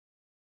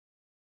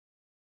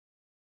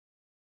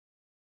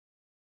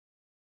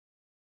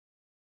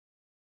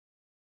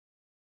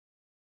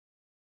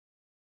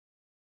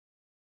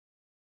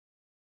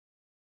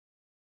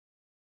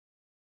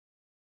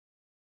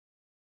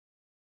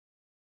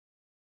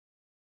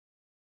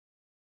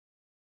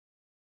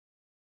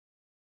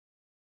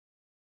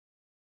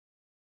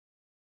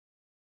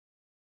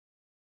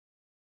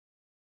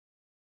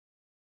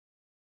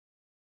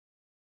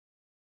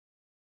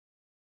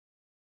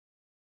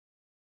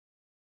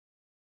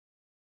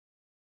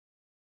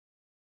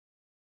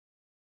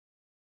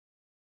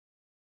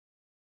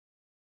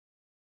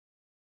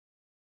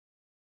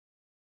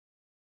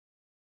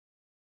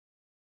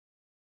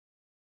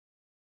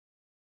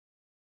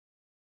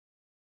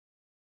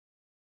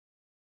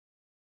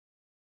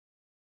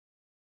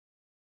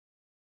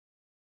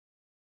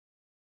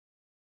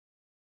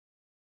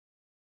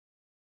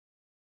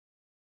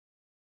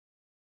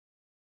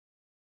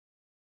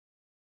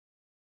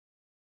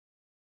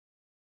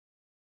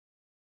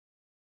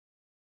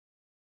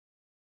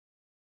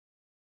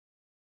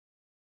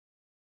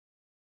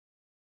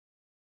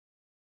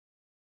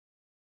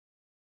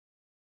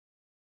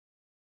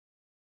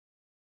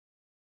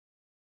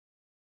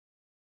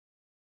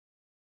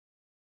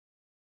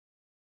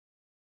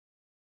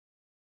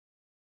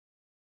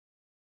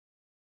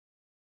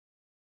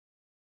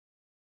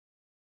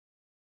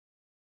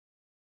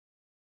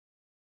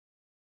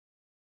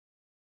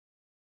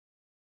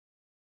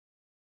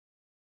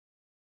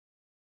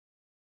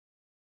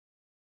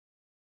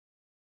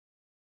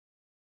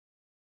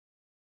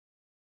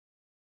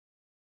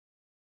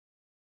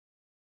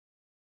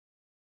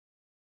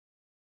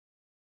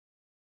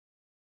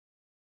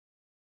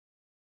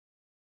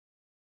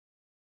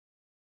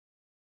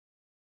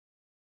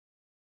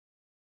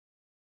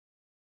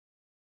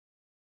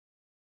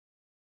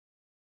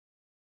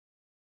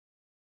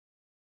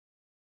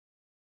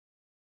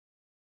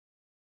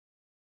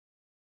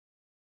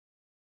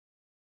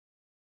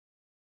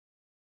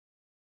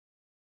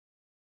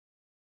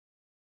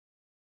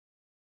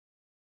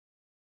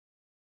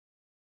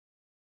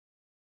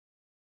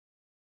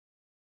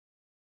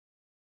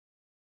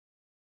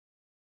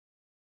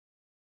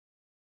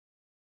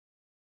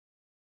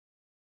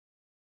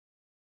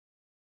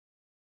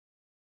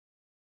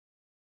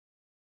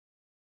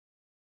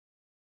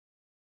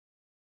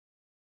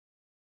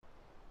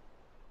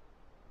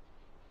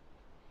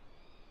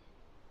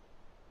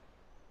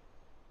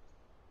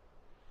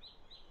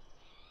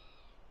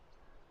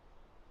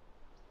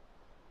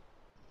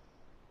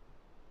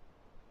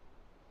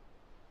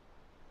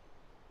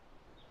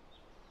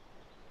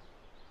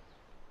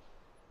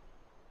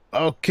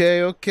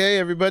Okay,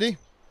 everybody.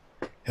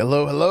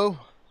 Hello.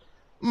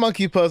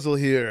 Monkey Puzzle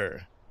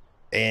here.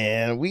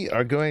 And we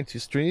are going to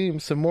stream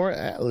some more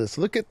Atlas.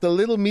 Look at the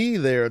little me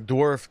there,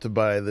 dwarfed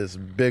by this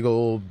big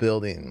old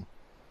building.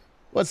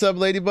 What's up,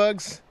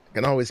 ladybugs? I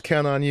can always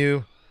count on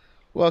you.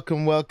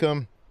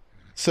 Welcome.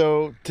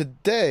 So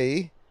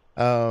today,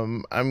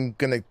 I'm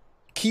gonna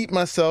keep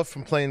myself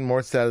from playing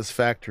more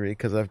Satisfactory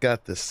because I've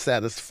got this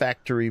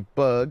Satisfactory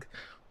bug.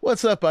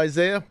 What's up,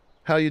 Isaiah?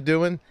 How you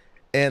doing?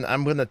 And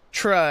I'm gonna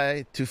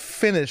try to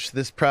finish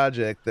this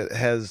project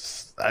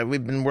that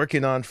we've been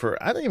working on for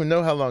I don't even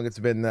know how long it's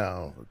been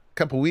now. A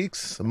couple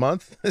weeks, a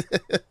month.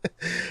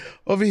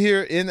 Over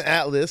here in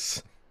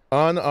Atlas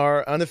on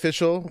our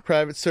unofficial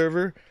private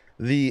server,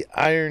 the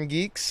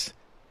IronGeeks.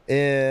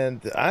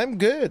 And I'm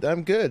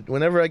good.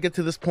 Whenever I get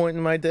to this point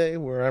in my day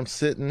where I'm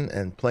sitting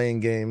and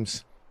playing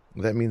games,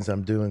 that means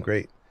I'm doing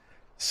great.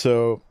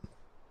 So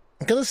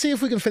I'm gonna see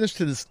if we can finish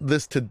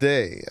this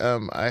today.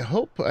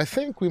 I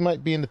think we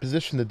might be in the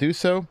position to do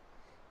so.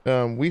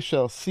 We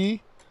shall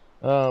see.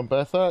 But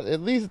I thought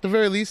at the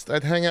very least,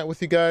 I'd hang out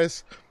with you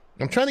guys.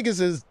 I'm trying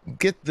to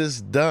get this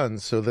done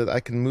so that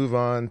I can move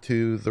on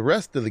to the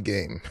rest of the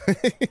game.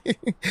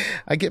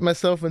 I get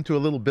myself into a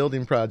little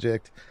building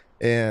project,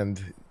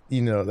 and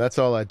that's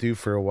all I do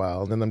for a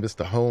while. Then I'm just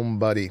a home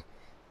buddy.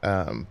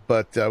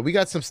 But we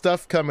got some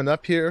stuff coming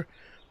up here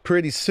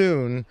pretty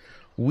soon.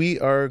 We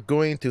are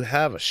going to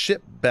have a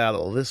ship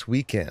battle this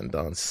weekend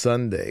on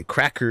Sunday.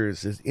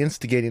 Crackers is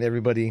instigating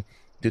everybody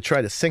to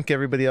try to sink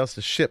everybody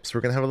else's ships.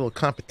 We're going to have a little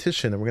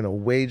competition, and we're going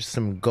to wage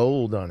some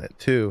gold on it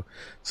too.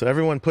 So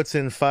everyone puts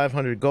in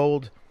 500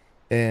 gold,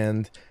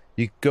 and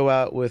you go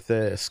out with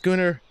a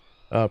schooner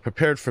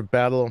prepared for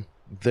battle.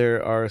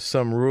 There are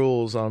some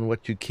rules on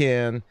what you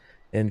can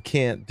and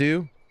can't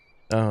do.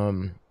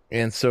 And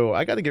so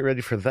I got to get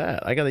ready for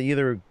that. I got to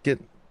either get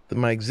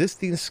my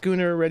existing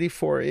schooner ready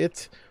for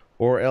it,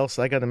 or else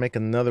I got to make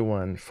another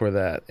one for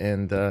that.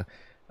 And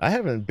I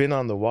haven't been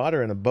on the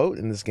water in a boat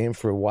in this game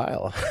for a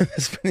while.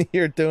 I've been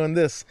here doing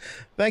this.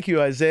 Thank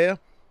you, Isaiah.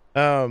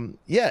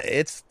 Yeah,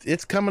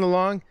 it's coming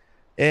along,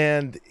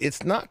 and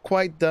it's not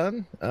quite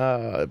done,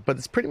 but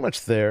it's pretty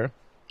much there.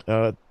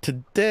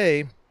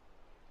 Today,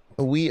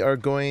 we are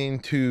going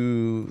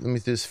to, let me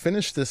just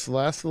finish this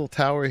last little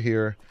tower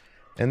here,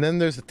 and then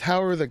there's a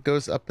tower that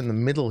goes up in the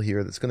middle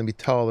here that's going to be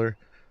taller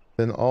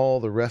than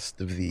all the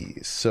rest of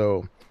these.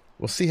 So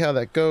we'll see how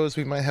that goes.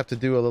 We might have to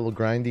do a little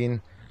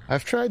grinding.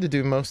 I've tried to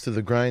do most of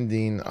the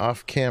grinding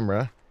off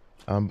camera,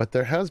 but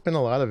there has been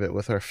a lot of it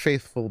with our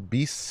faithful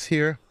beasts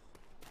here.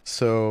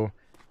 So,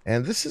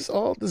 and this is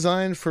all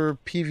designed for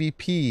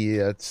PvP.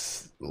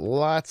 It's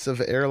lots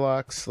of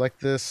airlocks like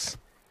this,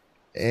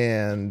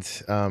 and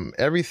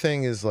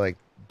everything is like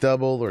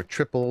double or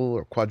triple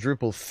or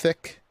quadruple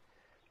thick,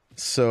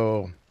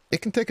 so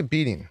it can take a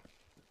beating.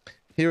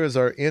 Here is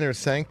our inner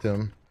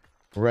sanctum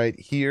right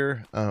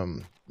here.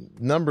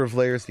 Number of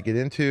layers to get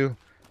into.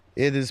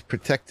 It is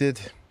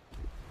protected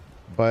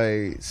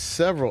by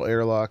several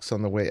airlocks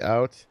on the way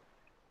out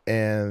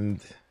and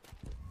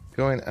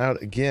going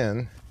out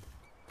again.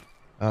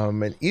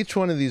 And each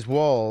one of these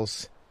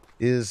walls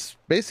is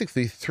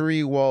basically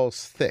 3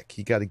 walls thick.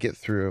 You got to get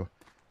through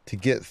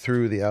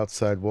the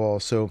outside wall.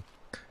 So,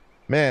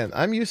 man,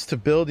 I'm used to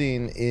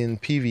building in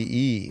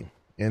PvE,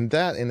 and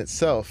that in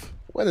itself.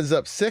 What is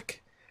up,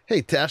 Sick?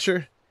 Hey,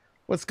 Tasher,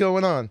 what's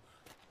going on?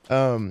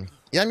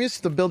 Yeah, I'm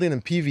used to building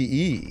in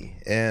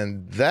PvE,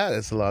 and that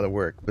is a lot of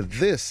work. But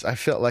this, I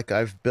felt like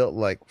I've built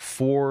like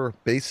 4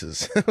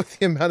 bases with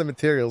the amount of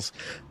materials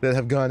that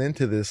have gone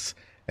into this.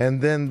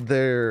 And then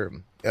their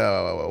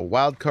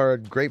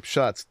wildcard grape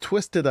shot's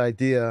twisted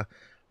idea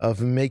of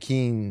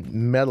making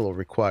metal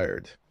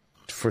required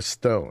for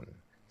stone.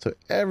 So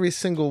every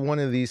single one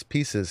of these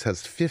pieces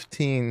has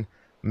 15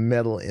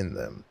 metal in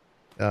them.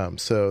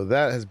 So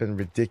that has been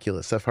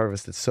ridiculous. I've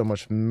harvested so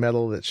much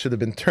metal that should have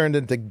been turned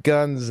into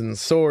guns and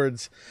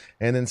swords,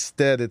 and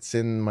instead it's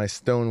in my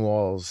stone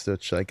walls,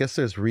 which I guess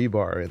there's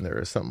rebar in there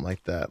or something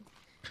like that.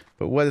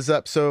 But what is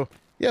up? So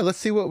yeah, let's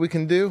see what we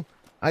can do.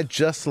 I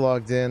just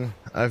logged in.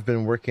 I've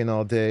been working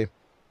all day.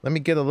 Let me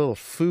get a little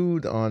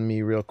food on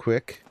me real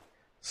quick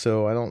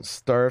so I don't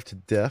starve to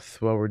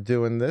death while we're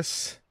doing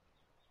this.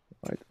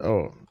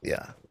 Oh,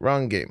 yeah,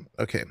 wrong game.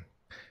 Okay.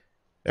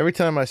 Every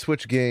time I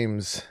switch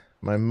games,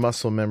 my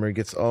muscle memory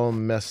gets all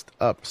messed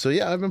up. So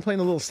yeah, I've been playing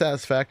a little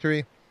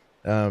Satisfactory,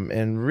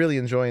 and really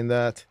enjoying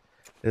that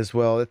as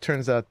well. It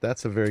turns out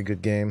that's a very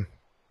good game,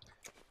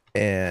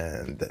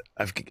 and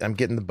I'm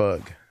getting the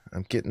bug.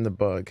 I'm getting the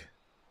bug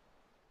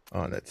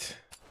on it.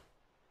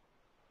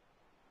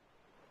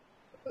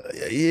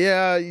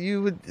 Yeah,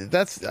 you would.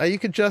 That's you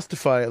could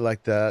justify it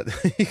like that.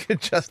 You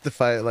could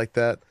justify it like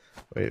that.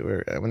 Wait,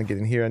 I want to get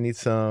in here. I need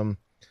some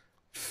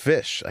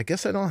fish. I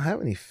guess I don't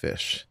have any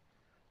fish.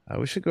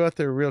 We should go out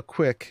there real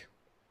quick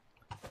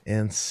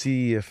and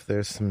see if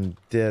there's some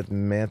dead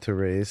manta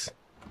rays,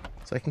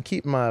 so I can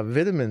keep my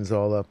vitamins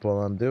all up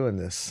while I'm doing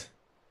this.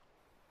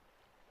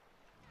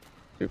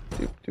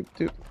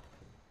 Doop.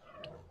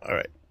 All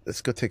right, let's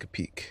go take a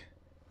peek.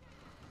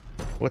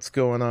 what's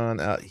going on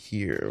out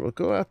here. We'll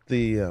go out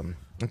the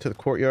into the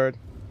courtyard.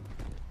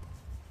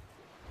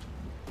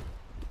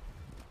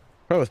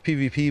 Problem with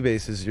PvP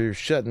bases, you're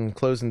shutting,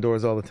 closing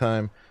doors all the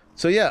time.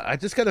 So yeah, I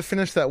just got to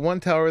finish that one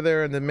tower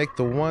there and then make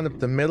the one up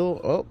the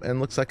middle. Oh, and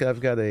looks like I've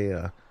got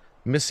a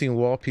missing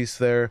wall piece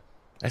there.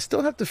 I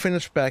still have to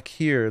finish back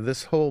here.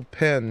 This whole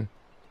pen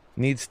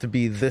needs to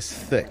be this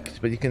thick,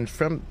 but you can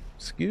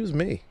excuse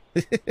me,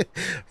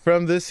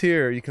 from this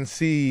here, you can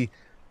see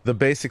the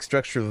basic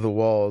structure of the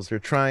walls. They're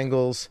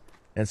triangles,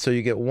 and so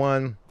you get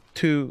 1,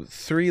 2,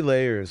 3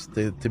 layers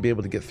to be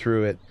able to get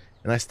through it.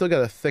 And I still got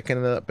to thicken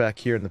it up back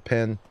here in the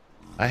pen.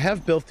 I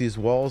have built these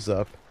walls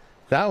up.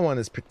 That one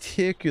is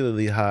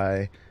particularly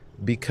high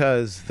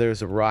because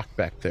there's a rock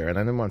back there, and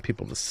I didn't want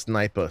people to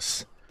snipe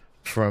us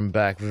from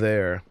back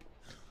there.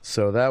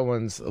 So that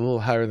one's a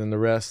little higher than the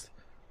rest.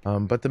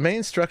 But the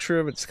main structure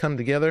of it's come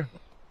together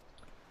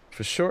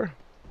for sure.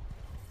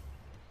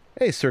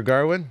 Hey, Sir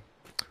Garwin.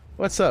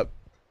 What's up?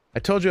 I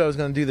told you I was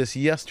going to do this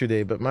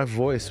yesterday, but my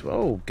voice...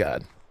 Oh,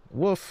 God.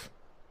 Woof.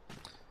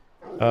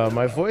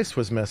 My voice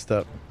was messed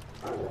up.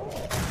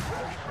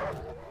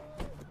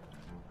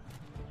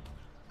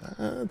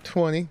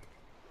 20.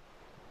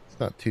 It's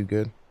not too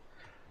good.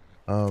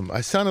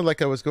 I sounded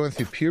like I was going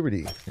through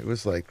puberty. It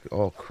was like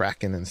all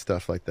cracking and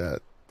stuff like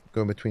that.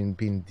 Going between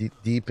being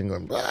deep and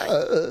going...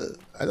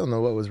 I don't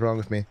know what was wrong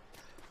with me.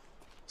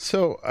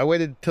 So I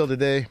waited till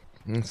today.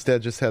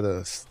 Instead, just had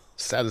a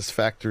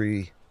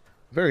satisfactory...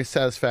 Very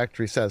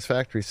satisfactory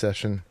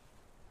session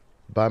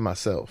by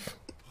myself.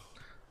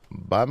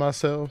 By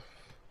myself.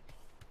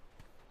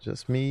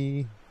 Just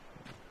me.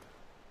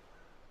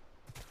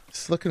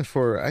 Just looking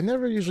for... I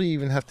never usually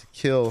even have to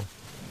kill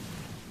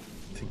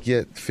to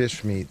get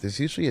fish meat. There's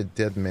usually a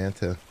dead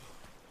manta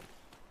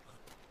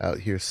out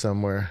here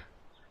somewhere.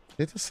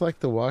 They just like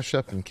to wash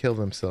up and kill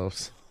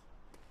themselves.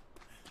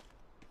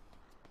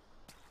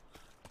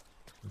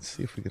 Let's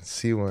see if we can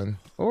see one.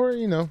 Or,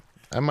 you know,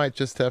 I might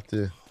just have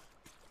to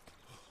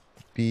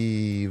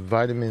be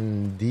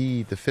vitamin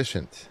D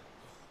deficient.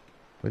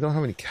 We don't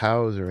have any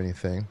cows or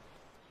anything.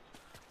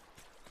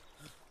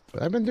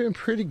 But I've been doing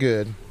pretty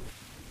good.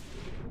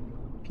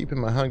 Keeping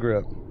my hunger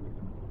up.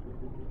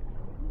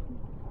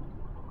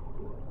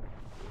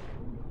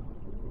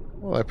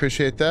 Well, I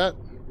appreciate that.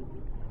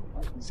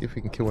 Let's see if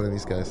we can kill one of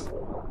these guys.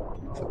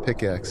 It's a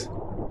pickaxe.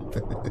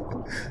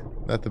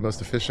 Not the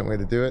most efficient way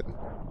to do it.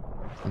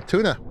 Some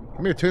tuna.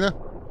 Come here, tuna.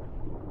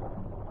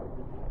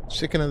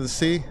 Chicken of the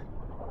sea.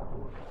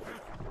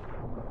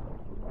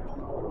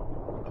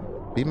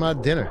 Be my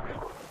dinner.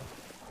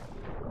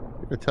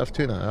 You're a tough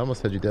tuna. I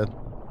almost had you dead.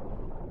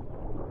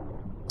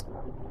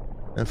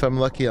 And if I'm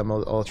lucky,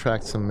 I'll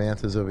attract some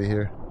mantas over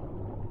here.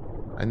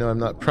 I know I'm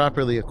not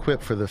properly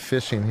equipped for the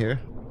fishing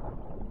here.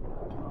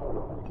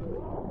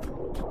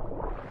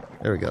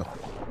 There we go.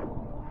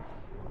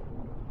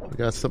 We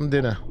got some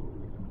dinner.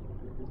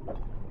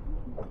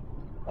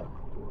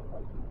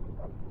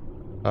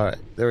 Alright,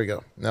 there we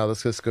go. Now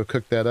let's just go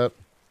cook that up.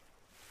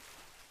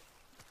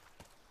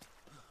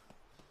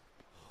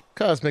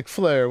 Cosmic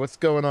Flare, what's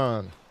going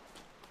on?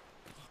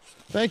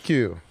 Thank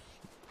you.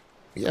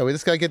 Yeah, we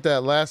just gotta get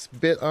that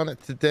last bit on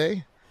it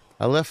today.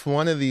 I left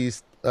one of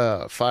these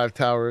 5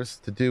 towers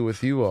to do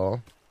with you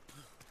all.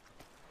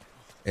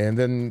 And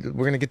then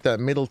we're gonna get that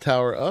middle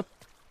tower up.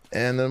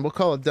 And then we'll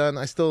call it done.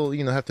 I still,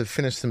 you know, have to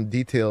finish some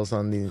details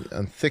on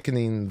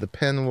thickening the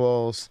pen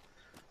walls.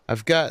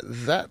 I've got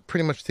that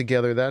pretty much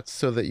together. That's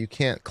so that you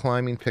can't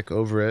climbing pick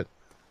over it.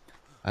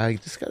 I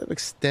just got to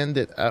extend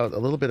it out a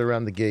little bit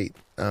around the gate.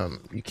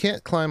 You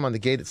can't climb on the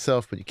gate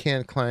itself, but you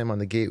can climb on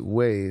the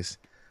gateways.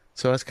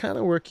 So I was kind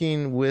of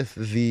working with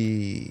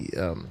the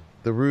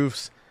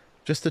roofs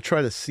just to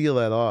try to seal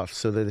that off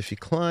so that if you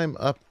climb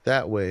up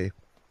that way,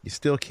 you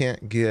still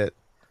can't get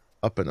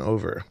up and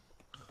over.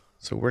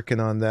 So working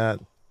on that.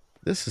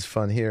 This is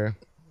fun here.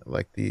 I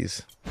like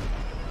these.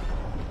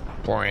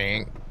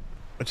 Boing.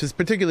 Which is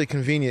particularly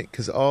convenient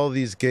because all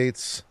these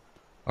gates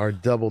are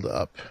doubled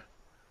up.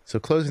 So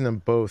closing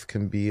them both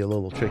can be a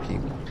little tricky.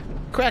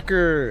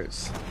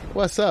 Crackers!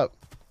 What's up?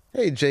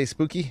 Hey, Jay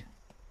Spooky.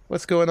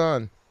 What's going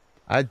on?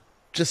 I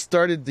just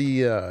started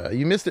the...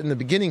 you missed it in the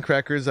beginning,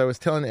 Crackers. I was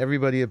telling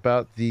everybody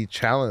about the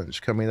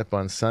challenge coming up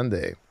on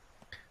Sunday.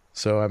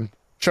 So I'm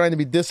trying to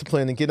be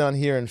disciplined and get on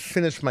here and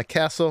finish my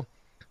castle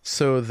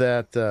so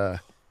that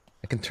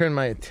I can turn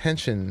my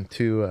attention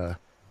to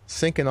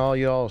sinking all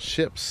y'all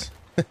ships.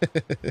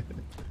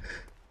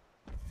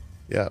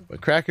 Yeah,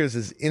 but Crackers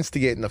is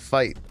instigating a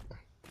fight.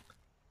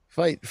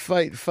 Fight,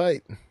 fight,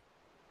 fight.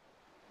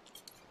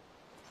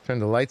 Turn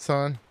the lights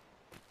on.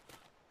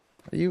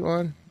 Are you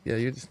on? Yeah,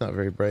 you're just not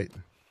very bright.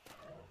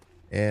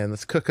 And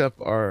let's cook up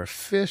our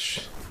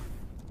fish,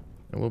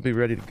 and we'll be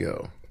ready to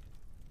go.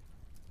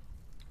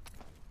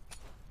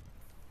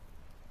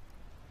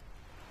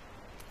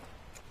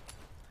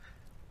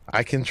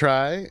 I can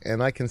try,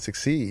 and I can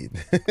succeed.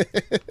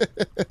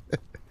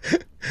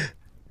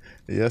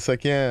 Yes, I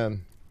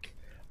can.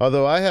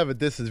 Although I have a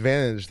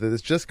disadvantage that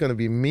it's just going to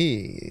be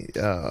me.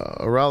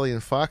 O'Reilly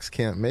and Fox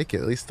can't make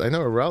it. At least I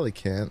know O'Reilly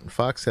can't.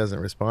 Fox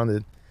hasn't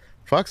responded.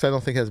 Fox, I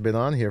don't think, has been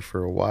on here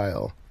for a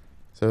while.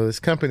 So this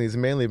company's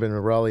mainly been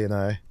O'Reilly and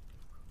I.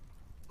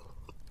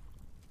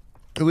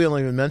 We don't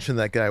even mention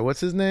that guy.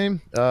 What's his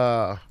name?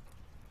 Something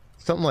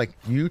like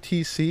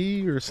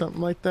UTC or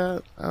something like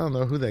that. I don't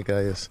know who that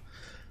guy is.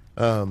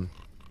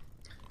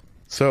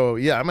 So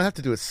yeah, I'm gonna have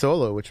to do it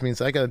solo, which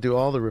means I got to do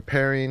all the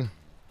repairing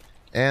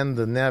and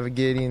the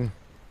navigating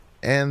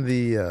and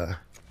the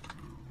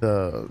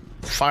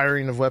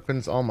firing of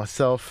weapons all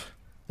myself.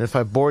 And if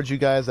I board you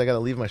guys, I got to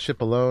leave my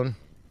ship alone.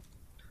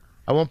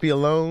 I won't be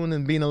alone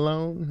in being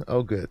alone.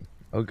 Oh good.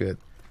 Oh good.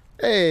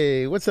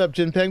 Hey, what's up,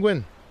 Jin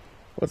Penguin?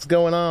 What's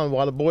going on,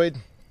 Waterboyd?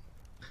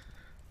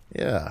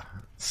 Yeah.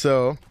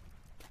 So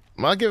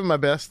I'll give it my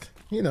best.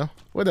 You know,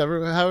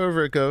 whatever,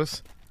 however it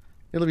goes.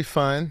 It'll be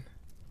fine.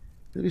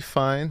 It'll be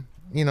fine.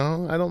 You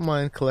know, I don't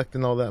mind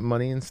collecting all that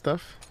money and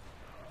stuff.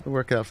 It'll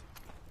work out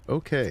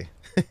okay.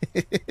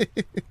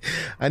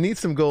 I need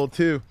some gold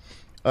too.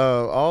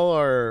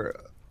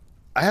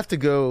 I have to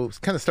go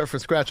kind of start from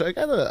scratch.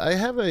 I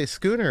have a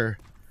schooner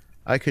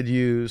I could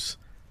use,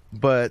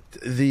 but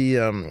the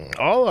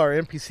all our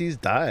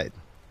NPCs died.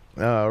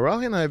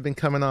 Raleigh and I have been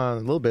coming on a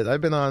little bit. I've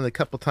been on a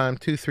couple times,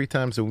 2-3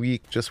 times a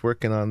week, just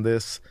working on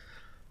this.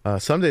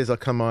 Some days I'll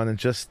come on and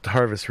just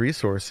harvest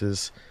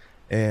resources.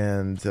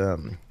 And,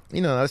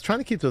 you know, I was trying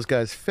to keep those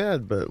guys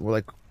fed, but we're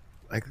like,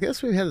 I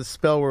guess we had a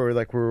spell where we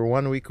were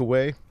 1 week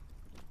away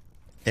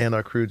and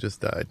our crew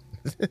just died.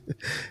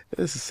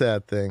 It's a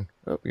sad thing.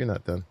 Oh, you're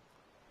not done.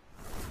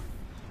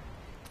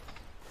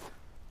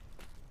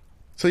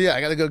 So yeah,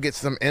 I got to go get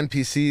some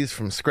NPCs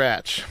from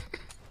scratch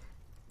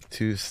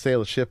to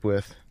sail a ship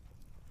with.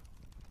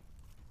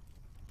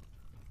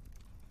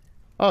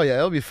 Oh yeah,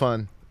 it'll be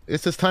fun.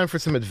 It's just time for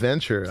some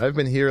adventure. I've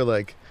been here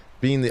like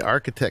being the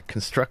architect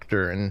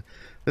constructor, and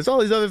there's all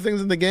these other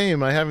things in the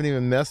game I haven't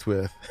even messed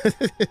with.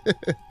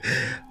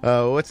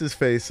 What's his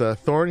face?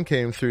 Thorn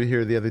came through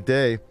here the other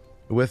day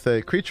with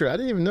a creature I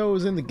didn't even know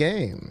was in the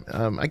game.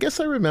 I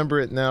guess I remember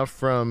it now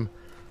from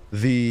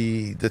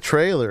the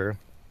trailer,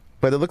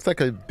 but it looks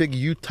like a big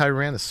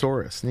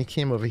Tyrannosaurus, and he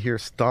came over here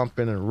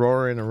stomping and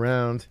roaring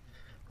around.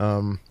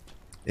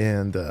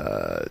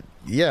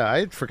 Yeah, I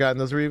had forgotten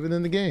those were even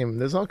in the game.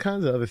 There's all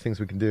kinds of other things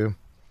we can do,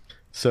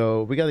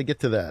 so we got to get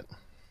to that.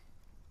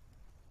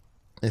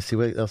 Let's see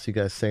what else you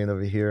guys saying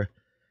over here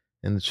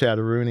in the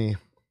chat-a-rooney.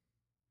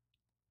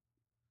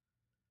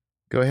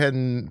 Go ahead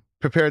and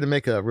prepare to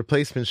make a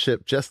replacement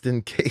ship just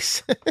in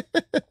case.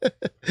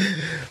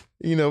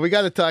 You know, we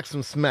got to talk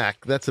some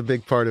smack. That's a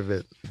big part of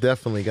it.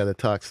 Definitely got to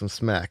talk some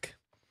smack.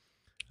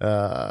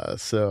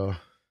 So,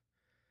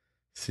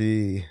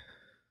 see.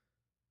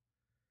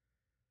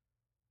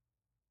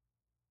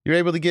 You're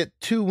able to get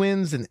 2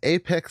 wins in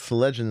Apex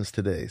Legends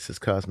today, says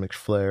Cosmic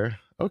Flare.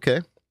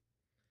 Okay.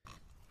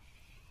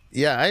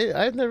 Yeah,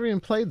 I've never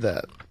even played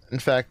that. In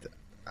fact,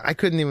 I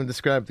couldn't even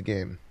describe the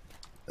game.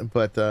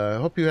 But I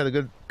hope you had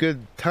a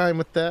good time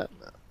with that.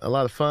 A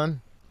lot of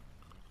fun.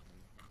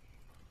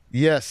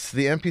 Yes,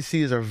 the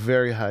NPCs are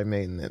very high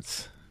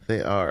maintenance.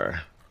 They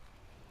are.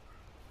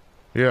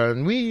 Yeah,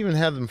 and we even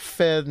have them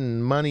fed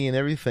and money and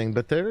everything,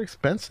 but they're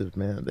expensive,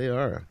 man. They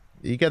are.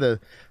 You gotta...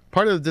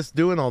 Part of just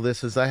doing all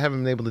this is I haven't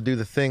been able to do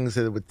the things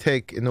that it would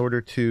take in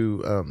order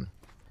to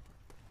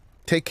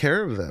take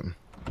care of them,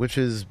 which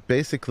is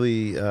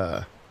basically...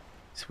 so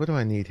what do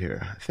I need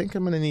here? I think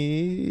I'm going to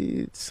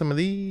need some of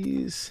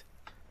these.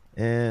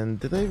 And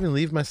did I even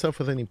leave myself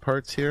with any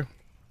parts here?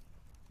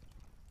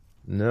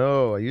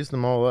 No, I used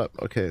them all up.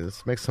 Okay,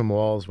 let's make some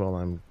walls while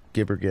I'm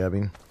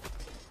gibber-gabbing.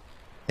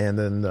 And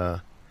then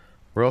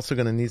we're also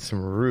going to need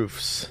some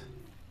roofs.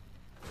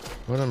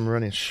 What I'm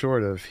running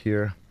short of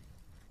here...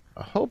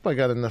 I hope I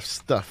got enough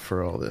stuff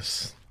for all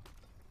this.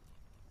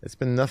 It's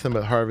been nothing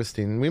but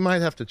harvesting. We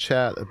might have to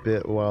chat a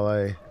bit while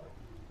I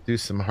do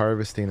some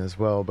harvesting as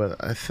well,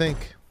 but I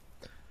think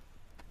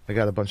I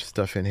got a bunch of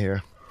stuff in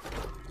here.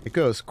 It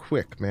goes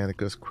quick, man. It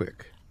goes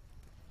quick.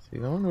 See,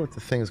 I don't know what the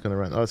thing is going to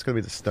run. Oh, it's going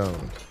to be the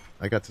stone.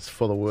 I got this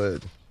full of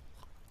wood.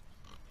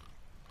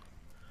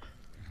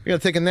 You got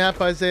to take a nap,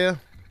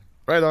 Isaiah?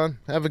 Right on.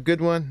 Have a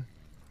good one.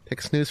 Take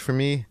a snooze for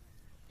me.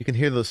 You can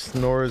hear those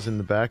snores in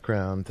the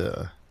background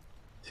to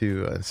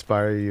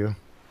inspire you.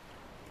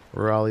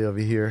 Raleigh over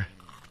here.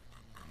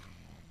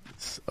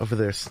 It's over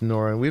there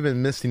snoring. We've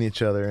been missing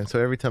each other, and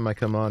so every time I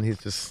come on, he's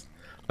just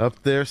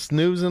up there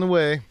snoozing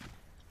away.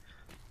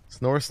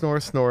 Snore, snore,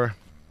 snore.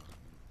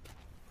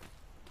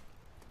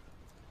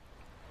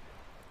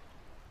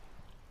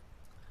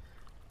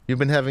 You've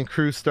been having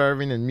crew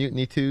starving and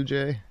mutiny too,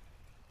 Jay?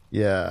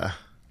 Yeah.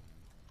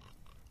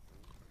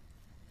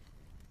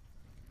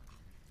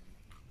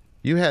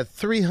 You had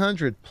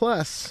 300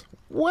 plus.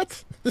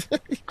 What? Are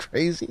you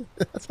crazy?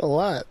 That's a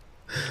lot.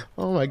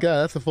 Oh my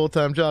god, that's a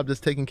full-time job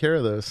just taking care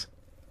of those.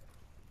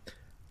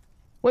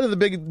 What are the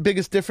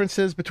biggest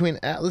differences between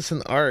Atlas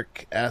and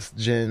Arc? Asked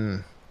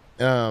Jin.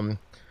 The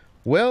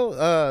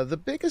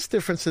biggest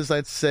differences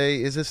I'd say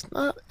is it's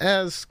not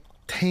as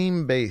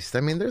tame based. I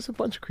mean, there's a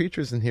bunch of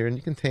creatures in here, and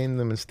you can tame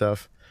them and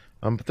stuff,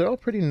 but they're all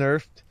pretty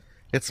nerfed.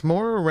 It's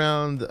more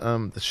around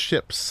the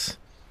ships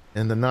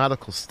and the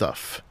nautical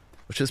stuff,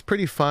 which is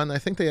pretty fun. I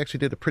think they actually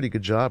did a pretty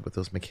good job with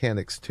those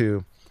mechanics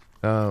too.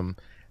 And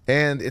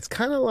it's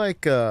kind of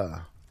like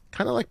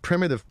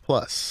Primitive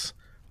Plus,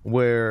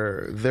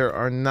 where there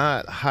are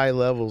not high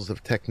levels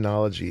of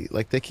technology.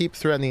 Like, they keep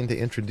threatening to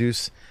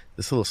introduce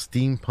this little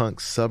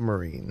steampunk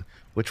submarine,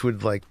 which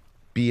would like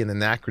be an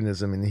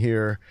anachronism in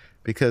here,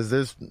 because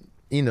there's,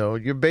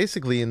 you're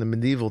basically in the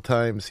medieval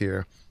times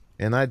here,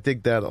 and I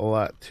dig that a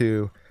lot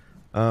too.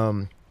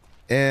 And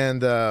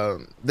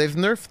they've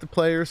nerfed the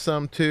player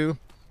some too,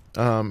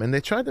 and they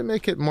tried to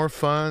make it more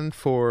fun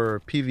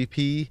for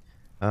PvP,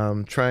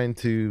 trying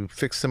to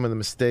fix some of the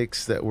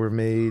mistakes that were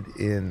made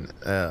in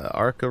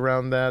Arc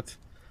around that.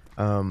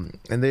 And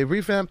they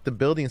revamped the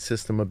building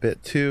system a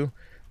bit too.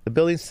 The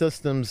building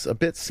system's a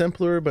bit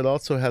simpler, but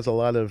also has a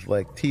lot of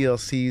like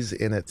TLCs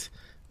in it.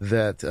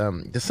 That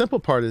the simple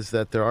part is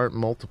that there aren't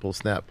multiple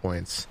snap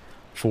points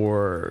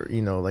for,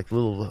 like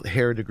little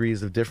hair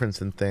degrees of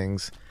difference in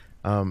things.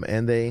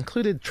 And they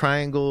included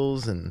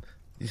triangles, and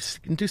you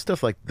can do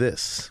stuff like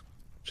this,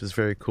 which is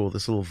very cool.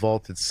 This little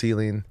vaulted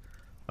ceiling.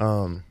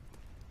 Yeah,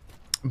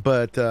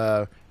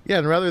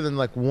 and rather than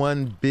like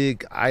one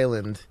big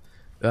island,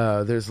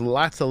 there's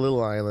lots of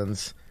little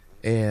islands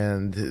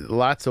and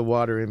lots of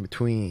water in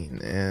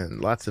between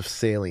and lots of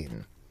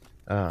sailing,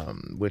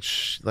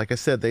 which, like I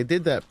said, they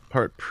did that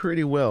part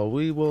pretty well.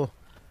 We will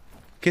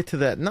get to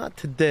that, not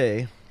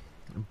today,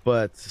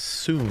 but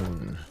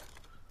soon.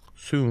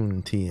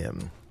 Soon,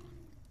 TM.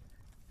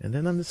 And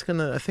then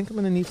I think I'm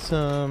gonna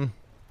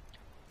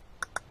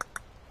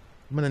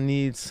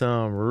need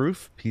some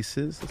roof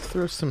pieces. Let's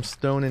throw some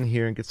stone in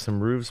here and get some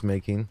roofs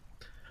making.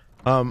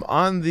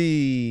 On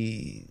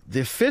the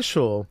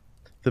official,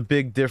 the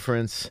big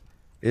difference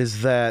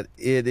is that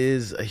it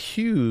is a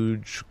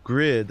huge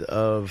grid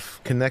of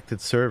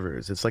connected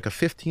servers. It's like a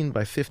 15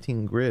 by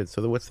 15 grid.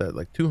 So what's that?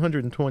 Like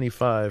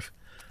 225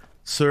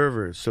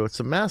 servers. So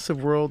it's a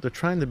massive world. They're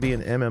trying to be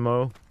an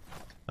MMO.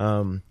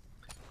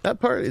 That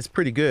part is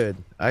pretty good.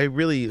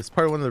 It's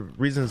part of one of the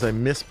reasons I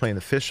miss playing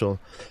official.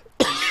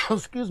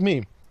 Excuse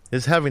me,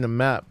 is having a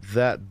map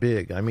that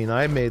big. I mean,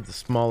 I made the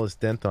smallest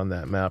dent on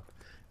that map.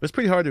 It was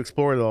pretty hard to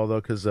explore it all though,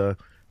 because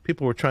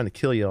people were trying to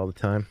kill you all the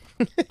time.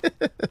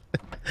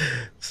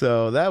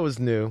 So that was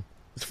new.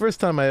 It's the first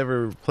time I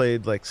ever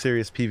played like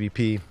serious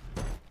PvP.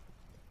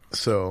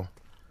 So,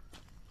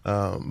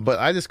 but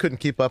I just couldn't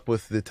keep up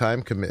with the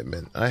time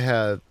commitment. I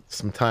had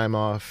some time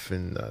off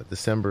in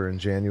December and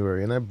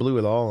January, and I blew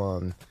it all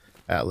on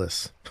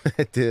Atlas.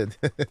 I did.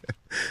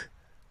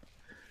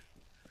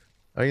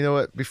 Oh, you know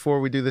what? Before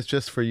we do this,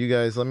 just for you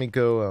guys, let me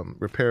go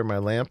repair my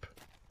lamp.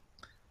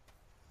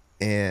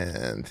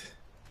 And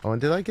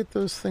did I get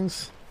those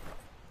things?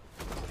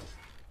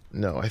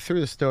 No, I threw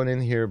the stone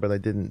in here, but I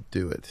didn't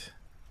do it.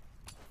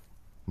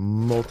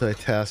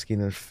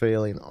 Multitasking and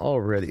failing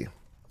already.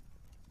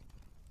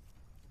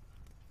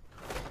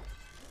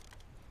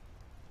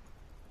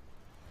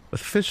 With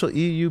official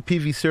EU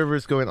PV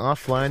servers going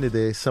offline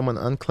today, someone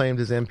unclaimed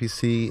his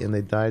NPC and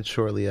they died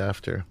shortly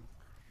after.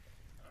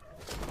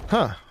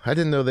 Huh, I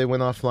didn't know they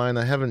went offline.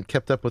 I haven't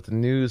kept up with the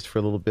news for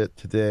a little bit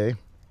today.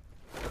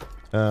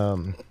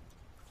 I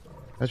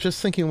was just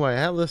thinking why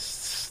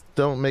Atlas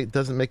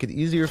doesn't make it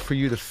easier for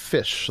you to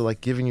fish,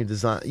 like giving you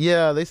design.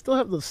 Yeah, they still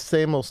have the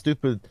same old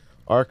stupid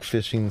arc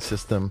fishing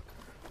system.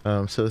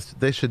 So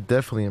they should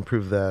definitely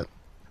improve that.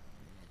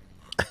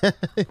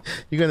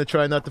 You're going to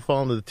try not to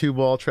fall into the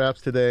 2-ball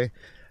traps today.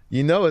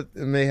 You know it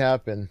may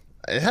happen.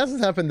 It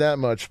hasn't happened that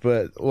much,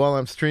 but while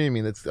I'm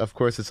streaming, of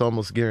course it's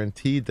almost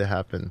guaranteed to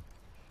happen.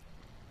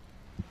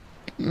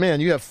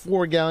 Man, you have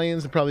 4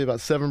 galleons and probably about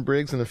 7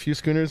 brigs and a few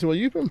schooners. Well,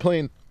 you've been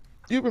playing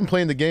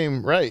the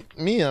game right.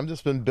 Me, I've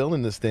just been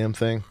building this damn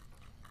thing.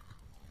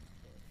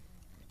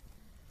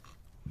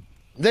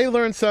 They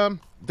learned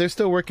some. They're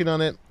still working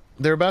on it.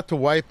 They're about to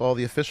wipe all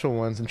the official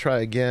ones and try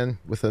again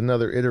with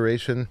another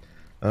iteration.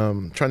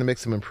 Trying to make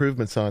some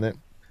improvements on it.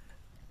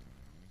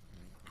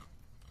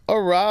 Oh,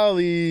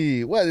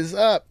 Raleigh, what is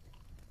up?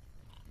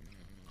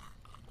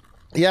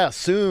 Yeah,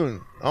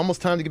 soon.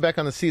 Almost time to get back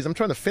on the seas. I'm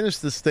trying to finish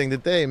this thing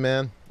today,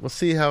 man. We'll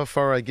see how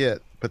far I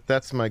get, but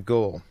that's my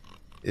goal,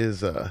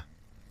 is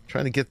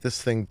trying to get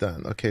this thing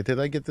done. Okay, did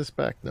I get this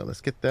back? No, let's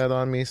get that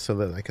on me so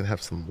that I can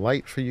have some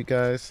light for you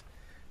guys.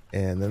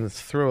 And then let's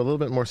throw a little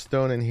bit more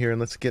stone in here and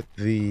let's get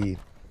the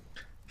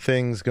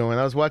things going.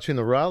 I was watching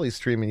the Raleigh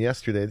streaming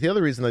yesterday. The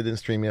other reason I didn't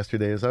stream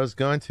yesterday is I was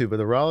going to, but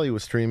the Raleigh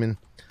was streaming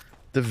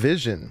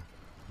Division.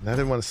 And I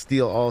didn't want to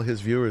steal all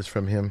his viewers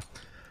from him.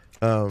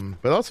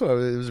 But also I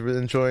was really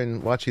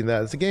enjoying watching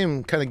that. It's a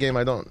kind of game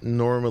I don't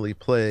normally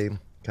play.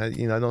 I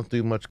don't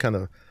do much kind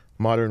of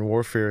modern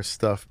warfare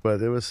stuff,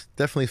 but it was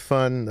definitely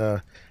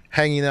fun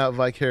hanging out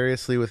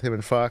vicariously with him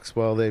and Fox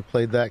while they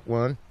played that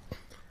one.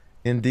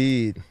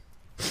 Indeed.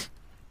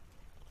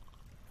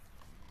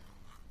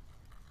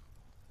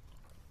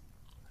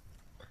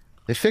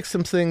 They fixed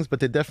some things, but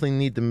they definitely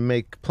need to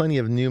make plenty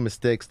of new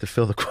mistakes to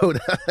fill the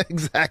quota.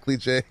 Exactly,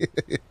 Jay.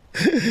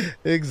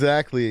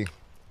 Exactly.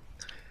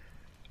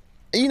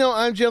 You know,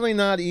 I'm generally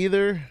not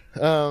either,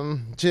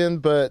 Jin,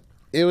 but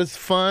it was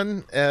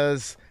fun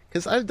because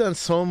I've done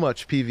so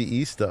much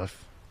PvE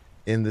stuff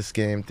in this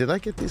game. Did I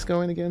get these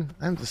going again?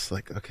 I'm just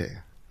like, okay,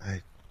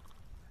 let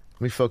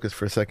me focus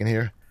for a second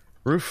here.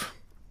 Roof,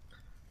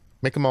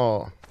 make them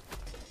all.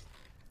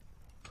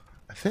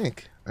 I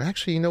think.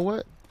 Actually, you know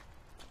what?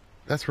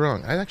 That's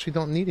wrong. I actually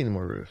don't need any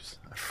more roofs.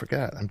 I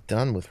forgot. I'm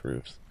done with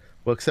roofs.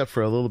 Well, except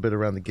for a little bit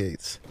around the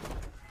gates.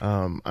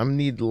 I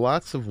need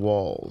lots of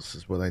walls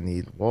is what I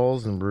need.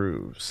 Walls and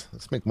roofs.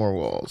 Let's make more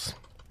walls.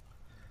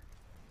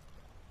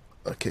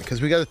 Okay,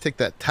 because we got to take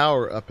that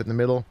tower up in the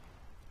middle.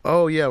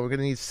 Oh, yeah, we're going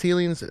to need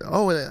ceilings.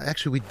 Oh,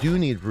 actually, we do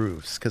need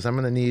roofs because I'm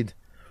going to need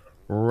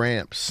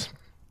ramps.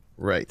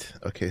 Right.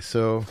 Okay,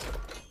 so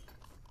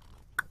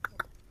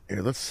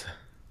here, let's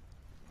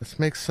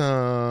make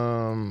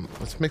some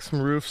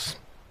roofs.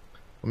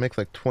 We'll make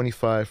like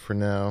 25 for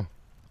now.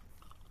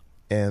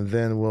 And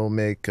then we'll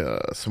make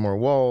some more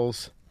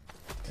walls.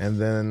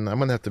 And then I'm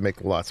going to have to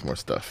make lots more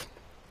stuff.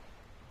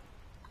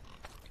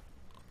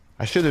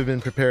 I should have been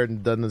prepared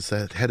and done this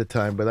ahead of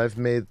time, but I've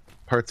made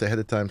parts ahead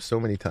of time so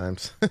many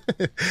times.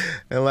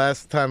 And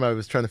last time I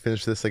was trying to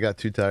finish this, I got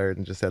too tired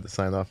and just had to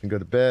sign off and go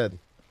to bed.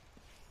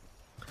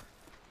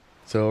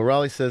 So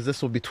Raleigh says,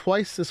 this will be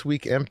twice this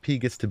week. MP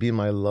gets to be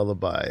my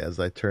lullaby as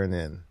I turn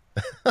in.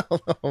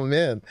 Oh,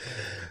 man.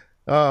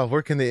 Oh,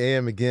 working the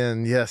AM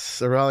again.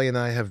 Yes, Raleigh and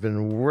I have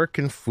been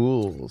working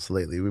fools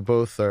lately. We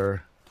both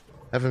are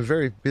having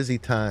very busy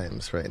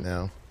times right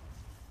now.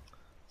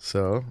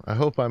 So I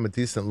hope I'm a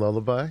decent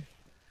lullaby.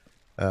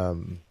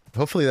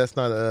 Hopefully that's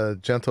not a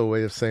gentle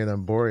way of saying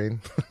I'm boring.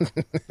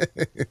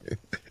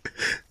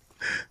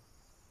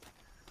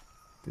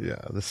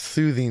 Yeah, the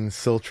soothing,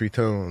 sultry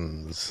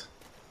tones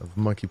of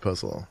Monkey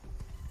Puzzle.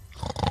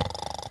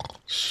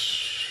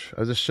 Shh. I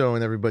was just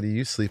showing everybody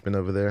you sleeping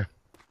over there.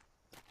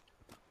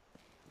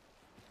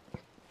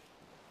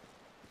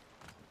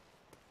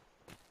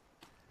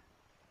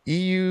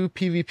 EU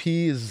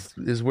PvP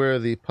is where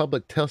the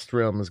public test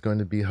realm is going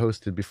to be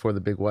hosted before the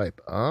big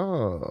wipe.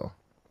 Oh.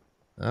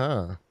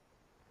 Ah.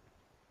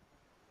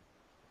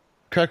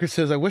 Cracker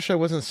says, I wish I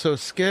wasn't so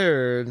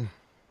scared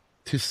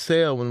to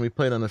sail when we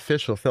played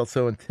unofficial. Felt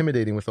so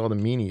intimidating with all the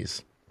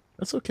meanies.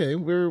 That's okay.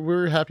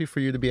 We're happy for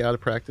you to be out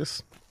of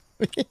practice.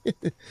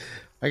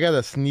 I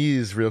gotta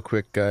sneeze real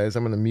quick, guys.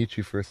 I'm gonna mute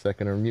you for a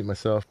second, or mute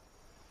myself.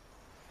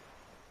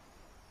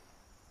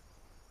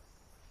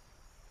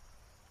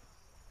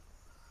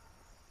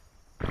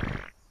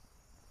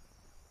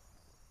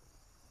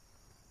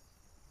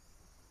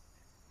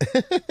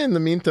 In the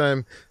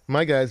meantime,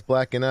 my guy's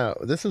blacking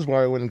out. This is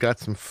why I went and got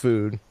some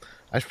food.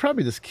 I should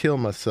probably just kill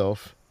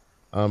myself.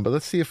 But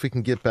let's see if we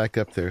can get back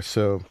up there.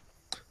 So,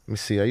 let me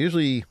see. I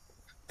usually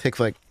take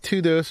like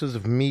 2 doses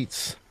of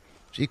meats,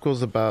 which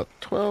equals about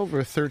 12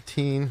 or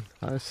 13.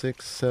 5,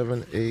 6,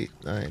 7, 8,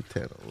 9,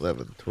 10,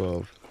 11,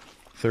 12,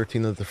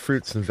 13 of the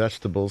fruits and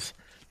vegetables.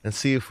 And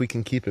see if we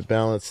can keep it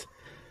balanced.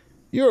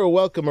 You're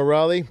welcome,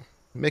 Raleigh.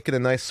 Making a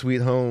nice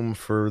sweet home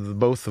for the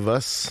both of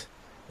us.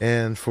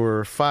 And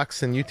for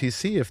Fox and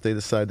UTC if they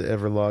decide to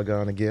ever log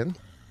on again.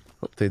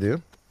 Hope they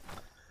do.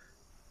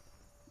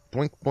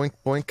 Boink, boink,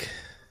 boink.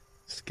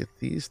 Let's get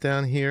these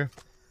down here.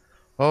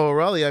 Oh,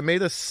 Raleigh, I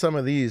made us some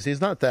of these. He's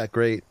not that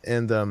great.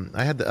 And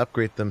I had to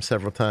upgrade them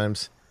several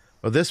times.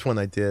 Well, this one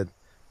I did.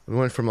 We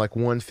went from like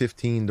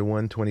 115 to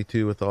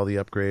 122 with all the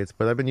upgrades.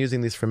 But I've been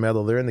using these for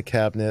metal. They're in the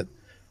cabinet.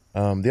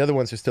 The other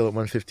ones are still at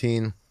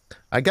 115.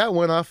 I got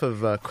one off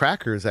of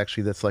Crackers,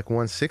 actually, that's like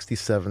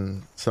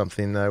 167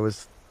 something.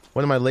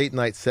 One of my late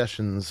night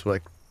sessions,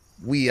 like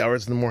wee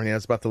hours in the morning, I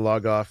was about to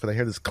log off, and I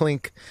hear this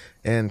clink,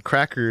 and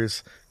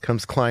Crackers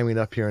comes climbing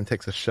up here and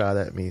takes a shot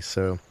at me.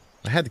 So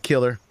I had to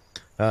kill her.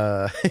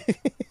 And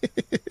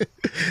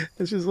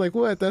she's like,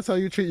 "What? That's how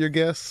you treat your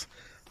guests?"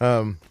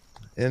 And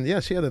yeah,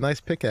 she had a nice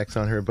pickaxe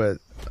on her, but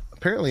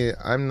apparently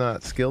I'm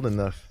not skilled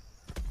enough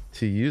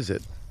to use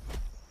it.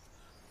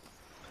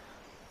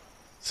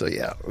 So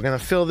yeah, we're gonna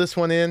fill this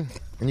one in,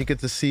 and you get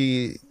to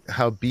see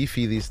how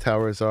beefy these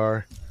towers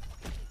are.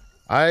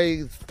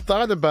 I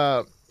thought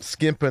about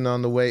skimping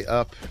on the way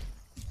up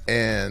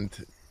and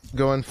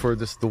going for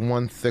just the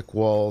one thick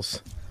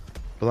walls,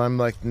 but I'm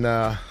like,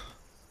 nah,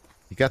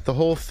 you got the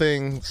whole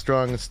thing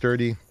strong and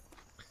sturdy.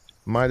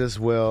 Might as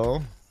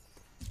well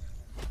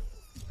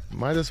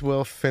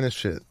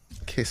finish it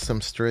in case some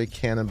stray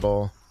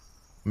cannonball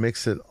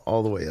makes it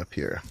all the way up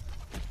here.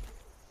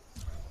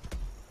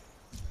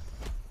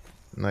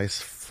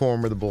 Nice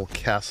formidable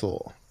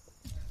castle.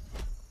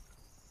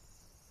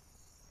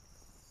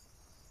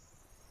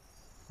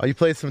 Oh, you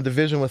played some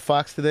Division with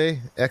Fox today?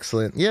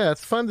 Excellent. Yeah,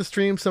 it's fun to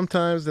stream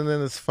sometimes, and then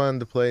it's fun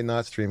to play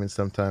not streaming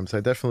sometimes.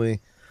 I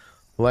definitely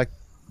like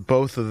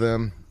both of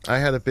them. I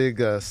had a big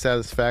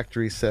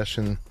Satisfactory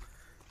session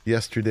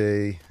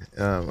yesterday.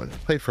 I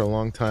played for a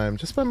long time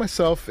just by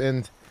myself,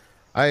 and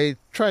I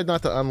tried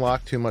not to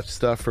unlock too much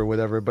stuff or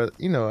whatever, but,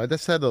 you know, I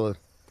just had to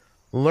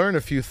learn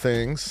a few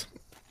things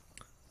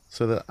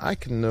so that I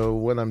can know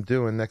what I'm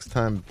doing next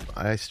time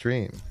I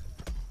stream.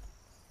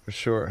 For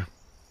sure.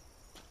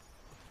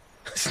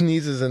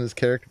 Sneezes and his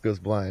character goes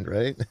blind,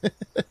 right?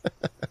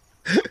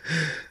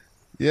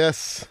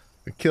 Yes,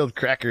 we killed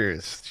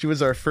Crackers. She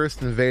was our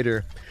first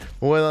invader.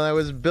 When I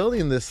was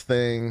building this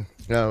thing,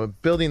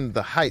 building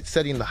the height,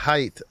 setting the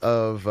height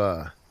of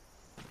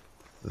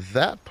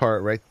that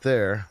part right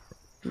there,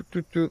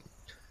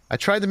 I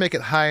tried to make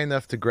it high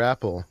enough to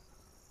grapple,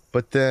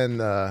 but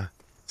then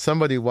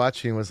somebody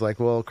watching was like,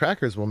 well,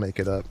 Crackers will make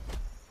it up.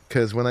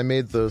 Because when I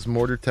made those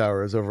mortar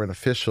towers over an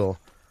official,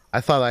 I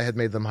thought I had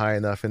made them high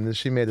enough, and then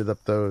she made it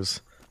up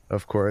those,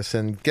 of course.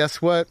 And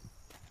guess what?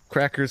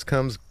 Crackers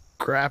comes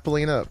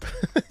grappling up.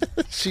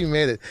 She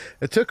made it.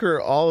 It took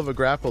her all of a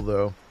grapple,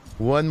 though.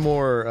 One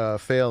more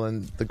fail,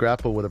 and the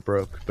grapple would have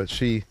broke. But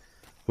she,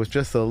 with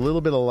just a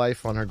little bit of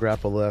life on her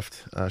grapple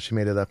left, she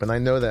made it up. And I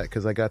know that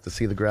because I got to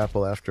see the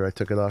grapple after I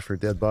took it off her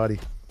dead body.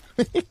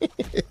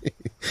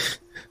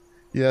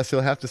 Yes,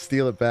 you'll have to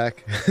steal it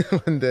back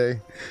one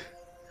day.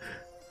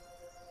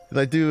 Did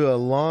I do a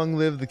long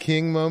live the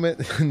king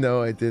moment?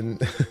 No, I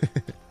didn't.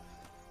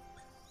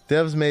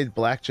 Devs made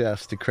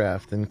blackjacks to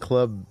craft and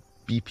club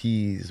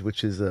BPs,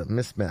 which is a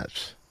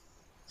mismatch.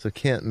 So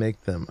can't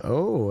make them.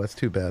 Oh, that's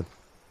too bad.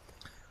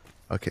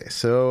 Okay,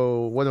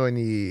 so what do I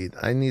need?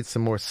 I need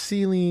some more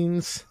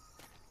ceilings.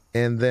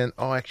 And then,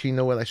 oh, actually, you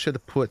know what? I should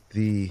have put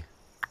the...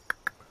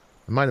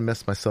 I might have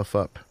messed myself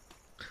up.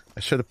 I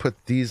should have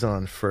put these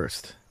on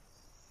first.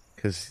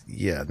 Because,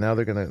 yeah, now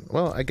they're going to...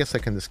 Well, I guess I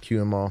can just queue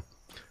them all.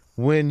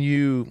 When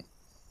you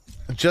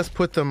just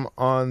put them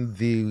on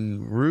the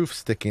roof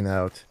sticking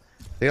out,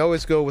 they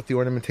always go with the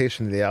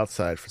ornamentation to the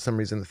outside. For some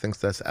reason, it thinks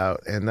that's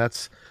out. And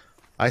that's...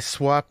 I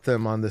swapped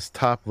them on this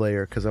top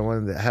layer because I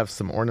wanted to have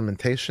some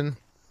ornamentation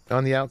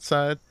on the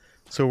outside.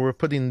 So we're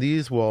putting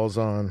these walls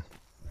on...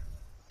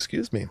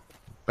 Excuse me.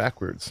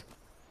 Backwards.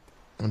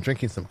 I'm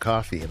drinking some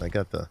coffee, and I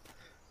got the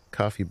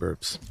coffee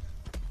burps.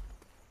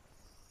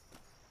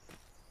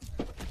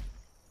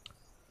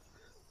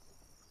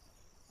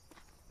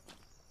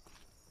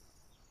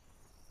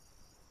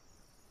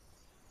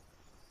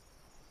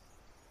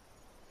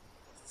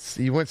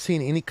 So you weren't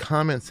seeing any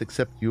comments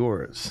except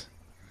yours.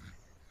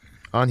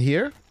 On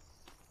here?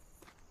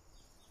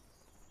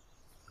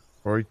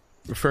 Or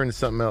referring to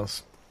something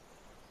else?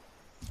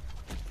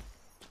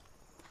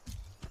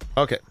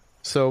 Okay,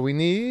 so we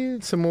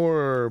need some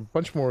more,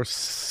 bunch more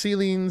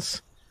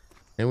ceilings,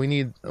 and we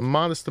need a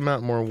modest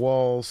amount more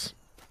walls,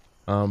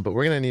 but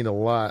we're going to need a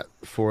lot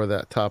for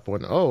that top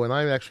one. Oh, and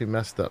I actually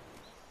messed up.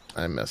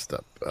 I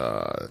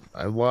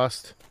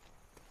lost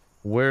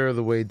where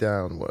the way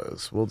down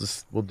was. We'll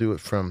do it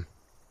from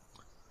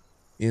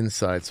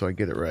inside so I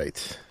get it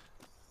right.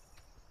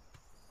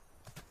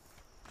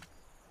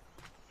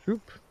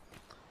 Shoop.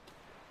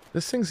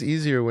 This thing's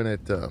easier when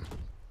it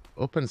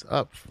opens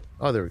up.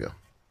 Oh, there we go.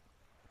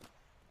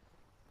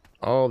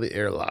 All the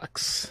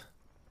airlocks.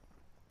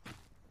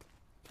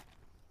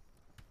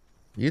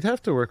 You'd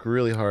have to work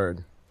really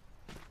hard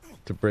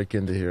to break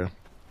into here.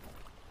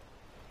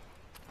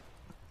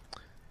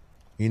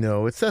 You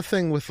know, it's that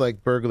thing with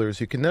like burglars.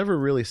 You can never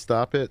really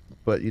stop it,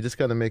 but you just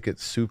got to make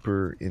it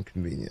super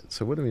inconvenient.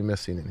 So what are we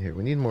missing in here?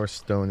 We need more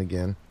stone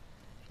again.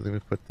 So let me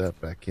put that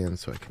back in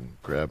so I can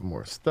grab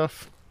more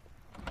stuff.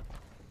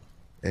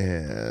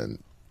 And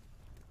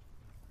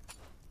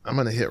I'm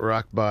going to hit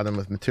rock bottom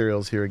with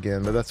materials here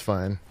again, but that's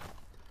fine.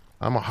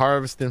 I'm a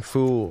harvesting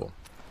fool.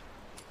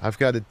 I've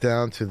got it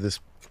down to this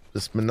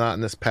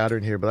monotonous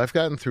pattern here, but I've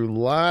gotten through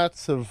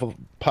lots of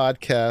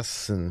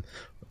podcasts and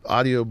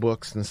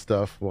audiobooks and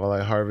stuff while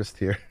I harvest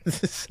here.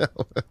 So,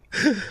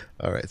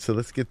 all right, so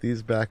let's get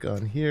these back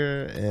on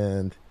here,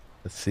 and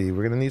let's see.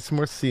 We're going to need some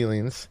more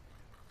ceilings.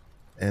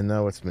 And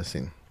now what's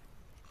missing?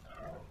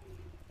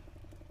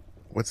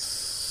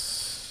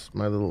 What's...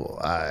 My little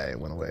eye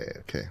went away.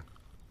 Okay.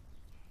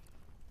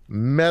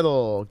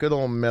 Metal. Good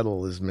old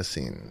metal is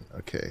missing.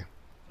 Okay.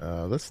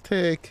 Let's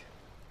take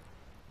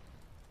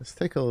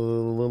a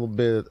little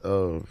bit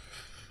of...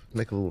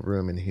 Make a little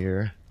room in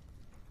here.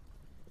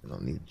 We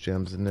don't need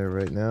gems in there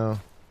right now.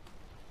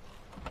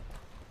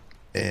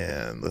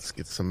 And let's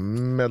get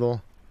some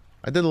metal.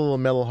 I did a little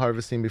metal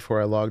harvesting before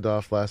I logged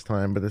off last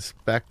time, but it's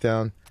back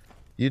down.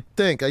 You'd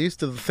think, I used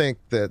to think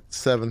that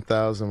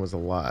 7,000 was a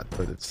lot,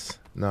 but it's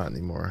not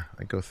anymore.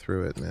 I go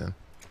through it, man.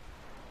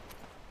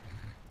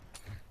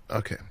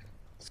 Okay.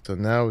 So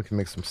now we can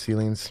make some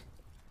ceilings.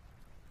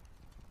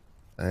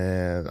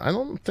 And I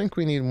don't think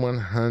we need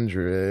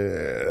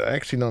 100. I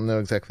actually don't know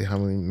exactly how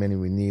many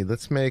we need.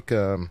 Let's make...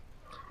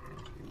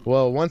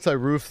 Well, once I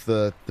roof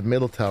the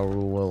middle tower,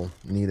 we'll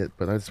need it.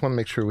 But I just want to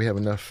make sure we have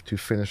enough to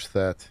finish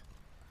that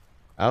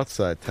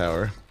outside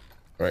tower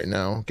right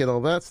now. Get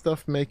all that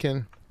stuff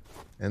making.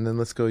 And then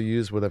let's go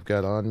use what I've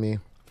got on me.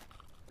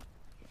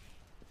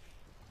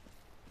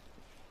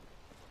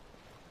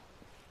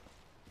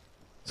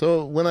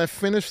 So when I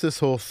finish this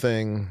whole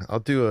thing, I'll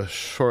do a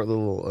short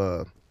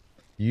little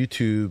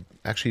YouTube,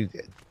 actually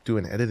do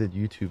an edited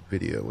YouTube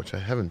video, which I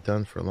haven't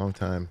done for a long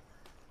time.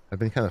 I've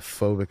been kind of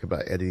phobic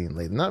about editing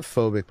lately. Not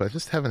phobic, but I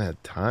just haven't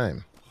had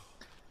time.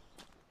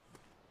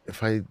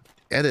 If I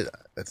edit,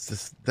 it's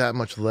just that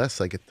much less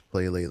I get to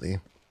play lately.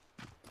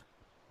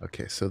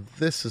 Okay, so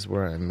this is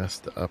where I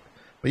messed up.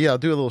 But yeah, I'll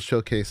do a little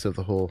showcase of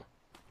the whole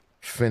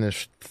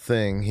finished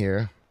thing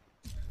here.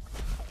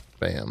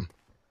 Bam.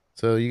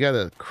 So you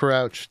gotta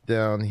crouch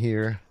down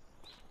here,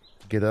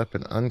 get up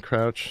and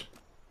uncrouch.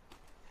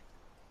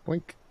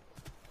 Boink.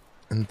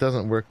 And it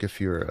doesn't work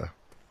if you're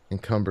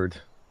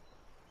encumbered.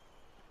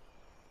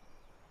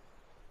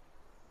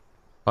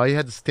 Oh, you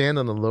had to stand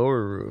on the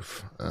lower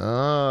roof.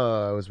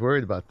 Oh, I was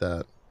worried about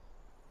that.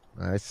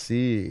 I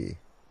see.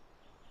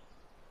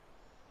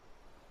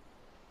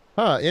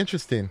 Ah,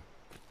 interesting.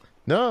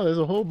 No, there's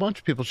a whole bunch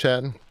of people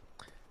chatting.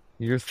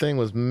 Your thing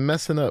was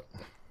messing up.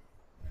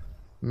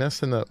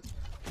 Messing up.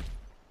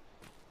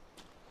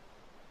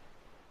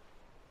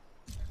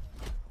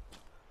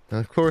 And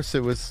of course,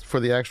 it was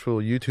for the actual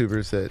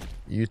YouTubers that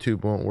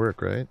YouTube won't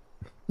work, right?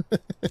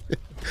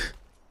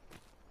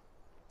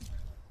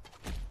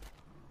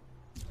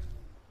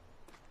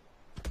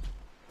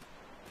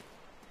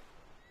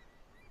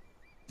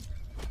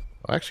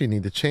 I actually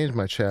need to change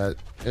my chat.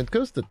 It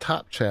goes to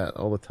top chat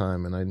all the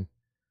time, and I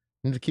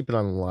need to keep it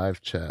on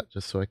live chat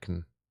just so I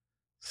can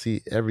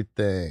see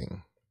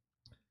everything.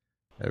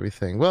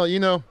 Everything. Well, you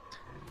know,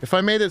 if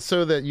I made it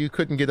so that you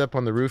couldn't get up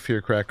on the roof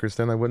here, Crackers,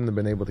 then I wouldn't have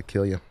been able to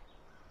kill you.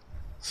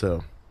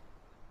 So,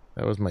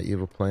 that was my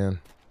evil plan.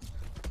 It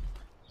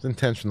was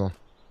intentional.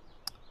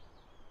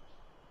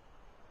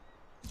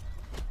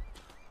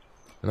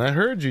 And I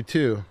heard you,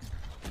 too.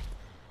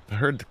 I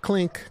heard the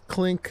clink,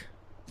 clink,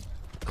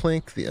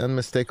 clink, the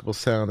unmistakable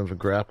sound of a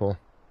grapple.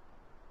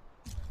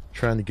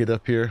 Trying to get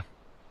up here.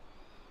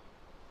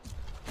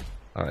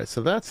 Alright,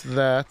 so that's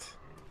that.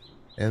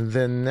 And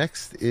then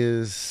next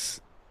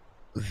is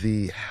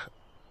a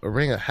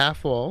ring of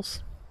half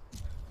walls.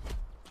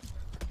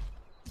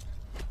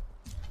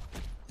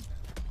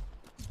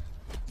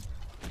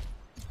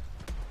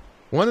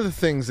 One of the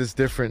things that's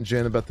different,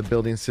 Jen, about the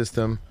building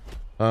system,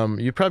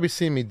 you probably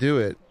seen me do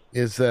it,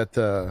 is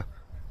that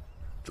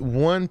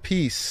one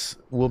piece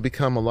will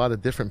become a lot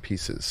of different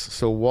pieces.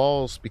 So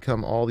walls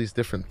become all these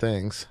different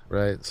things,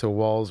 right? So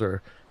walls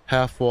are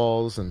half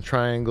walls and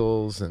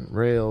triangles and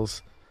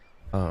rails,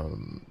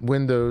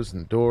 windows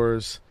and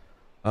doors.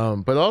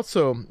 But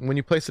also, when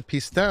you place a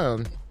piece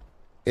down,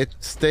 it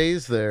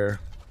stays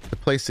there to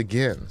place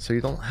again. So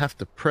you don't have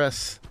to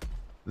press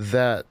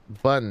that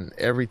button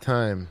every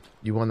time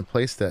you want to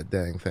place that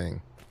dang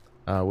thing,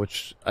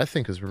 which I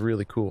think is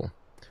really cool.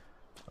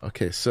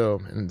 Okay,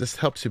 so, and this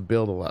helps you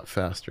build a lot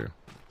faster.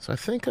 So I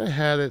think I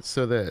had it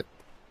so that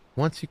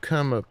once you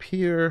come up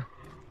here,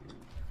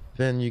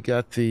 then you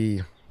got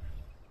the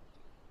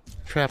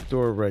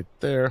trapdoor right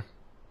there.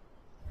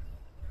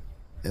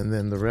 And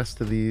then the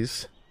rest of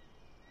these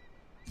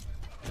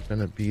are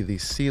going to be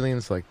these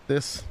ceilings like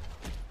this.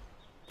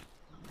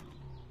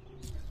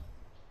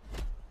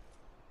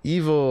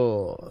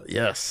 Evil,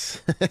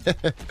 yes.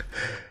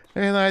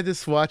 And I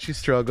just watch you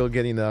struggle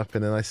getting up,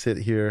 and then I sit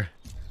here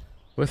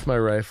with my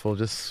rifle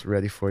just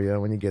ready for you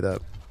when you get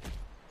up.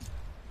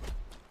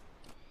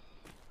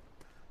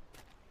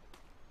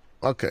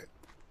 Okay.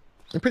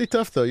 And pretty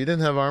tough though. You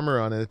didn't have armor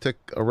on it. It took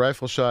a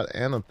rifle shot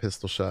and a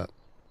pistol shot.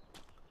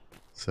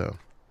 So,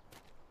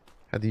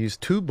 had to use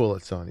 2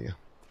 bullets on you.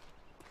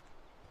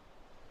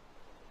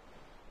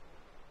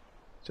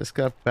 Just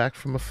got back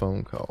from a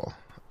phone call.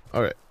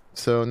 Alright.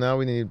 So now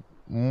we need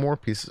more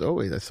pieces. Oh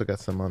wait, I still got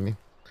some on me.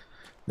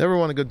 Never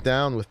want to go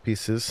down with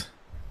pieces.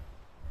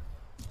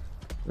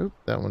 Oop,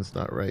 that one's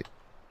not right.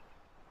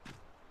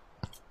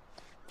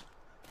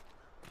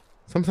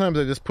 Sometimes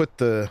I just put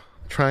the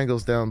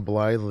triangles down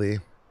blithely,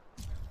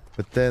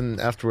 but then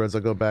afterwards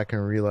I'll go back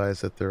and realize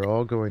that they're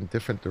all going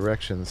different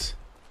directions,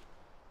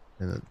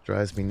 and it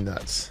drives me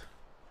nuts.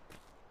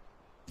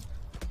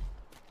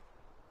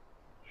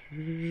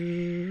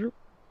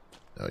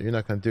 Oh, you're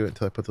not going to do it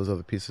until I put those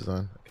other pieces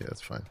on. Okay,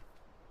 that's fine.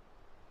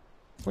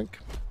 Wink.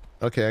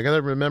 Okay, I got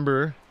to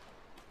remember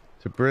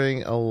to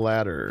bring a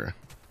ladder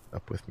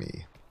up with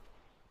me.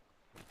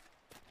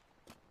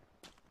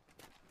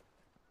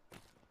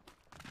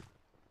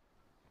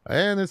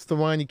 And it's the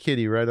whiny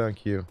kitty right on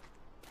cue.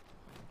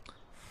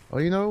 Oh,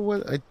 you know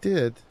what I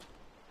did?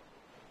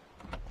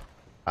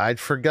 I'd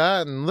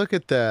forgotten. Look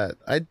at that.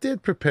 I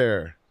did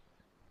prepare.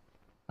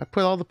 I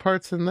put all the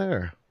parts in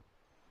there.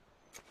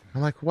 I'm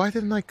like, why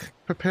didn't I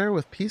prepare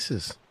with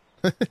pieces?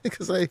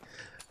 Because I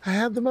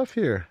had them up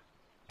here.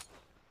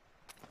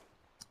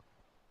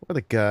 What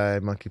a guy,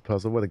 Monkey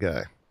Puzzle. What a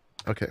guy.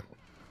 Okay.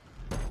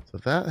 So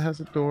that has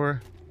a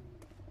door.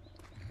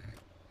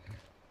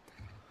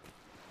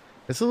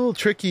 It's a little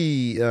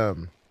tricky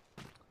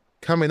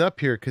coming up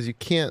here because you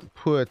can't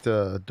put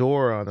a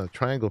door on a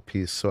triangle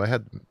piece. So I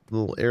had a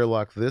little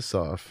airlock this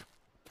off.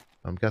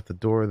 Got the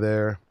door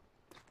there.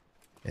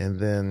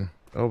 And then...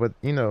 Oh, but,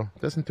 you know,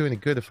 it doesn't do any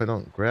good if I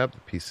don't grab the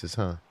pieces,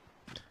 huh?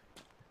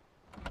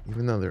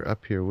 Even though they're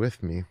up here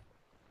with me.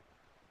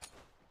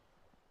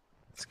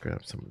 Let's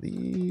grab some of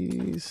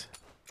these.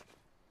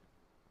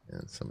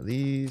 And some of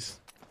these.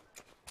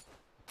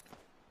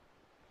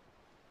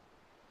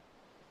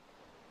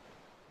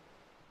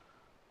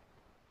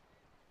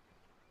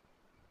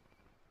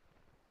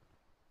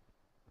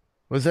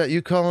 Was that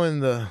you calling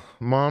the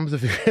moms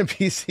of your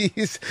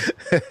NPCs?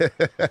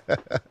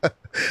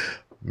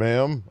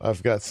 Ma'am,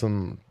 I've got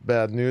some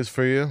bad news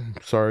for you.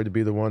 Sorry to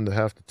be the one to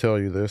have to tell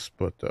you this,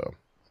 but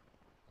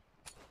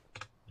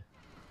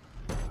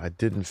I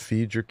didn't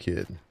feed your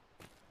kid.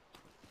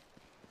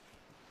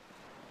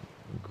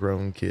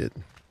 Grown kid.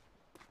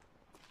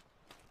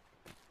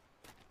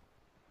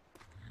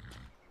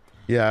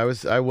 Yeah,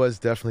 I was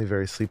definitely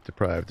very sleep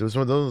deprived. It was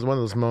one of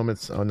those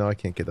moments. Oh no, I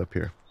can't get up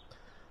here.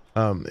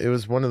 It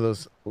was one of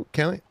those. Oh,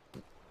 can I?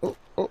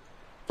 Oh,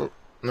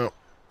 no,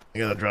 I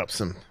gotta drop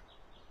some.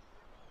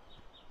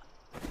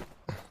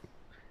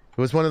 It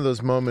was one of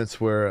those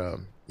moments where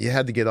you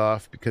had to get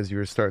off because you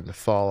were starting to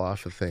fall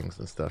off of things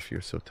and stuff.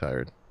 You're so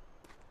tired.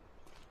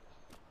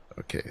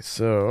 Okay,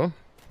 so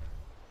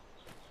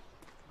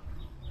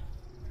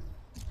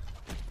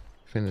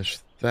finish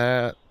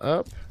that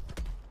up,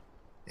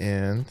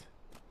 and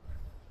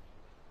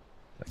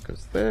that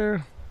goes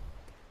there.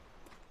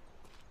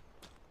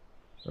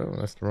 Oh,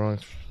 that's the wrong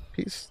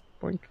piece.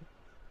 Boink.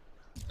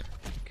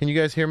 Can you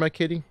guys hear my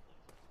kitty?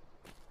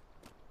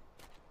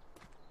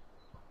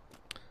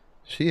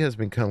 She has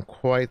become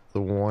quite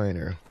the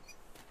whiner.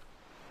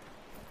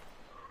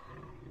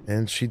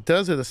 And she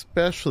does it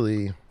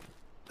especially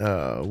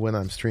when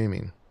I'm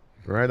streaming.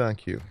 Right on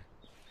cue.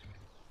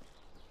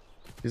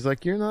 She's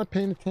like, you're not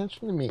paying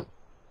attention to me.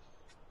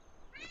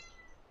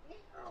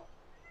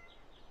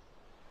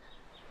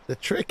 The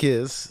trick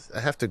is, I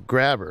have to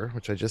grab her,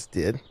 which I just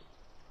did.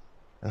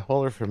 I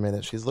hold her for a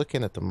minute. She's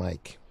looking at the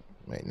mic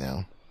right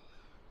now,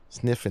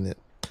 sniffing it.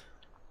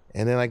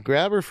 And then I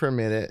grab her for a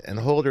minute and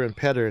hold her and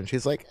pet her. And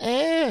she's like,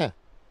 you're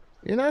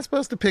not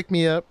supposed to pick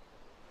me up.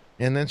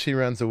 And then she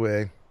runs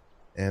away.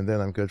 And then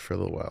I'm good for a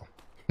little while.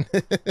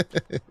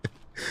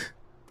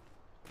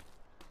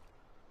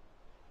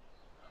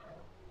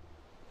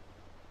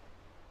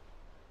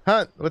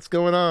 Hunt, what's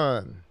going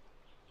on?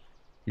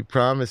 You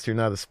promised you're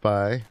not a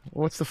spy.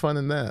 What's the fun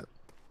in that?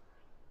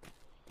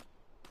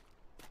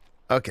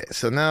 Okay,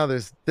 so now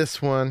there's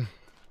this one.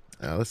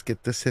 Let's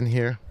get this in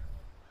here.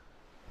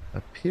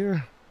 Up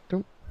here.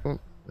 I'm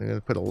going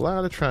to put a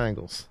lot of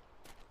triangles.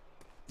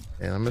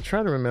 And I'm going to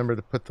try to remember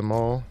to put them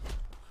all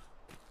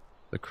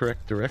the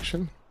correct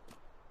direction.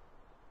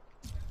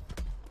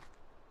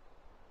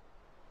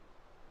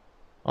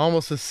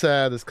 Almost as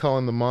sad as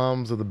calling the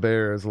moms of the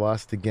bears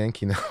lost to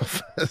Genki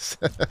Alphas.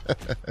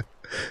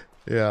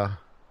 Yeah.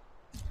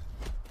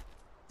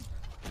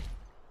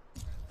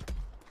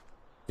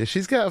 Yeah,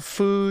 she's got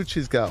food,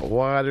 she's got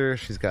water,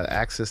 she's got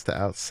access to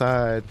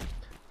outside.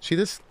 She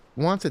just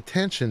wants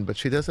attention, but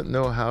she doesn't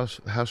know how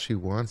she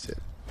wants it.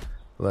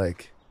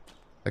 Like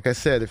I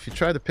said, if you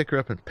try to pick her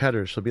up and pet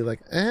her, she'll be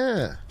like,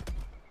 It's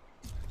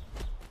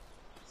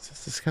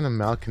just this kind of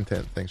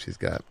malcontent thing she's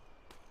got.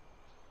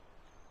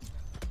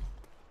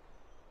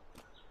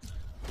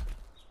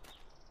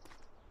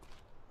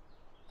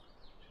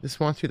 She just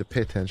wants you to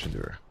pay attention to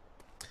her.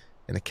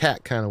 In a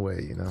cat kind of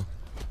way, you know.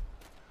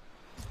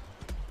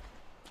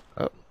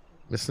 Oh,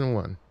 missing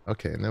one.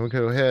 Okay, and then we'll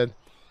go ahead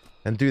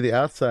and do the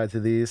outsides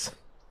of these.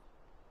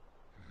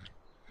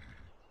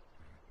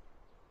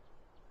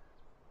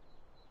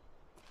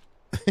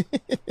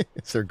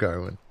 Sir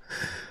Garwin.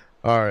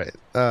 All right.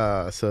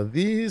 So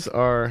these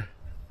are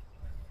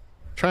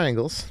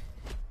triangles.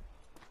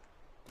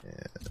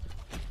 And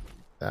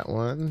that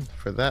one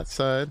for that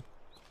side.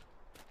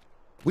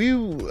 We,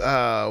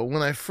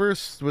 when I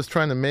first was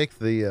trying to make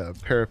the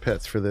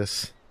parapets for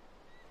this,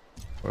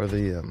 or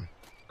the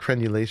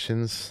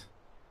crenulations,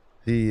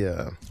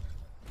 there's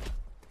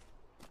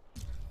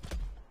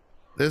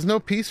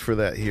no piece for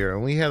that here,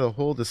 and we had a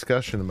whole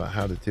discussion about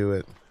how to do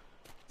it.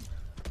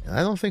 And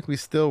I don't think we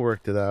still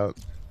worked it out,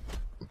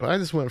 but I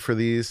just went for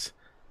these.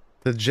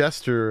 The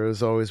Jester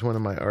is always one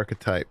of my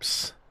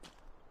archetypes,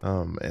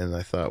 and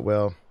I thought,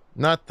 well,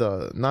 not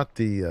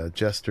the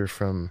Jester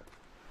from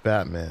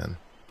Batman.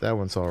 That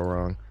one's all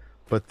wrong.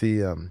 But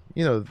the,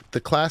 you know,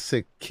 the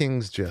classic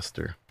King's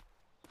Jester,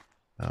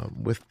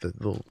 with the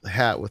little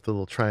hat with the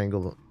little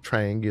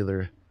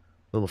triangular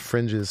little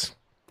fringes.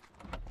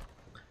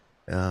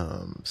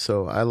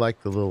 So I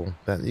like the little,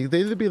 they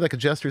either be like a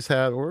Jester's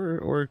hat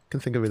or can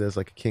think of it as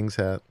like a King's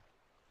hat.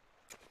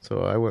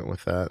 So I went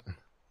with that.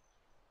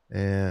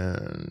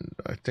 And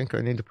I think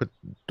I need to put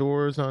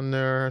doors on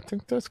there. I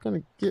think that's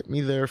going to get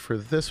me there for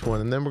this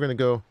one. And then we're going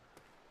to go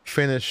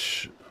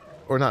finish,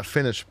 or not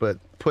finish, but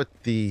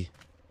put the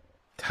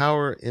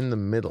tower in the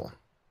middle.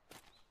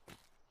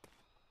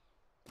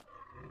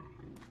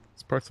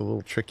 This part's a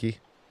little tricky,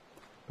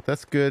 but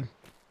that's good.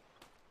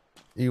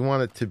 You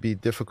want it to be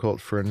difficult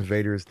for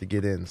invaders to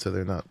get in so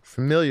they're not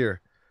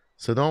familiar.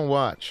 So don't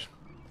watch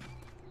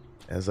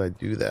as I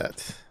do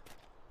that.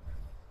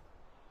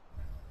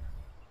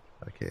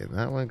 Okay, and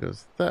that one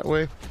goes that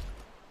way.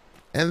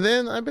 And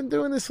then I've been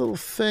doing this little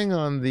thing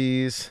on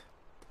these.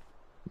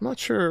 I'm not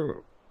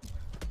sure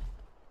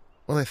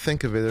when I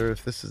think of it, or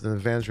if this is an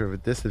advantage or a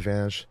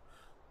disadvantage,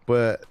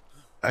 but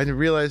I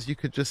realized you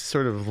could just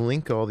sort of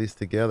link all these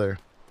together.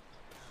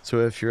 So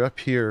if you're up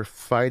here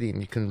fighting,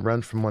 you can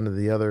run from one to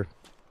the other.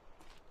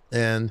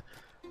 And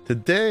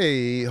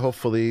today,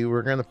 hopefully,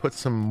 we're going to put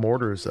some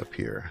mortars up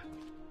here,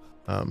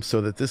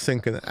 so that this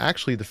thing can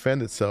actually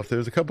defend itself. There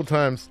was a couple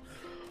times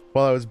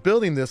while I was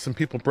building this, and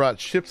people brought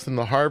ships in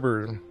the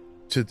harbor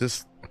to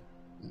just,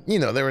 you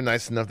know, they were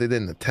nice enough. They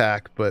didn't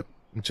attack, but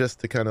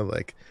just to kind of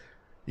like,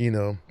 you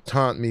know,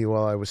 taunt me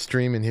while I was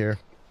streaming here.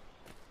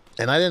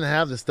 And I didn't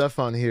have the stuff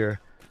on here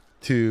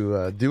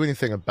to do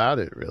anything about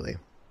it, really,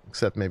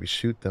 except maybe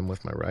shoot them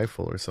with my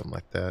rifle or something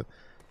like that.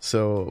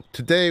 So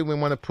today we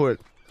want to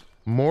put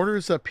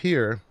mortars up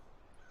here,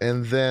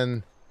 and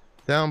then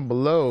down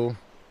below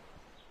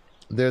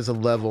there's a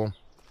level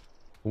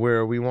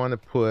where we want to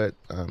put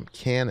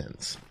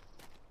cannons.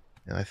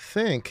 And I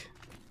think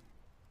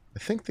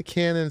the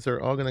cannons are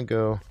all going to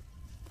go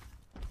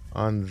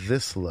on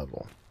this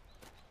level.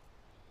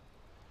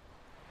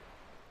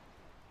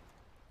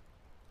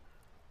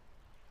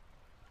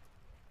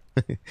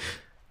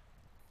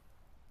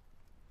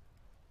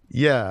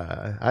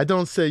 Yeah, I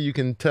don't say you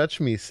can touch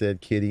me,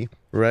 said Kitty,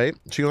 right?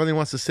 She only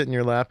wants to sit in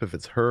your lap if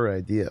it's her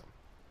idea.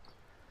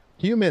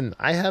 Human,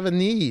 I have a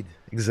need.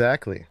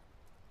 Exactly.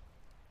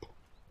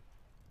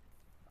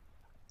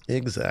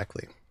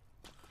 Exactly.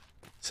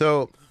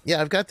 So,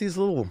 yeah, I've got these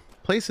little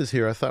places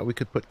here. I thought we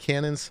could put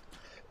cannons.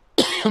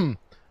 I'm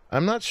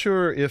not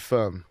sure if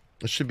it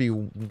should be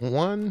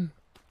 1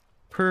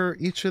 per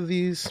each of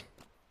these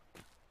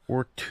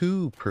or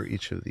 2 per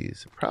each of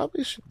these. It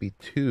probably should be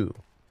 2.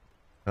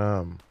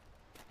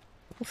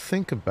 We'll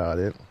think about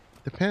it.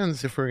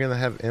 Depends if we're going to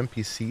have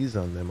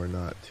NPCs on them or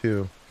not,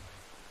 too.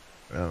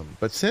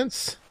 But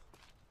since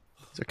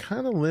they're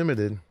kind of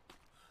limited,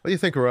 what do you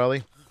think,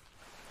 Raleigh?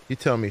 You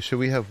tell me, should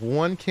we have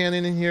 1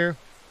 cannon in here,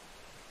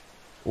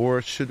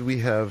 or should we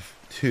have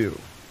 2?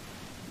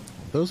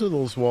 Those are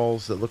those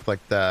walls that look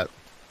like that.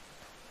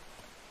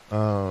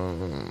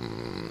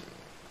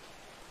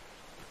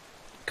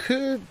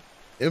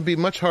 It would be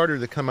much harder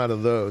to come out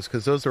of those,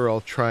 because those are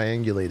all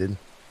triangulated.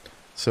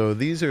 So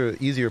these are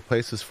easier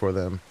places for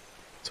them.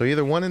 So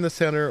either 1 in the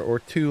center or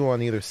 2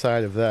 on either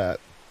side of that,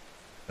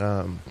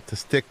 to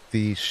stick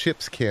the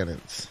ship's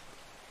cannons.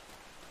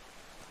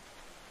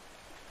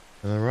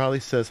 And then Raleigh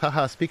says,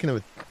 haha, speaking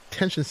of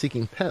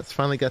attention-seeking pets,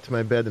 finally got to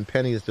my bed and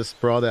Penny is just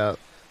sprawled out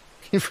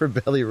for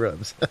belly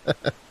rubs.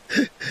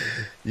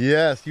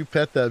 Yes, you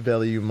pet that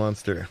belly, you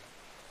monster.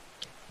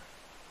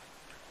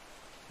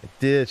 I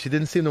did. She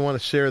didn't seem to want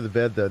to share the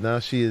bed, though. Now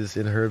she is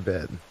in her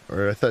bed.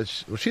 Or I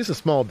thought, well, she's a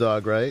small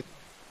dog, right?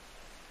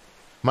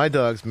 My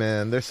dogs,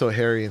 man, they're so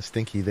hairy and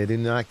stinky, they do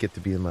not get to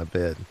be in my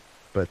bed.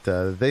 But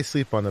they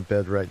sleep on a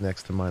bed right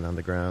next to mine on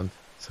the ground.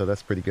 So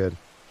that's pretty good.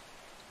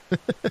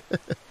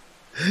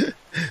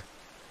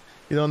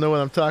 You don't know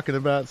what I'm talking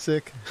about,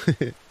 Sick?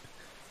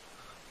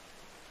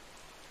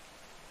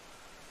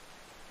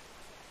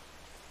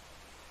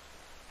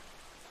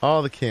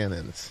 All the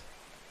cannons.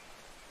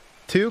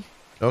 2?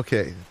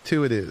 Okay,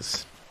 2 it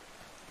is.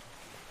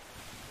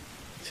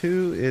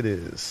 2 it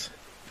is.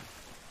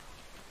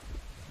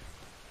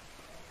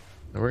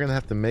 And we're going to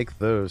have to make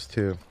those,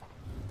 too.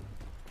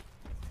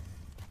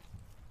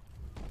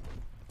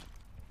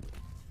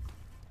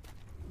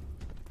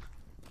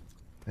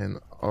 And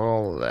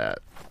all of that.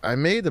 I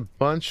made a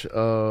bunch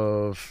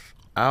of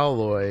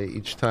alloy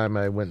each time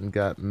I went and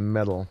got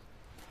metal.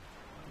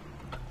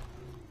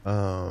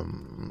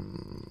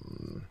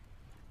 And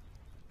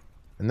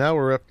now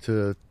we're up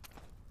to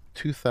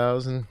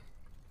 2,000,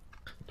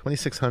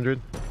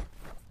 2,600.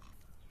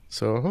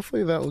 So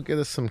hopefully that will get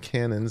us some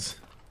cannons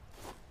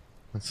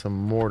and some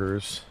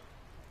mortars.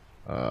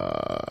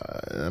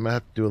 I might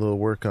have to do a little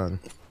work on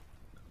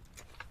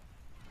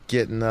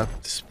getting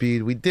up to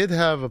speed. We did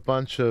have a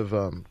bunch of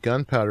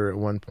gunpowder at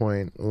one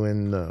point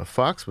when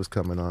Fox was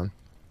coming on.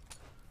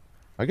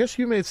 I guess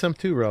you made some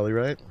too, Raleigh,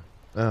 right?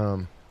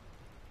 Let's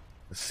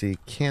see,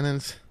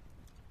 cannons.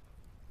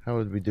 How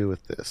would we do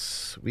with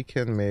this? We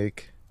can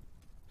make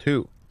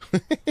 2.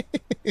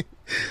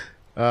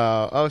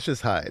 Oh, it's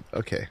just hide.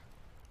 Okay.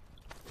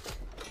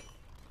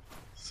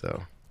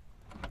 So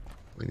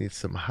we need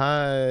some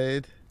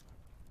hide.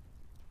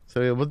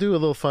 So yeah, we'll do a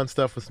little fun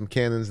stuff with some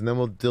cannons, and then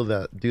we'll do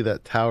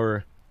that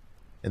tower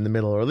in the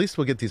middle, or at least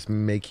we'll get these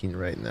making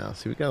right now.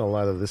 See, we got a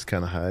lot of this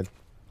kind of hide.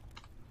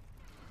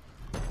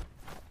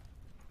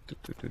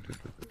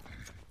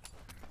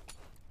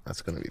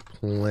 That's going to be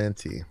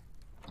plenty.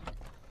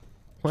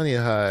 Plenty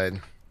of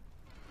hide.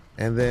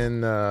 And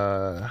then,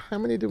 how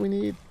many do we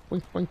need?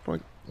 Boink, boink,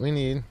 boink. We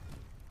need...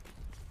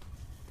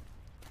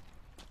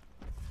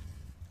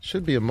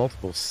 should be a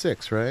multiple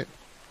 6, right?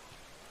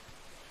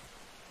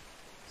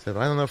 So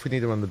I don't know if we need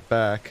them on the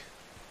back.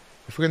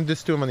 If we're going to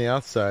just do them on the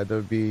outside, that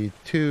would be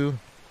 2,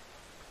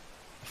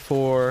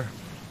 4,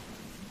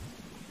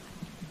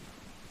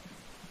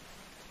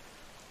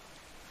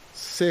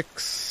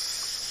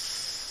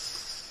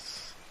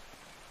 6,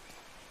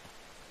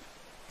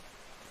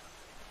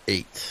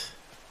 8.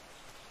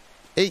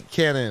 8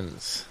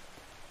 cannons.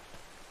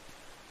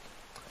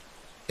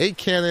 8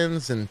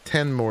 cannons and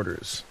 10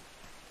 mortars,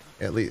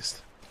 at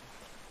least.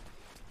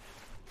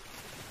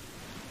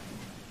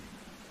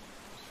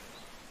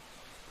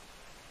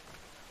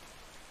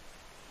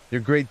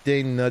 Your Great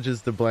Dane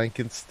nudges the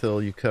blankets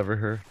till you cover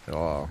her.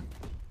 Aw.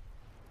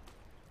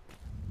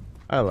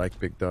 I like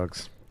big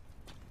dogs.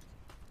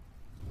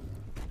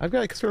 I've got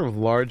like sort of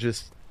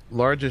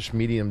largish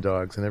medium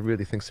dogs, and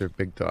everybody thinks they're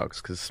big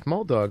dogs, because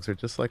small dogs are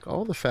just like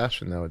all the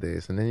fashion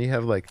nowadays. And then you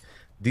have like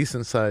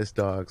decent sized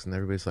dogs, and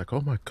everybody's like,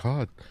 oh my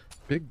god,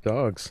 big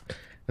dogs.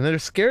 And they're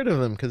scared of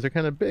them because they're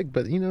kind of big.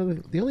 But you know,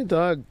 the only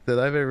dog that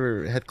I've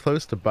ever had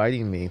close to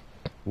biting me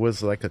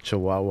was like a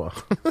Chihuahua.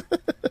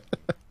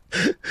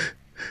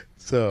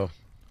 So,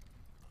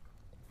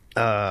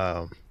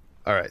 all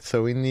right.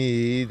 So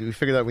we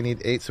figured out we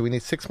need 8. So we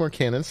need 6 more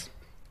cannons.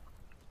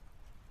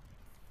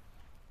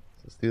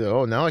 Let's do that.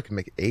 Oh, now I can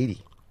make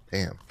 80.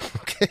 Damn.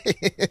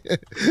 Okay.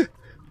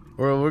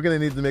 Well, we're gonna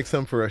need to make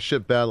some for our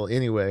ship battle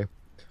anyway.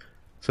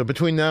 So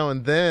between now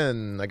and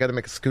then, I got to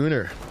make a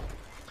schooner.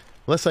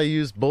 Unless I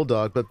use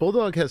Bulldog, but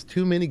Bulldog has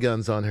too many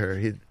guns on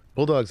her.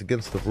 Bulldog's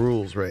against the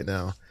rules right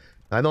now.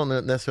 I don't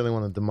necessarily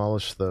want to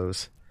demolish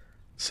those,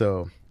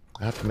 so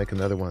I have to make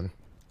another one.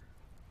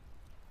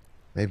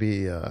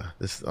 Maybe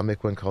I'll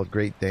make one called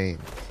Great Dane.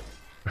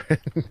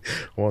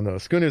 Well, no,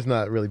 schooner's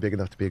not really big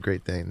enough to be a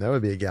Great Dane. That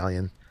would be a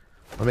galleon.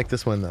 I'll make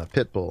this one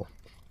Pitbull.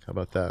 How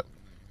about that?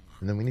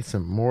 And then we need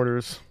some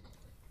mortars.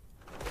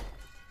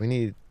 We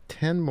need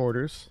 10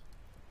 mortars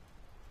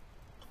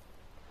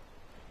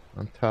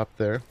on top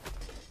there.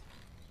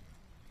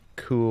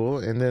 Cool.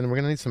 And then we're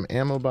gonna need some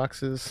ammo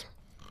boxes.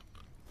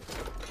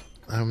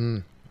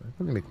 I'm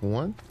gonna make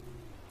one.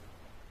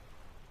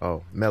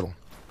 Oh, metal.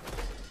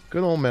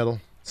 Good old metal.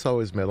 It's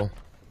always metal.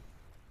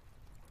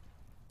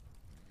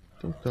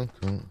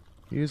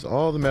 Use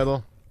all the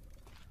metal.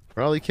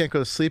 Or else you can't go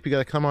to sleep. You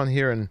gotta come on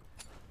here and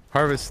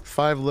harvest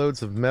 5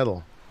 loads of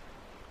metal.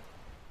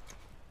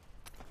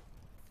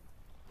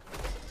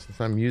 Since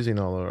I'm using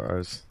all of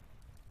ours.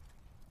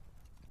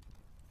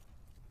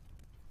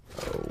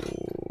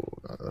 Oh,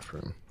 not enough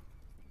room.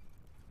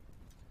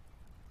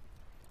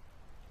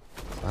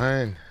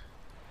 Fine.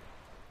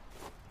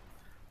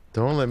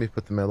 Don't let me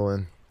put the metal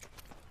in.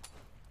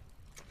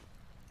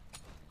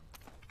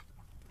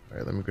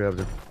 Alright, let me grab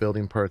the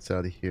building parts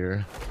out of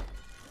here.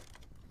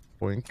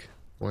 Boink,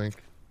 boink,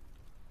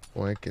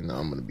 boink, and now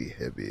I'm gonna be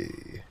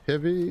heavy.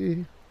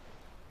 Heavy!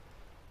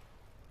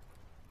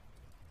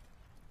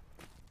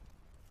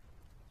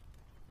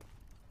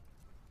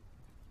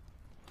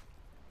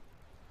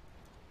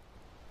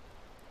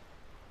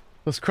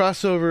 Those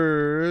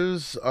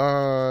crossovers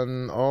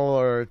on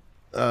all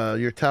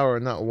your tower are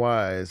not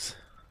wise.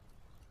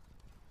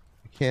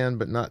 You can,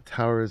 but not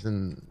towers,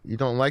 and you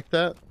don't like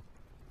that?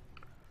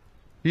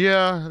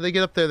 Yeah, they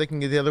get up there, they can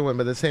get the other one,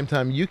 but at the same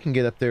time, you can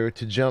get up there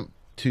to jump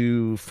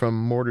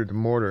from mortar to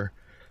mortar.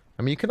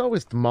 I mean, you can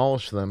always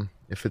demolish them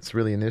if it's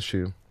really an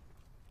issue.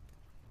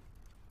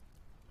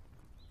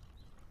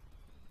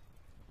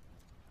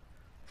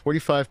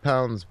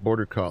 £45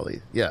 border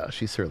collie. Yeah,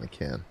 she certainly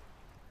can.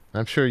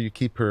 I'm sure you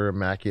keep her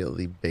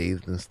immaculately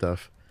bathed and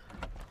stuff.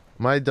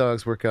 My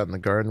dogs work out in the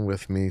garden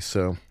with me,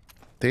 so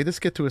they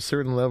just get to a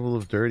certain level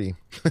of dirty.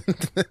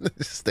 They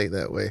just stay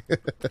that way.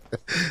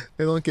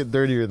 They don't get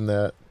dirtier than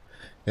that.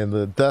 And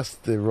the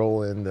dust they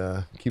roll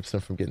in keeps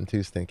them from getting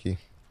too stinky.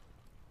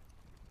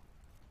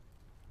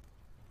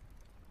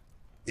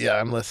 Yeah,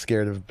 I'm less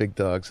scared of big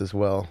dogs as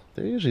well.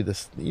 They're usually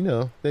just, you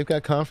know, they've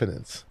got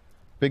confidence.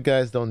 Big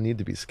guys don't need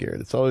to be scared.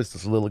 It's always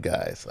those little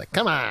guys. Like,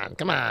 come on,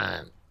 come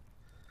on.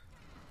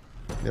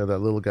 You know, that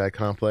little guy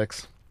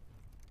complex.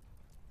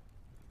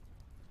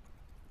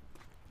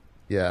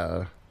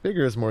 Yeah,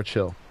 bigger is more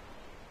chill.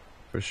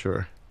 For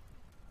sure.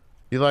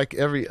 You like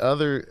every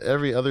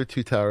other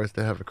 2 towers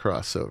to have a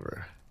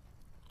crossover.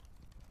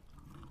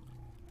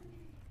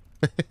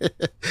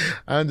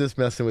 I'm just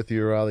messing with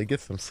you, Raleigh.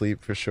 Get some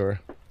sleep for sure.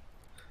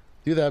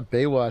 Do that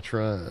Baywatch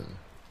run.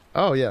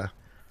 Oh yeah,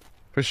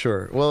 for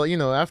sure. Well, you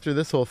know, after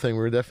this whole thing,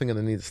 we're definitely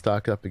gonna need to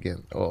stock up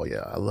again. Oh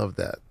yeah, I love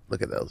that.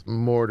 Look at those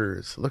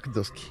mortars. Look at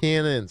those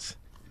cannons.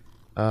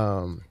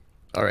 All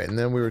right, and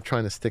then we were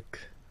trying to stick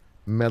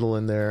metal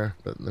in there,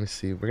 but let me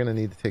see. We're gonna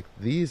need to take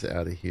these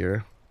out of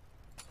here.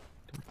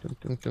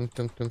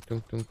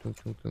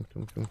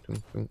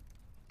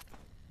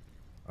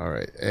 All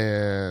right,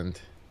 and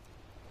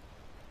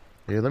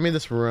here, let me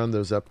just run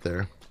those up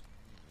there.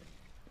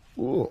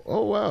 Ooh,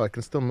 oh wow, I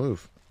can still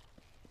move.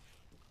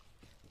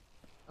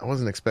 I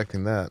wasn't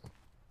expecting that.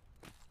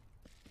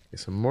 Okay,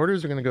 so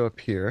mortars are gonna go up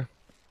here.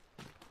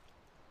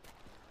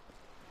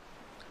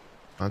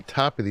 On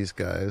top of these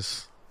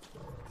guys.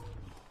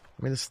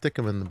 Let me just stick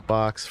them in the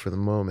box for the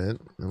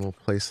moment, and we'll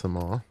place them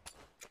all.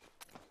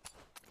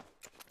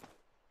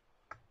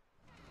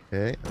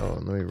 Okay, oh,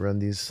 and let me run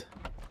these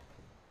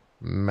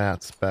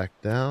mats back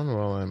down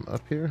while I'm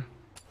up here.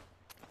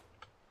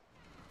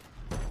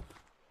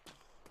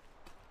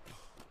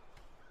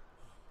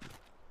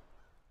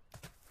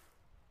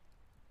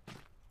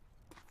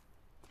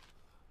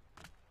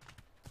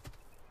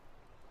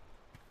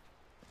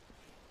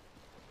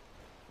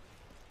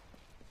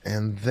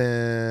 And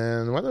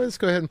then why don't I just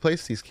go ahead and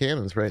place these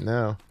cannons right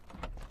now?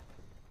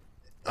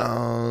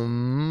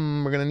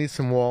 We're gonna need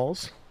some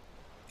walls.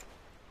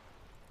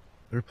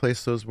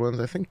 Replace those ones.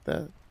 I think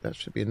that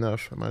should be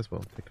enough. I might as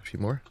well take a few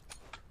more.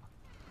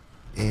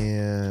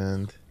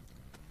 And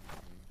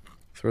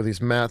throw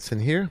these mats in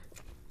here.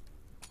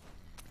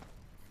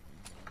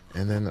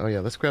 And then, oh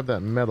yeah, let's grab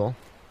that metal.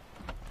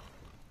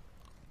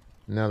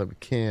 Now that we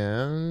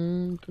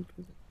can...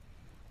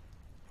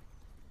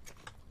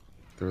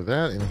 throw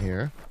that in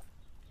here.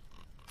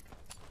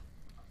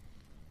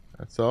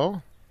 That's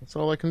all. That's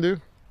all I can do.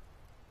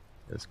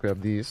 Let's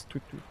grab these.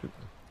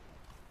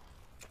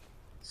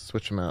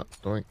 Switch them out.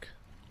 Doink.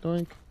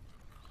 Doink.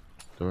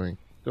 Doink.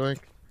 Doink.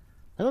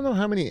 I don't know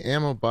how many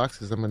ammo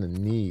boxes I'm going to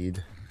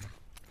need.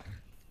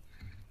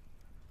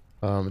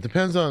 It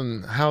depends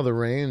on how the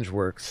range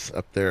works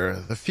up there.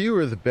 The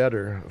fewer the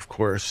better, of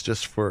course,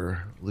 just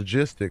for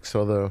logistics.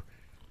 Although,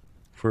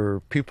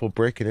 for people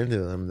breaking into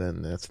them,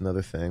 then that's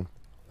another thing.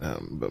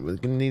 But we're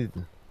going to need...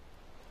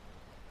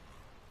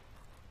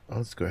 oh,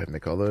 let's go ahead and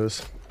make all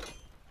those.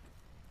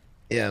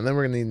 Yeah, and then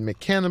we're going to need to make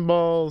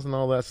cannonballs and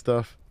all that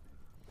stuff.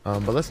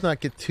 But let's not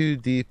get too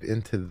deep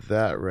into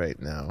that right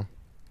now.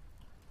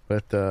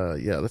 But,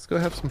 yeah, let's go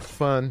have some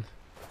fun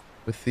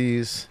with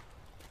these.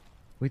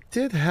 We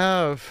did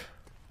have...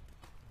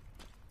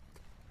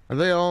 are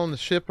they all on the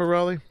ship,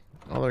 Raleigh?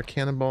 All our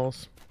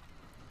cannonballs?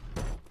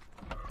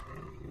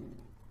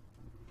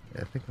 Yeah,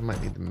 I think I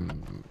might need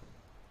them.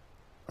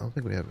 I don't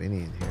think we have any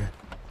in here.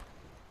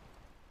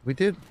 We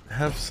did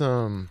have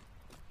some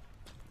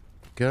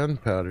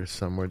gunpowder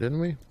somewhere,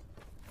 didn't we?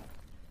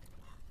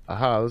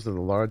 Aha, those are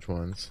the large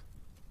ones.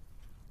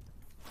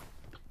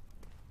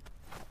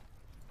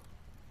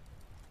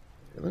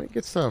 Let me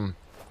get some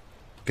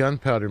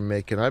gunpowder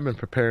making. I've been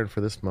preparing for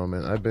this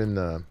moment. I've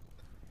been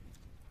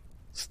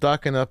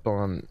stocking up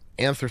on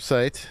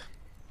anthracite.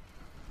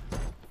 We'll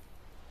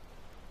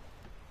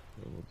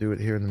do it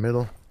here in the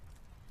middle.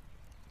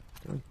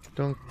 Dunk,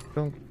 dunk,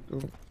 dunk,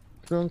 dunk,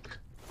 dunk.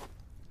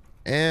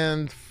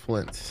 And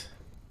flint.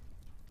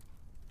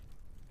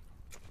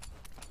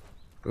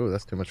 Oh,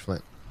 that's too much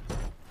flint.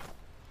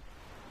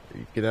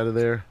 You get out of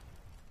there.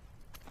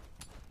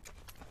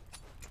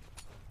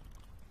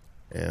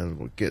 And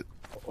we'll get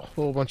a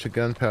whole bunch of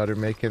gunpowder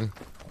making.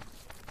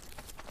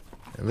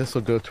 And this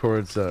will go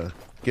towards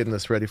getting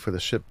us ready for the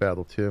ship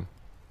battle too.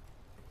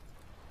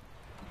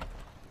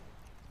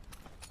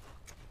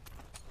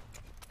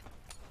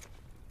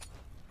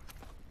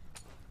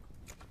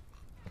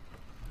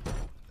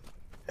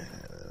 And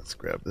let's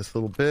grab this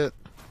little bit.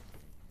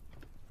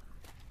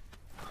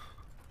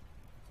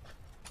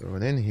 Throw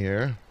it in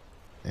here.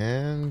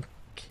 And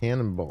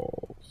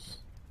cannonballs.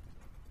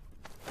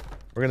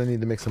 We're gonna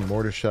need to make some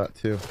mortar shot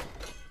too.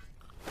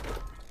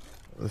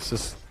 Let's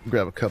just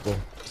grab a couple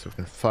so we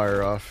can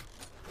fire off.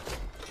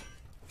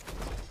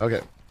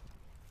 Okay.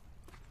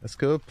 Let's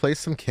go place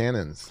some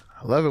cannons.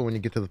 I love it when you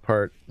get to the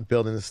part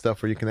building this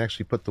stuff where you can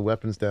actually put the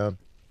weapons down.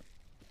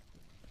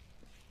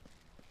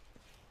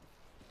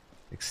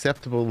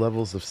 Acceptable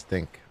levels of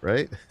stink,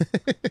 right?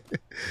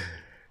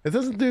 It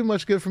doesn't do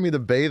much good for me to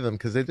bathe them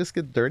because they just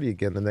get dirty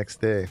again the next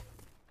day.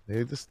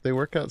 They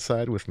work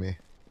outside with me.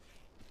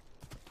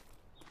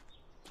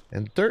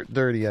 And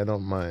dirty, I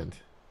don't mind.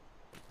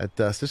 At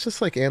dust. It's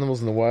just like animals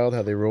in the wild,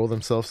 how they roll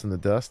themselves in the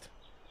dust.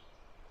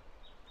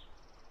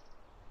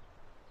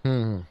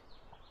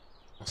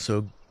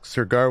 So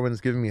Sir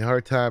Garwin's giving me a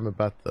hard time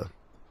about the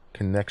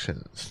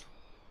connections.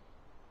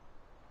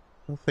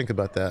 I'll think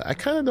about that. I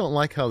kind of don't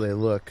like how they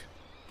look.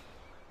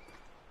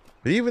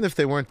 But even if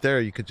they weren't there,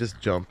 you could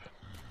just jump.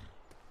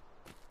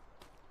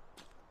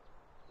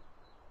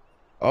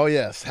 Oh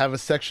yes, have a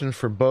section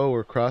for bow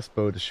or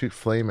crossbow to shoot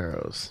flame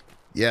arrows.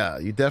 Yeah,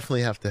 you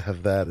definitely have to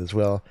have that as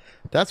well.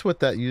 That's what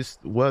that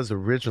was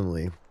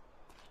originally.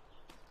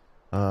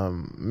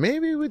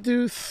 Maybe we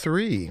do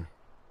 3.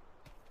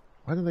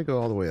 Why did they go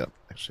all the way up?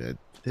 Actually, I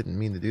didn't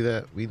mean to do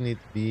that. We need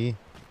to be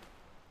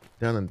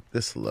down on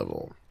this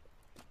level.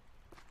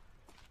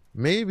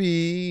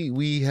 Maybe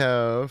we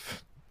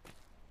have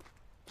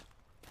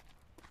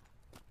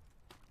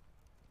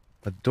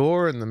a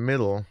door in the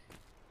middle.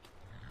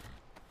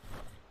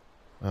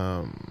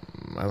 I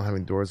don't have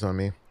any doors on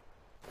me.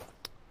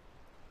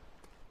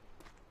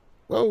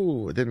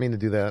 Whoa, I didn't mean to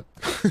do that.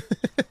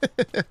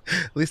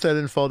 At least I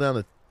didn't fall down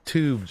the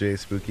tube, J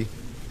Spooky.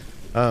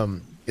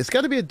 It's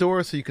got to be a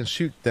door so you can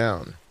shoot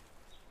down.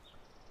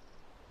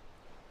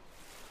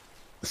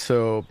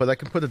 So, but I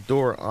can put a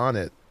door on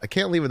it. I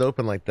can't leave it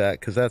open like that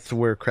because that's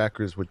where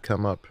crackers would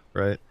come up,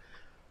 right?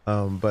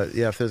 But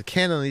yeah, if there's a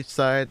cannon on each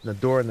side and a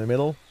door in the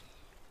middle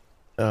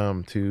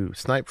to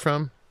snipe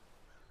from.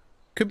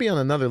 Could be on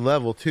another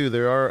level too.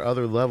 There are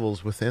other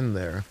levels within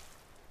there.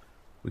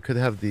 We could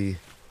have the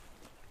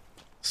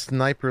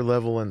sniper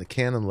level and the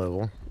cannon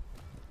level.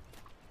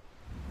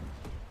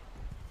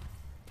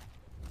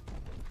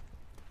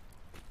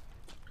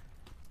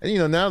 And you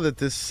know, now that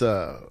this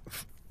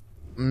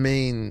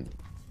main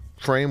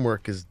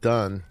framework is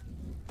done,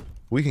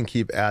 we can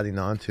keep adding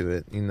on to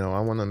it. You know,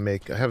 I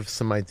have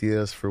some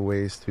ideas for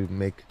ways to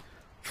make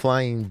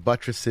flying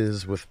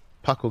buttresses with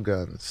puckle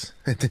guns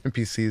and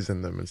NPCs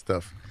in them and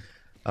stuff.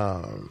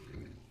 And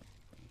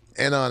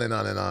on and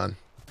on and on.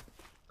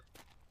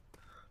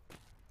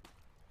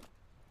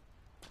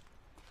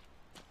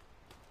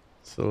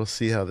 So we'll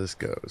see how this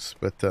goes.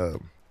 But,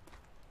 oh,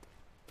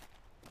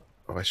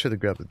 I should have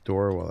grabbed the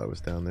door while I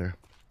was down there.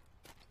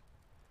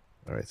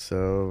 Alright,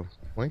 so,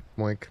 boink,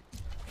 boink.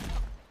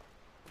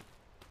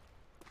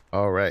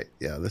 Alright,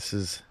 yeah, this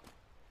is...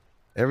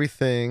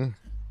 Everything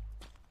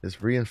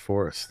is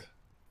reinforced.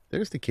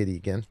 There's the kitty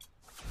again.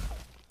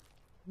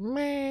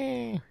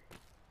 Meh.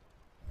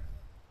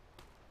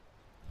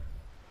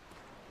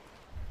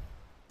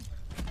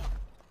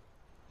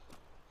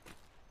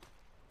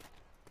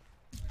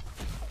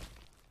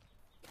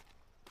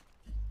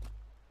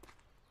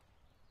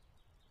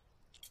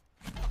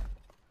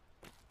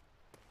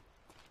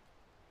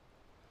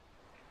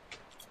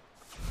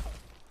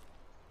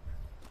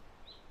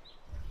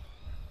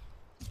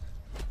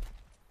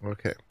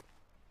 Okay.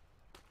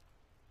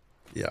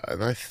 Yeah,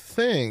 and I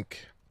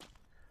think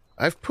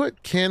I've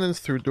put cannons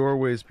through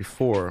doorways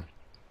before,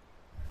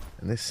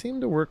 and they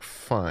seem to work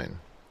fine.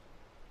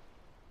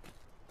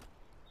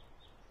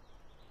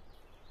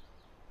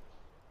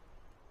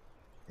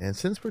 And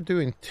since we're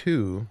doing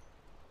 2,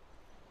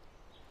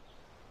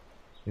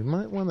 we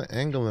might want to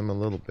angle them a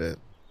little bit.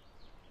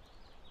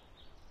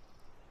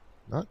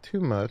 Not too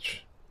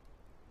much.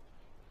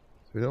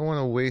 We don't want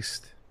to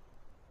waste...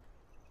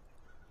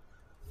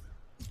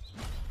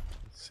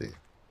 Let's see.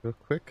 Real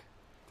quick.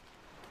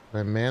 Can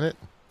I man it?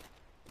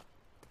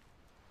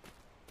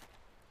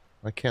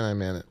 Why can't I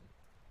man it?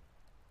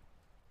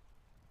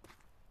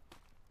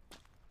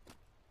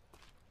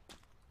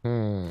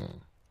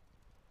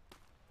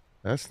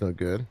 That's no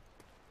good.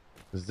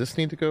 Does this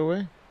need to go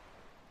away?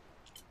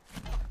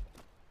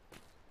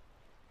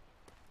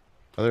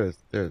 Oh,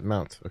 there it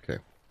mounts. Okay.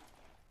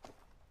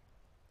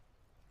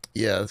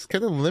 Yeah, it's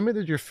kind of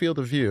limited your field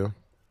of view.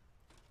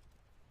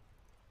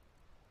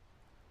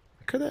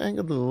 I could have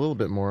angled it a little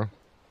bit more.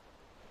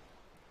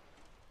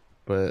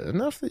 But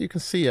enough that you can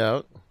see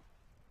out.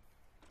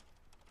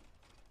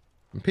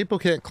 And people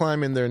can't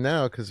climb in there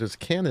now because there's a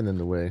cannon in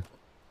the way.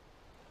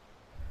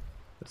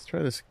 Let's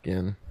try this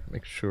again.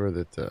 Make sure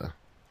that,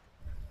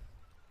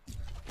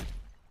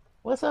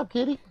 What's up,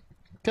 kitty?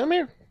 Come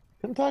here.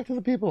 Come talk to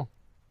the people.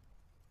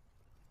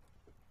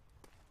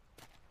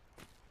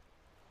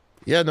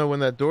 Yeah, no,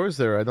 when that door's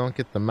there, I don't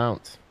get the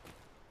mount.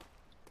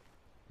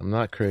 I'm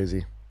not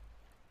crazy.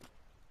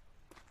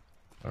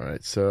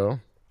 Alright, so...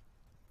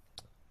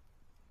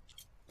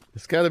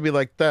 It's got to be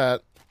like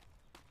that.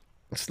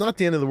 It's not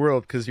the end of the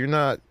world, because you're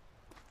not...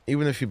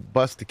 Even if you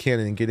bust the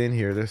cannon and get in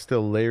here, there's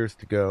still layers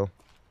to go.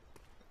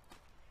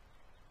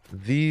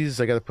 These,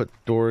 I got to put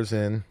doors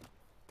in.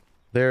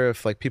 There,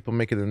 if like people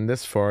make it in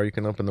this far, you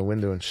can open the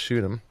window and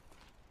shoot them.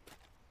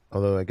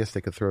 Although, I guess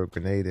they could throw a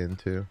grenade in,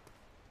 too.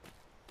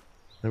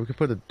 Then we can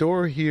put a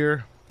door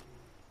here.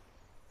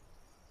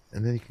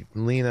 And then you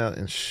can lean out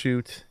and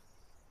shoot.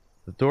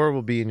 The door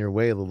will be in your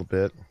way a little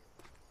bit.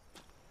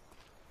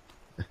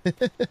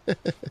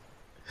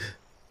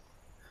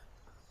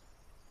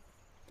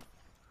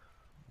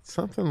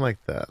 Something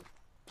like that.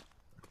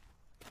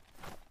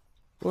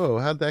 Whoa,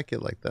 how'd that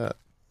get like that?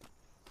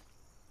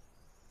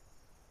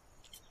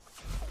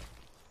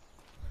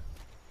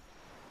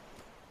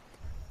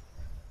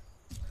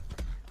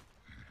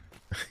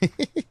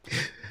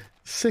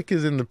 Sick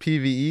is in the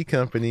PvE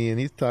company and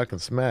he's talking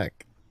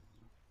smack.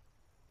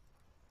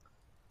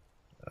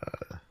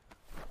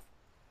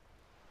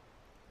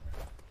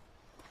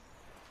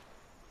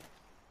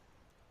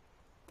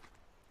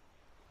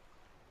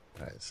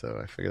 Alright, so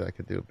I figured I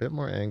could do a bit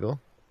more angle.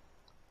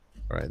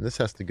 Alright, and this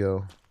has to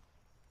go.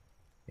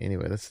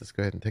 Anyway, let's just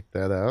go ahead and take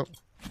that out.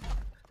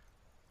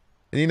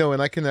 And you know,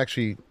 and I can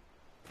actually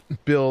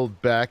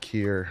build back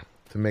here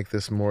to make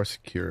this more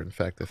secure. In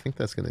fact, I think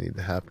that's going to need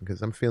to happen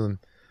because I'm feeling,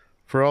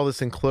 for all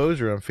this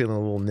enclosure, I'm feeling a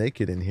little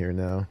naked in here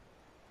now.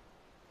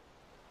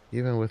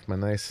 Even with my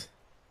nice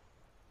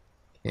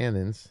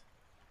cannons.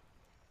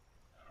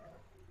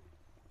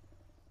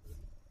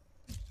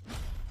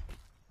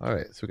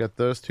 Alright, so we got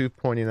those two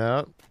pointing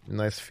out.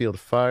 Nice field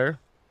of fire.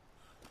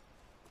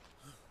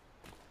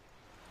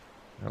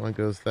 That one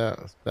goes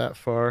that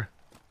far.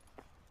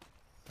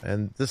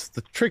 And this,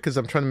 the trick is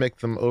I'm trying to make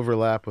them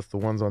overlap with the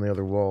ones on the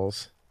other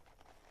walls.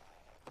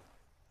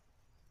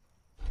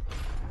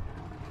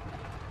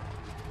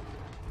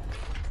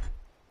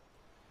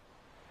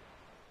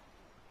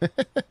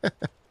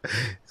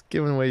 It's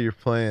giving away your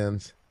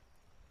plans.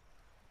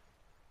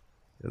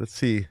 Let's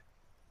see.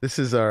 This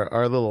is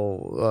our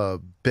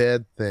little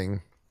bed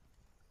thing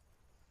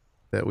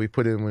that we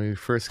put in when we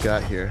first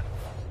got here.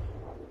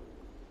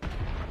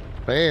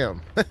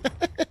 Bam!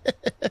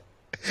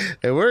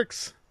 It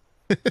works.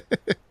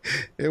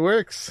 It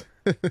works.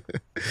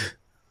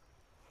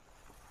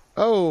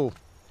 Oh,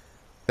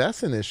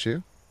 that's an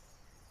issue.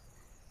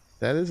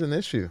 That is an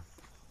issue.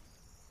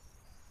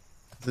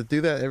 Does it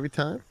do that every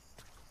time?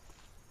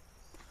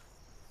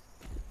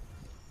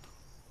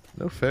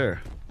 No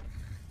fair.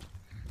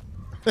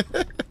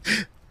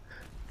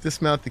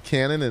 Dismount the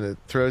cannon and it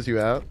throws you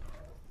out.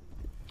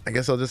 I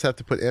guess I'll just have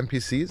to put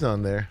NPCs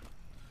on there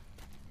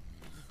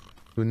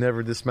who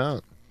never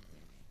dismount.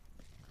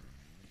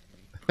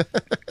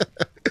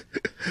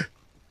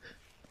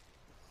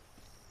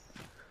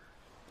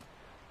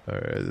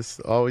 Alright, this is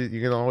always,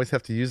 you're gonna always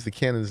have to use the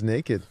cannons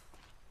naked.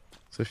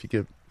 So if you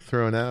get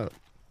thrown out.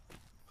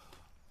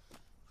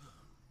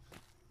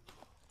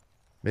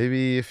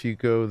 Maybe if you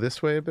go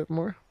this way a bit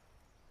more?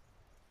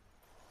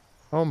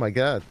 Oh my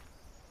god.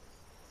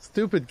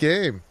 Stupid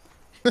game.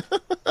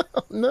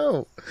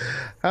 No.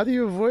 How do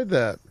you avoid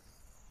that?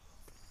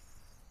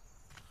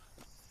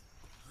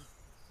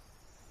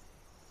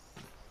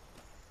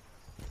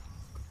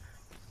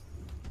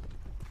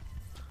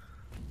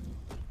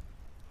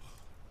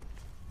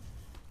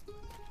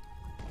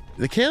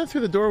 The cannon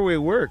through the doorway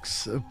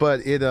works, but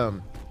it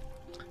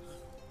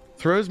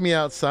throws me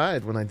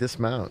outside when I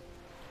dismount.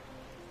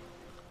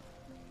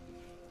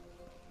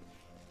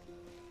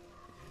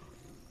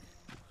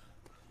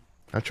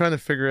 I'm trying to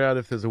figure out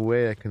if there's a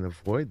way I can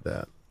avoid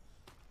that.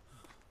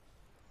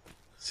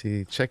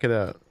 See, check it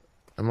out.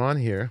 I'm on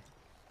here.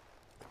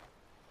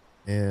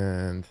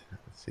 And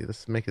let's see,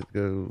 let's make it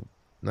go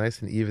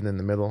nice and even in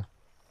the middle.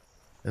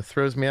 It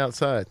throws me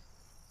outside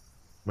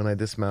when I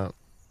dismount.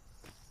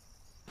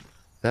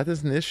 That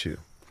is an issue.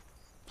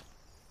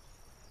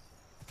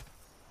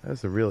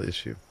 That's a real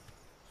issue.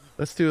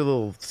 Let's do a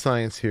little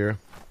science here.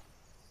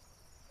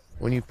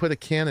 When you put a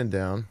cannon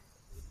down,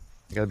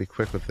 you gotta be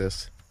quick with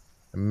this,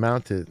 and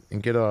mount it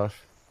and get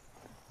off.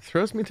 It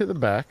throws me to the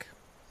back.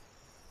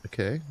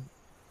 Okay.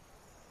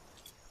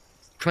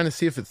 Trying to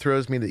see if it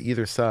throws me to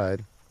either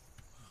side.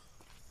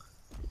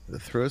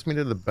 It throws me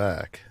to the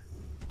back.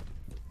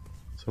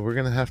 So we're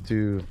gonna have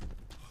to...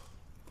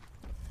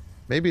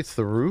 Maybe it's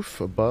the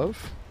roof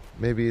above.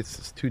 Maybe it's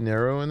just too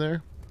narrow in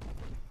there.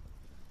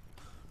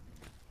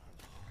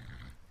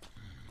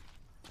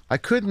 I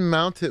couldn't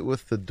mount it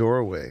with the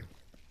doorway.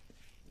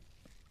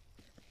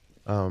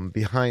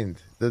 Behind.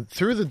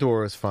 Through the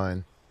door is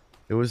fine.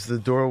 It was the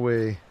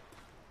doorway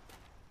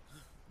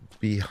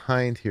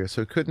behind here.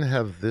 So it couldn't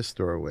have this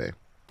doorway.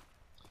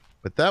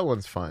 But that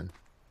one's fine.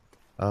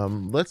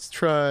 Let's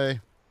try...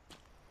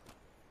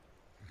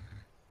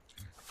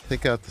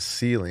 Take out the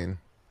ceiling.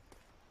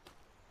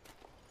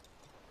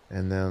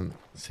 And then,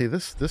 see,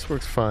 this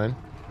works fine.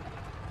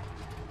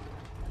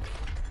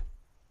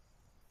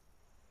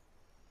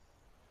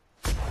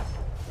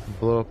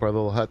 Blow up our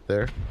little hut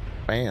there.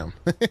 Bam.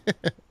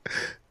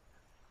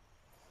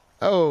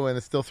 Oh, and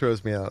it still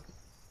throws me out.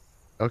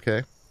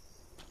 Okay.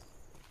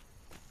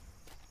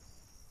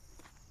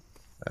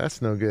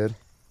 That's no good.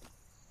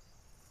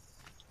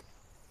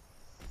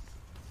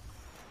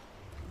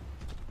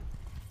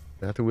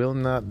 That will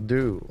not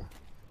do.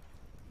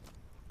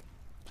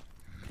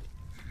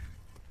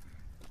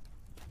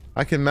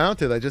 I can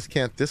mount it, I just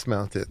can't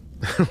dismount it.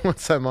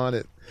 Once I'm on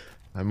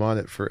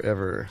it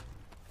forever.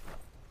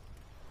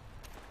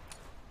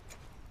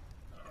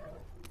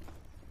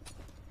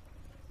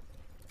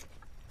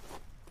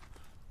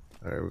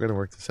 Alright, we're gonna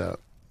work this out.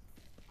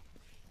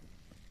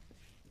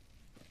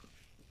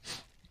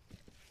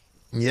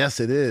 Yes,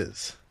 it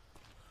is.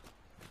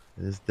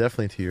 It is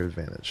definitely to your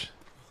advantage.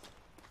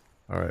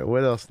 Alright,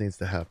 what else needs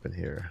to happen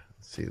here?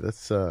 Let's see,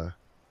 let's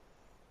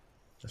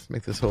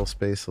make this whole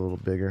space a little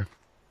bigger.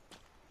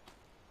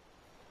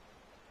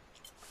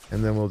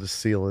 And then we'll just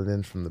seal it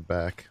in from the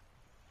back.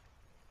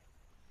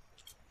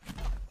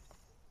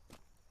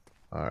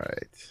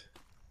 Alright.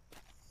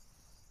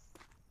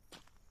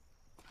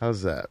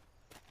 How's that?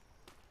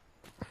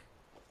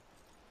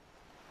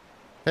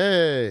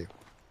 Hey!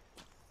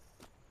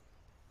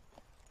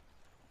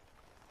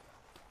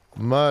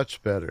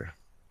 Much better.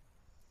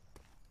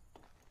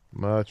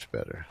 Much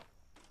better.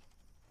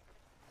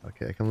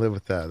 Okay, I can live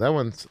with that. That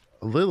one's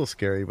a little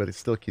scary, but it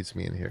still keeps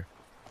me in here.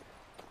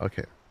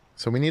 Okay,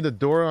 so we need a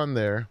door on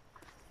there.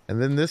 And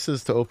then this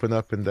is to open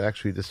up and to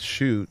actually just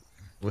shoot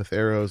with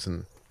arrows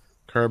and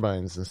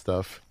carbines and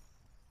stuff.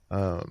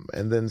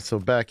 And then so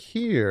back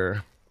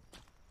here,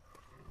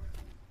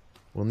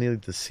 we'll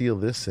need to seal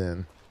this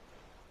in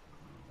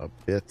a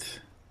bit.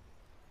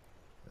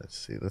 Let's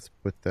see, let's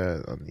put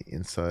that on the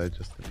inside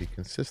just to be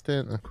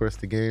consistent. And of course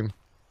the game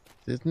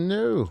says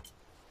no,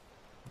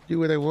 do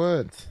what I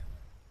want.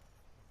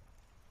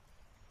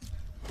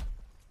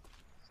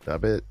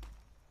 Stop it.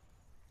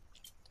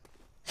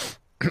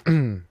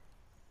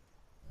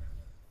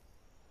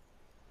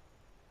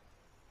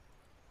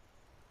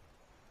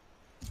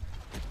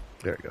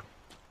 There we go.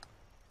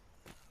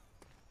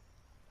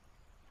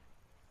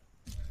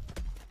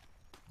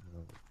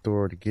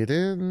 Door to get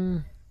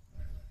in.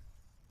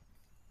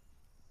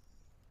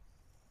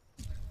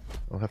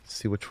 I'll have to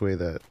see which way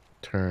that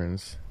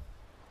turns.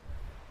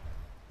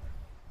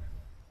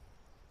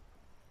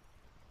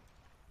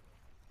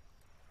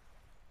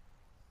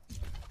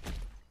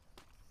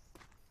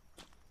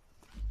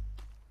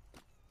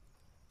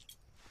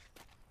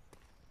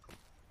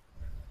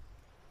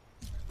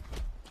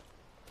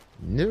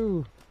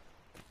 No.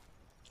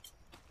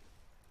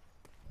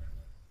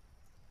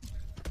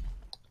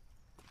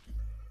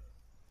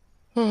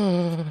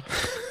 It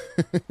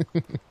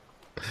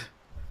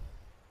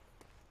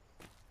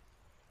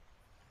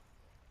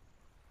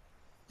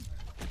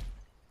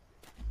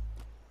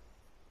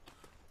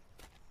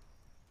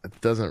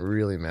doesn't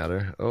really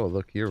matter. Oh,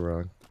 look, you're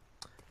wrong.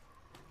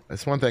 I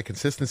just want that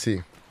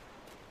consistency.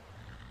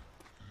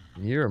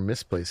 You're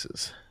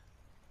misplaces.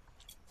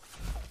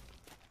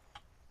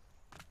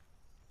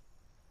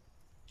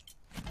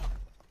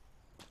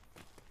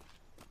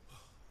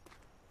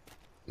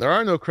 There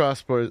are no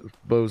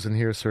crossbows in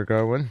here, Sir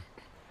Garwin.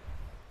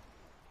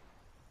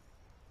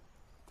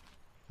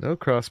 No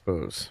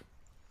crossbows.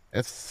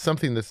 That's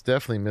something that's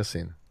definitely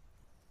missing.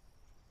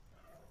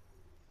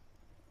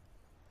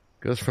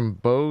 Goes from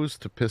bows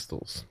to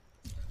pistols.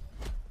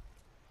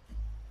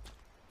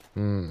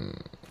 I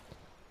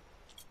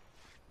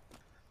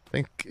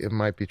think it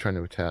might be trying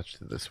to attach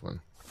to this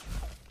one.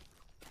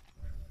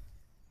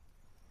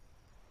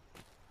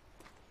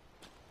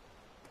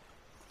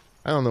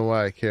 I don't know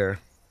why I care.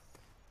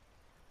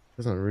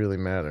 Doesn't really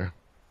matter.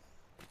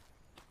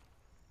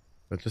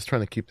 But just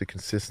trying to keep the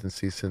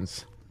consistency,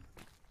 since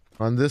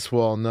on this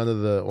wall none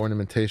of the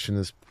ornamentation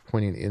is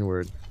pointing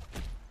inward.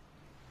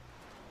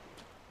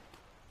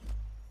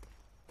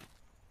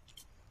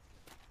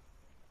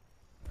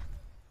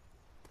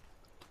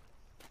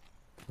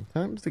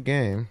 Sometimes the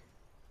game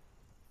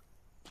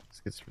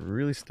just gets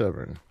really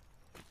stubborn.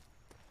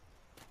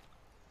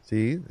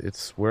 See,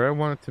 it's where I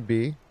want it to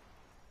be.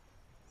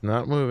 It's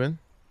not moving.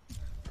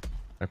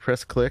 I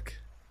press click,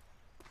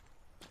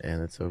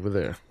 and it's over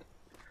there.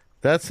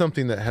 That's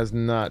something that has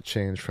not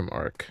changed from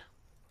Arc.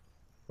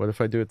 What if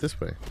I do it this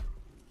way?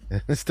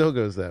 And it still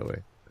goes that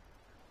way.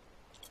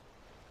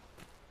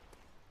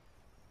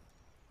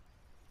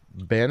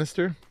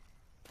 Banister?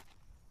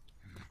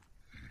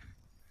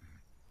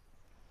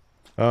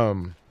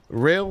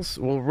 Rails,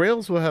 well,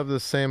 rails will have the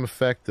same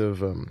effect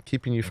of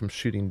keeping you from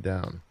shooting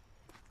down.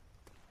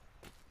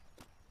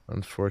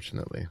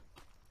 Unfortunately.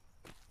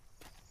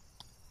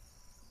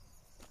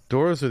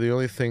 Doors are the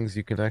only things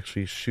you can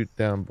actually shoot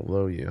down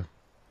below you.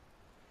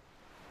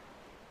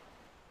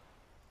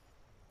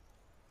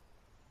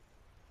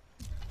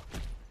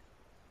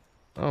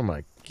 Oh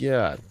my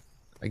god.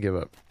 I give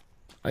up.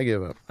 I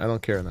give up. I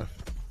don't care enough.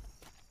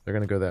 They're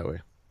gonna go that way.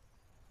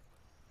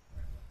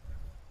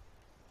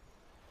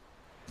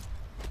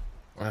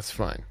 That's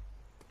fine.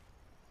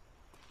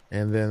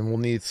 And then we'll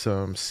need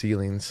some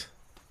ceilings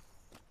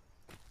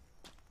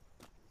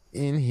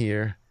in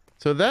here.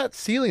 So that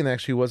ceiling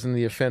actually wasn't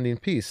the offending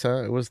piece,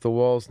 huh? It was the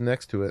walls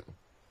next to it.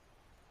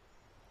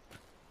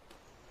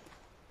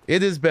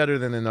 It is better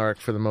than an Arc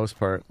for the most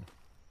part.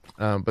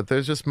 But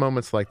there's just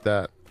moments like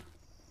that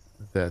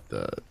that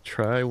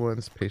try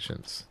one's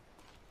patience.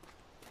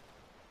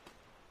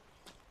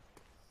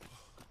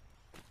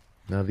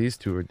 Now these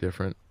two are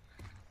different.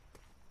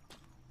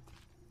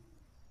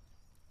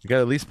 You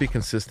gotta at least be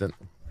consistent.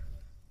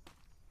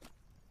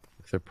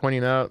 If they're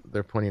pointing out,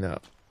 they're pointing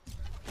out.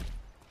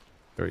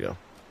 There we go.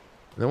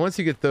 And then once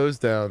you get those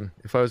down,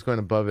 if I was going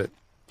above it,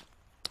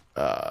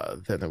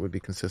 then it would be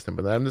consistent.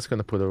 But I'm just going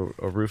to put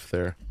a roof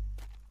there.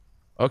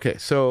 Okay,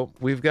 so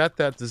we've got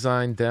that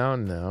design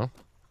down now.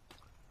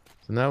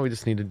 So now we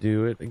just need to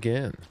do it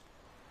again.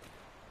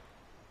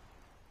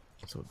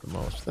 So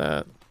demolish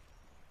that.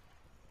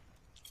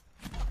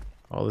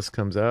 All this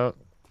comes out.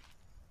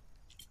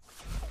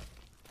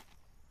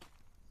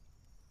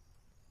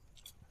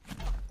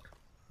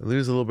 We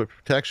lose a little bit of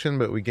protection,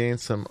 but we gain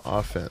some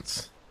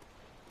offense.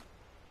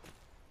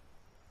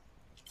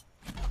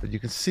 But you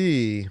can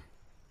see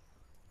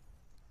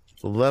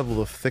the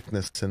level of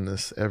thickness in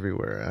this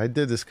everywhere. I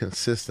did this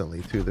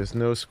consistently too. There's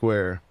no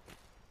square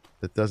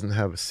that doesn't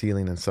have a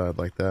ceiling inside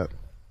like that.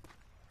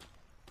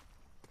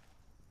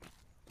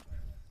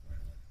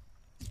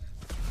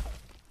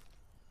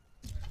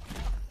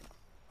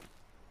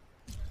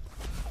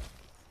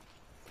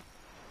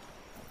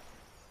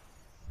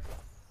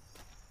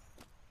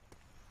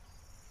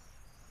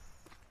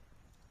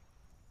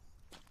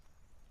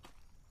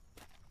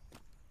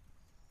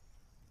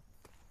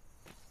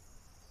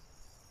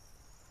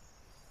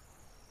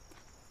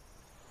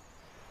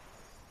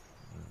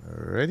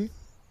 Alrighty.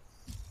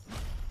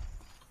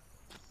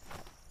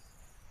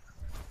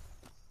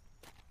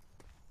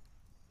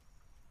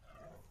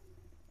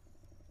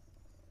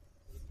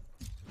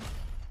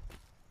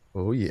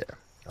 Oh yeah,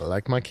 I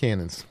like my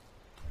cannons.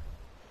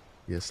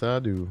 Yes, I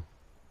do.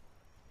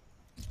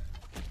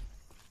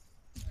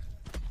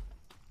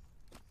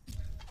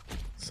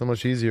 So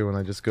much easier when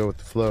I just go with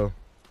the flow.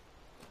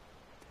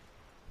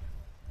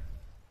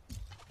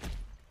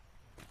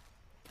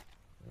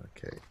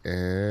 Okay,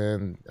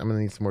 and I'm gonna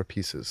need some more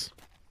pieces.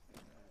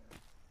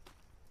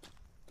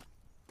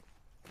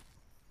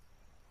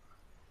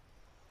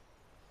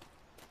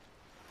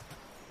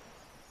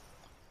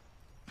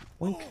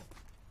 Wink.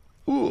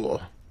 Ooh.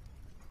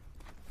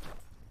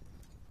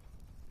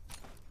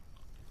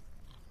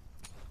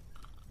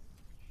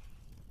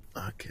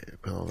 Okay,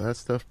 put all that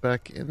stuff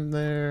back in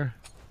there.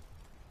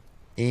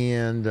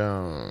 And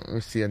let me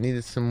see, I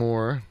needed some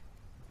more.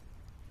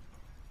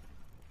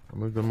 I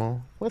moved them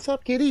all. What's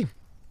up, kitty?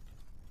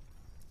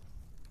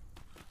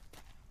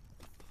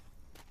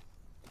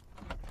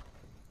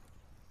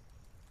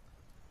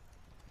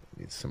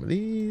 Need some of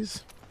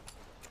these.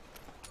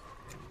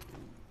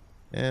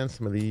 And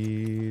some of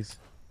these.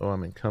 Oh,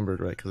 I'm encumbered,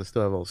 right? Because I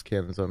still have all those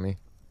cannons on me.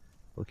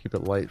 We'll keep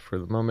it light for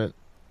the moment.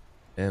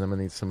 And I'm going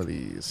to need some of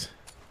these.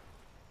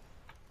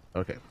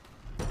 Okay.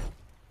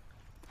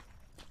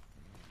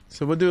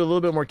 So we'll do a little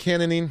bit more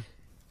cannoning.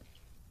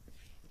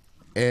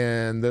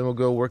 And then we'll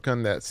go work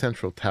on that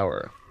central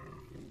tower.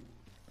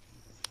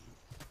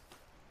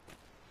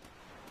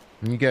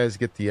 And you guys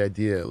get the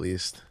idea, at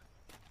least.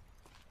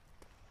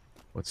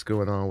 What's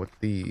going on with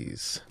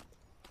these.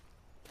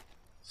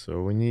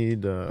 So we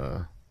need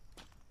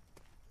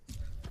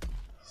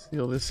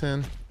seal this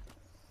in.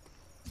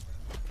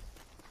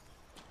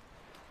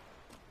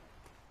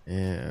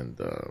 And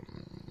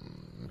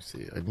let's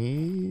see, I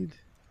need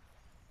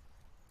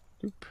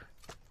oop.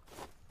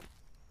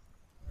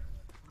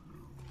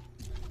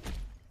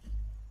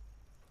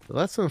 Well,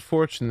 that's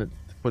unfortunate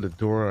to put a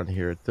door on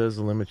here. It does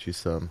limit you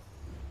some.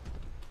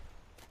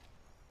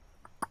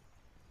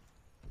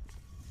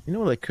 You know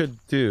what I could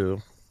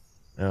do?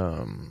 Do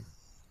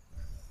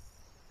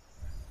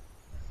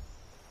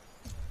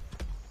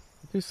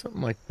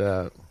something like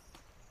that.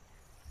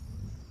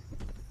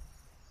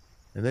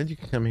 And then you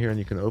can come here and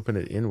you can open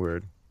it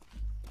inward.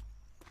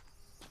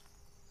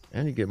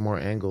 And you get more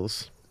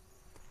angles.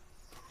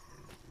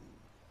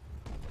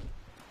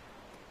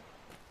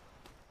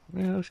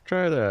 Yeah, let's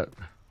try that.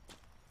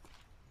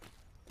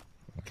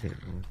 Okay.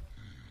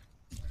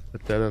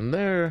 Put that in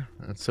there.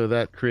 And so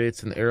that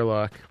creates an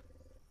airlock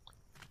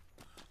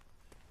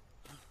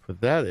for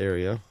that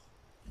area.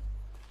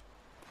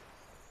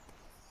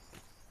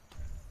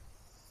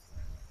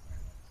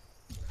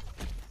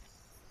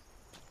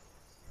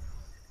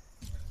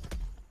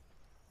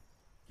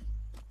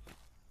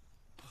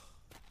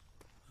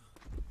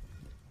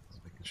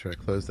 Making sure I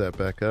close that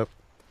back up.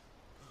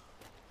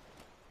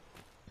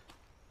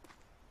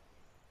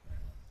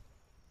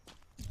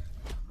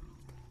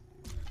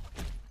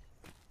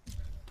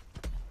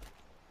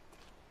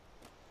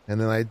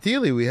 And then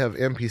ideally we have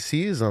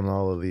NPCs on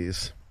all of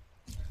these.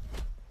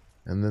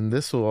 And then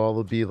this will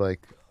all be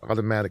like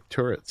automatic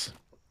turrets.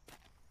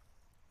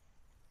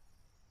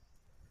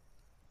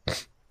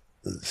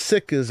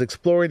 Sick is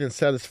exploring and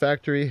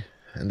satisfactory,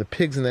 and the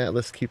pigs in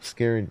Atlas keep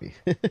scaring me.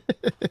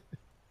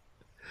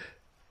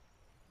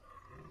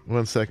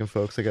 1 second,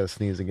 folks. I gotta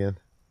sneeze again.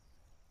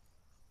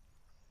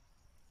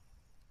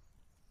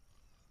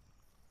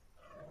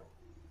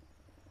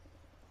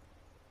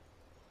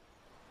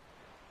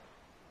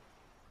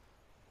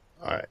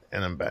 Alright,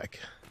 and I'm back.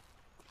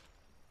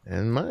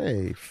 And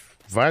my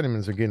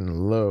vitamins are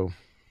getting low.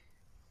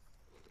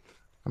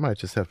 I might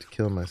just have to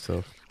kill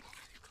myself.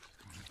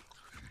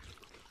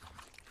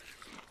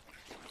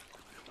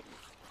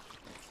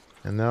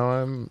 And now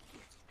I'm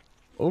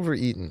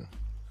overeaten.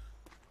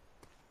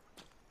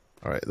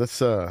 Alright, let's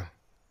we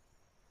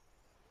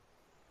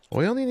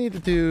only need to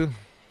do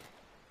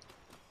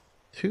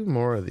 2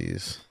 more of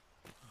these.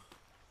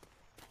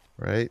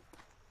 Right?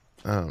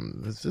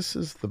 This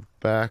is the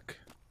back.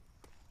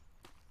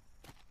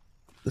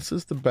 This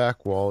is the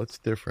back wall. It's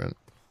different.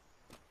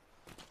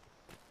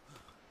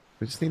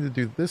 We just need to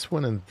do this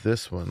one and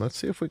this one. Let's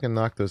see if we can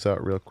knock those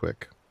out real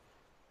quick.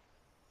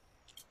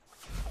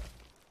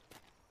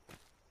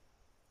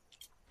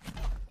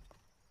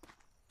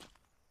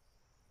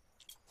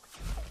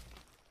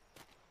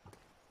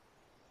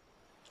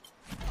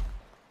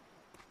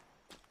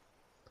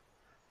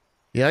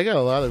 Yeah, I got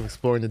a lot of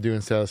exploring to do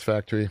in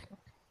Satisfactory.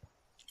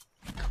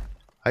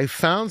 I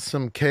found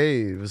some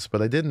caves, but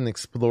I didn't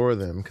explore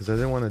them because I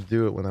didn't want to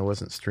do it when I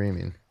wasn't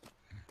streaming.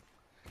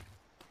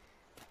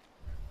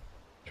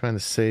 Trying to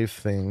save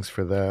things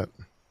for that.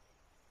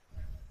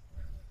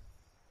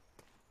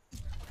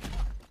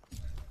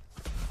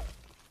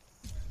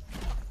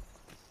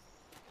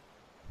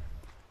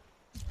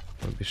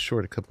 I'll be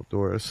short a couple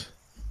doors.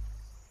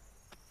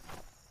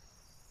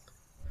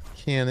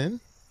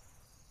 Cannon.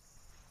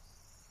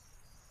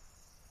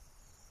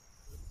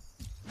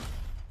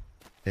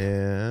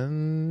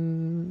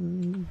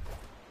 And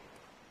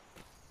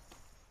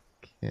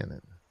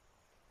cannon.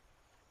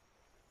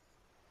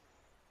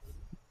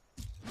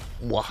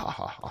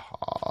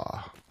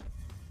 Wahahaha.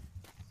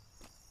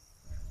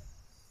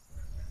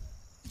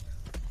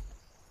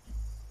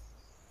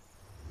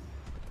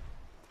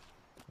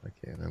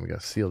 Okay, and then we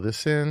gotta seal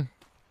this in.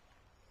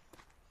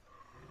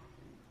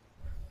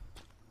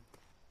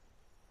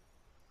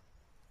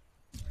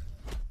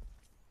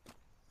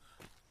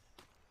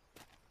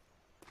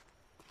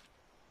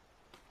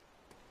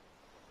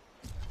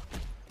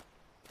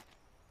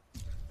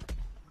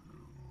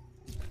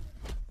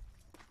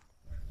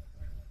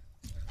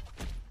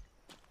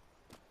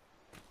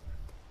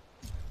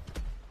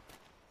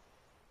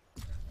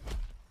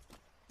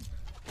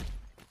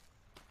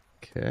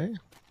 Okay.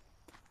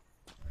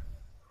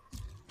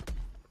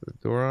 Put a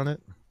door on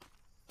it.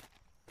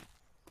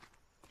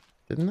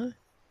 Didn't I?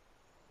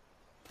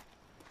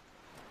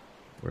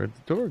 Where'd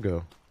the door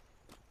go?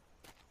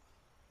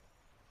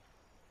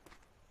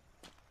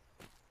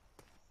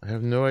 I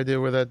have no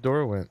idea where that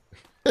door went.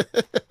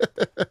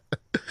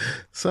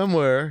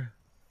 Somewhere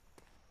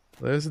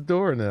There's a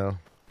door now.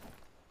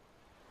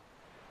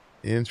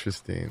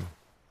 Interesting.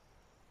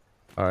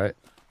 All right,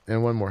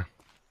 and one more.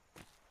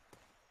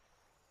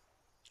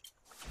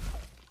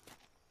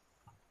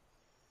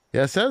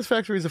 Yeah,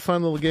 Satisfactory is a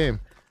fun little game.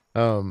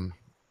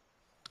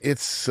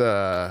 It's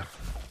yeah,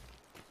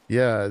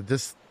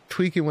 just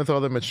tweaking with all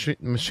the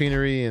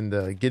machinery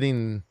and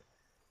getting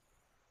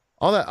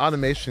all that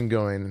automation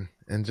going,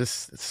 and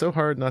just it's so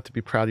hard not to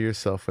be proud of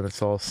yourself when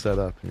it's all set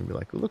up and you be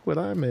like, look what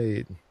I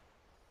made.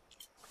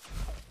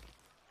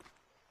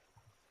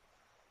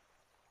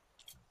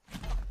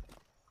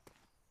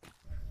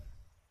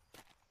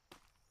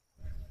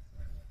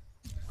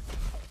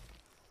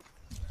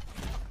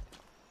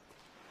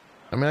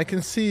 I mean, I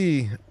can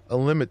see a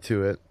limit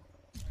to it,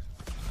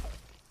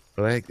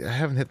 but I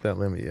haven't hit that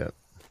limit yet.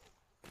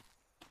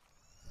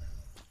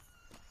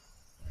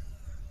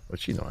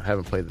 Which, you know, I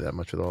haven't played that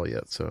much at all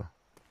yet, so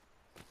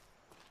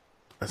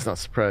that's not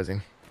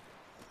surprising.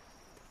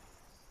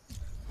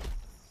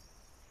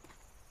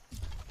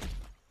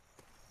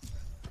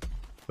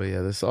 But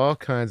yeah, there's all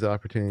kinds of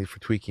opportunity for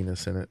tweaking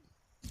this in it.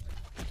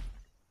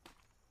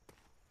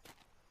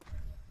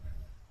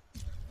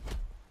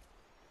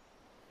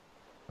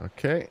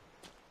 Okay.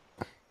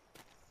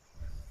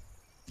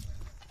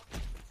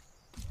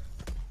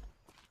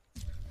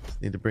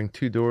 Just need to bring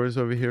 2 doors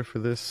over here for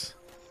this.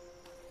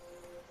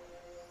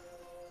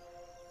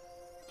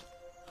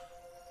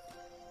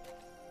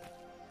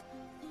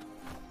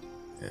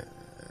 And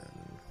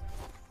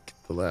get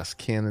the last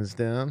cannons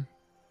down.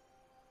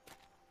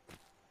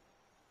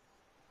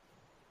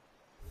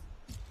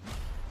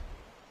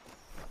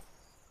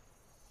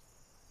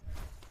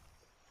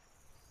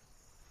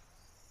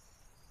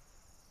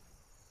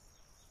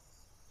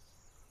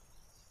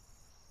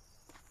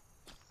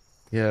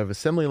 You have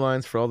assembly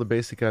lines for all the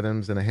basic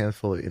items and a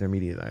handful of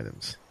intermediate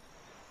items.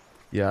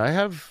 Yeah, I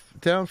have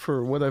down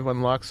for what I've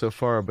unlocked so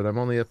far, but I'm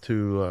only up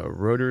to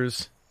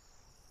rotors,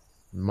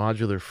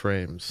 modular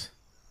frames.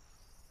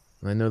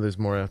 And I know there's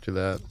more after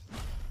that.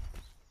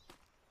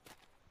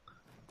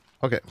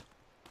 Okay.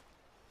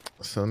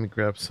 So let me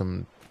grab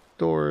some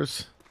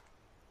doors.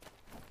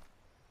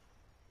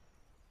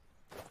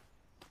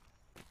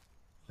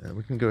 And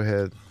we can go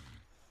ahead.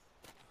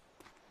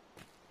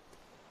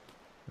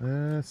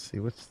 Let's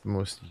see, what's the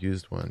most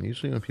used one?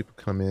 Usually when people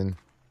come in,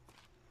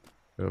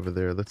 go over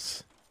there.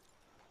 Let's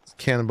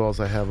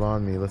cannonballs I have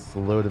on me. Let's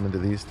load them into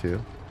these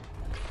 2.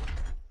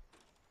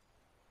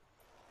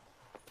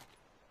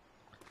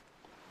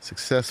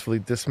 Successfully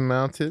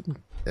dismounted.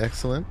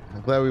 Excellent.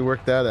 I'm glad we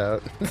worked that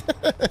out.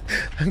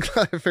 I'm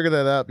glad I figured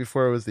that out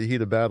before it was the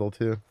heat of battle,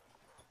 too.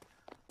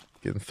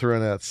 Getting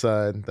thrown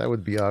outside. That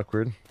would be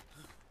awkward. Okay,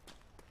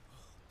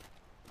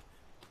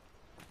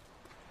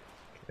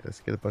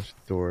 let's get a bunch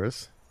of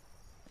doors.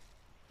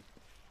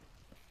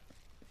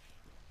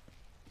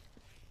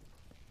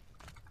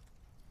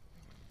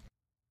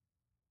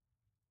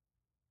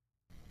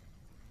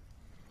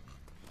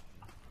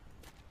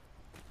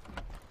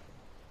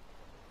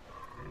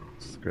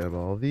 Let's grab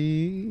all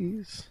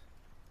these.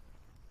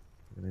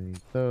 Gonna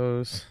need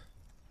those.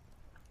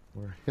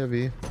 More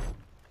heavy.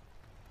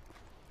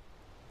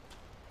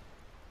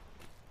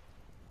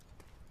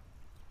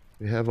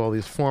 We have all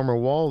these former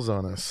walls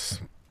on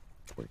us.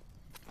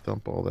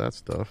 Dump all that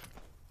stuff.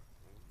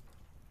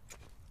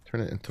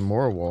 Turn it into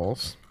more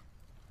walls.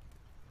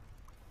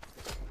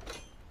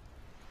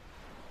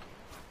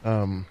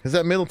 Because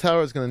that middle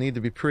tower is going to need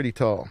to be pretty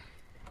tall.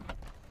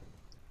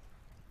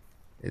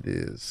 It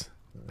is.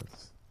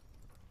 Let's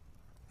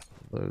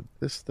load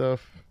this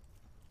stuff.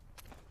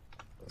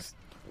 Let's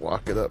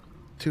walk it up.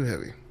 Too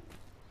heavy.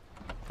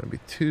 Gonna be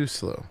too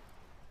slow.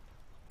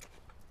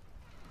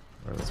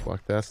 Alright, let's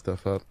walk that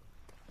stuff up.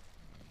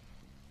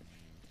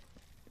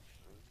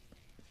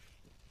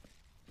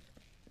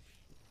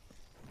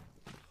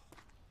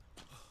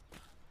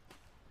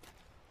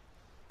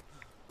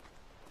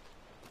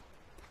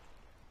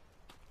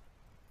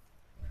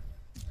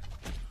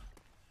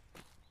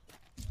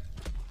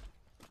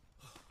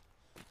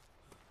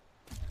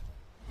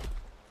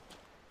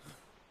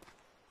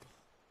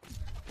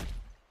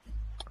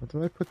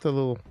 Did I put the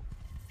little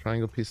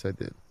triangle piece? I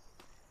did.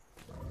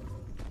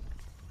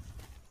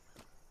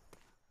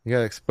 You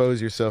gotta expose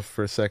yourself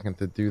for a second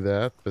to do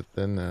that, but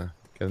then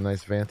get a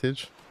nice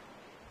vantage.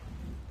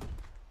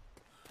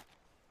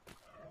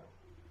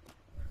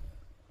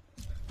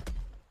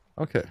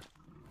 Okay.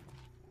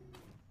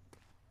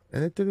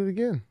 And it did it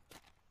again.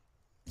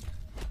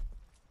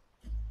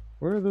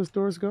 Where are those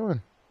doors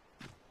going?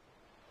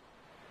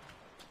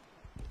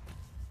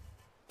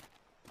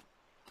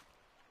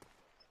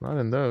 Not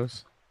in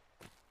those.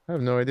 I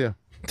have no idea.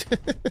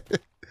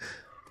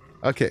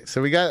 Okay,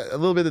 so we got a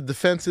little bit of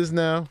defenses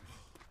now.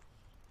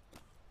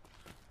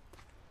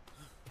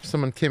 If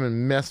someone came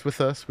and messed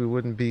with us, we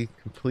wouldn't be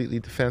completely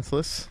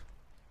defenseless.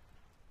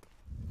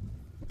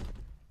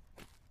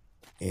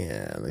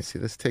 And let's see,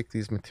 let's take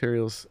these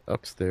materials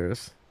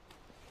upstairs.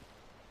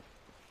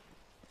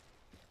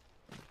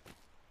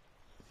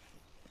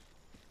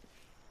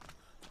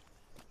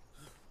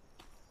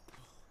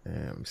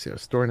 And let's see, I'm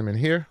storing them in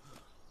here.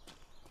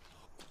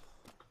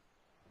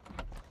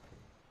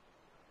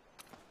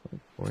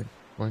 Boink,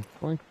 boink,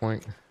 boink,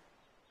 boink.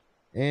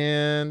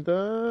 And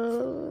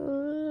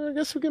I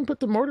guess we can put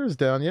the mortars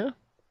down, yeah?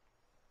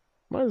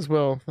 Might as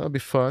well. That'll be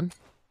fun.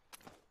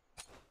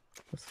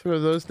 Let's throw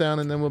those down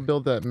and then we'll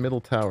build that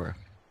middle tower.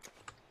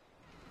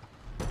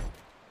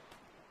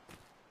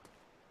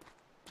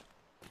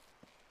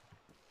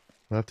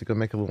 We'll have to go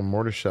make a little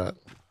mortar shot.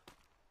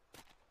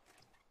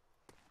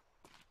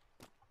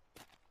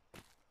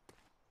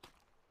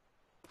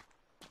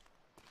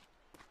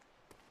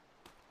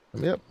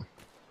 Yep.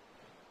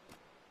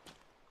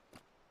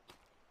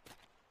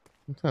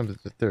 Sometimes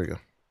it's just, there we go.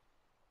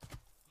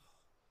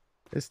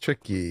 It's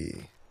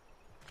tricky.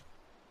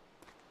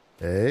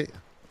 Hey.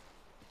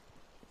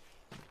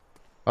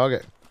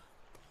 Okay.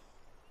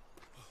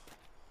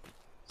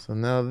 So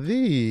now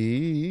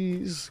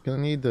these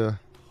gonna need to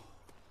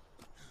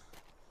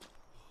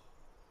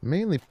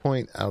mainly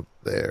point out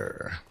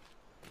there.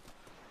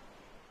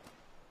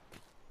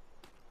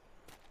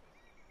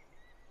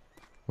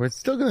 We're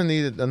still gonna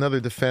need another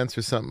defense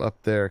or something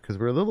up there because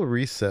we're a little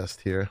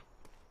recessed here.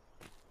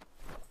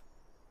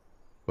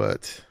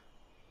 But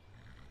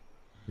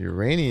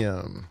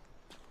uranium.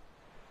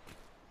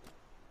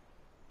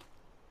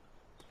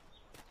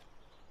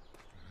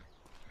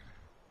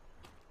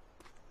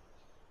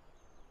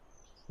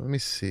 Let me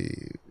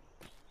see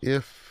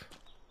if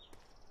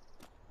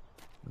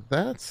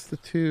that's the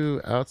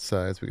two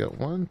outsides. We got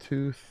 1,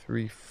 2,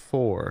 3,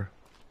 4.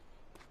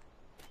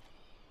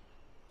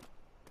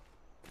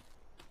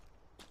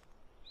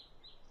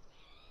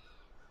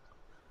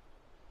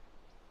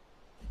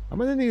 I'm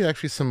going to need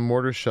actually some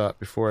mortar shot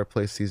before I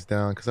place these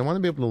down because I want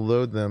to be able to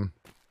load them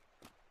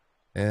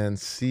and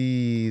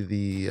see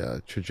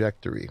the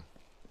trajectory.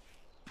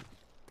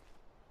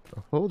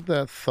 So hold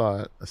that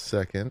thought a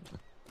second.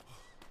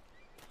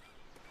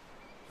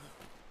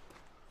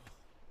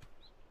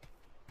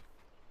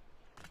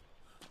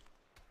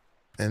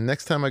 And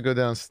next time I go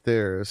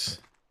downstairs,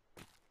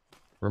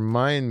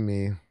 remind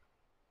me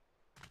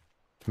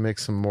to make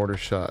some mortar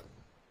shot.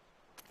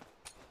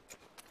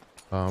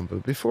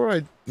 But before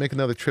I make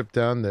another trip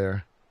down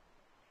there,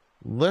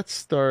 let's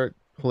start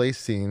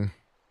placing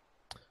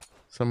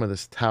some of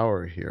this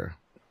tower here.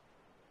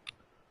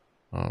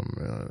 We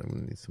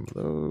need some of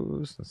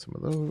those and some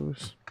of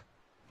those.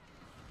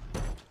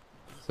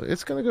 So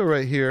it's gonna go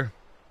right here.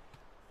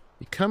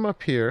 You come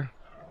up here,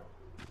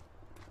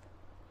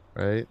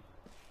 right?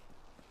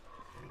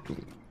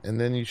 And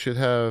then you should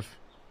have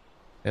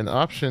an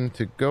option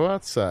to go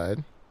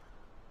outside.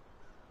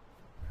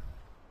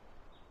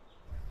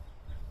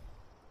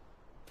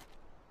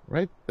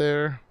 Right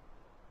there.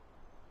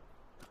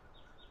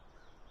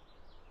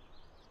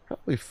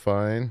 Probably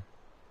fine.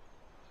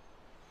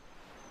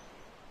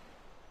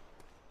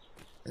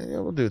 Yeah,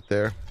 we'll do it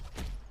there.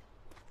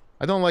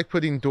 I don't like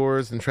putting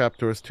doors and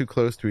trapdoors too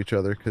close to each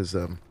other because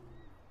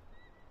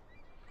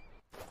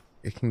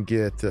it can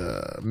get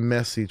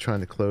messy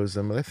trying to close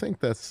them, but I think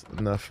that's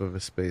enough of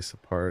a space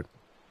apart.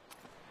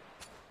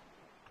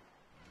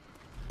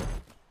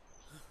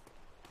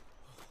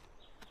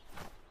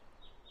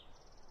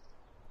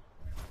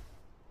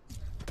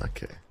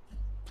 Okay.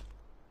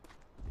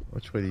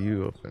 Which way do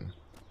you open?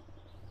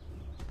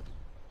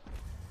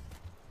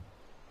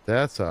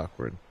 That's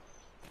awkward.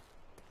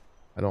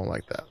 I don't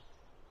like that.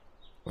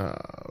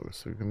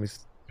 So can we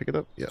pick it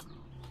up? Yeah.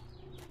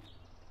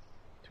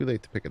 Too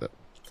late to pick it up.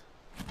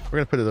 We're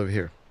going to put it over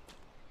here.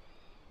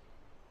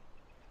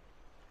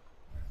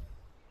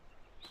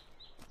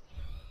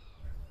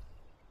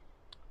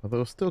 Although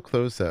it'll still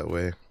close that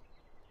way. I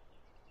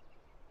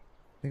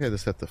think I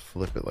just have to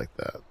flip it like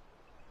that.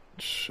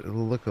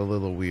 It'll look a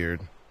little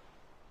weird.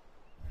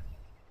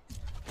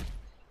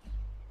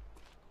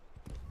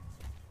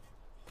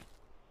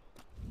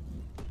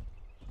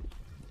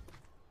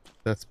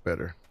 That's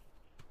better.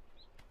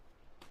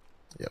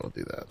 Yeah, we'll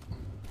do that.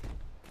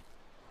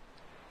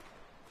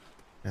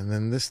 And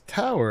then this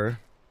tower,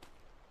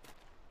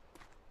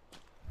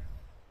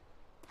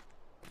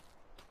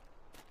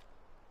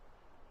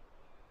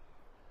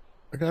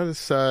 I gotta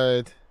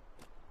decide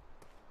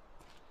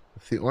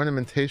if the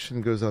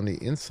ornamentation goes on the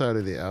inside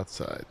or the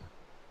outside.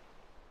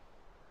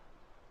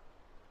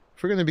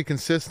 If we're going to be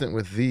consistent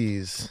with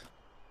these,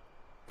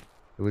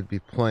 it would be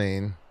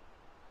plain.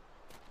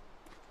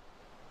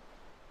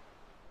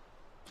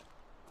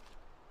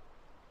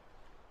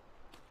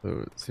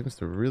 So it seems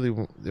to really...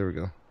 There we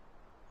go.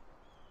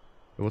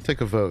 We'll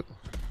take a vote.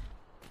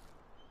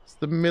 It's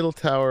the middle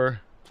tower.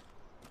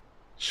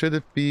 Should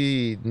it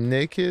be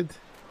naked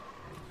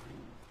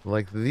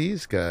like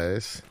these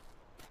guys?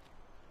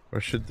 Or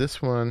should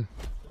this one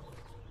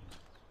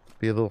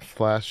be a little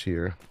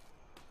flashier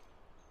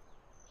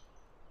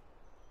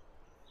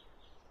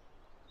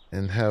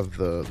and have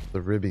the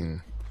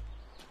ribbing?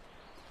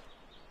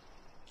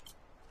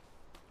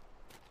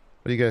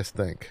 What do you guys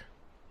think?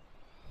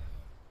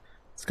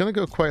 It's gonna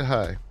go quite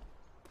high.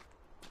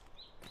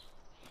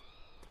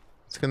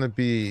 It's gonna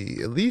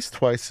be at least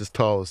twice as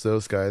tall as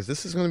those guys.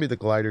 This is gonna be the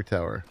glider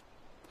tower.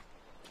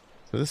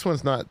 So this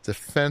one's not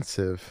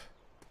defensive.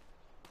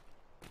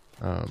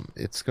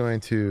 It's going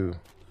to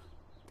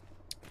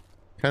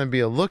kind of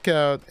be a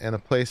lookout and a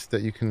place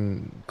that you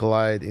can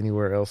glide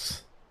anywhere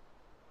else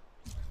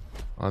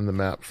on the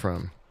map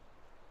from.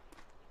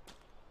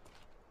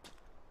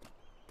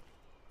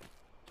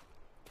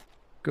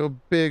 Go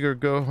big or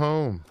go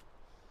home.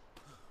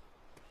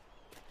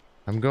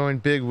 I'm going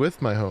big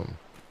with my home.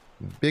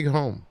 Big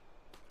home.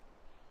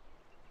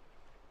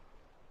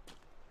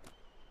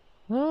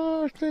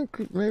 Oh, I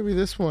think maybe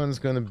this one's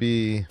going to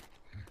be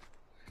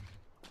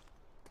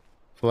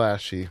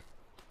flashy.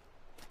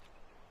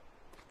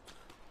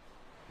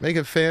 Make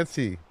it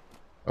fancy.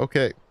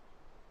 Okay.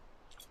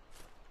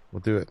 We'll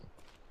do it.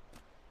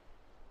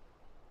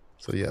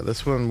 So yeah,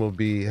 this one will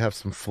have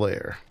some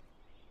flair.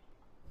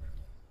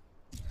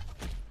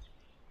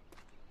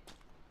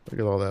 Look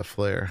at all that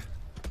flair.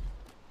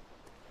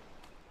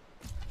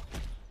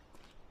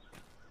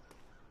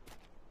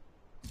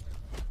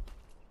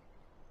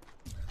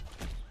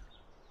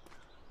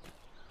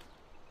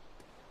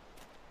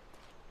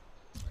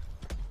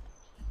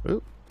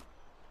 Oop.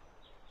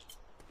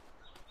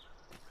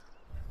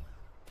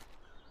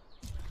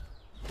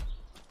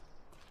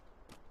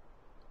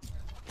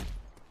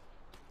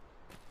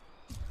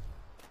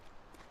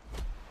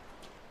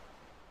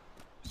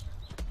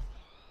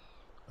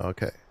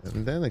 Okay,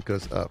 and then it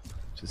goes up,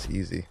 which is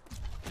easy.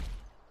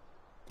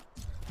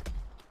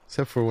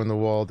 Except for when the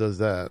wall does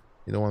that.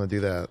 You don't want to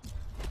do that.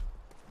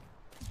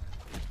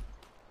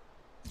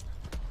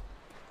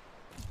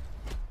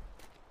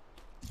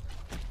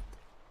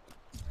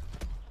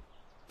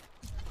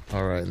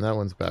 Alright, and that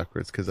one's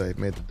backwards because I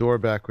made the door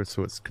backwards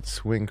so it could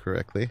swing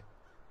correctly.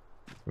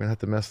 We're gonna have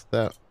to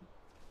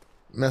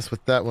mess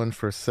with that one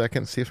for a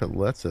second, see if it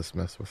lets us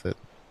mess with it.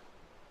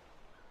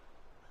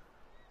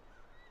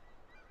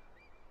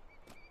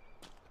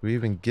 Do we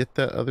even get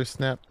that other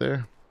snap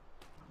there?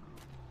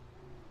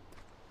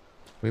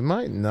 We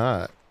might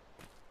not,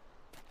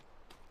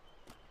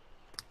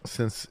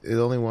 since it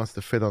only wants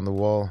to fit on the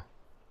wall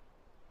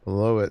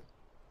below it.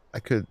 I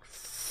could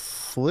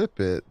flip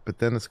it, but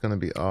then it's going to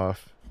be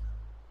off.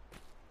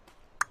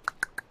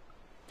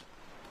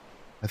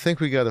 I think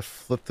we got to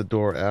flip the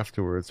door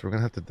afterwards. We're going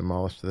to have to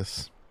demolish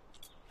this.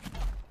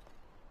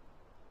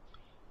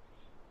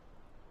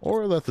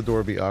 Or let the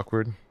door be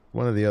awkward.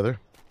 One or the other.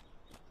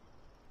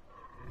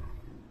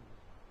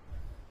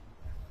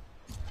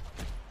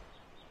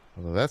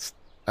 Although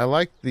I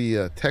like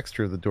the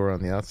texture of the door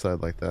on the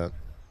outside like that.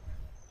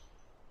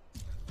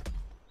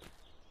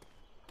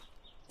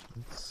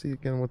 Let's see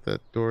again what that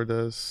door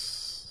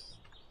does.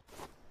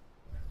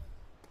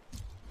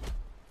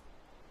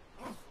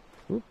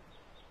 Oop.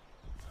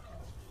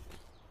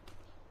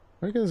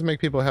 I guess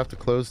make people have to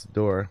close the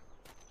door.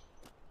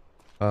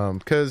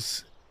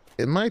 Because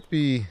it might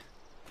be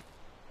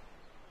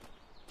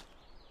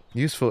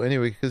useful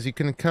anyway, because you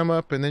can come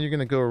up and then you're going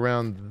to go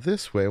around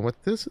this way. And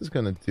what this is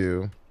going to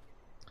do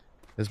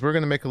is we're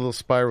going to make a little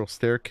spiral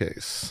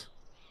staircase.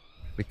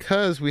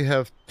 Because we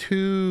have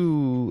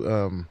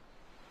two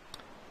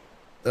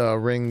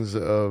rings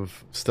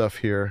of stuff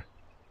here,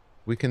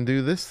 we can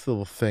do this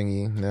little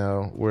thingy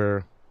now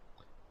where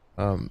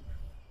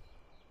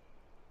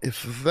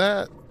if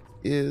that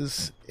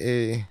is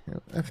I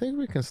think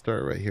we can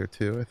start right here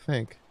too, I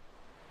think.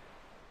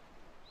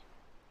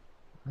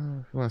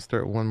 If you want to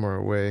start one more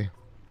away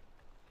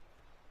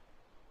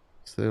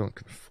so they don't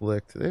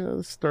conflict. Yeah,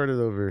 let's start it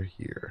over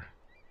here.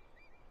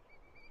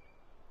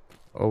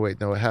 Oh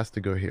wait, no, it has to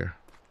go here.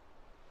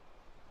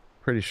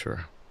 Pretty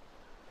sure.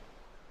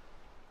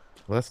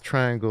 Well, that's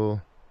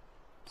triangle,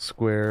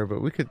 square,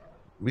 but we can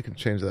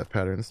change that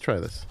pattern. Let's try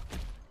this.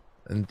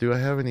 And do I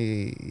have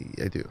any?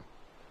 I do.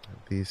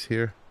 These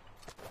here.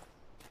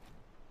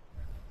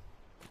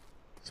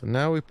 So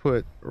now we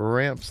put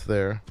ramps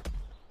there.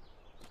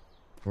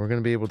 We're going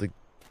to be able to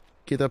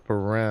get up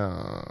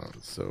around.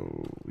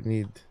 So we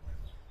need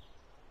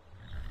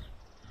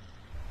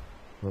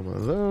one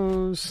of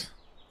those.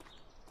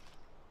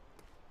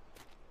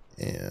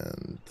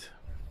 And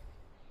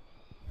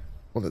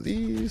one of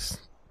these.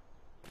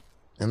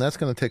 And that's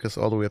going to take us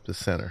all the way up to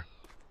center.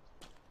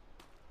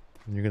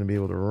 And you're going to be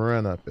able to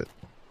run up it.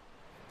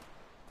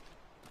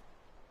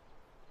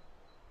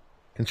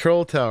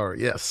 Control tower,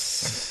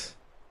 yes.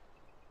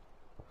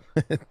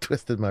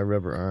 Twisted my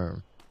rubber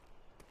arm.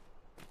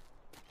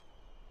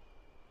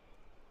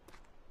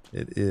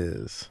 It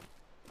is.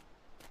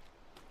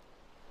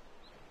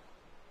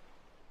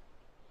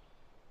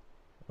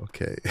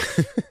 Okay.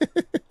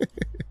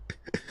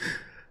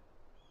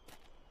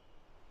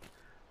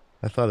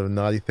 I thought of a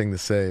naughty thing to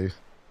say,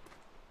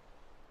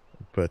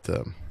 but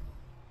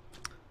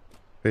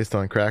based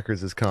on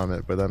Crackers'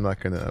 comment, but I'm not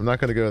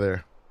gonna go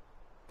there.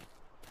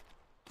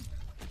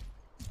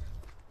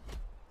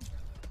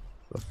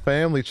 The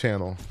family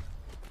channel.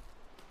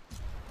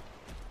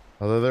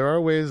 Although there are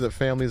ways that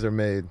families are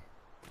made.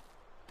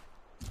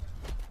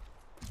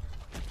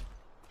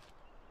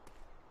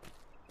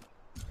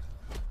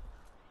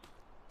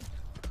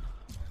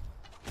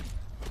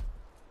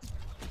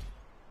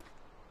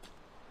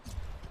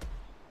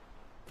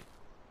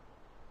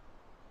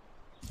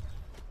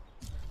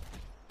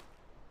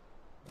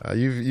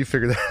 You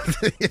figured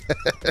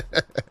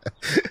that.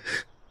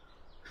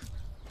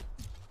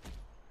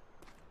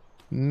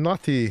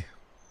 Naughty.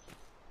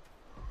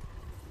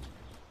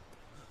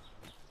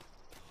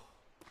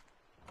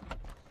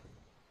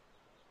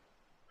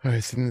 All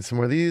right, so some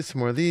more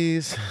of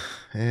these,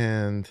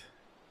 and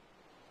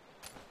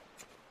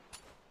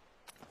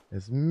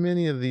as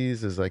many of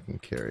these as I can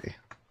carry.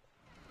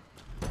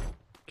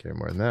 Carry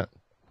more than that.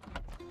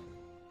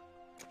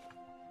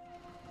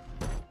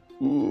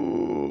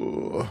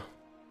 Ooh.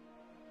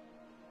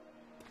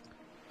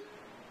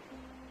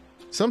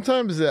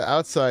 Sometimes the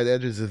outside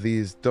edges of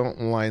these don't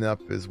line up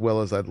as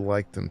well as I'd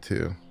like them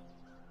to.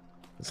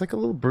 It's like a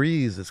little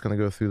breeze that's going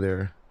to go through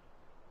there.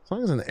 As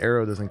long as an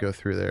arrow doesn't go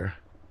through there.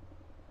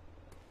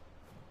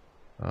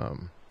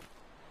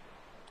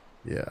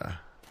 Yeah.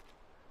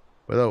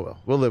 But oh well,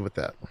 we'll live with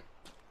that.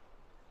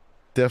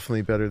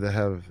 Definitely better to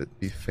have it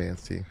be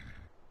fancy.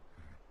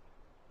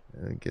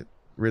 And get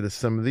rid of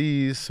some of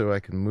these so I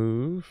can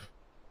move.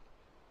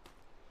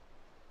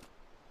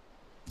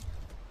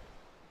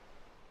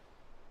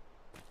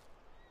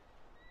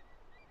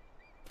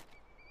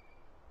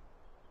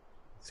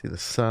 See the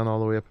sun all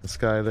the way up in the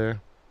sky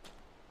there.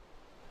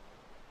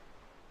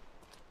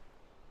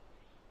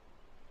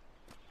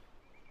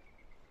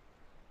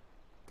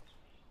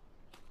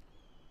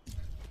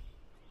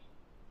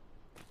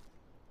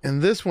 And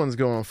this one's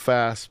going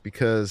fast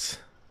because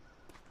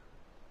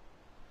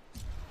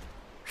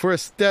for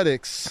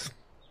aesthetics,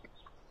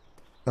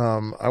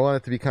 I want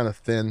it to be kind of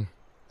thin.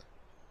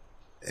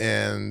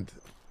 And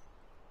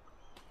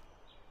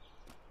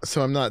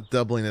so I'm not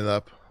doubling it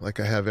up like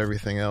I have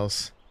everything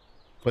else.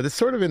 But it's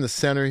sort of in the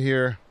center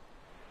here.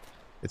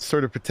 It's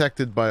sort of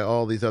protected by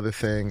all these other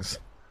things.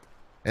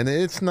 And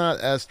it's not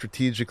as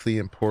strategically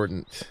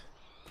important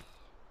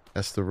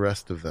as the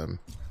rest of them.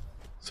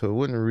 So it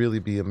wouldn't really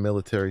be a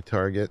military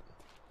target.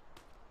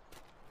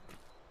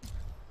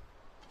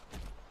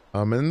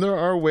 And there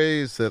are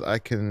ways that I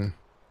can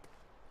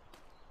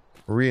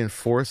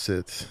reinforce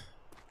it.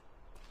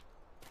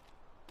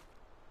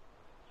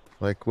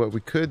 Like what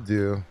we could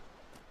do,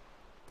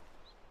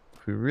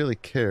 if we really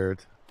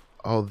cared.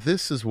 Oh,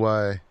 this is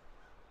why.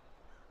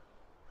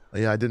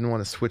 Yeah, I didn't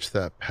want to switch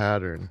that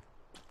pattern.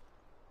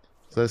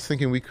 So I was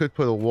thinking we could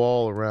put a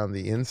wall around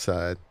the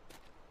inside.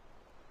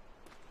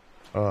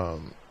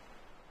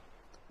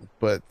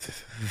 But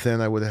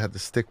then I would have had to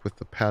stick with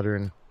the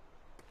pattern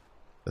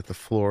that the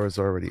floor is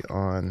already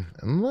on.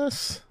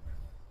 Unless...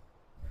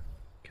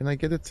 Can I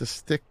get it to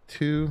stick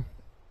to...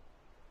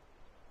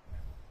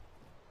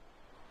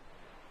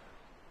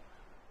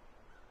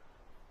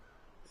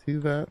 See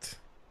that?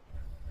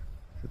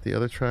 Is it the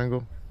other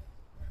triangle?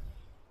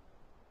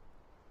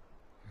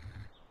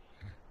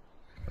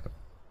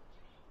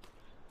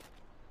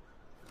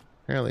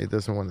 Apparently it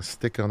doesn't want to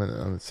stick on it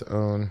on its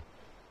own.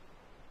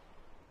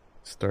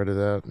 Start it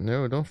out.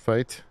 No, don't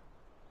fight.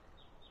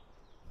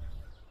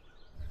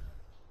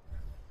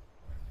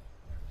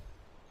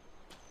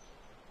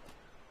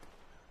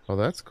 Oh,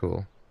 that's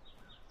cool.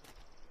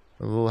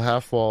 The little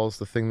half walls,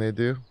 the thing they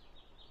do.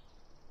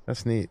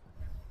 That's neat.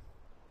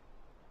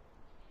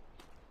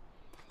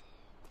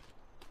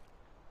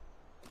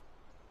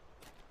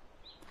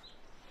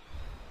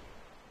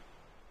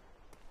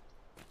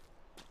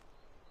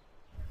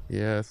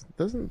 Yeah, it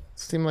doesn't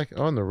seem like...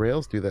 Oh, and the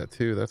rails do that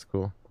too. That's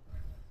cool.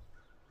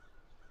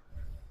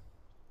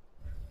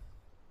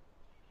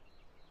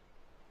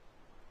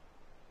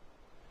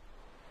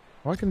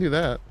 Oh, I can do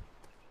that.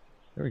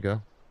 There we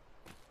go.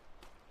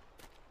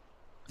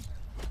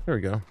 There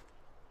we go.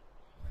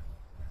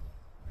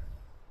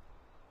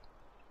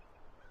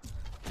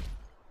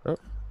 Oh. Is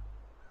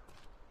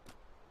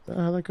that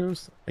how that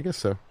goes? I guess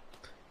so.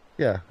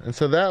 Yeah, and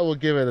so that will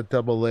give it a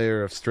double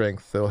layer of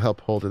strength that will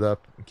help hold it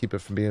up and keep it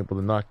from being able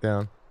to knock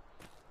down.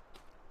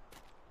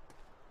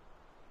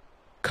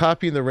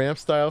 Copying the ramp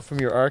style from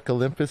your Arc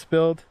Olympus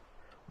build?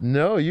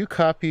 No, you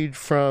copied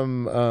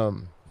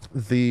from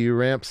the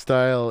ramp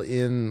style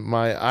in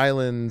my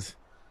island.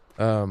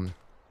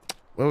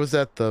 What was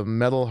that? The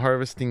metal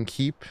harvesting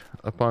keep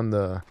up on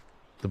the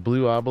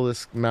blue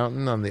obelisk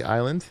mountain on the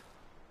island.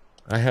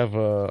 I have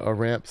a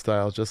ramp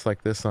style just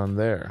like this on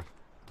there.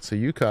 So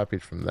you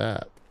copied from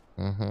that.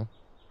 Mm-hmm.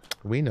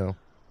 We know.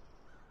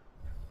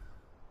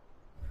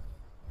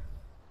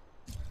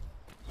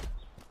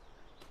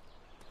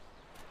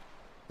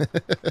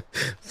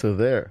 So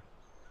there.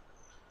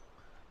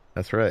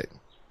 That's right.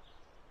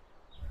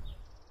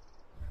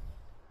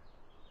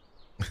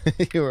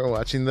 You were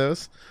watching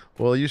those?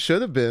 Well, you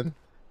should have been.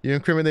 You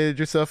incriminated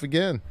yourself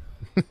again.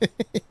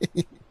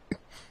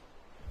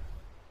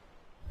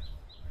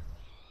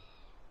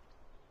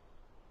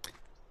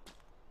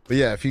 But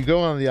yeah, if you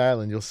go on the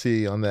island, you'll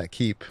see on that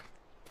keep,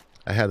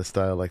 I had a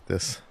style like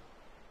this.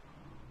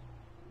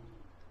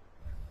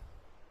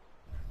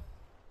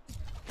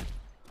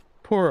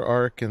 Poor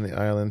Ark in the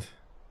island.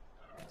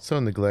 So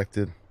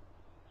neglected.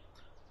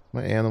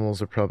 My animals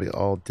are probably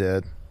all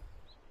dead.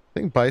 I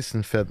think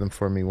Bison fed them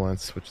for me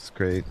once, which is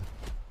great.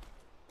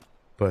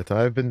 But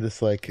I've been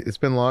just like, it's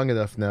been long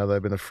enough now that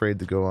I've been afraid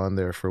to go on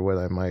there for what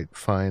I might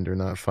find or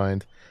not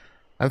find.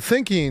 I'm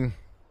thinking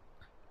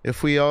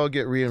if we all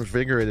get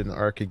reinvigorated in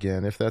Ark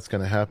again, if that's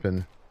going to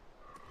happen,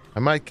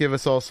 I might give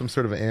us all some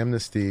sort of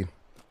amnesty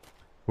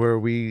where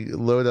we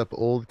load up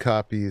old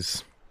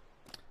copies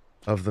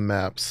of the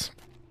maps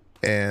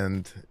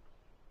and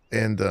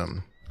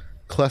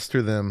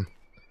cluster them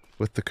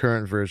with the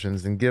current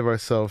versions and give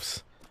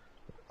ourselves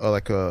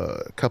like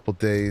a couple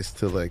days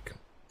to like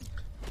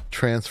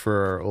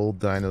transfer our old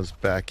dinos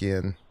back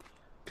in,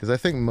 because I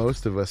think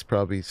most of us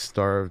probably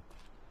starved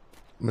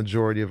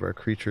majority of our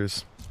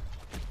creatures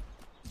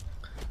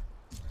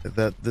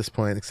at this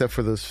point, except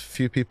for those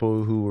few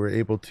people who were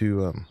able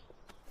to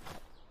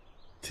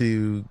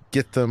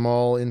get them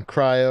all in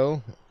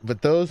cryo.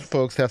 But those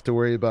folks have to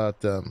worry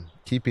about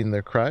keeping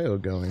their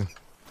cryo going,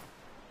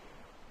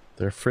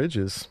 their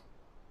fridges.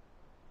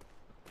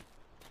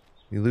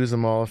 You lose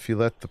them all if you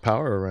let the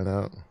power run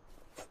out.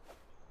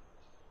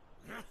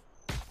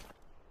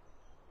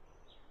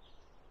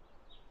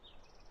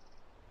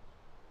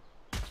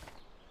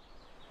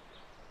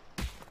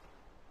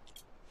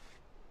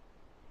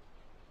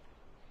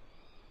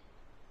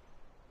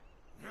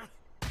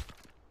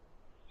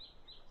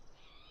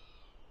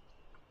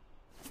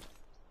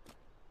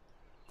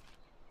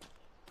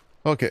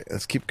 Okay,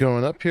 let's keep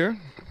going up here.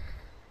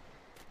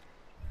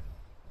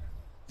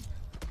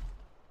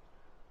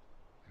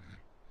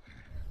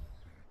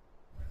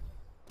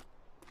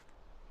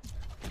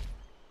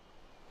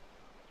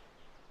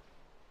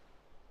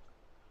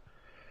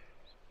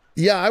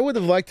 Yeah, I would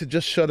have liked to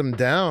just shut him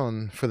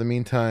down for the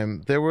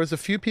meantime. There was a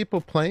few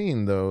people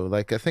playing, though.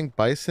 Like, I think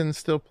Bison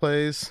still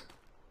plays.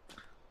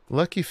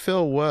 Lucky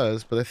Phil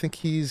was, but I think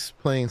he's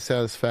playing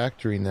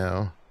Satisfactory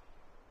now.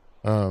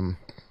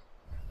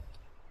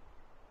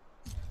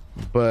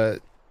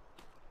 But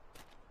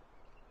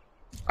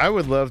I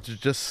would love to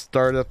just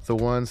start up the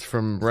ones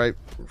from right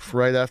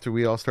after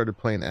we all started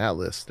playing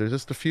Atlas. There's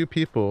just a few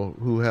people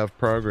who have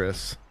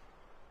progress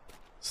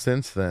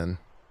since then.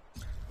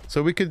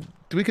 So we could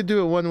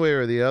do it one way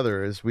or the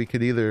other. Is we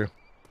could either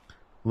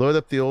load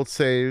up the old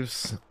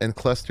saves and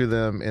cluster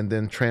them and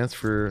then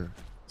transfer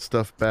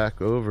stuff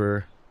back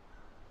over,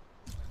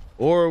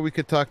 or we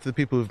could talk to the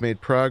people who've made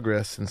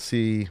progress and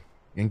see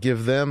and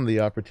give them the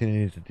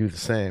opportunity to do the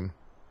same.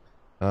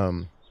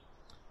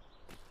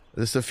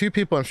 There's a few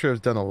people I'm sure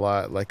have done a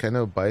lot. Like I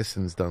know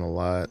Bison's done a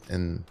lot,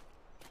 and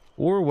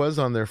or was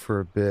on there for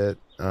a bit.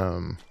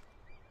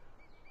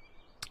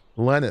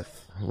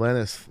 Lenneth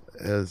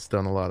has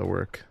done a lot of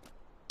work.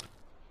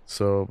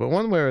 So, but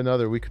one way or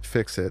another, we could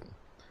fix it.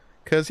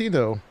 Because, you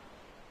know,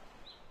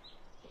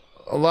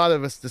 a lot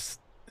of us just,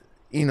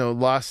 you know,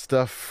 lost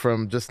stuff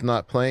from just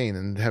not playing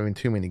and having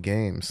too many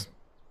games.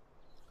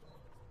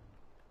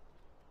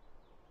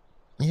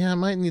 Yeah, I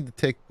might need to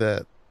take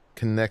that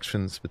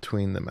connections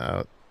between them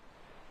out.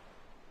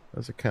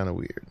 Those are kind of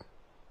weird.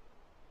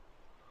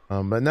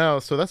 But now,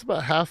 so that's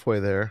about halfway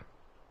there.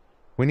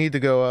 We need to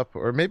go up,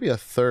 or maybe a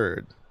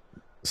third.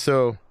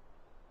 So,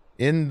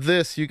 in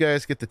this, you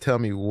guys get to tell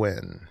me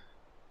when.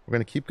 We're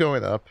going to keep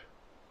going up.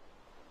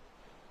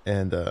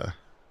 And,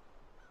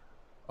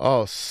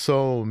 oh,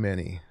 so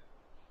many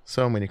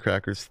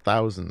crackers.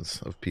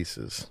 Thousands of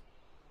pieces.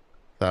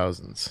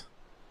 Thousands.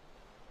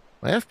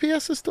 My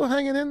FPS is still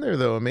hanging in there,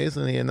 though,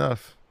 amazingly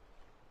enough.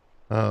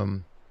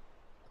 I'm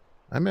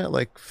at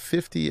like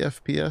 50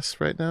 FPS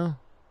right now.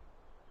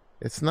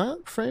 It's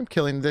not frame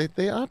killing. They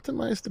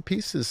optimized the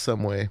pieces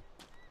some way.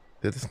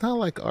 It's not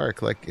like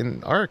Ark. Like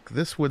in Ark,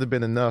 this would have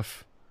been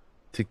enough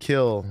to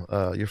kill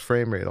your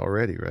frame rate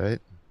already, right?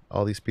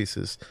 All these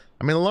pieces.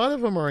 I mean, a lot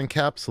of them are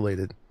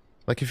encapsulated.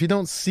 Like if you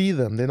don't see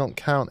them, they don't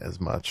count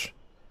as much.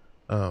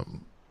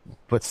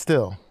 But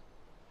still.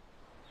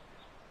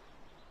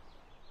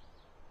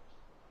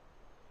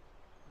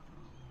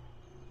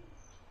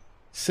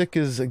 Sick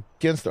is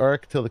against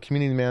Ark till the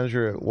community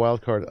manager at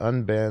Wildcard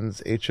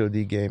unbans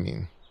HOD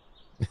gaming.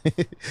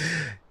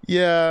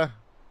 Yeah,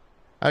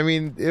 I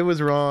mean it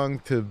was wrong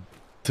to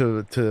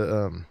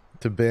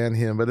ban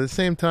him, but at the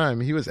same time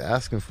he was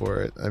asking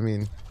for it. I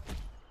mean,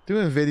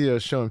 doing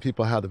videos showing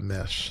people how to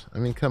mesh. I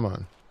mean, come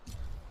on.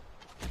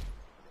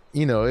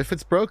 You know, if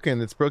it's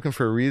broken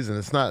for a reason.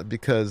 It's not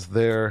because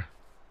they're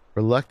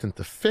reluctant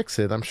to fix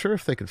it. I'm sure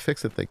if they could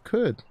fix it, they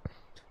could.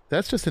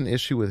 That's just an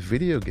issue with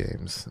video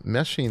games.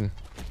 Meshing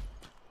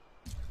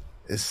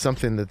is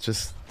something that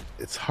just,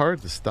 it's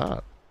hard to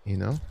stop, you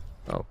know?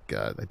 Oh,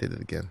 God, I did it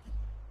again.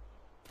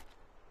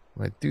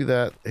 When I do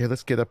that, here,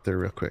 let's get up there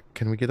real quick.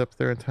 Can we get up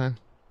there in time?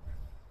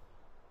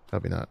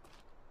 Probably not.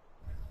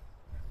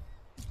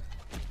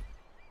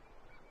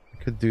 I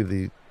could do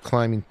the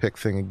climbing pick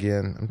thing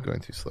again. I'm going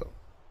too slow.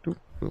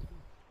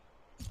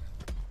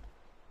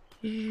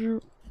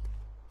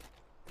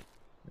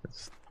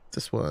 It's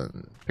this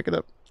one. Pick it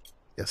up.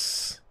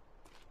 Yes.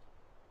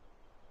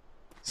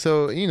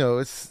 So, you know,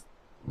 it's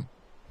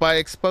by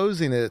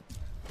exposing it,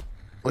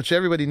 which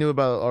everybody knew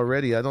about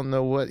already, I don't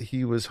know what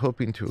he was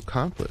hoping to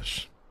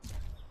accomplish.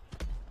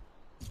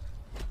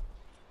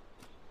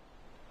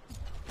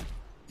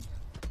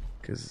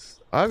 Because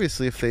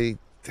Obviously, if they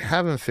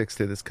haven't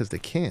fixed it, it's because they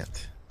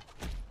can't.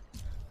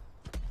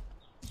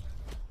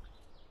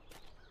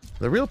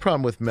 The real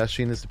problem with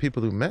meshing is the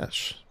people who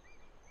mesh.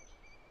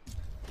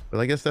 But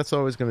I guess that's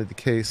always going to be the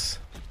case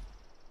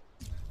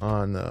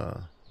on,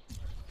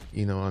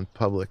 you know, on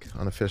public,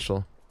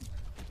 unofficial.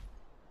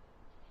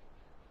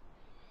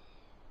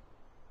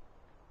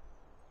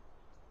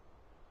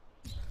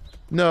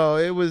 No,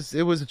 it was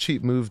a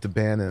cheap move to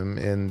ban him,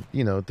 and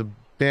you know, to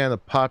ban a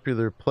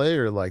popular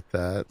player like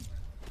that,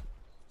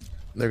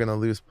 they're gonna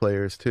lose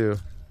players too.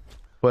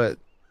 But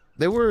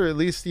they were, at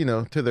least, you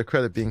know, to their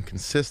credit, being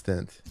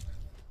consistent.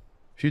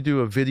 If you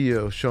do a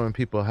video showing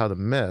people how to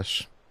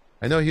mesh,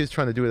 I know he was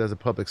trying to do it as a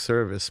public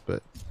service,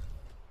 but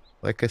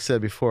like I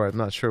said before, I'm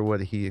not sure what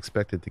he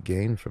expected to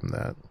gain from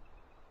that.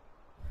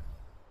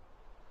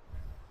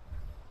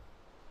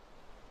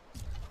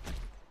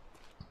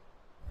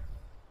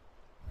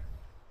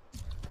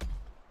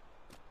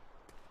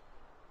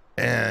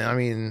 And I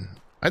mean,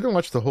 I didn't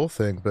watch the whole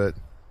thing, but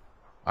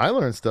I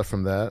learned stuff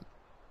from that.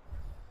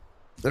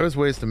 There was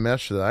ways to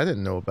mesh that I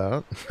didn't know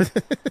about.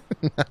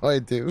 Now I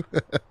do.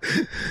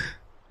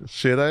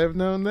 Should I have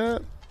known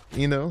that?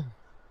 You know,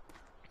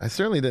 I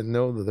certainly didn't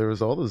know that there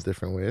was all those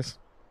different ways.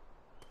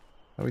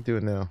 How we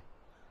doing now?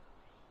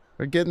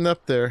 We're getting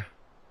up there.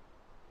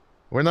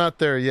 We're not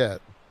there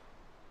yet.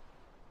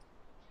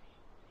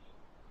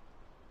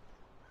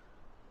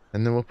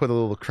 And then we'll put a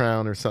little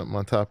crown or something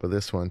on top of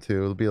this one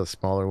too. It'll be a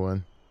smaller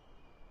one.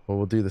 But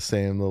we'll do the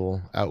same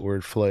little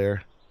outward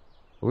flare.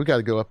 But we got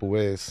to go up a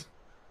ways.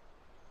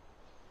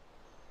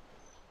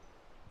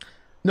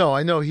 No,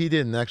 I know he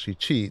didn't actually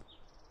cheat,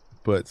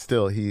 but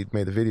still, he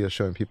made a video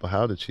showing people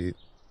how to cheat.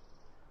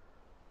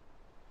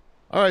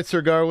 All right,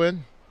 Sir Garwin.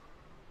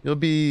 You'll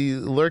be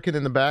lurking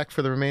in the back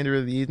for the remainder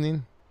of the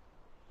evening.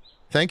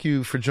 Thank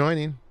you for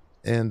joining.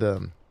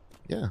 And,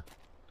 yeah.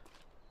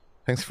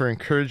 Thanks for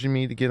encouraging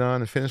me to get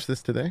on and finish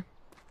this today.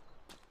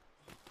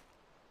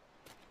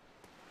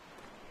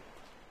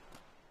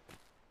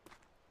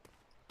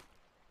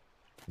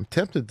 I'm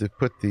tempted to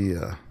put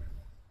the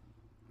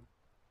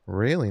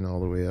railing all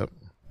the way up.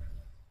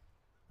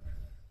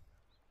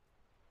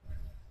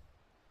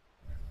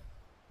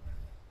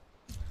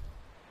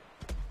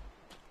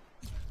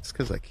 Just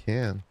because I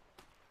can.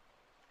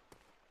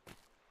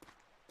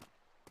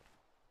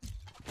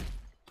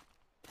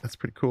 That's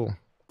pretty cool.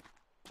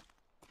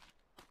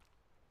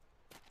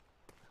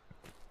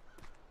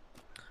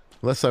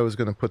 Unless I was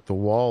going to put the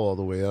wall all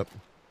the way up.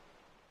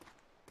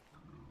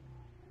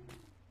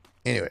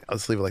 Anyway, I'll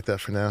just leave it like that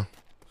for now.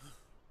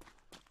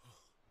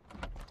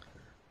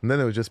 And then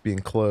it would just be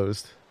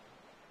enclosed.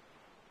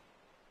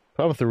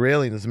 Problem with the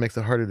railing is it makes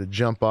it harder to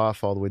jump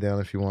off all the way down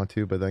if you want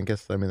to, but I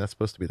guess, I mean, that's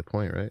supposed to be the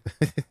point, right?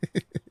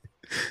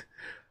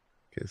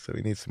 Okay, so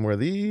we need some more of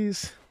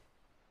these.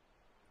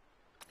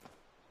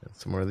 And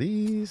some more of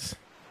these.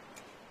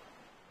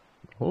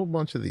 A whole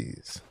bunch of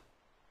these.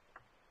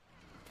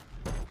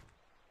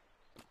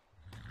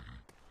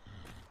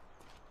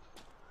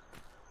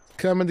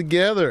 Coming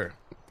together.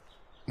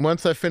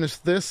 Once I finish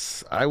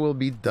this, I will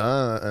be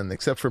done,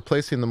 except for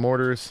placing the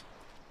mortars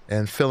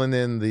and filling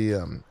in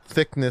the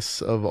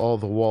thickness of all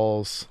the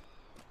walls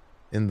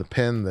in the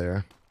pen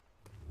there.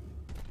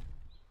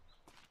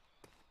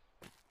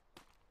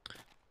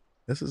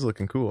 This is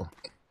looking cool.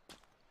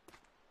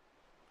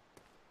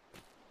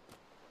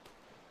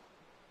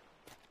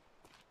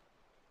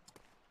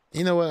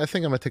 You know what? I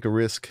think I'm going to take a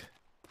risk.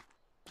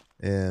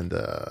 And,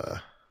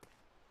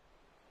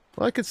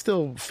 well, I could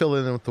still fill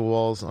in with the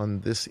walls on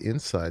this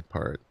inside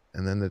part,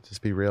 and then there'd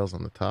just be rails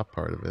on the top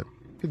part of it.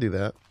 Could do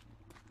that.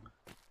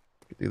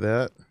 Could do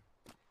that.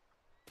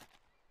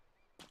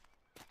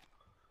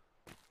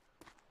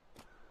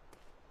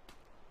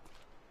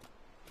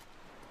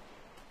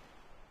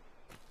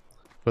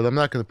 But I'm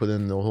not going to put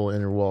in the whole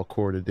inner wall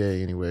core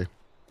today anyway.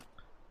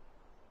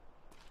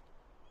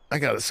 I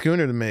got a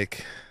schooner to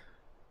make.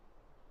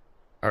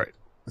 All right,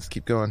 let's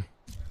keep going.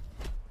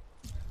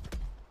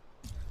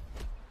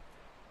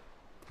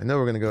 I know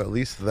we're going to go at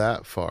least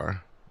that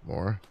far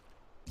more.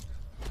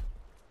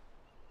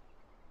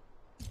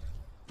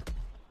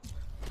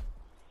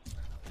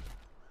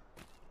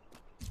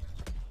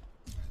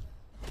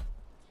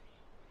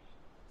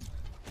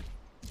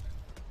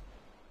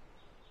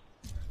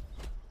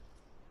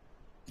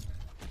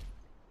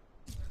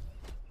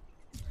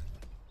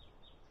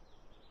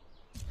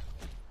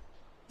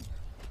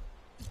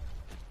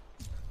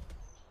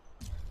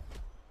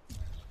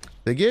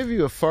 They gave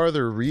you a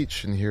farther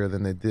reach in here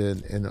than they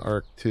did in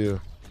Arc 2.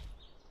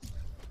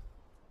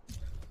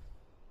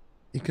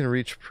 You can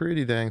reach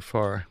pretty dang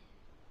far.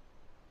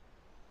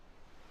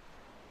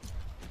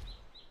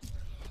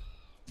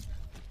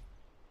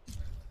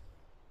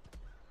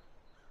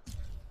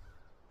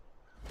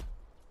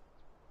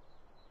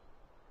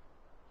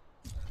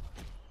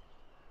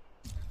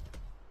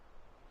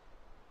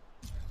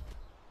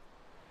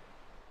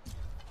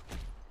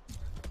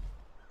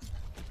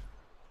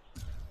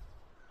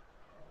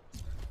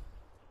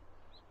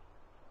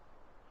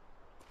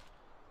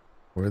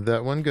 Where'd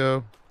that one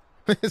go?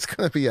 It's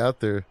gonna be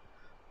out there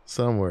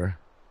Somewhere.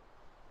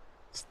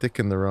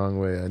 Sticking the wrong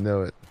way, I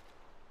know it.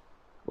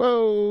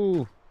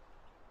 Whoa!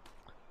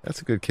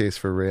 That's a good case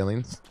for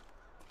railings.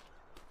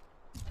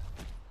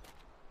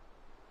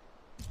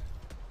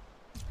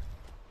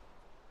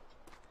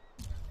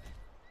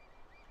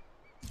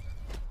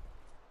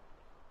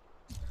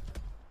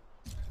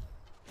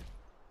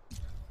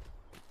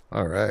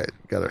 Alright,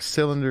 got our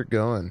cylinder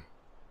going.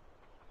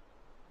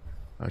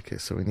 Okay,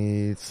 so we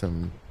need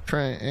some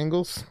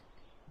triangles.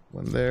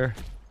 One there.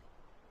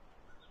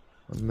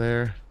 One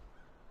there.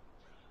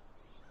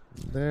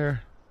 One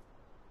there.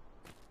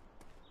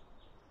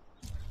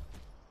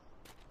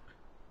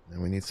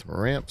 And we need some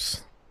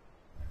ramps.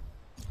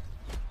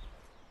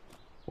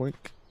 Boink.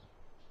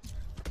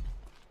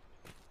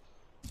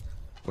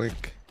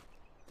 Boink.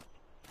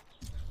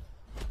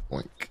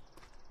 Boink.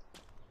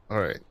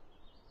 Alright.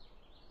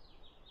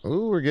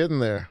 Ooh, we're getting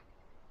there.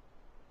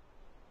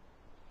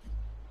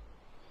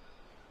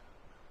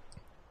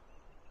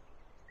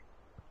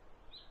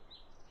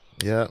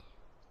 Yeah.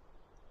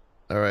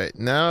 Alright,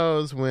 now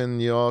is when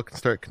you all can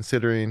start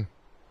considering.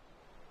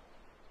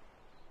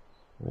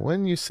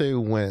 When you say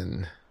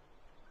when,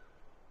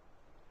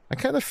 I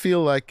kind of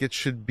feel like it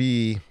should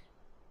be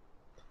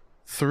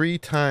 3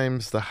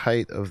 times the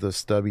height of the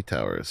stubby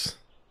towers.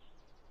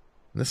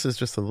 And this is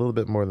just a little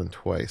bit more than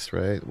twice,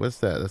 right? What's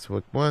that? That's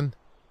what, 1,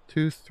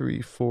 2,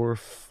 3, 4,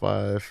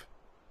 5.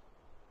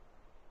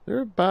 They're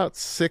about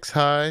 6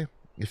 high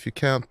if you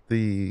count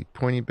the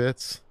pointy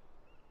bits.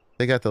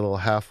 They got the little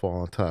half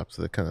wall on top,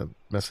 so that kind of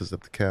messes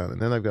up the count.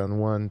 And then I've gone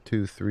 1,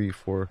 2, 3,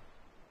 4.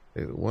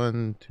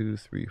 1, 2,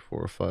 3,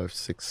 4, 5,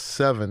 6,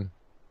 7.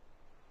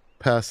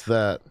 Past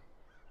that.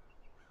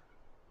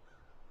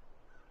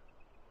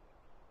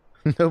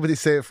 Nobody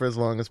say it for as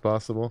long as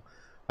possible.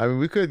 I mean,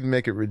 we could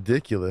make it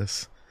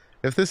ridiculous.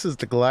 If this is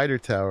the glider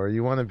tower,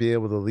 you want to be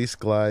able to at least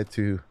glide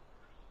to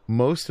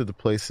most of the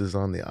places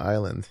on the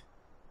island.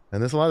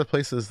 And there's a lot of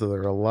places that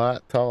are a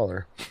lot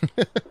taller.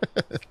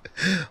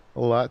 A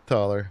lot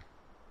taller.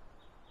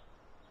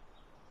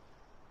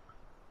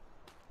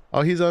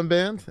 Oh, he's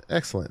unbanned?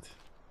 Excellent.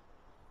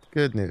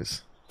 Good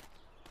news.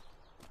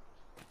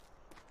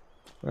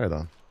 Right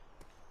on.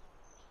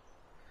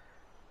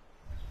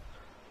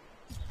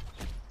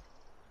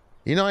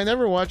 You know, I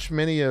never watched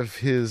many of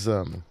his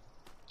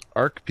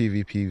Arc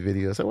PvP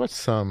videos. I watched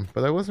some,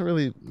 but I wasn't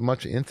really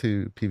much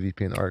into PvP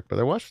and Arc. But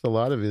I watched a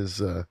lot of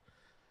his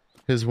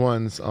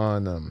ones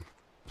on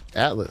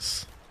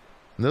Atlas,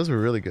 and those were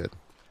really good.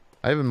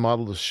 I even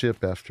modeled a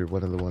ship after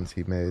one of the ones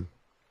he made.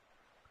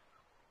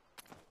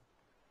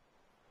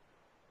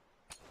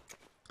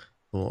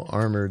 A little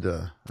armored.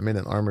 I made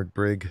an armored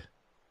brig.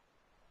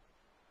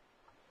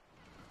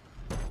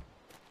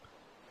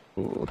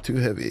 Oh, too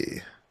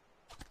heavy.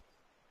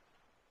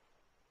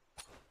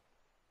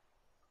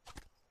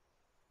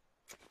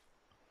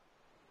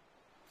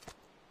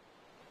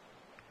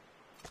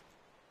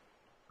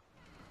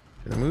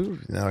 Can I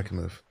move? Now I can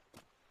move.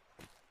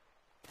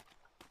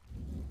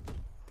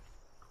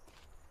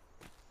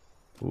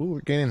 Ooh, we're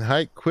gaining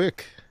height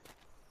quick.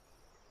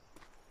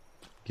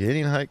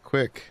 Gaining height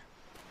quick.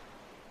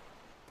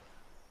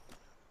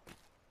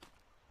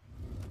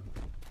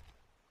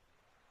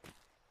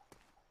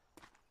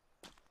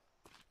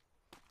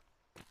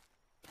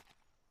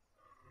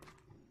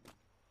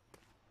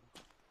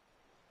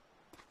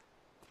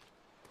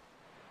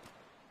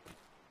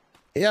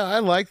 Yeah, I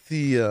like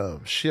the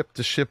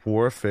ship-to-ship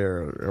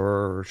warfare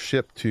or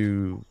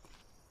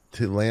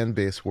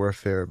ship-to-land-based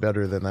warfare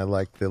better than I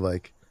like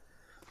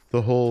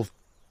the whole,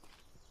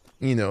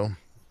 you know,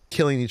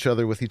 killing each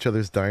other with each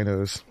other's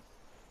dinos.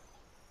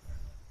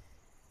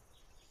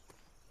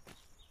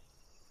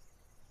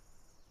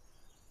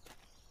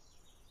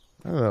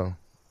 I don't know.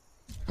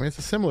 I mean, it's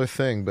a similar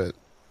thing, but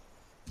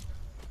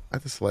I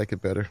just like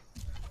it better.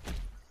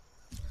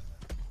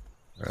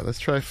 All right, let's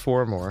try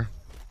 4 more.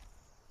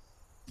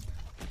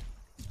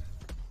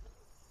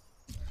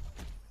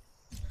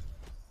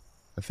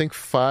 I think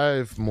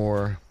 5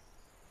 more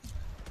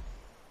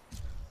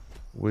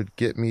would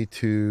get me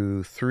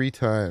to 3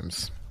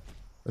 times.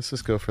 Let's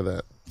just go for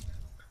that.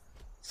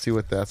 See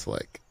what that's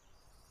like.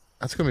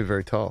 That's going to be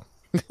very tall.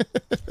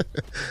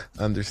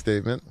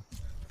 Understatement.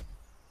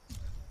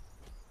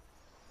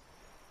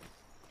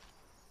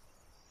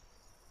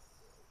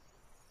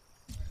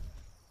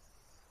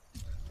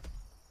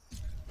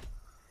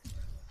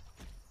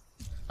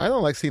 I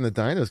don't like seeing the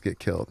dinos get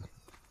killed.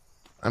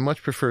 I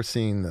much prefer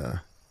seeing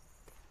the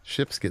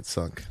ships get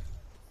sunk.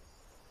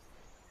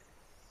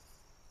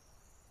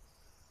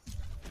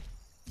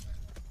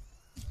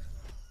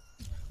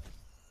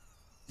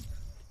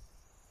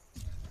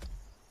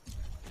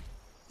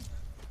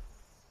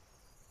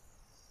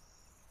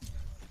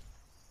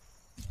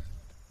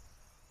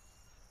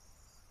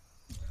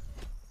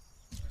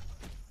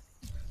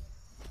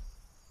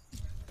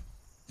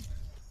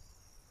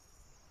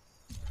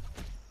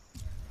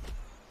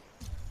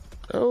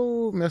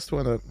 Oh, messed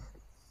one up.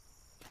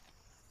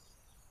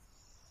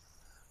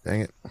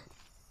 Dang it.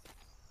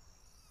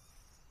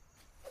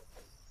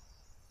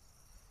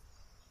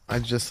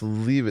 I'd just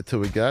leave it till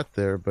we got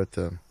there, but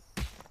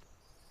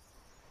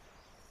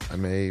I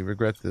may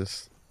regret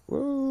this.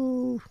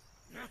 Whoa!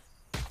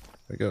 There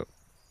we go.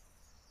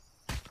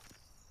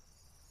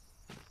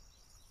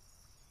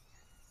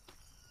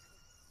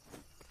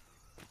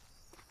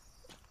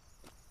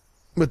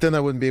 But then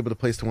I wouldn't be able to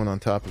place the one on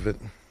top of it.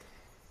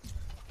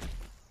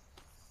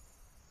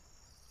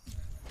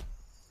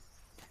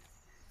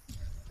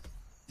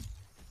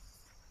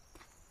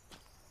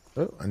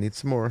 Oh, I need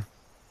some more.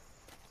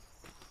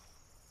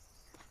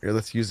 Here,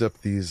 let's use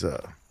up these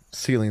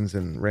ceilings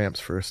and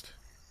ramps first.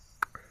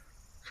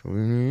 So we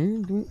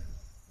need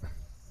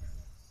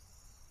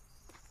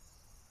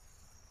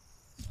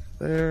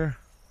there,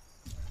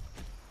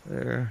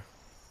 there,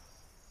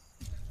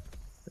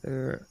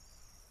 there,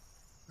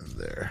 and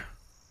there.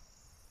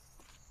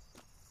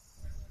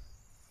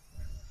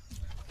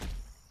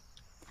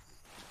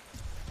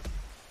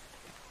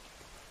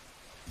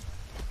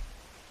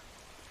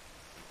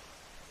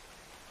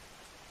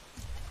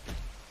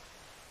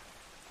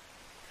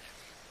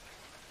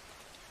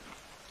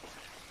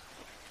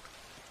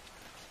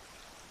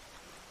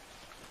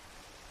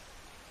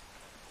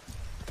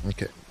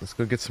 Okay, let's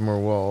go get some more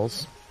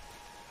walls.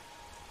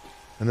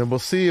 And then we'll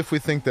see if we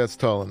think that's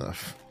tall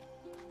enough.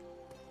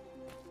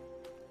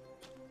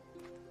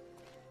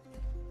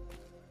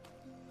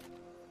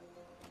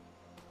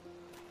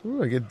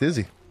 Ooh, I get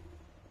dizzy.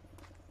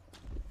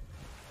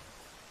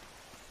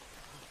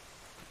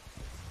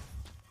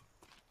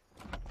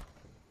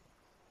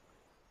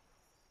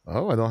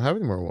 Oh, I don't have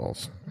any more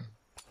walls.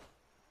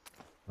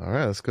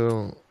 Alright, let's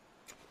go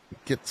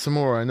get some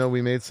more. I know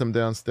we made some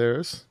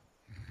downstairs.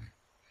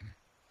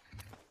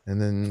 And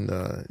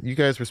then you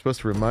guys were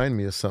supposed to remind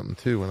me of something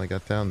too when I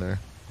got down there.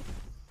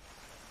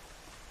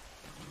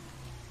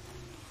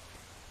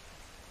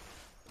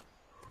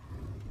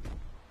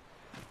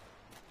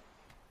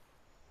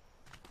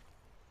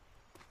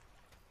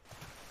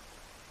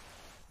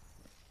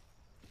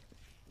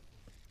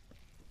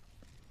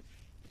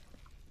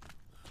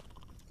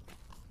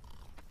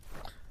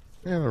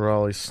 And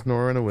Raleigh's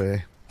snoring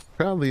away.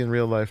 Probably in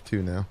real life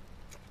too now.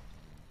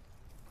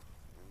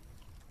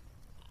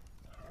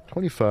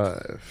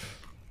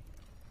 25.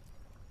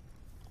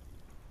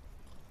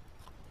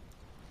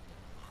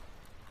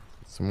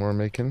 Some more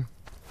making.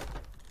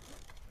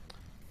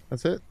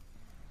 That's it.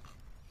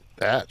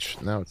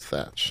 Thatch. Now it's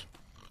thatch.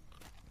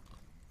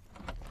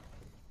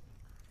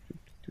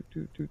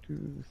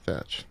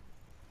 Thatch.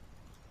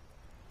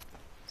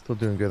 Still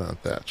doing good on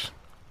thatch.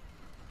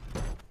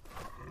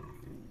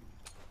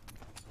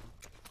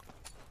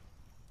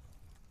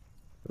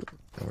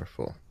 And we're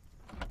full.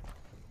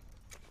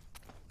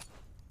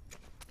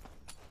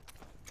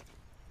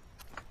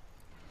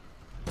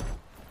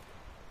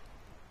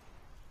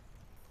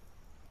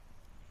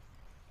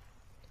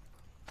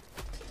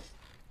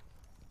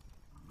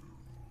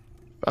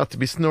 About to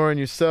be snoring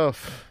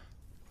yourself.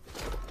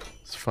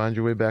 Let's find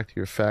your way back to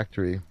your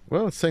factory.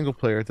 Well, it's single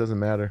player. It doesn't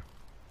matter.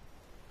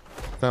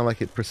 It's not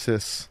like it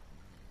persists.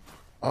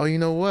 Oh, you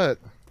know what?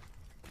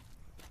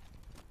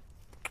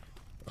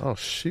 Oh,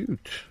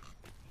 shoot.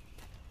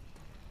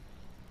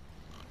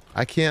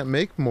 I can't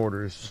make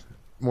mortar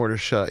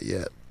shot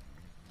yet.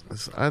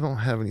 I don't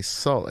have any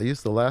salt. I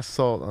used the last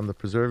salt on the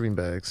preserving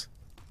bags.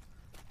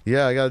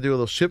 Yeah, I gotta do a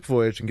little ship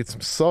voyage and get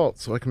some salt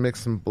so I can make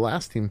some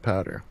blasting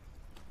powder.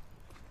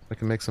 I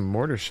can make some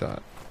mortar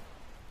shot.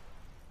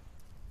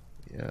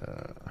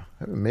 Yeah, I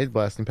haven't made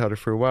blasting powder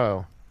for a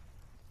while.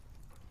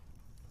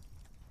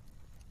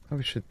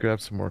 Probably should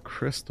grab some more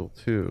crystal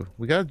too.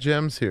 We got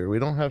gems here. We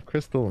don't have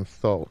crystal and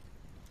salt.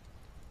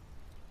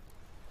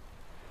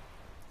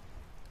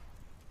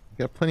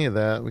 We got plenty of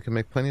that. We can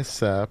make plenty of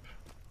sap.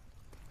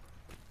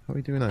 How are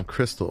we doing on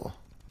crystal?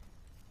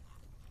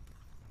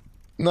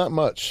 Not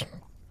much.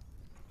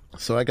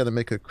 So I got to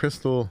make a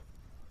crystal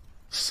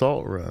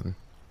salt run.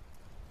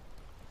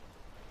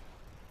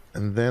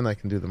 And then I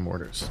can do the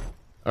mortars.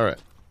 Alright.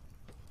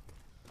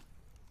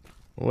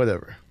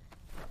 Whatever.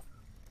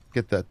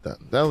 Get that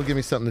done. That'll give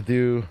me something to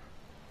do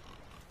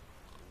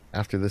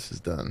after this is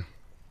done.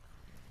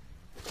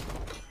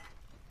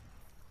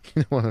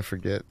 You don't want to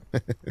forget.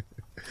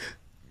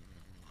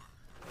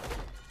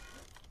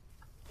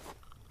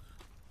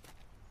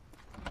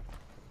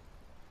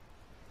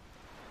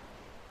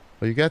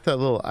 Well, you got that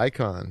little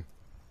icon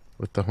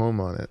with the home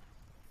on it.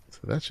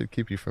 So that should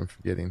keep you from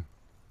forgetting.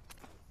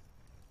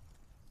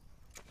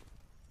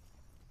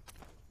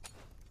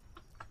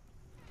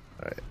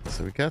 Alright,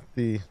 so we got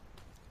the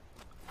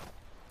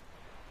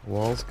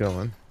walls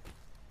going.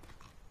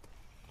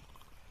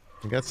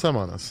 We got some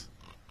on us.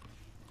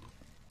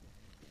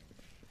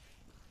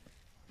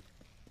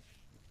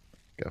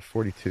 Got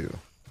 42.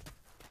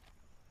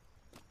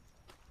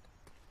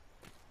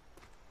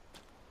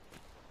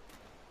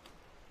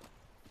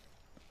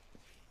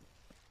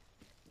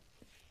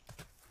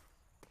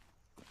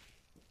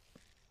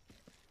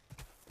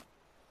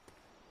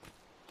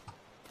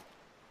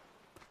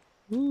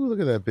 Ooh, look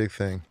at that big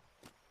thing.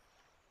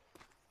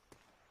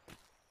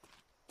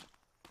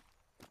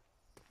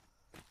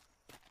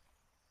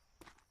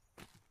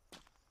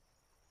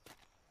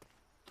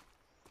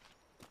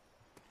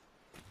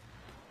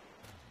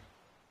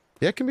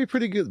 Yeah, it can be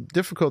pretty good,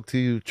 difficult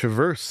to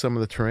traverse some of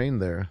the terrain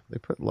there. They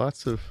put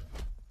lots of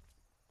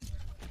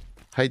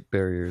height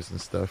barriers and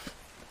stuff.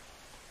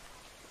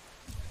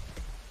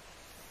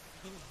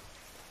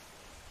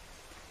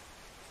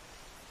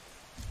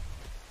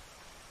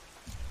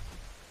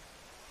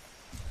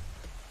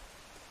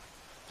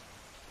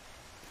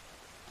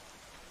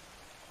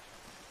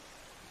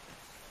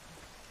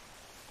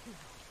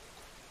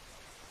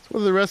 So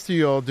what are the rest of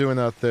you all doing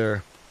out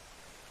there?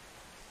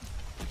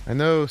 I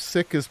know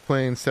Sick is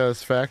playing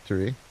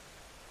Satisfactory.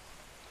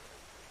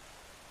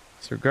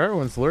 Sir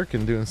Garwin's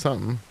lurking doing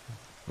something.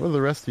 What are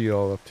the rest of you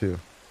all up to?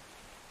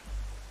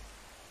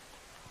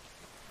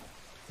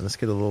 Let's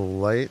get a little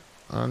light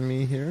on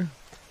me here.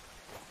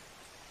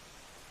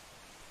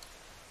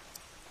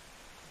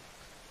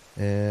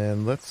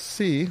 And let's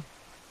see.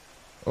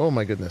 Oh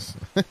my goodness.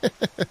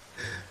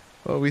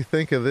 What we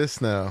think of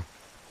this now.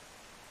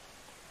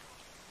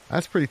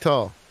 That's pretty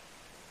tall.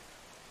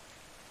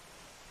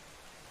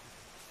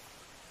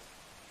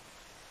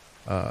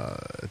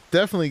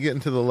 Definitely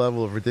getting to the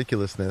level of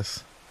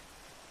ridiculousness.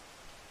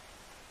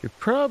 You'd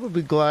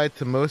probably glide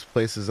to most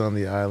places on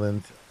the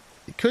island.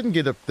 You couldn't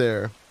get up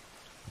there,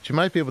 but you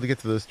might be able to get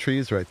to those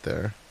trees right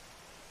there.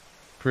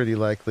 Pretty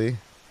likely.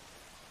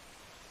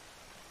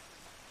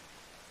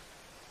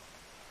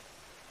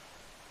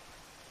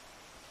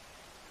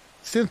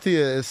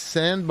 Cynthia is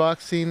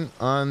sandboxing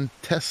on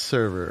test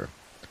server.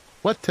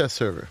 What test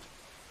server?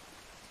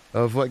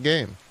 Of what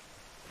game?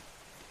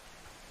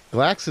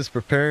 Glax is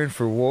preparing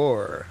for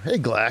war. Hey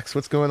Glax,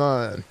 what's going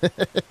on?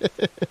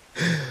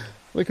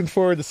 Looking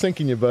forward to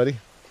sinking you, buddy.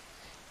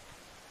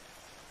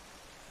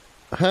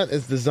 Hunt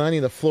is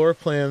designing a floor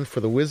plan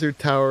for the Wizard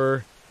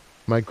Tower.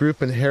 My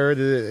group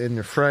inherited it in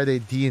your Friday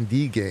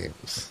D&D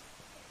games.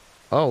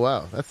 Oh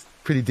wow, that's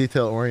pretty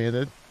detail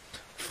oriented.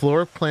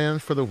 Floor plan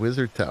for the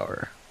Wizard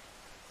Tower.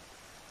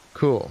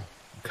 Cool.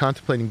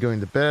 Contemplating going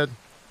to bed.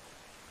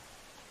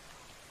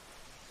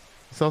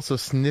 It's also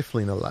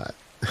sniffling a lot.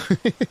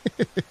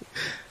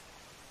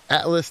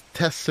 Atlas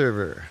test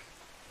server.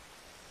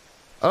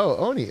 Oh,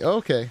 Oni.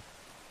 Okay.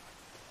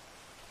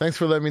 Thanks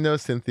for letting me know,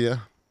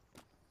 Cynthia.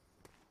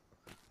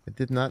 I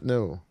did not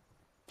know.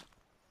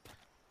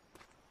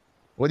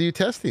 What are you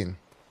testing?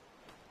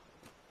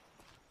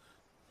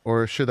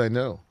 Or should I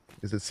know?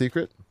 Is it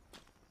secret?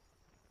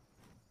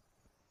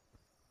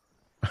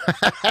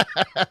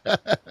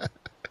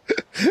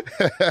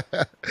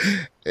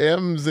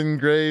 M's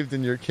engraved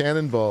in your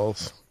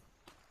cannonballs.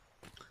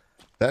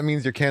 That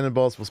means your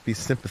cannonballs will be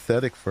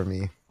sympathetic for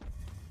me.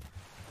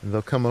 And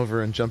they'll come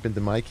over and jump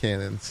into my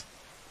cannons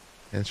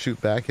and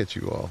shoot back at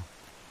you all.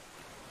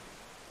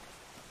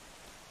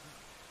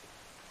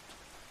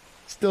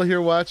 Still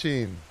here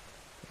watching.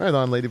 Right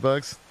on,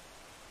 ladybugs.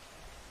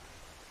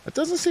 It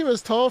doesn't seem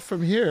as tall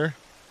from here.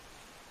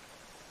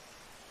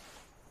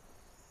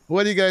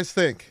 What do you guys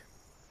think?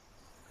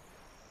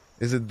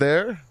 Is it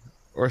there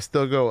or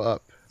still go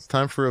up? It's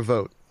time for a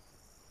vote.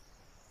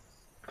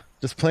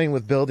 Just playing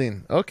with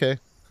building. Okay.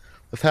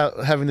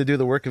 Without having to do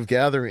the work of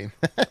gathering.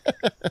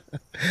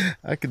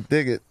 I could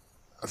dig it.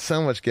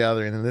 So much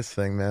gathering in this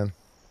thing, man.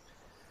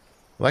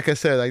 Like I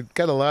said, I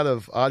got a lot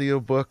of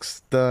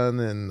audiobooks done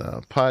and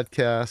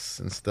podcasts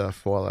and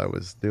stuff while I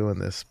was doing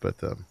this. But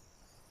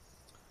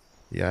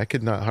yeah, I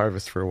could not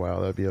harvest for a while.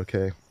 That'd be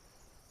okay.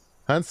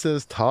 Hunt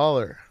says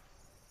taller.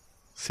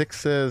 Six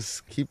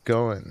says keep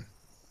going.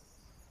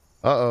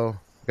 Uh-oh.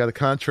 Got a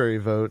contrary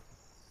vote.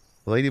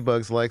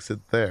 Ladybugs likes it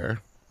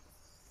there.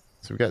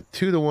 So we got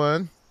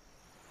 2-1.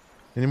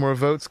 Any more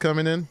votes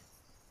coming in?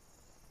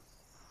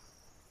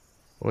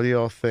 What do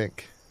y'all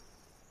think?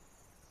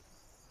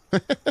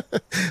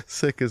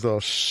 Sick is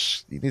all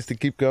shh. He needs to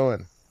keep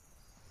going.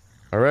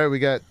 All right, we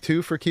got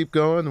 2 for keep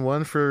going,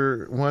 one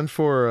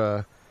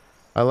for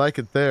I like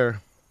it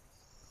there.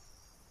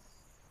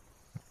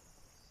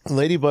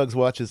 Ladybugs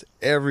watches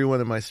every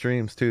one of my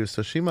streams too,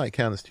 so she might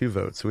count as 2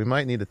 votes. So we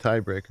might need a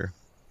tiebreaker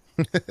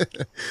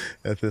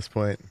at this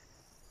point.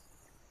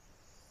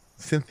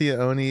 Cynthia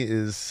Oni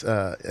is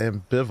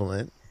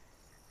ambivalent.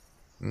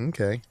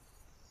 Okay.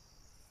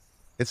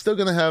 It's still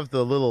gonna have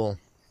the little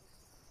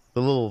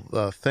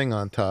thing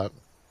on top.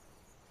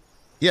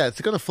 Yeah,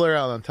 it's gonna flare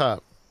out on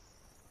top.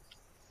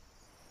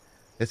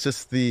 It's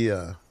just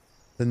the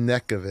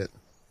neck of it.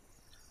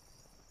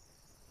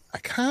 I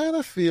kind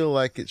of feel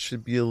like it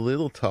should be a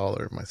little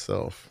taller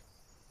myself.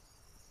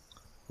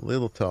 A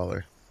little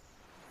taller.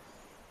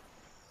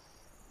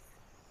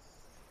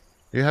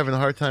 You're having a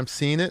hard time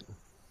seeing it?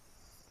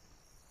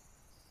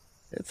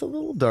 It's a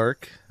little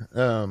dark.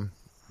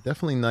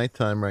 Definitely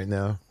nighttime right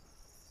now.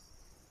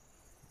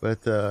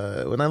 But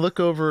when I look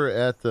over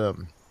at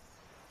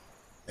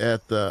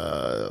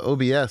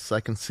OBS, I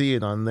can see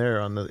it on there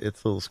on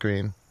its little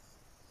screen.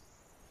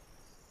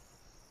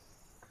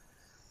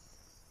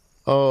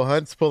 Oh,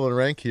 Hunt's pulling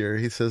rank here.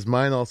 He says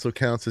mine also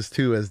counts as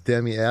 2 as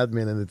Demi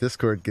admin in the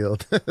Discord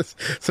guild.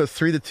 So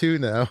 3-2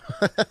 now.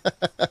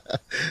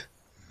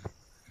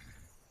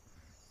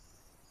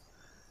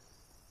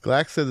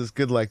 Glax says it's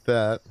good like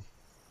that.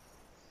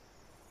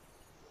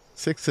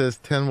 6 says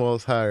 10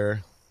 walls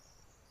higher.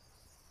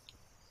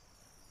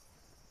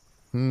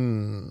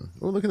 Oh,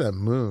 look at that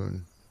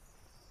moon.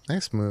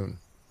 Nice moon.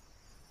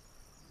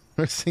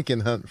 We're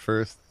sinking hunt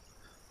first.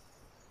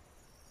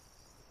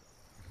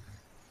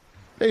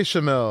 Hey,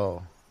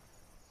 Shamel.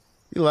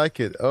 You like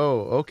it? Oh,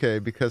 okay,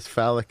 because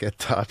phallic at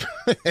top.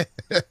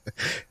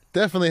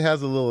 Definitely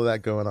has a little of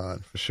that going on,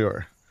 for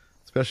sure.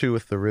 Especially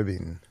with the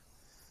ribbing.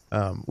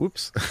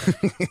 Whoops.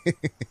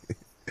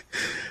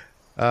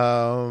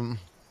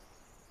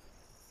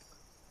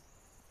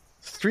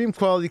 Stream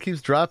quality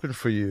keeps dropping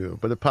for you,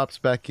 but it pops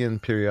back in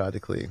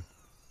periodically.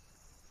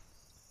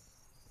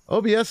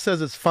 OBS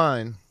says it's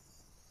fine.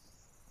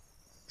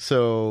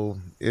 So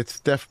it's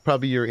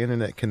probably your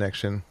internet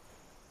connection.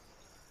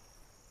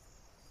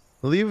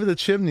 Leave the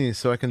chimney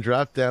so I can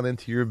drop down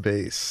into your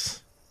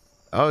base.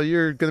 Oh,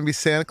 you're gonna be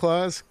Santa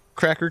Claus?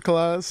 Cracker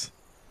Claus?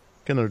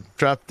 Gonna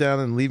drop down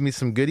and leave me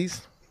some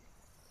goodies?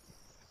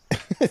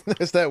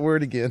 There's that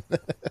word again.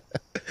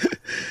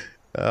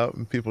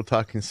 People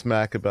talking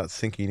smack about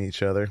sinking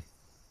each other.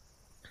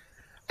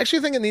 I actually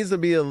think it needs to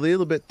be a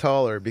little bit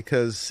taller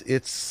because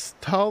it's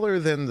taller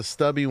than the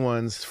stubby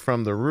ones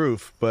from the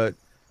roof, but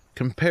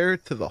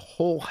compared to the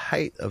whole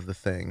height of the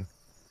thing,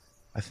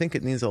 I think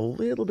it needs a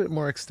little bit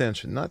more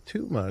extension. Not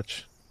too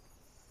much.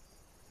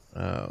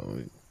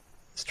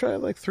 Let's try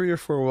like 3 or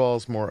 4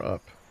 walls more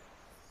up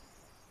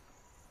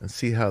and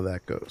see how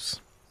that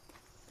goes.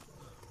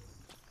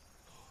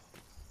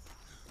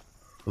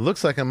 It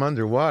looks like I'm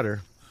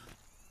underwater.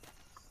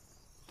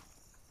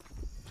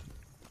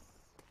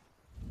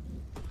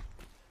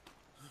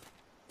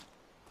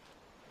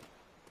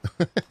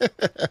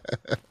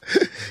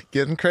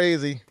 Getting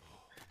crazy.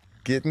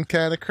 Getting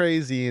kind of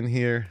crazy in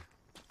here.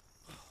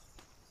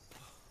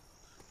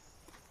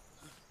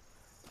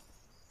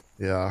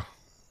 Yeah.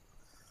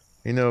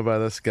 You know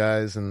about us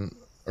guys and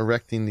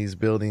erecting these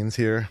buildings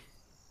here.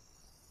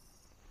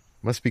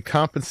 Must be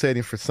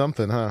compensating for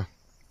something, huh?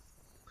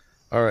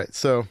 Alright,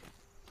 so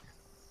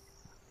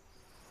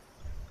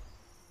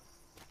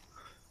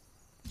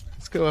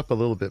let's go up a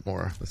little bit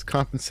more. Let's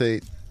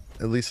compensate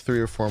at least 3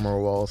 or 4 more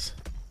walls.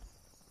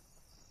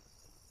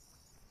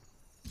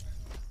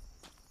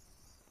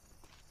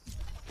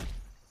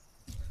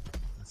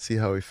 Let's see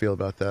how we feel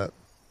about that.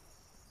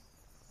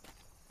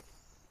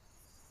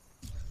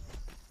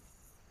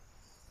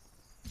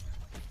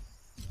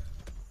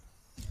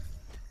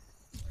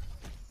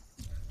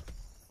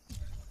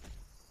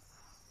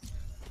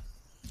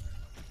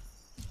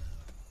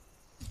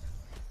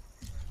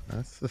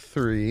 That's the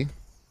 3.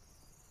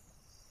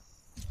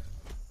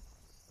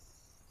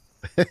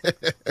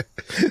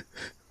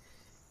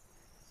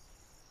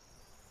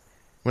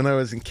 When I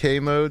was in K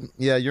mode,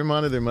 yeah, your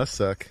monitor must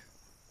suck.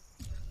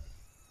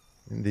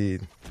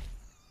 Indeed.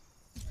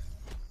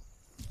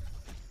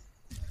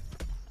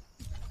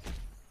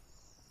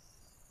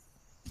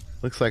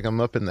 Looks like I'm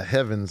up in the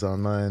heavens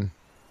on mine.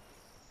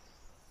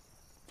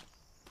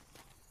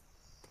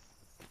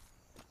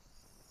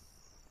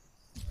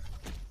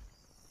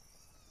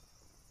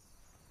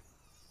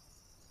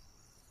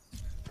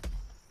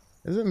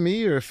 Is it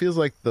me, or it feels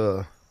like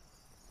they're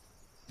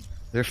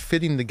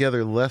fitting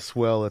together less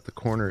well at the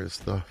corners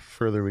the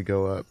further we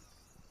go up?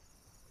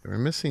 We're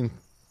missing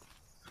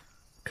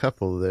a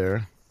couple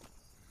there.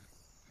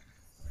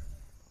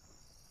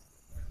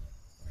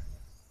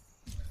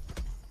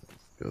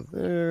 Let's go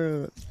there,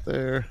 that's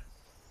there.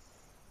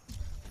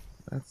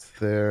 That's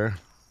there.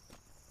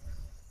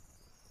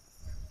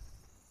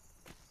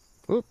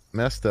 Oop,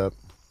 messed up.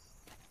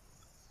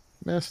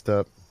 Messed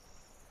up.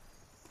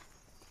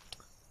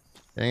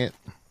 Dang it.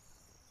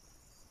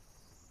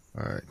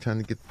 Alright,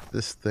 time to get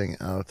this thing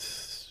out.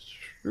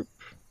 Shoop.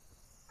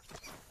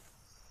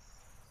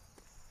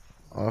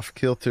 Off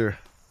kilter.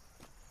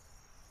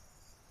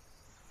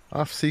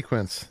 Off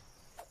sequence.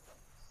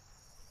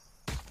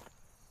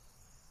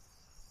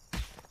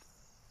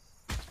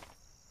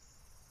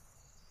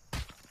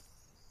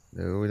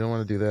 No, we don't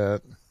want to do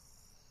that.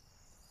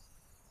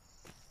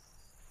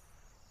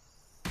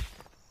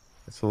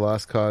 It's a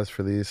lost cause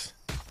for these.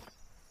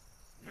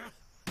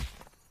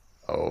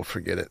 Oh,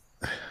 forget it.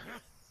 I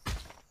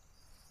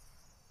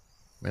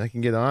mean, I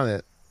can get on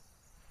it.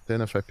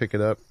 Then if I pick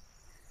it up...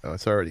 Oh,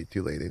 it's already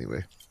too late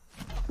anyway.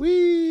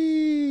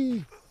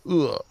 Whee!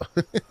 Ugh.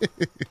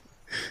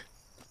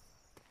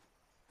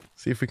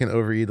 See if we can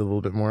overeat a little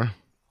bit more.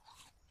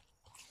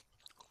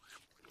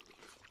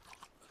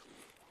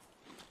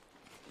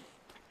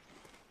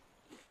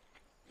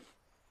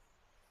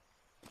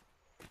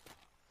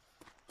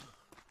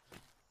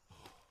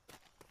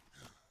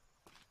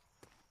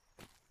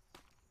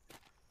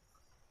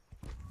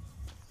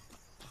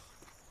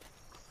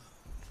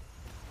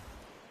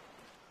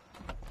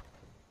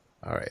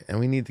 Alright, and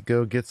we need to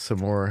go get some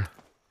more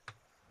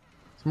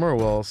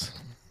walls.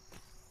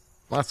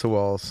 Lots of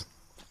walls.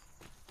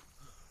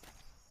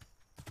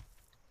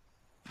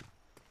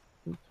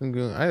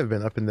 I have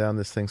been up and down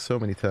this thing so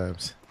many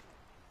times.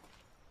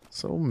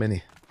 So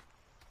many.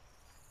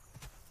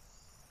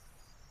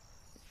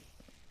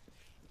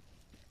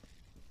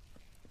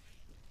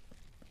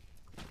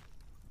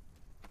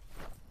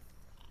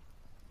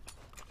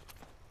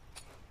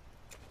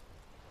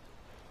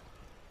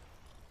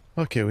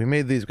 Okay, we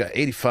made these. We got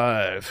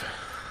 85.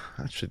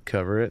 That should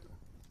cover it.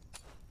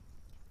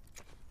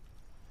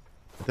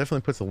 It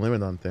definitely puts a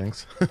limit on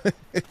things. Let's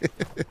see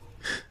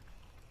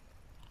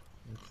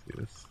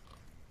this.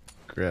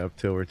 Grab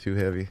till we're too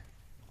heavy.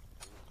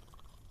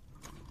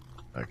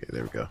 Okay,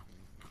 there we go.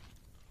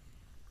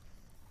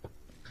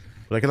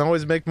 But I can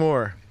always make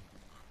more.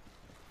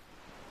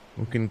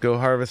 We can go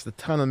harvest a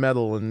ton of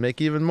metal and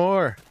make even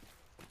more.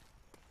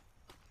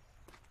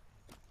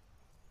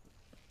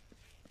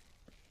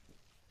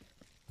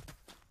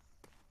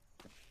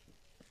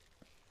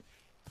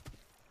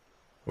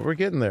 But we're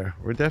getting there.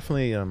 We're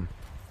definitely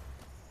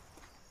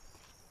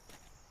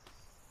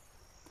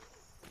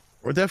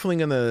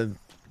gonna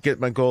get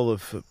my goal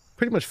of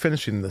pretty much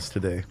finishing this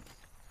today.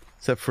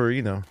 Except for,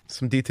 you know,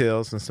 some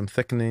details and some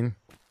thickening.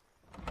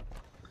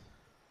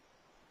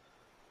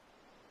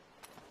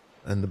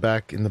 And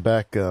in the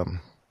back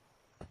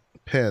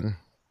pen.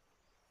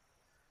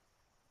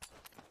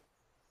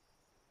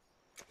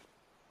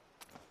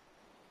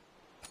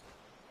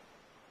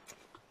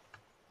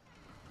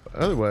 But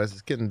otherwise,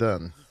 it's getting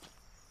done.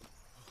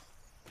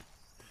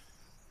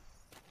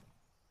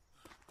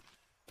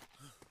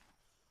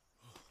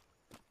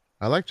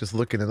 I like just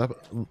looking up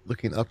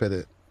at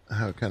it.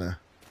 How it kind of,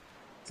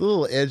 it's a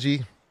little edgy,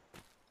 a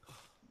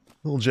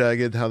little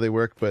jagged how they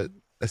work, but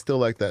I still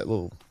like that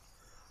little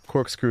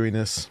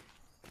corkscrewiness.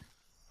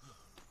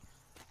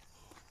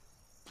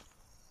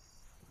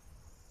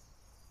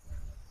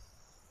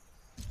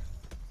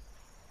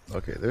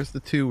 Okay, there's the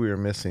two we were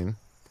missing.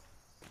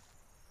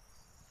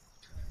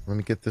 Let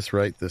me get this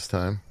right this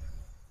time.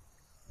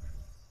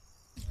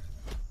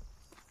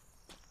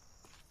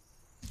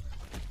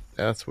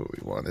 That's what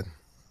we wanted.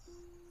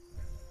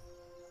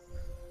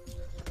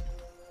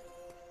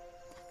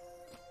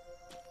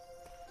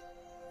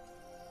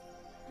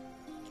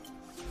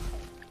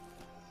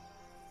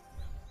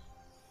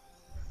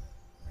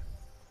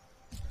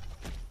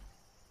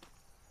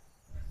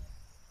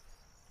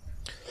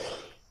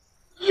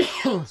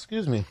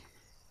 Excuse me.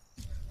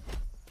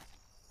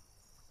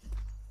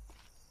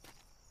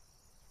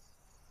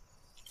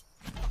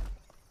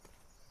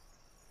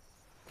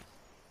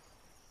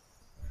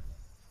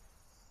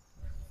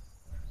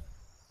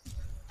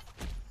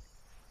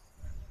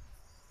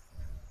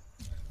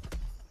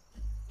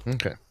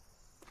 Okay.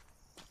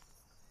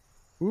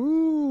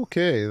 Ooh,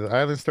 okay, the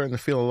island's starting to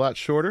feel a lot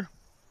shorter.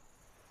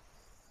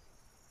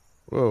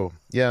 Whoa.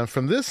 Yeah,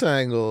 from this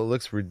angle, it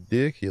looks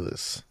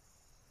ridiculous.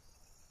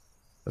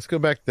 Let's go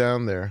back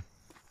down there.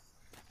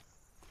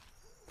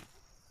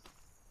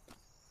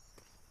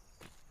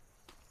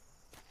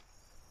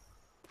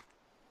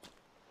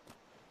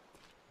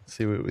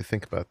 See what we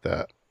think about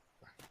that.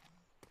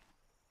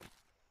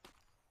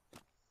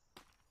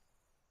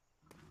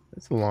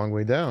 It's a long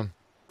way down.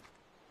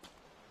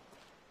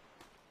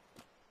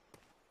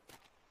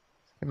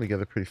 It's coming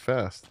together pretty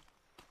fast.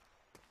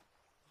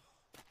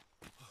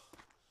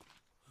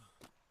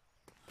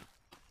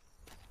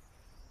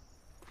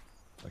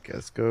 Okay,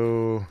 let's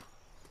go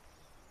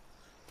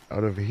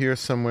out over here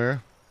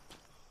somewhere.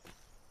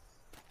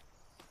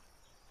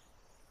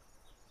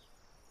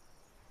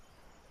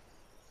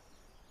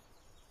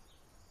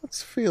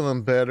 It's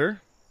feeling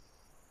better.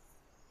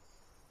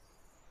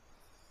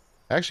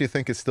 I actually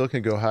think it still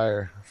can go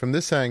higher. From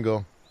this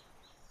angle,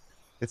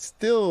 it's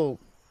still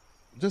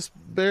just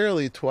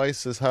barely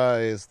twice as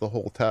high as the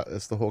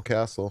whole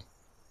castle.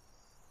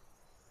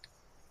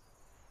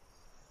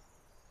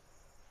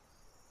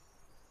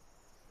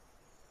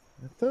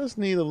 It does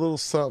need a little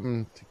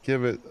something to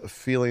give it a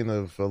feeling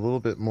of a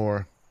little bit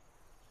more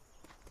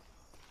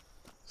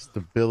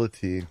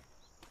stability.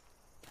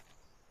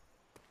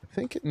 I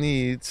think it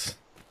needs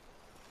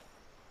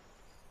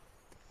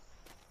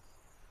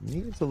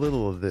a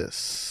little of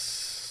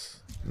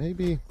this.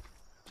 Maybe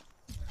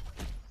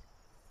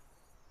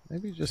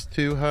just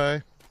too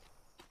high.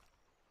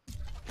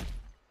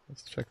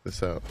 Let's check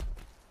this out.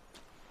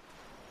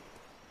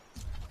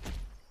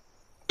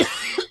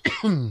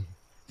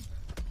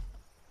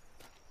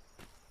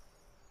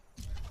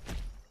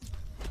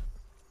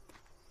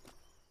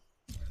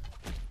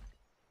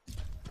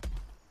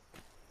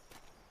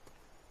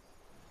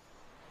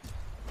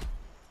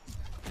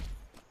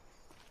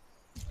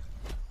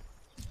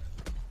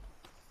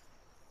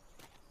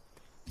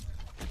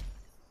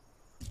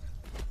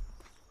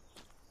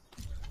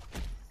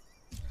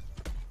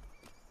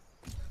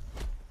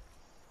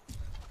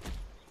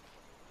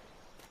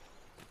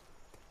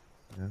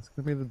 That's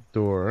gonna be the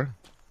door.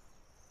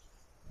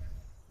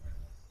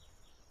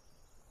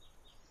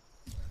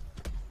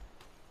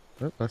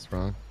 Oh, that's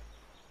wrong.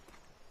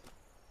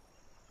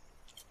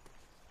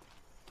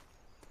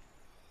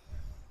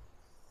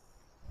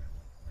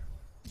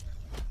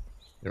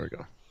 There we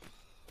go.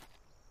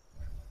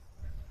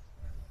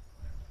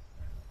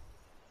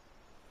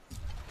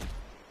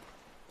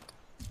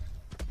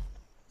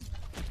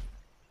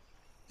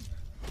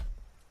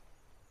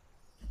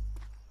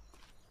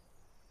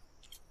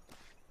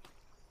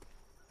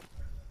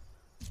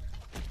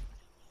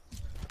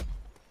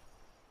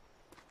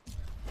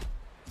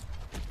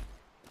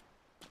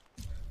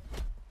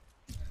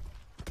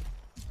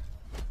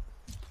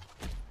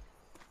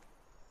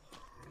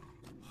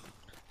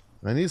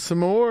 I need some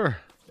more.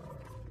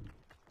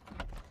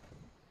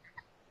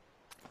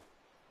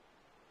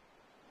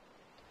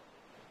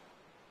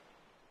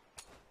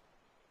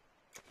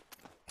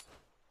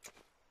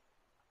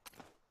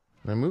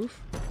 Can I move?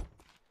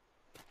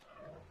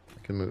 I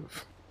can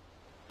move.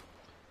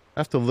 I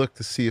have to look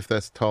to see if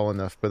that's tall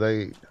enough, but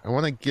I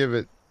want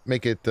to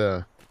make it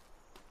a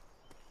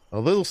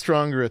little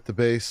stronger at the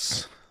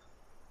base.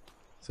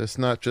 So it's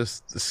not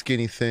just a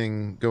skinny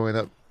thing going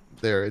up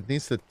there. It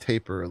needs to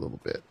taper a little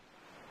bit.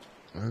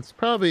 And it's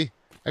probably,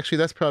 actually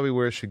that's probably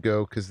where it should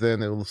go, because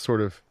then it will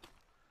sort of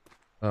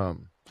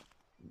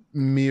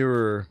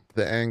mirror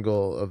the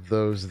angle of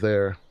those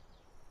there.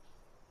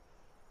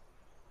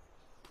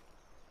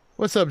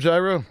 What's up,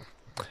 Gyro?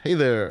 Hey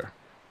there.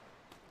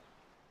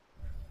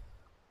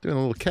 Doing a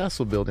little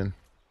castle building.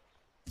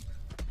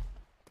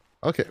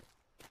 Okay.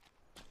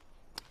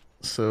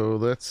 So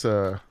let's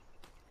go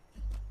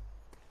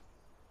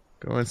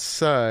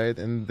inside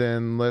and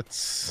then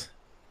let's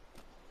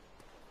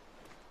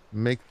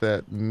make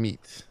that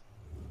meat.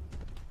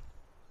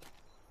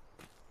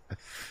 I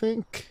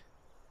think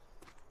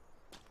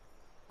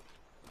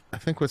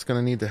what's going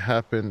to need to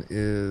happen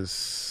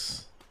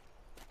is,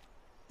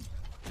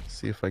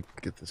 see if I can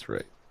get this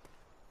right.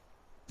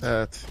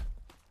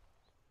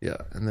 Yeah,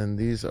 and then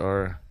these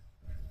are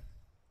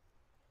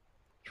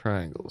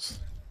triangles.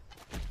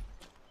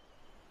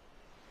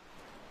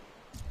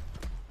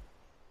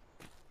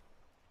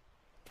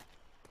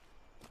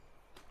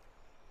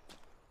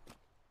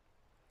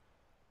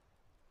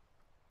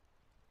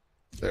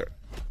 There.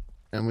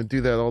 And we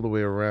do that all the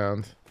way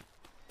around.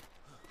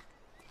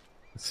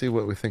 Let's see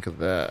what we think of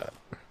that.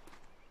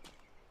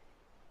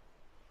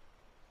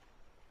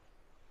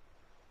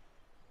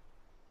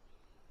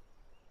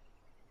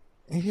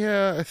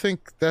 Yeah, I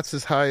think that's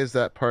as high as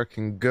that part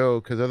can go,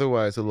 because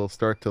otherwise it'll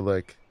start to,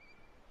 like,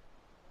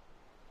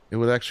 it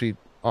would actually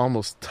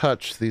almost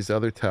touch these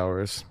other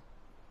towers.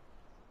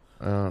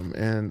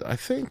 And I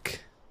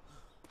think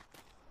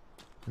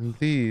in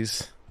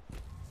these,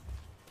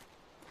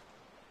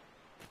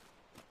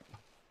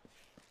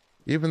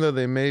 even though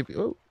they may be,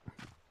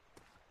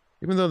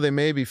 even though they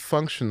may be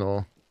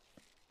functional,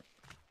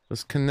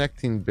 those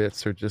connecting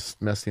bits are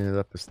just messing it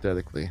up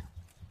aesthetically.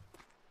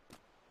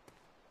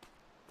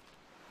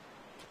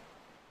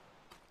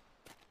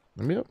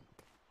 Yep.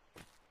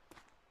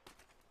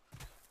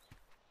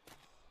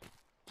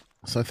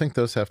 So I think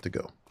those have to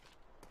go.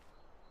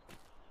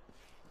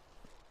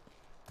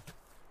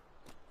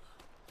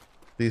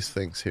 These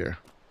things here.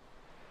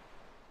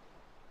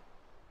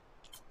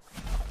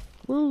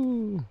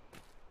 Woo!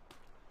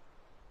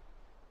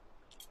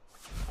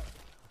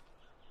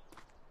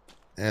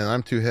 And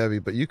I'm too heavy,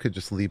 but you could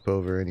just leap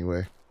over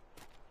anyway.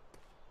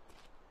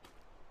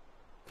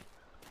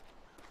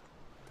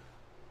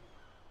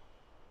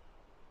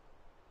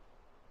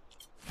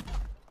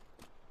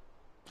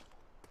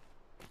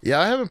 Yeah,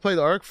 I haven't played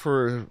Ark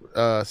for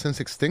since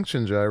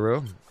Extinction,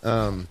 Gyro.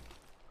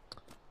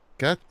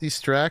 Got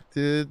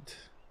distracted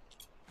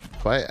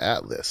by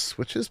Atlas,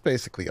 which is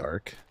basically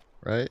Ark,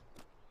 right?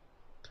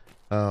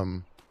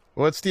 Well,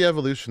 it's the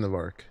evolution of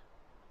Ark.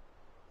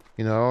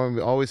 You know,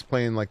 I'm always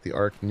playing like the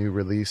Ark new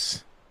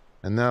release,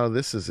 and now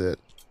this is it.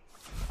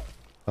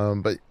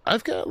 But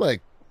I've got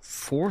like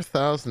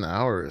 4,000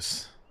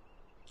 hours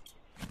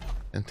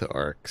into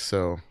Ark,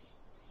 so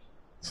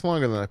it's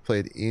longer than I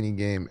played any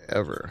game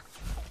ever.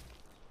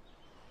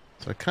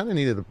 So I kind of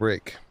needed a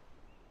break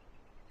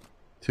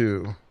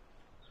to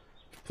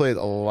played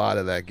a lot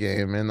of that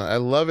game, and I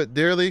love it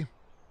dearly.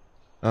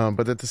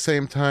 But at the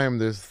same time,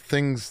 there's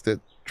things that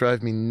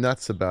drive me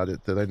nuts about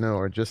it that I know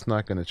are just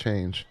not going to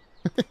change.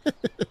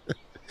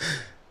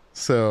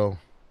 So,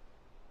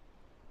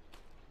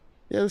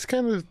 yeah, it's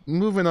kind of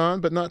moving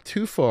on, but not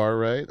too far,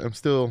 right? I'm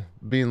still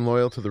being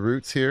loyal to the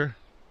roots here.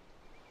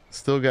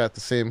 Still got the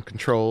same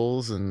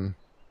controls and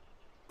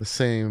the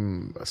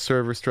same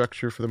server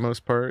structure for the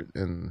most part,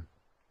 and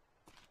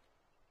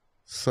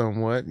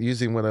somewhat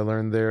using what I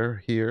learned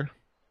here.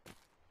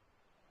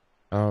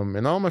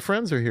 And all my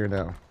friends are here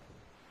now.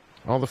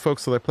 All the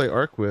folks that I play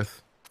Ark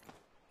with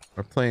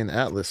are playing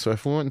Atlas. So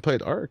if we went and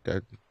played Ark,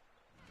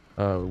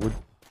 I would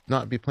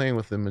not be playing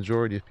with the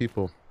majority of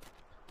people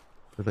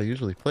that I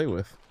usually play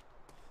with.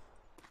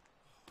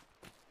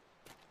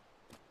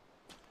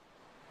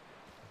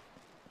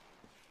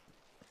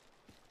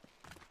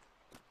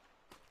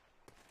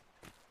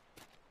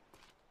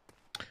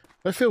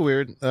 I feel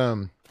weird.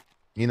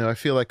 You know, I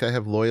feel like I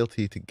have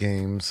loyalty to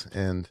games,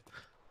 and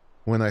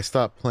when I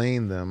stop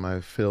playing them,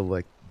 I feel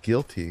like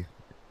guilty,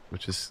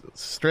 which is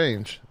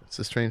strange. It's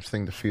a strange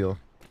thing to feel.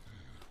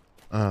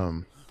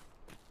 But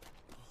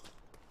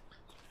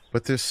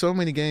there's so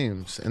many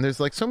games, and there's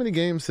like so many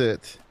games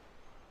that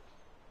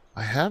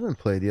I haven't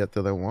played yet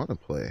that I want to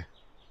play.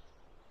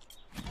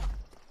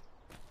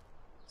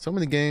 So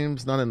many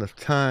games, not enough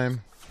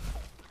time,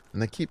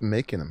 and they keep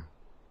making them.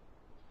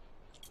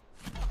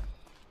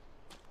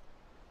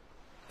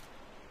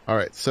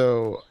 Alright,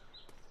 so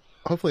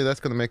hopefully that's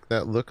going to make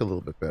that look a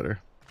little bit better.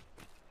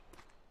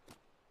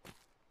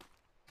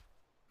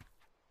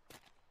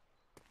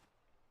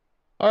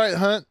 All right,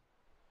 Hunt.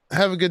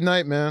 Have a good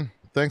night, man.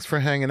 Thanks for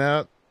hanging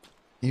out.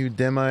 You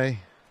demi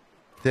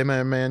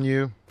man,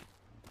 you.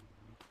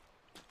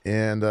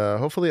 And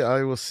hopefully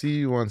I will see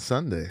you on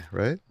Sunday,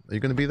 right? Are you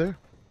going to be there?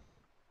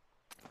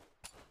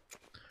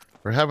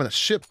 We're having a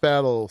ship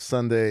battle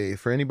Sunday.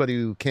 For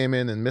anybody who came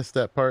in and missed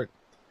that part,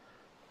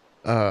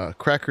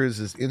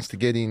 Crackers is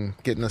instigating,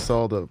 getting us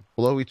all to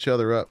blow each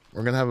other up.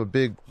 We're going to have a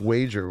big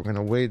wager.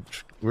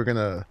 We're going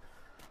to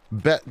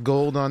bet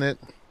gold on it.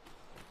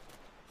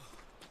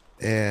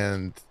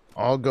 And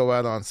I'll go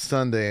out on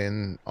Sunday,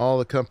 and all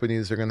the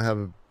companies are going to have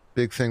a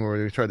big thing where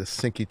we try to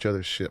sink each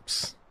other's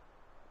ships.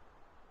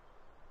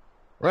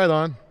 Right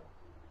on.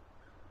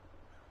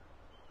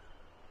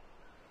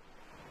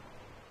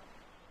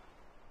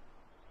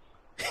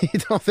 You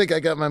don't think I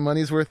got my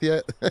money's worth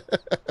yet?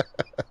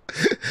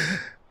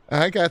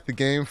 I got the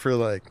game for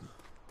like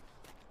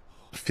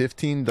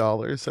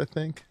 $15, I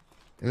think.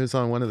 It was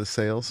on one of the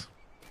sales.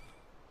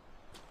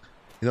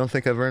 You don't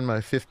think I've earned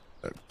my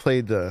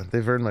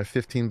they've earned my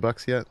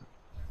 $15 yet?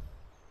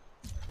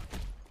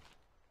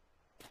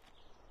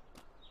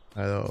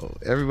 I know.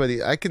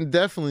 Everybody, I can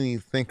definitely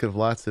think of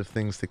lots of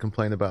things to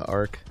complain about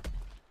Ark.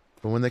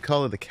 But when they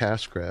call it a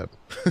cash grab,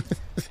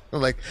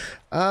 I'm like,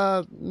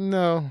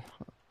 no,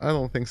 I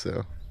don't think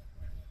so.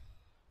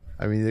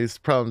 I mean, there's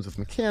problems with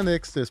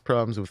mechanics, there's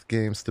problems with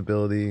game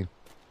stability,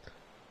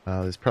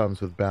 there's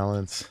problems with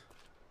balance.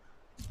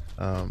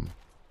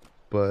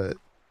 But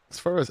as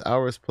far as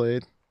hours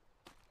played,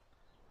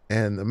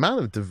 and the amount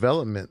of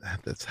development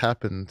that's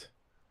happened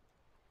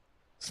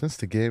since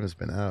the game has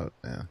been out,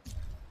 man.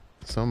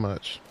 So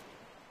much.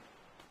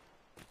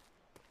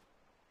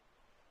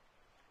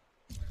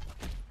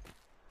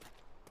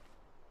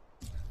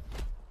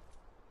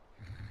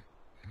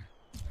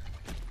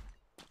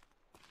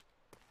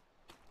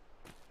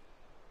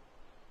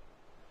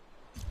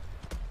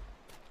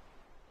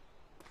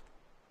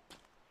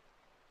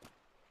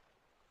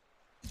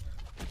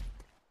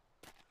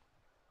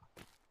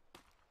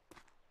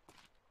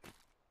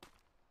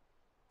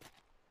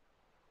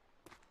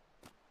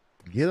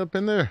 Get up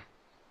in there.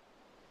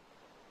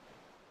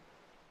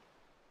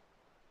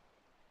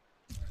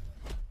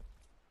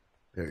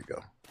 There you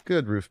go.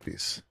 Good roof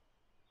piece.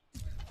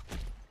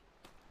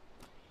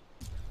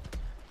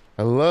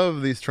 I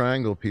love these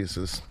triangle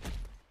pieces.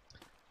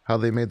 How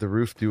they made the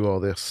roof do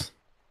all this.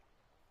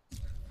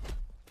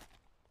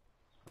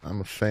 I'm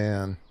a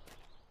fan.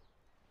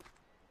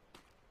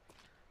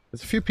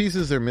 There's a few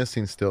pieces they're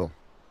missing still.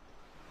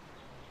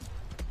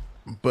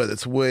 But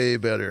it's way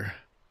better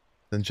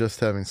than just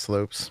having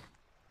slopes.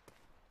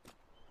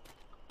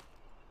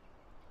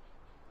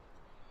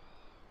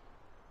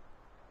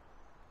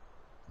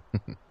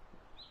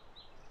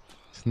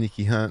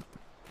 Sneaky Hunt.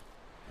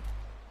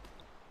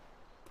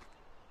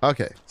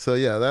 Okay, so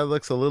yeah, that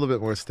looks a little bit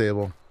more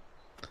stable.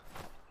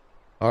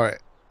 All right,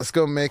 let's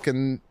go make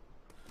a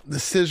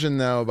decision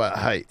now about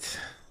height.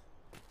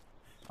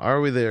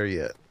 Are we there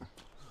yet?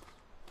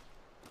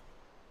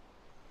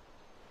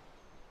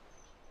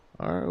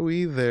 Are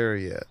we there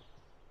yet?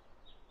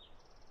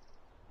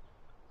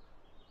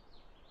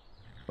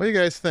 What do you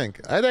guys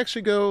think? I'd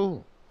actually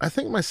go, I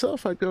think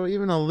myself, I'd go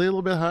even a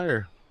little bit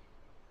higher.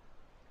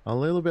 A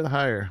little bit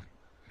higher.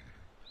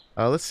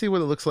 Let's see what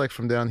it looks like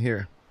from down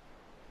here.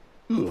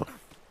 Ugh.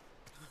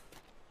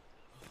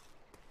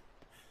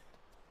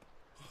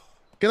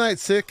 Good night,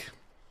 Sick.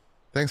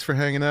 Thanks for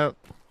hanging out.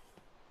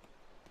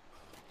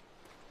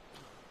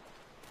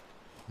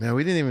 Now,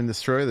 we didn't even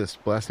destroy this,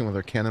 blasting with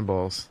our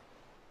cannonballs.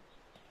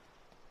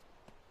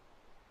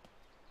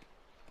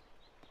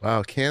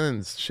 Wow,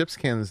 ship's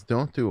cannons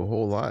don't do a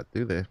whole lot,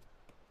 do they?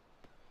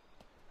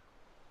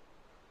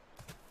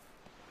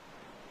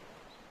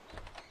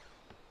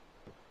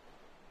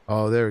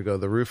 Oh, there we go.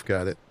 The roof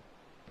got it.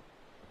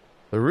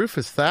 The roof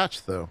is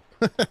thatched, though.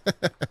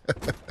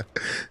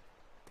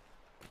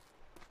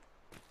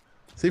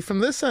 See,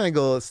 from this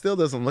angle, it still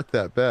doesn't look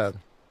that bad.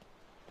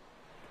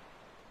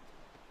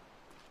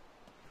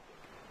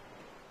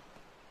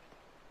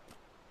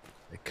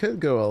 It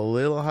could go a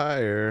little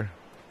higher.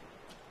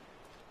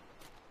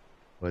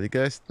 What do you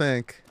guys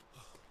think?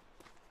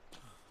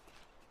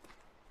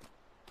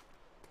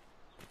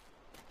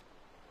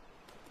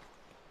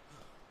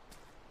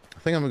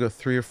 I think I'm gonna go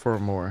 3 or 4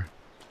 more.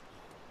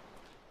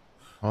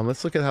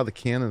 Let's look at how the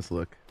cannons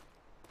look.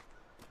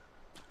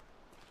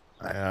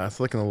 Yeah,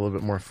 it's looking a little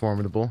bit more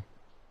formidable.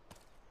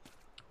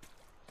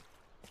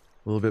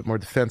 A little bit more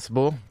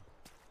defensible.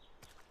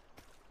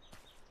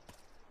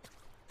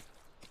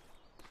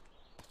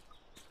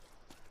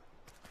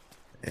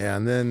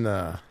 And then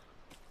I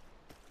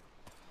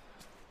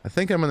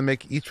think I'm gonna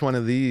make each one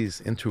of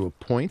these into a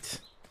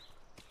point,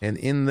 and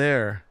in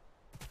there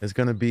is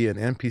gonna be an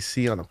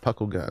NPC on a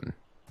puckle gun.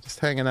 Just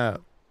hanging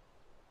out.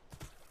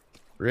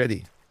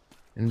 Ready.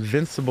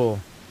 Invincible.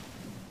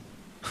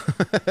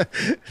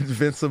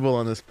 Invincible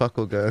on this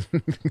puckle gun.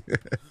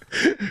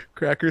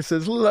 Cracker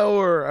says,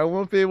 lower. I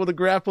won't be able to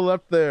grapple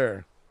up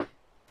there.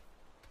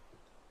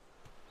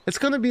 It's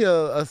going to be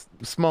a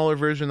smaller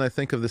version, I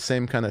think, of the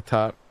same kind of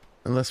top.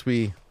 Unless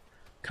we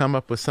come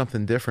up with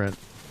something different.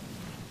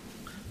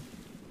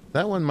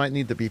 That one might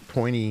need to be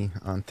pointy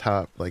on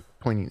top, like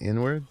pointing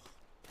inward.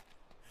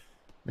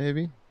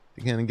 Maybe.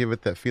 To kind of give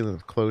it that feeling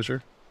of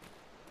closure.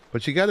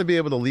 But you got to be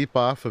able to leap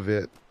off of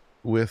it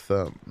with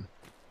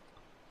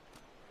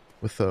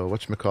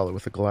whatchamacallit,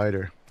 with a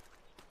glider.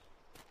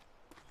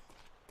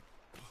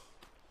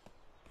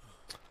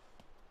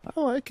 I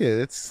like it.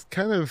 It's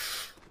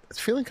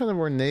feeling kind of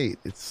ornate.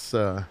 It's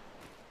I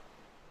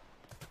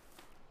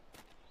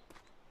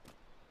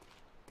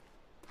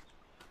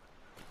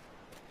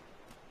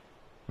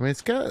mean,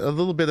 it's got a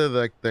little bit of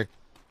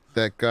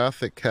that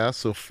Gothic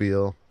castle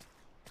feel,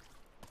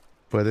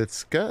 but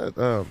it's got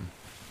a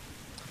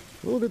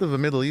little bit of a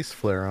Middle East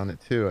flair on it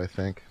too, I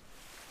think.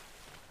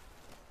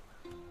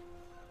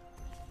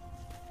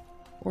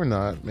 Or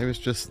not. Maybe it's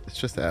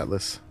just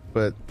Atlas.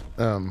 But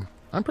I'm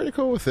pretty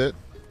cool with it.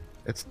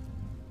 It's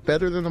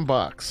better than a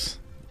box.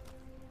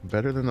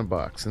 Better than a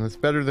box. And it's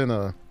better than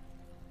a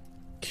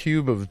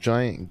cube of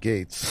giant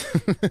gates.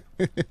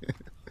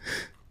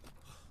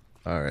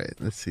 Alright,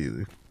 let's see.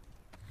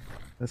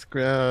 Let's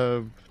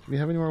grab... Do we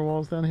have any more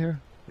walls down here?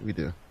 We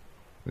do.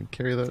 We can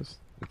carry those?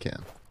 We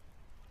can.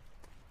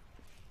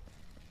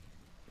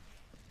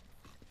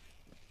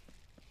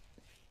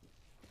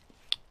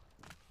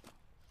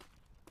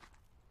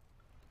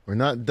 We're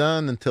not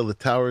done until the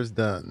tower's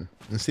done.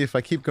 And see, if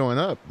I keep going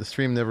up, the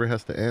stream never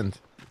has to end.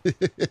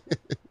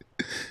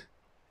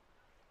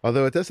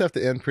 Although it does have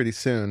to end pretty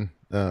soon.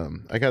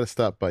 I gotta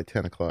stop by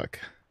 10 o'clock.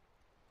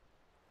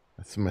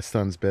 That's my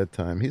son's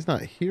bedtime. He's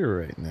not here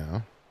right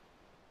now.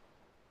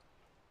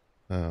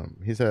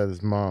 He's at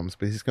his mom's,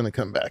 but he's gonna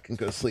come back and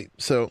go to sleep.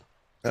 So,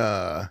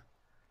 yeah,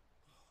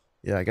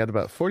 I got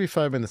about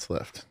 45 minutes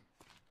left.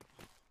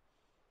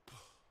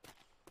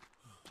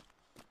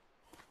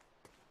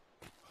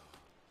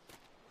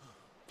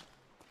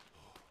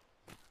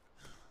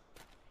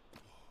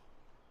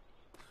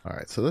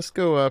 Alright, so let's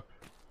go up.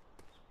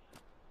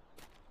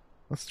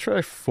 Let's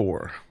try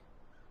 4.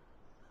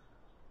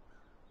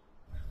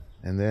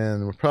 And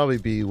then we'll probably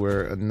be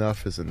where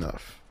enough is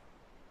enough.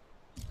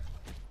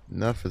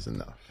 Enough is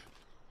enough.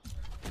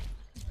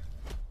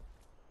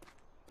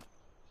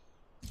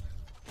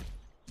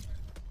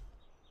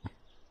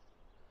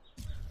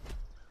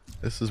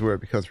 This is where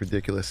it becomes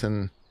ridiculous.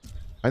 And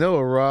I know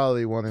a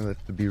Raleigh wanting it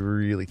to be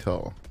really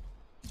tall.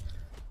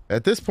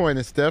 At this point,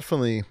 it's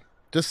definitely,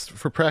 just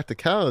for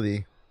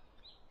practicality,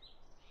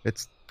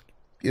 it's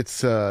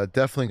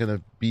definitely going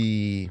to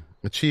be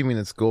achieving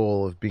its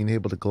goal of being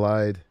able to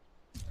glide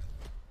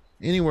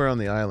anywhere on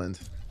the island.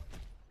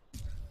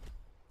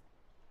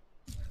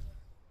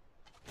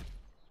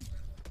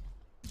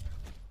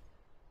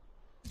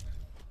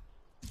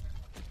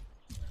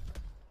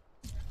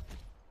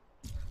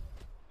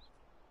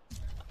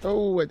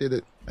 Oh, I did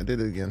it. I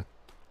did it again.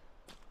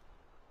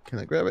 Can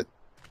I grab it?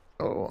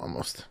 Oh,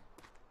 almost.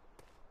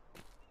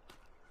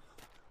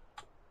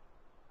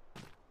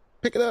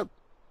 Pick it up.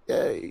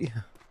 Yay.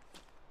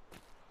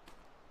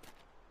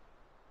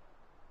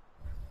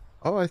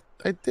 Oh,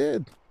 I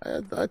did.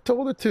 I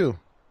told it to.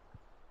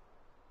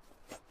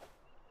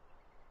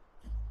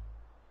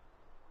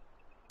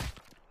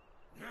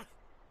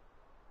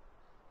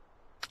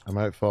 I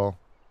might fall.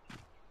 At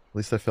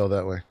least I fell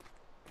that way.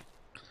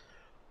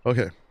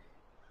 Okay.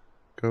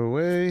 Go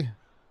away.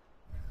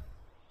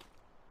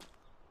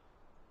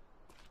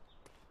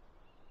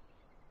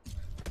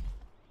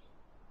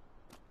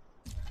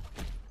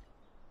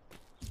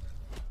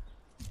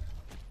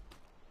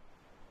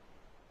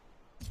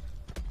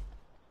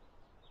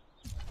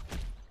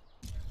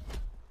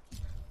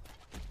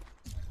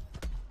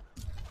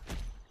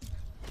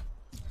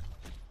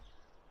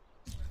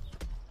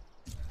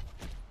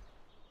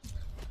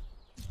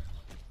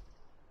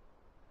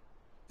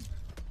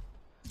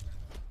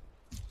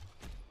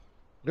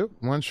 Nope,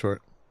 one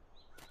short.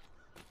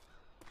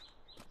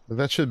 But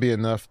that should be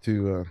enough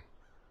to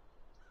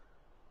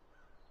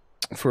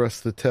for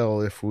us to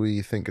tell if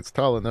we think it's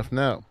tall enough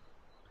now.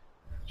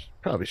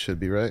 Probably should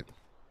be, right?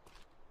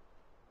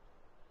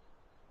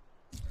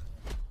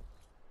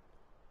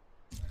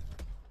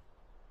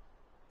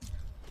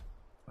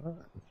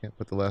 You can't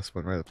put the last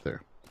one right up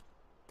there.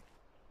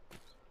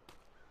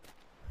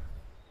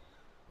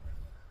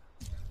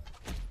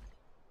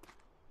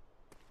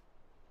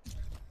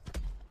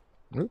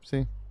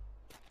 Oopsie.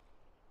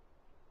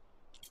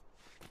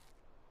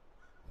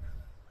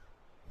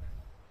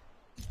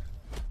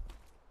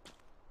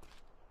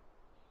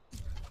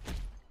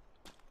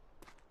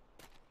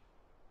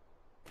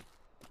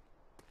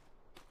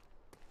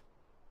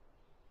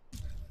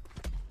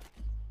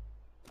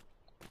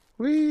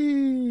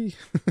 Whee!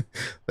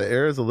 The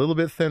air is a little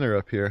bit thinner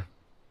up here.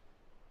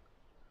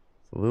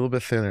 It's a little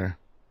bit thinner.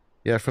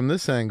 Yeah, from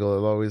this angle,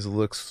 it always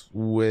looks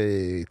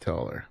way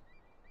taller.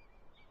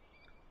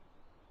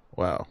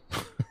 Wow.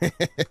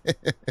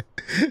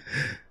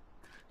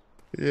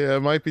 Yeah,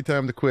 it might be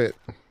time to quit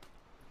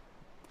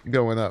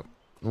going up.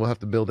 We'll have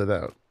to build it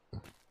out.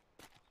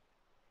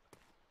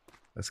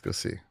 Let's go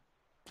see.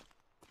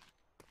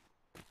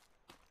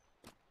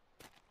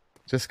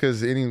 Just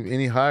because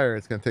any higher,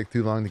 it's going to take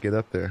too long to get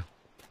up there.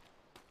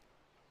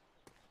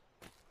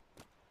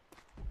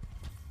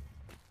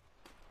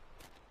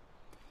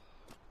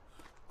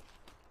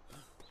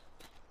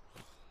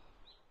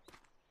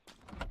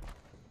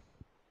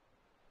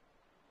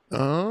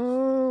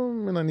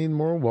 And I need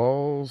more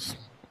walls.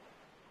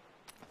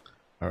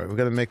 All right, we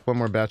got to make one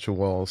more batch of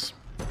walls.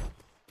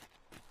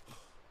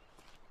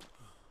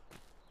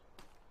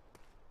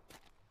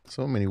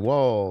 So many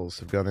walls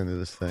have gone into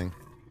this thing.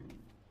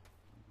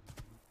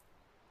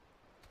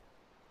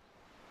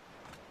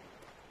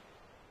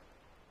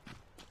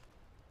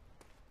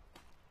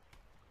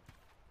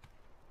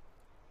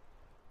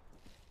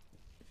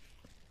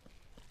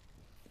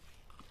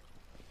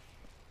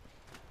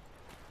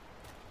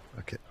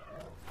 Okay.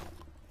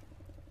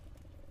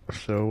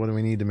 So what do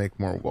we need to make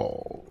more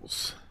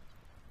walls?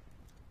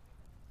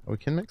 Oh, we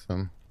can make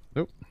some.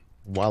 Nope.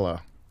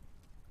 Voila.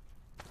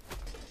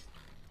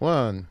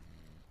 One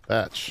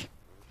batch.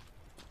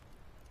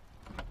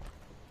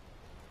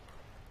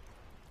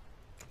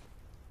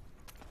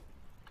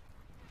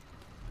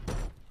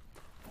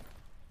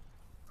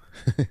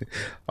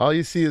 All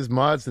you see is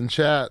mods in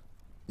chat.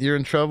 You're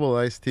in trouble,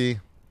 Ice-T.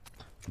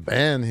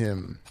 Ban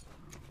him.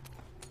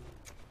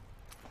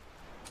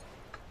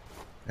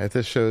 That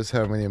just shows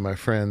how many of my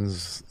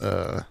friends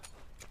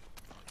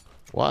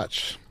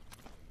watch.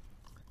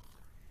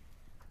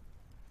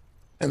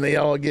 And they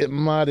all get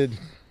modded.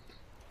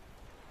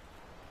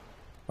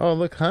 Oh,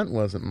 look, Hunt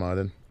wasn't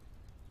modded.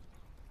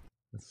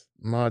 Let's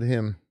mod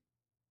him.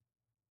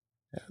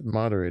 Add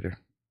moderator.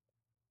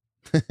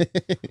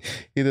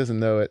 He doesn't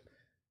know it.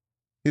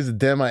 He's a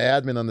demo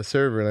admin on the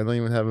server, and I don't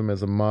even have him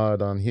as a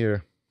mod on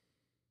here.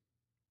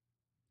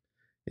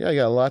 Yeah, I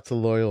got lots of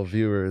loyal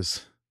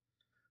viewers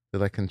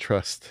that I can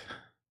trust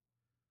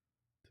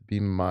to be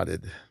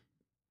modded.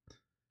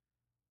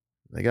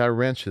 They got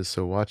wrenches,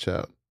 so watch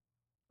out.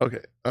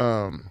 Okay,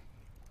 so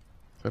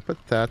I put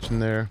thatch in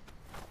there.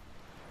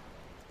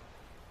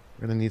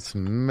 We're gonna need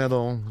some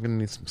metal. We're gonna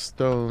need some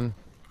stone.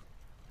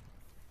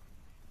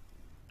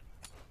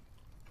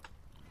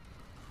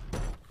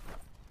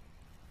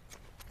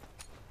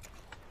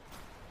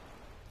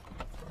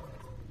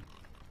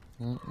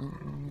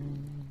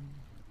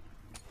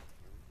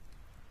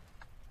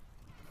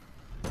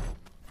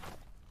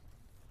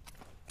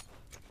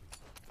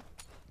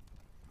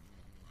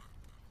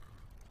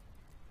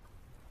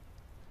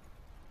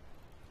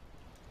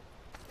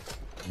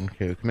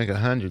 Okay, we can make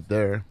 100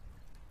 there.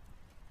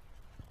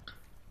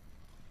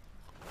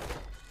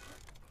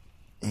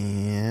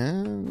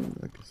 And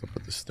I guess I'll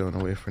put the stone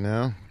away for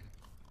now.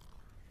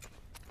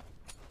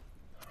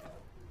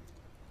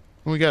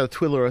 We gotta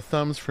twiddle our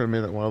thumbs for a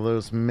minute while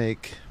those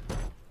make.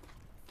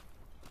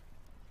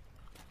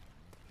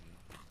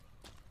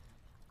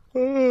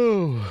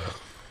 Oh,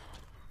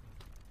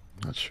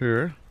 not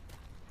sure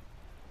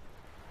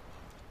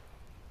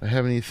I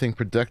have anything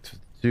productive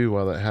to do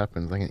while that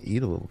happens. I can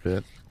eat a little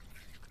bit.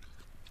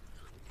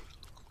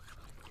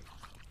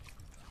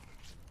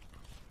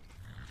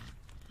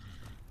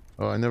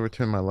 Oh, I never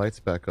turned my lights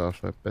back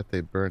off. I bet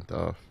they burnt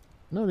off.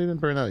 No, they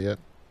didn't burn out yet.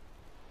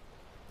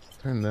 Let's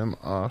turn them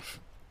off.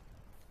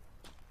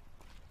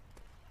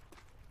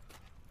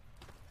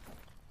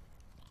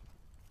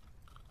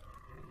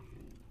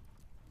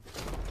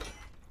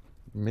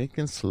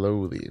 Making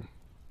slowly.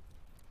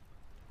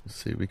 Let's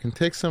see, we can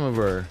take some of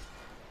our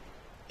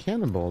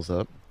cannonballs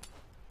up.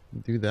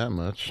 Do that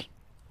much.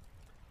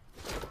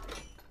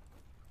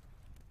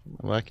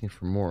 I'm lacking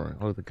for more.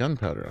 Oh, the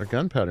gunpowder. Our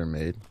gunpowder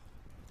made.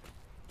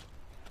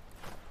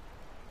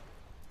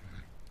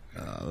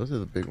 Those are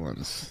the big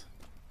ones.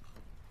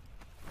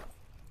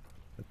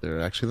 But they're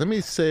actually, let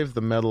me save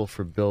the metal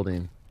for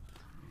building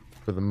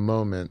for the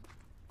moment.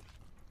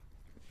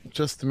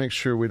 Just to make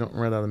sure we don't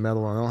run out of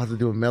metal. I don't have to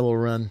do a metal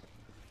run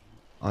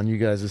on you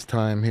guys'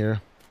 time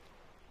here.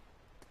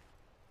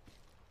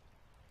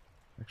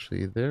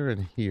 Actually, they're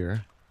in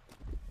here.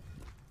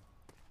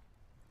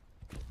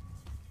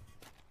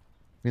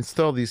 We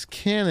installed these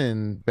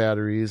cannon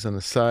batteries on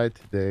the side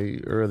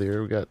today,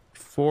 earlier. We got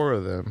 4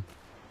 of them.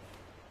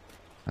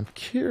 I'm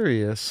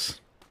curious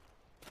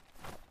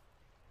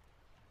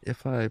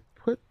if I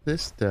put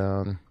this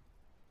down.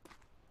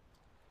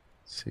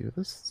 Let's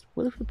see,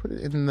 what if we put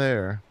it in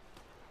there?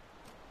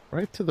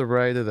 Right to the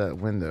right of that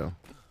window.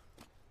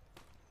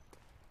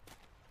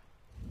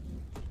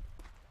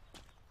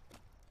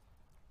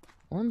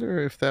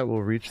 Wonder if that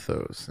will reach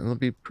those. And it'll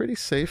be pretty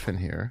safe in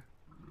here.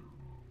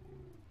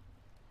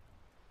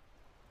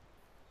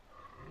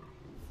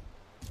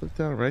 Put it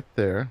down right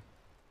there.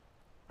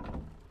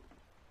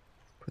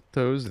 Put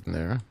those in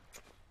there.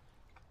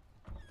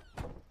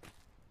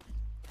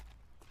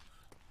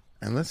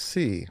 And let's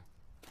see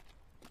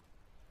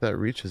if that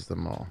reaches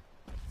them all.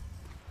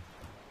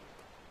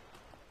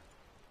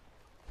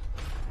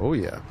 Oh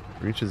yeah,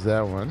 reaches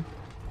that one.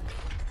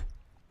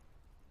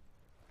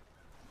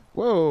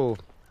 Whoa!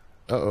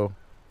 Uh-oh.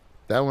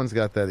 That one's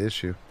got that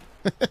issue.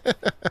 We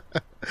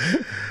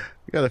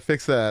gotta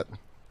fix that.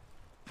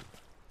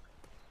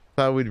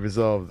 Thought we'd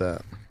resolve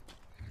that.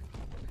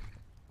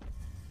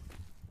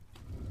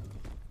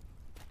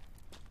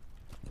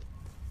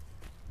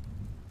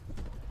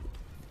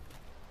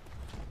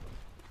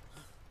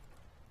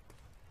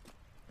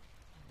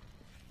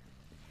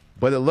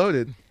 But it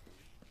loaded.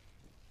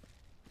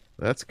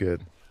 That's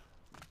good.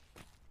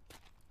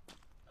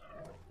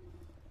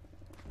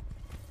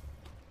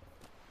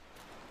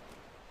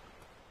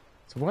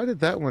 So why did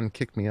that one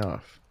kick me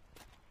off?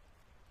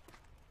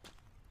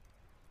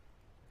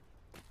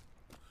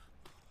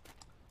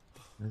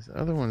 These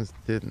other ones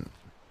didn't.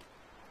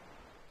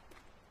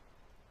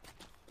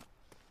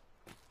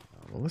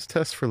 Well, let's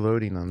test for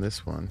loading on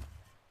this one.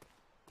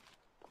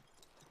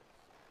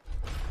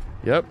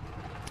 Yep.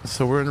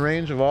 So we're in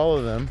range of all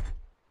of them.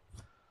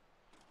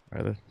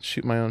 Rather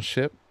shoot my own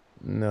ship?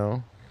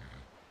 No.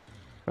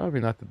 Probably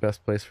not the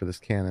best place for this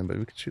cannon, but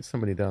we could shoot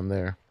somebody down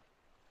there.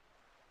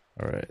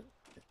 Alright.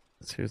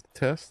 So here's the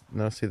test.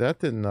 No, see, that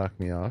didn't knock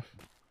me off.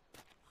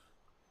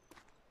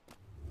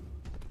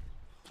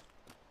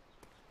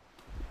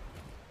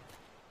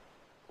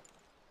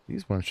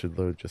 These ones should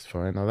load just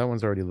fine. Oh, that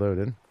one's already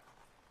loaded.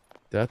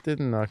 That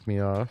didn't knock me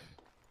off.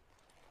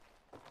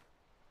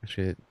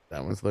 Actually,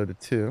 that one's loaded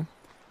too.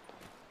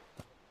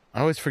 I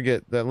always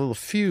forget that little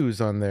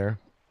fuse on there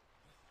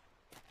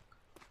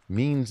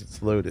means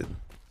it's loaded.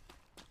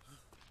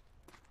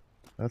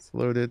 That's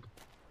loaded.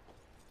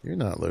 You're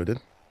not loaded.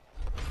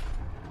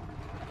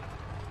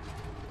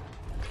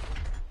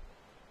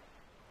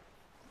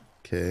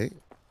 Okay.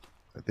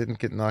 I didn't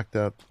get knocked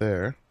out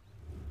there.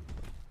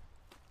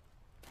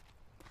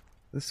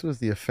 This was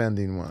the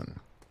offending one.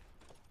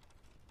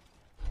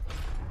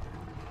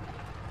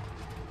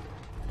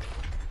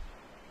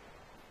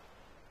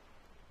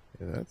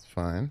 Yeah, that's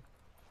fine.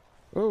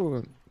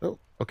 Oh, oh,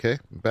 okay.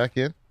 Back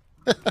in.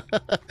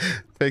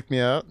 Take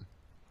me out.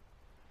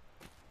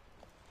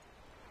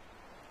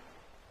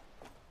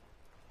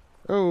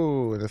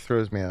 Oh, and it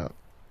throws me out.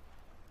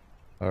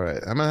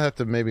 Alright, I'm gonna have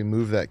to maybe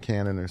move that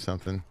cannon or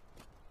something.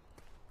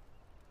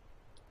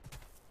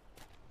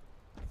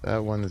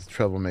 That one is a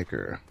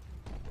troublemaker.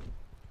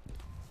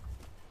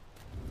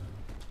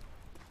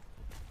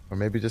 Or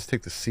maybe just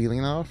take the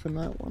ceiling off in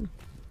that one?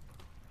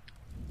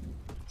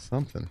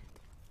 Something.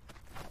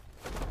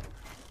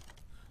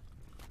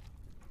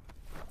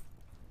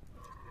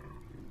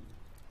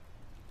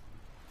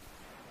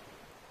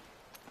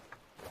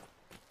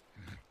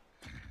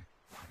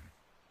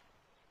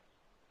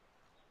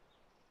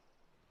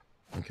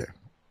 Okay.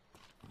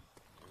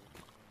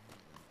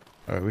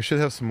 Alright, we should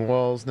have some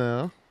walls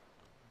now.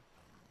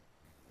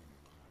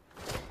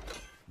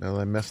 Now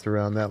that I messed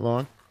around that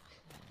long.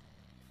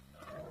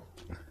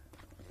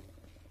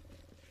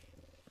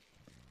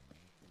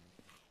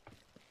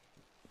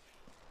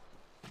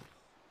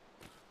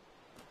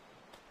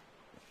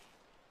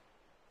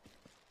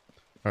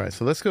 Alright,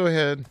 so let's go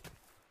ahead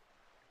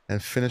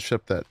and finish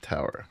up that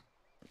tower.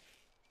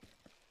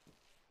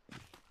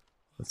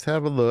 Let's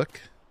have a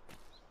look.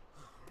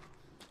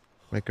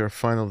 Make our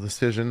final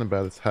decision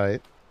about its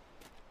height.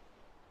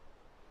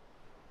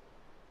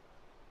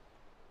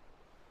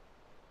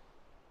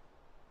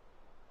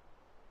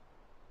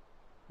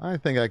 I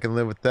think I can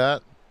live with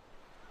that.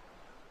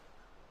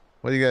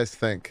 What do you guys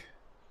think?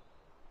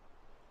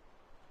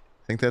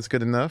 Think that's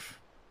good enough?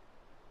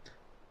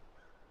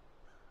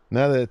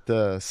 Now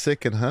that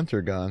Sick and Hunt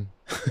are gone,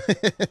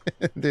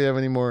 do you have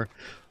any more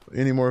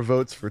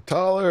votes for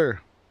taller?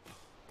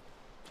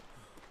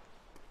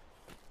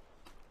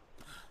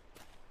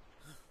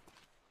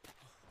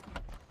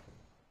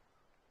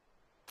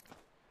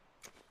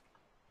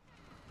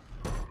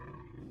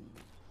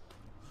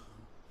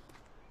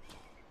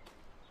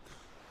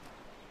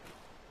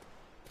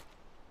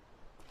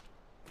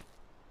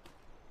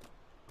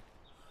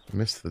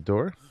 Missed the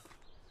door?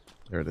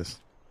 There it is.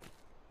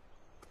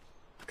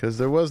 Because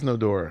there was no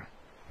door.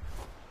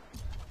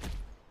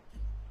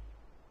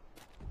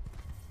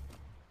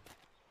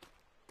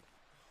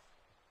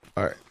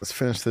 Alright, let's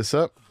finish this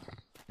up.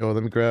 Oh,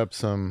 let me grab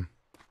some...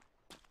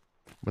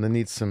 I'm gonna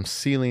need some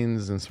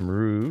ceilings and some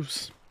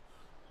roofs.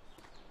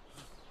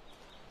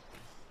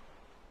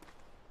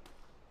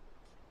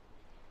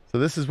 So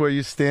this is where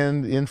you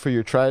stand in for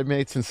your tribe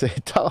mates and say,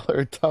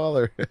 taller,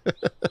 taller.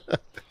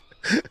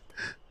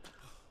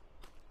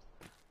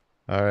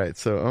 Alright,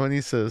 so Oni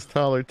says,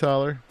 taller,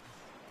 taller.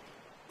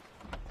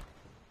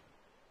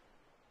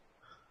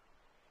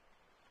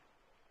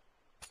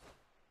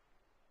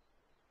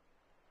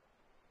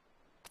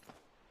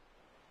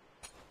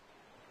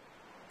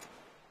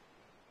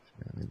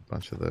 I need a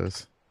bunch of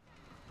those.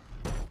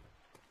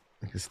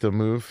 I can still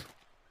move.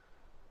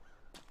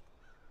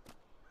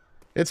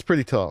 It's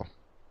pretty tall.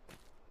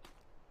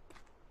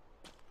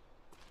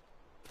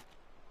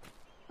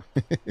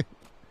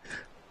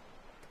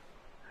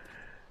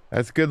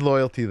 That's good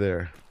loyalty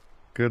there.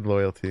 Good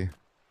loyalty.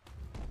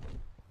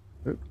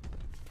 Oop.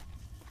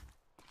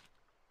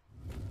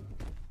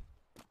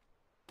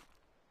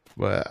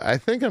 Well, I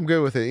think I'm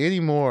good with it. Any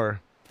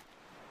more,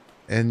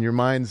 and your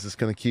mind's just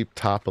going to keep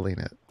toppling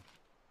it.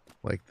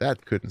 Like,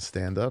 that couldn't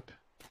stand up.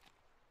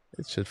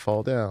 It should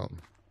fall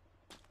down.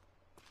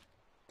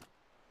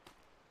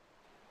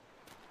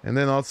 And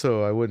then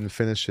also, I wouldn't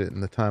finish it in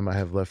the time I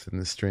have left in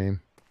this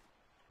stream.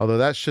 Although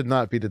that should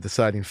not be the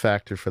deciding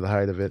factor for the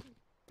height of it.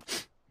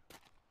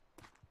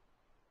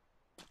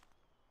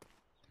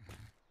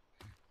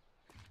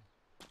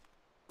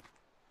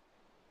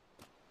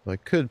 I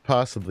could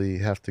possibly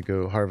have to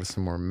go harvest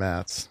some more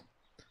mats.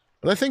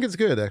 But I think it's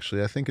good,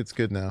 actually. I think it's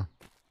good now.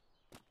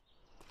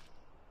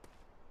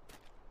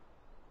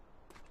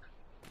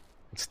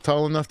 It's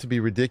tall enough to be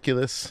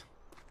ridiculous,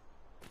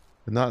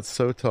 but not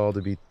so tall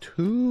to be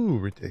too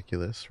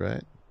ridiculous,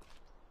 right?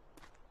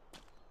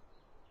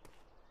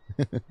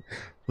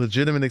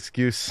 Legitimate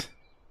excuse.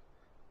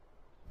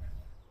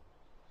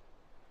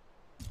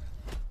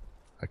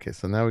 Okay,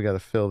 so now we got to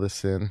fill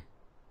this in.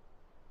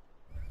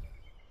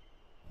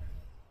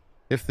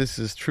 If this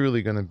is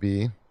truly going to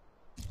be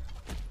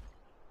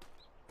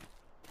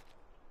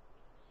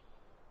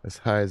as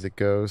high as it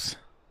goes.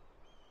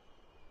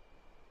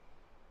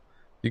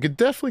 You could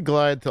definitely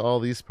glide to all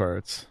these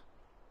parts.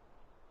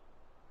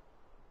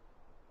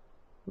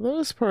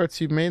 Those parts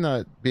you may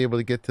not be able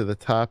to get to the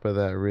top of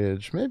that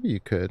ridge. Maybe you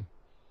could.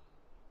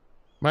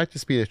 Might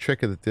just be a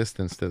trick of the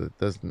distance that it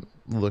doesn't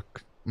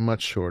look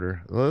much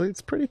shorter. Well,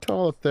 it's pretty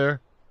tall up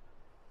there.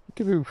 You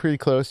could be pretty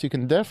close. You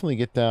can definitely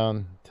get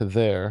down to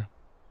there.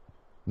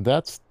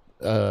 That's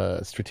a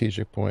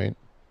strategic point.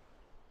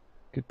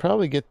 Could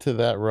probably get to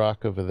that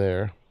rock over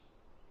there.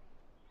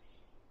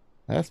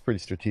 That's pretty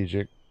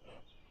strategic.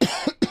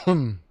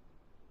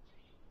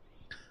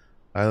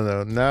 I don't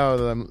know. Now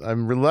that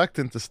I'm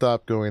reluctant to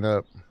stop going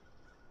up.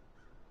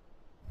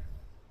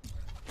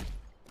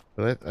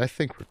 But I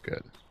think we're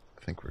good.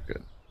 I think we're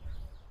good.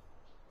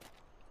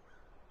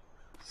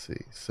 Let's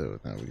see. So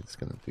now we're just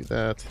gonna do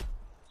that.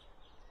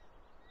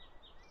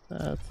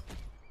 That.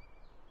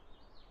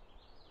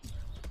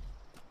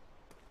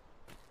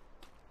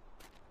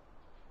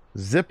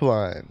 Zip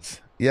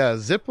lines. Yeah,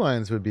 zip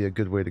lines would be a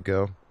good way to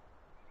go.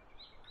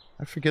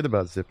 I forget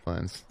about zip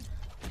lines.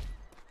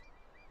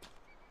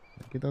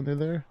 Get under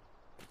there.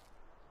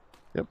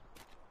 Yep.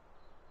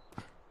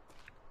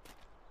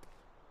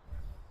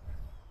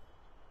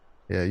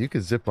 Yeah, you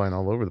could zip line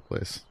all over the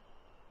place.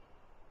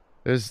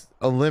 There's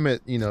a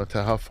limit, you know,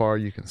 to how far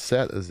you can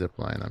set a zip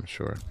line, I'm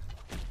sure.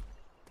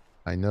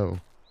 I know.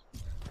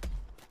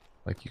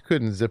 Like, you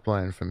couldn't zip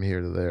line from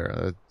here to there.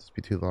 That'd just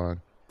be too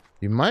long.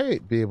 You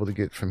might be able to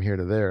get from here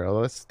to there,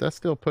 although that's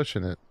still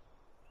pushing it.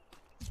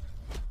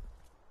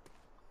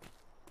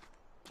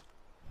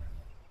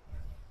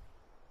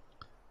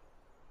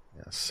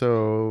 Yeah,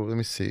 so let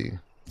me see.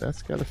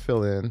 That's got to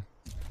fill in.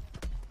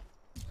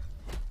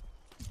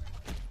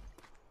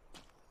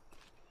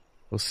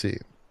 We'll see.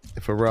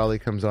 If a Raleigh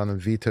comes on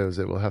and vetoes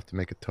it, we'll have to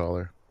make it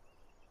taller.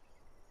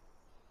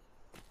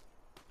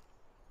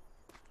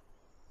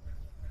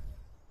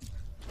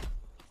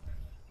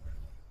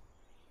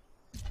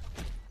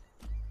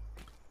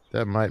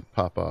 That might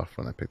pop off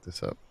when I pick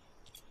this up.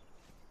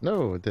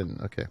 No, it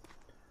didn't. Okay.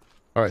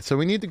 All right, so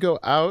we need to go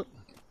out.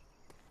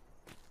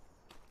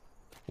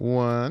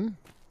 One.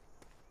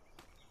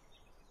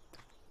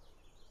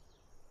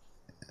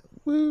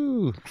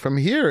 Woo! From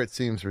here, it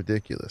seems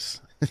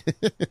ridiculous.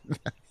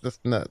 That's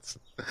nuts.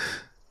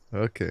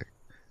 Okay.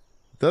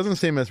 Doesn't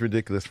seem as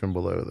ridiculous from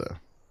below, though.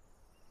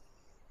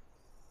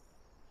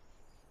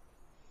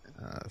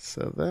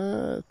 So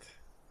that...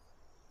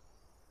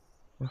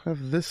 we'll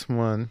have this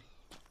one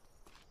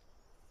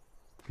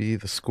be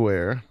the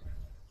square.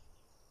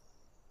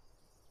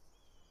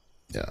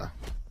 Yeah.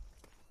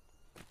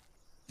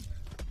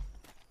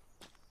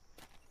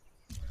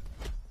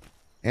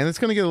 And it's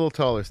going to get a little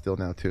taller still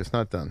now, too. It's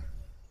not done.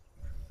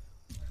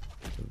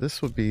 So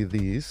this will be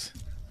these.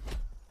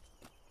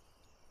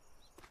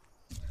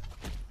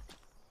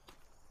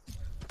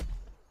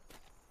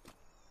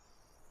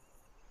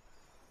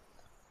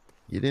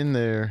 Get in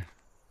there.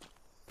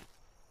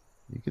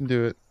 You can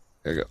do it.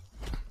 There you go.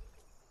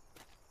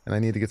 And I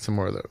need to get some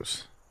more of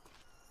those.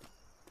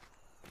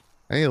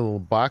 I need a little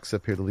box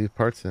up here to leave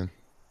parts in.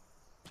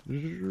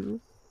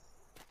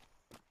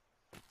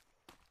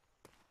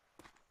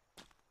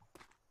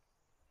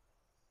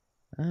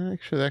 I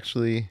should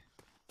actually,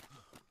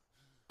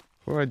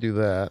 before I do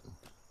that,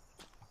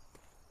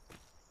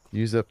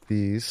 use up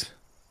these.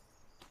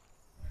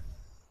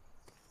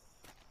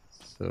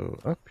 So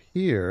up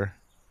here,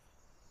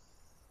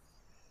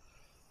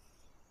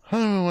 how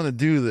do I want to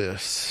do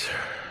this?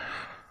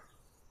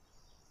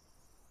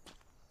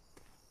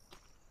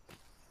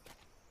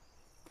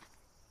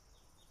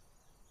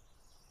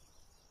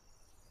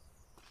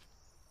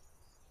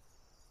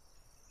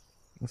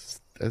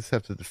 I just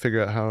have to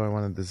figure out how I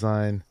want to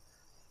design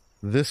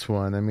this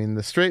one. I mean,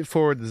 the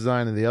straightforward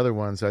design of the other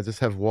ones, I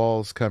just have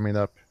walls coming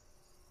up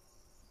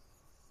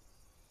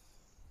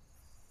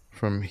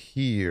from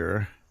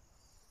here.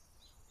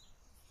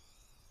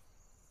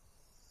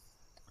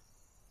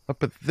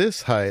 Up at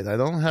this height, I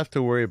don't have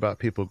to worry about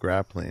people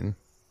grappling.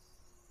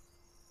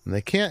 And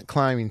they can't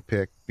climbing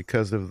pick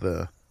because of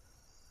the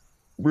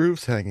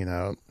roofs hanging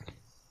out.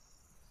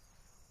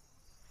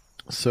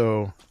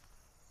 So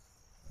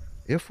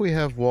if we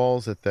have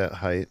walls at that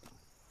height,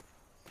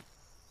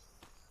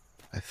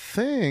 I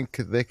think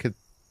they could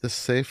just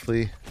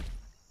safely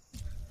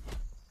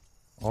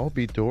all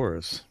be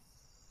doors.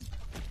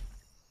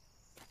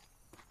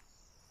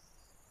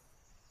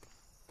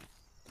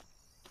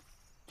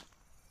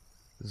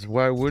 Because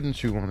why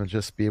wouldn't you want to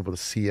just be able to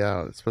see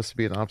out? It's supposed to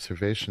be an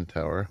observation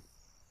tower.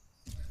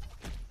 I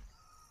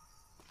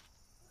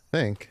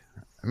think.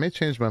 I may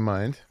change my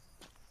mind.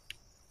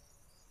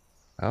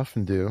 I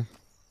often do.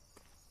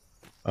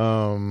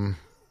 And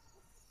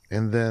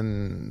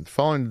then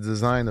following the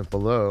design of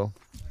below,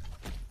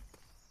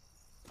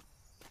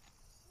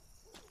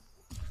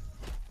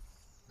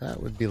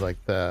 that would be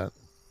like that.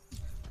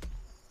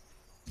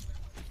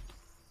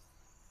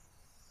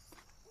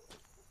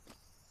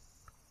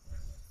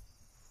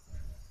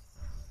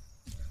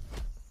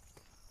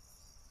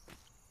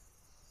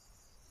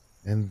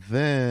 And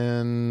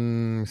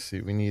then, let's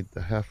see, we need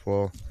the half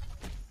wall.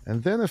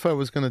 And then if I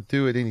was going to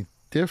do it any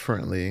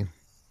differently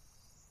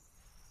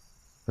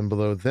than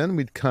below, then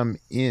we'd come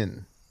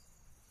in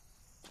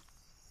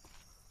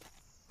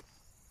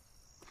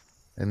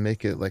and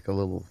make it like a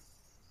little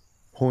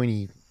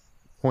pointy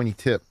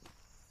tip.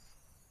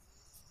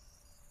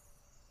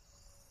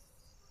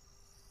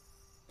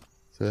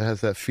 So it has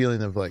that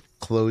feeling of like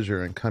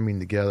closure and coming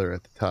together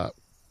at the top.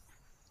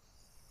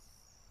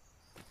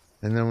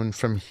 And then when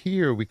from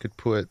here we could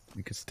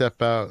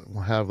step out and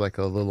we'll have like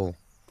a little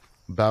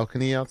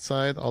balcony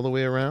outside all the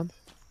way around.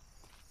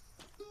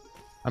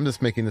 I'm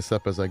just making this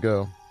up as I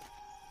go.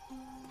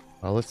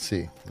 Let's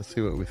see. Let's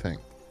see what we think.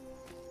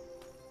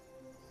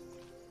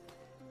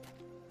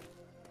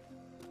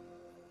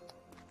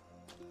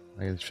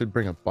 I should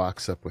bring a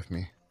box up with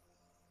me.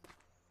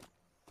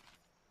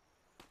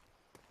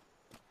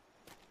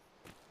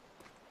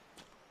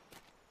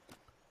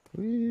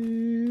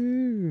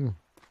 Woo.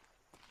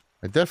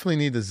 I definitely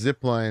need a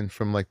zip line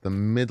from like the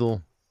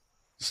middle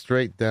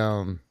straight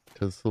down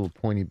to this little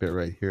pointy bit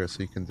right here,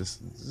 so you can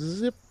just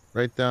zip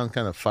right down,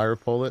 kind of fire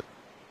pole it.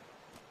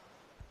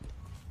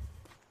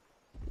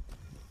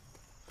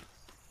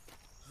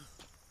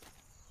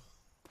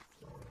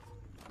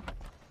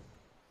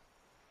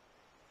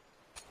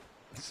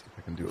 Let's see if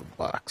I can do a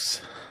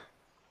box.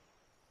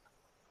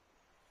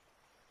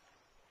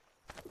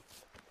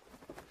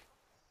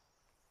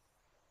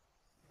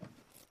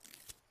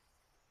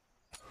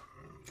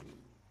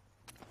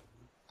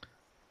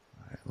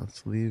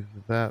 Let's leave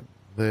that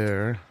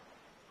there.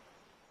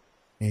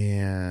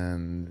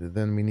 And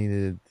then we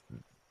needed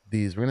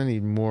these. We're going to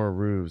need more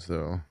roofs,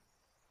 though.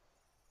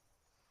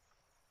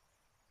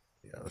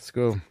 Yeah, let's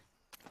go.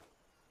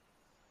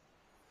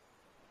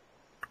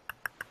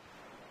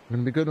 We're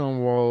going to be good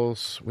on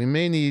walls. We're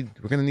going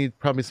to need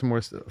probably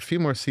a few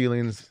more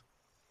ceilings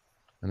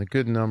and a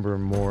good number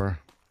more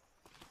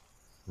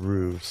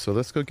roofs. So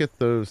let's go get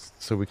those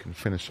so we can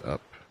finish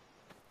up.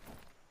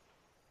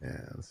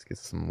 Yeah, let's get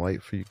some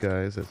light for you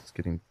guys. It's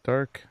getting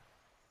dark.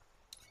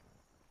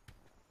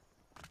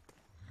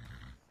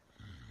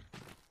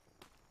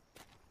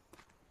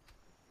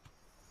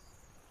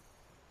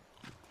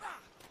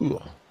 Ooh.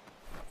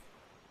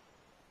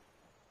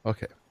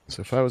 Okay,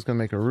 so if I was going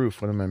to make a roof,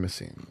 what am I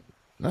missing?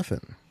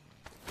 Nothing.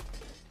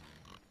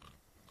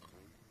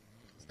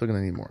 Still going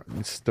to need more. I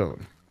need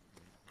stone.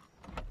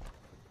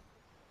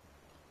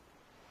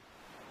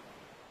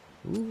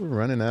 Ooh, we're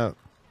running out.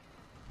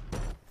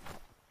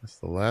 That's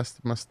the last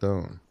of my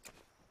stone.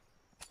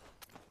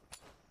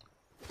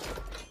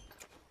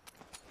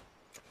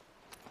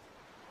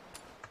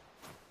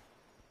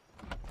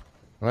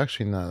 Well,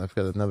 actually not. I've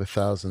got another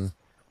 1,000.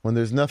 When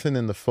there's nothing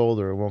in the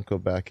folder, it won't go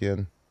back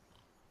in.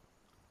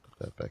 Put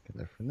that back in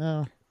there for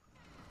now.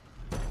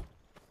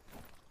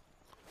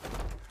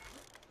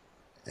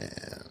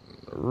 And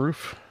the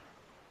roof.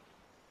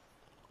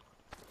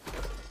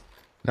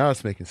 Now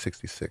it's making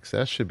 66.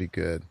 That should be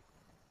good.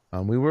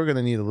 We were going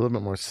to need a little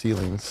bit more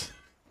ceilings.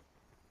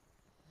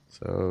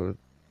 So,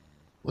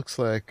 looks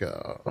like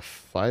a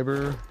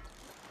fiber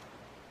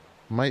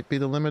might be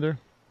the limiter.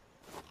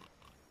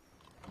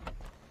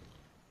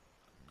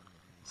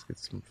 Let's get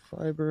some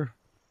fiber.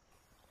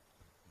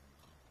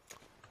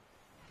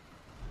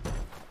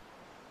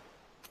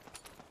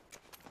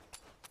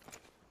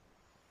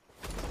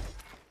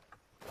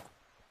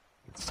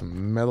 Get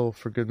some metal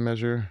for good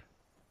measure.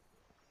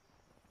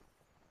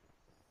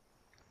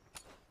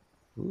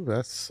 Ooh,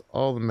 that's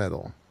all the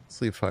metal.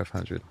 Let's leave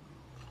 500.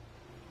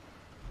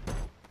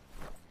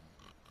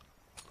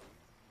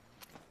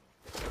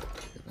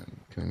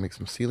 Can we make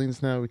some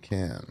ceilings now? We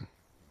can.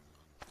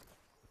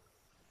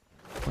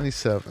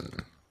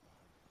 27.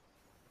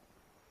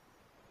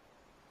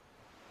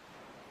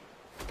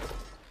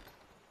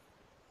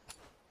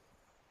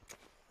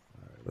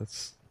 Alright,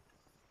 let's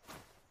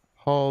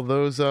haul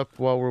those up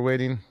while we're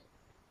waiting.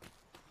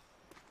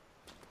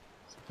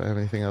 See if I have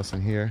anything else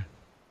in here.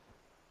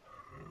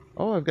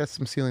 Oh, I've got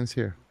some ceilings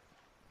here.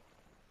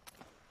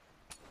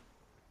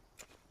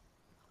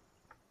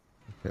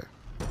 Okay.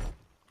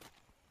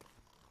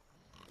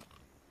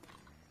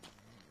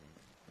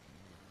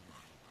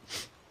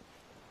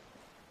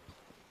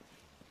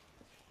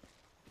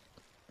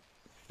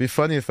 It'd be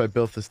funny if I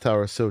built this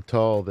tower so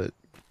tall that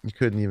you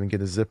couldn't even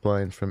get a zip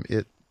line from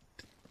it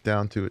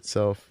down to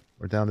itself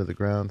or down to the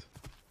ground.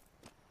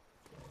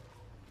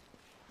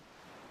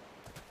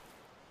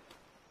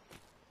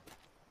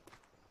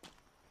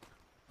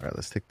 Alright,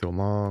 let's take the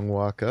long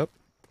walk up.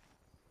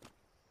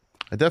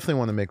 I definitely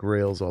want to make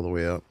rails all the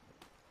way up.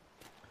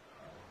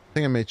 I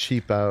think I may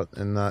cheap out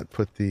and not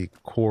put the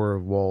core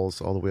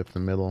walls all the way up the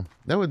middle.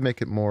 That would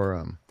make it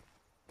more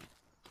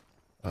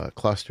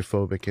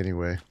claustrophobic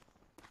anyway.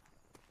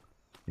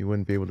 You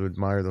wouldn't be able to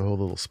admire the whole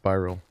little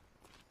spiral.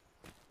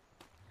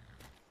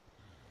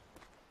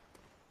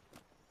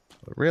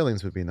 But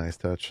railings would be a nice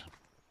touch.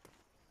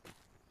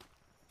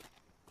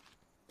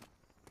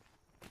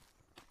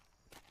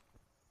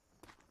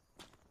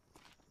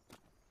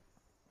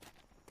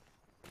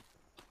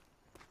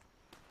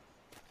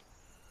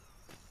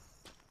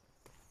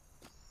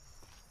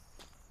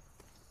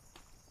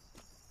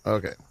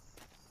 Okay.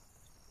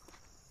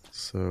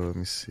 So let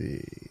me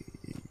see.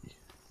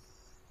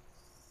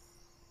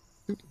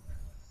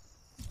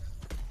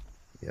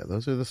 Yeah,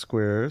 those are the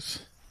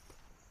squares.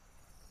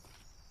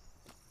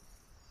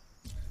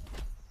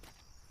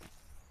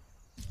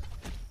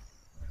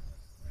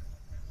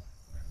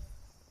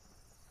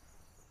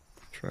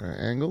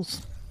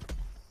 Triangles.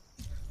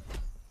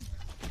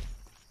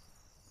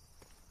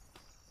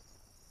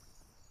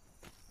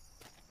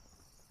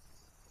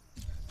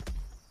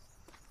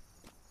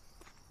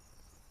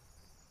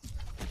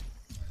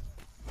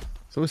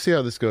 So we'll see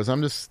how this goes.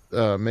 I'm just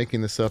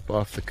making this up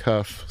off the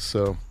cuff,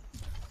 so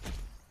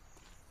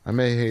I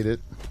may hate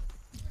it.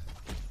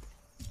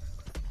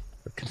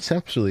 But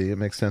conceptually, it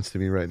makes sense to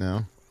me right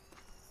now.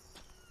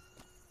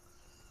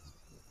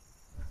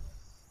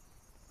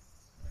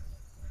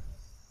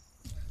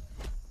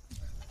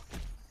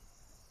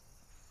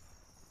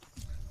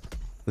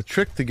 The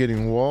trick to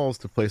getting walls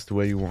to place the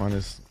way you want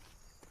is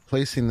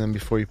placing them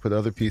before you put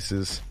other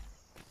pieces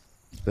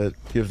that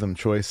give them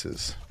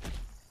choices.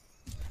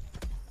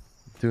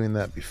 Doing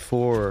that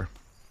before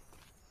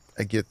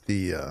I get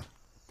the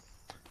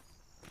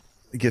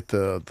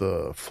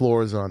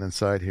floors on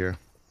inside here.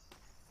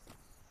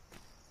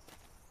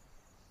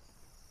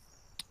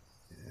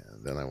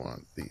 And then I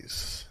want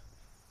these.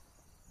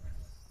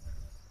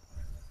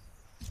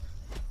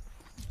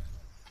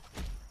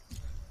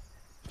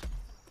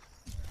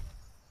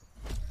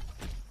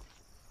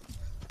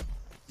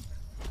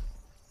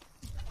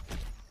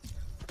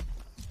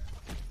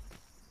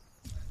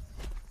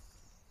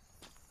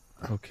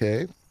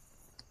 Okay,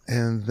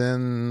 and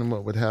then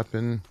what would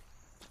happen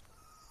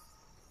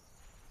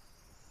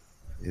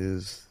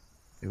is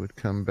it would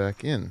come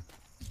back in.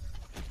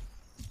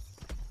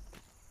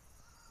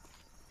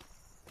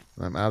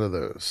 I'm out of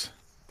those.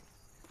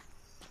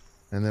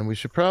 And then we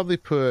should probably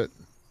put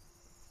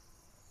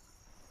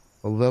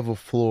a level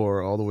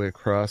floor all the way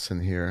across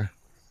in here.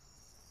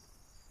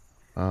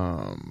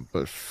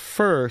 But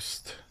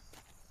first,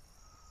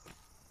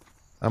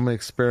 I'm going to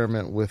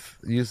experiment with,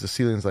 use the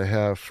ceilings I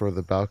have for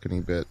the balcony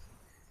bit.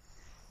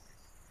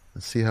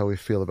 And see how we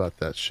feel about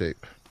that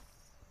shape.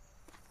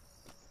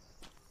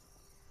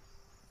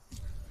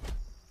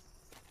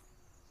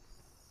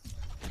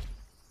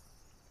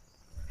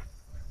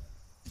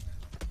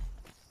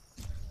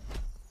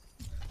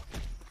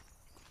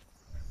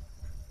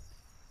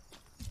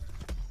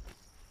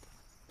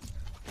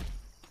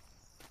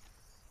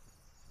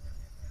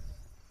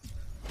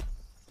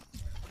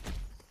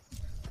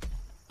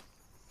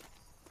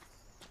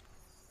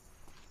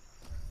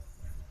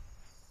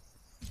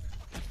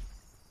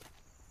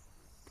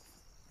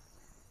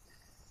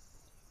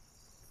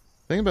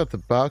 The thing about the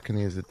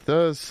balcony is it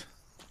does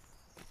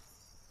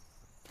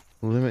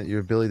limit your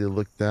ability to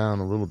look down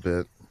a little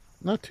bit.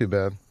 Not too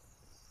bad.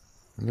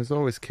 And there's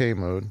always K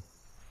mode.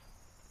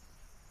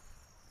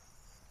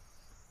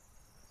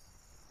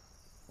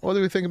 What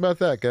do we think about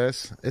that,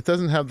 guys? It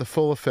doesn't have the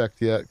full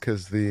effect yet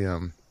because we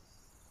don't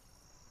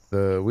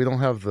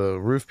have the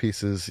roof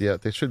pieces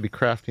yet. They should be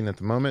crafting at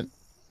the moment.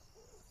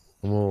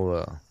 And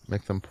we'll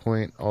make them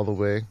point all the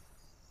way.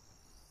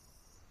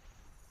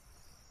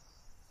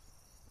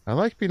 I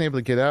like being able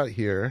to get out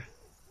here.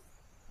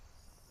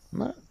 I'm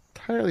not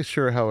entirely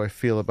sure how I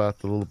feel about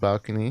the little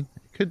balcony.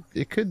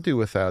 It could do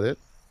without it.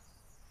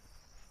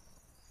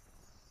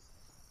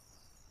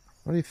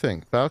 What do you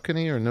think?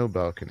 Balcony or no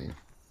balcony?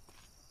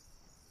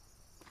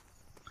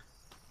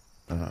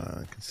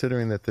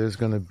 Considering that there's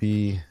going to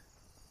be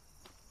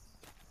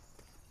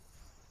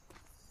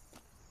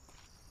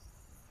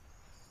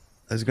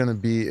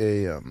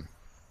a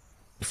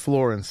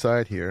floor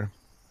inside here.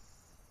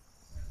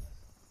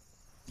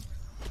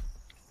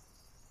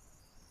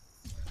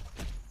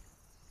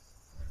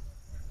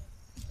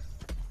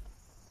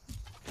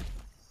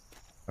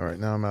 All right,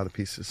 now I'm out of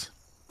pieces.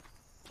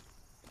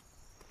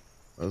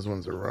 Those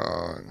ones are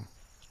wrong.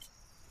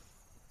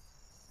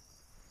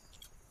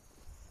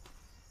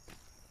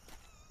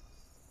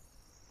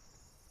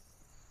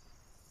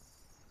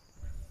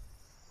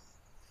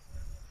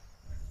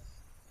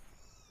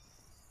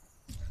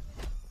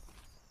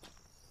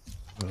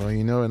 Well,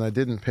 you know, and I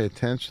didn't pay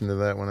attention to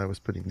that when I was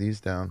putting these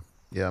down.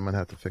 Yeah, I'm going to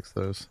have to fix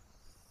those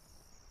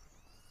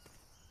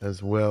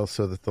as well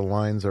so that the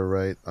lines are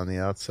right on the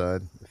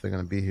outside. If they're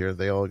going to be here,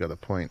 they all got to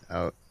point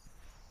out.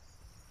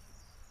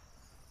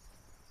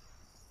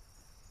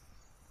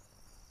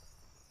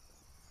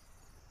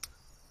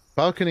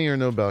 Balcony or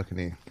no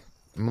balcony?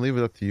 I'm gonna leave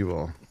it up to you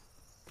all.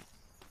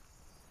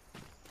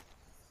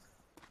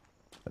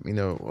 Let me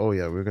know. Oh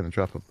yeah, we're gonna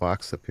drop a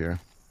box up here.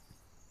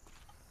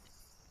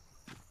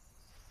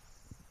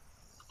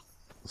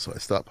 So I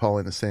stop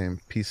hauling the same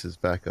pieces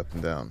back up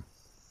and down.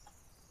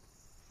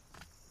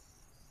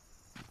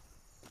 I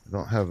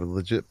don't have a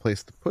legit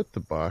place to put the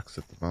box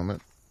at the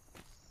moment.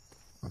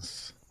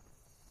 Let's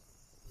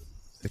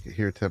stick it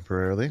here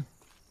temporarily.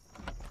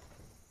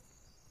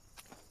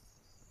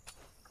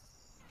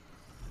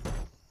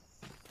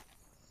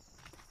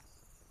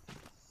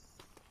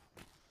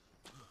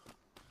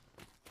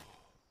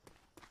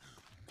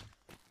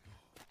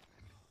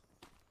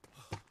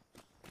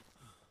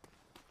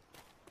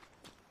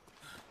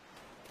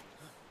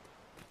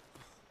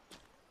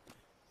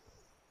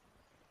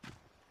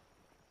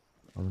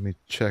 Let me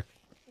check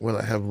what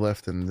I have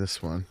left in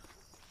this one.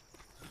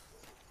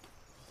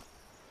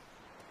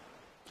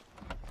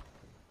 A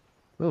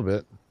little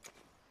bit.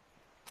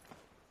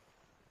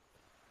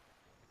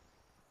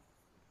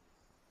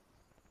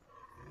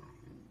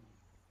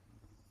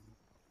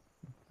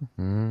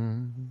 I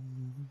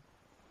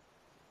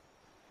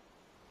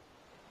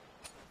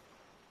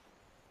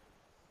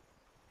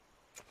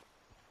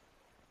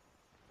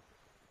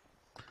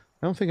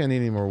don't think I need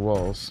any more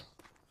walls.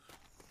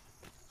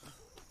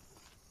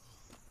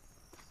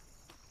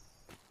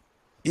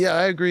 Yeah,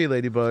 I agree,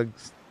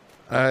 Ladybugs.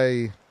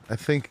 I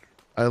think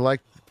I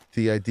like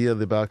the idea of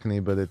the balcony,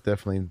 but it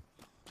definitely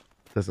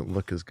doesn't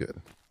look as good.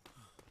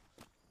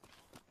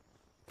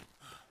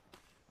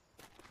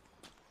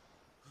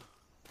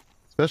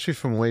 Especially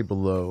from way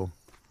below.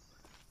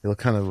 It'll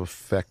kind of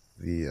affect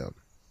the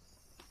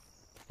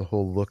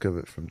whole look of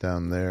it from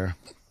down there.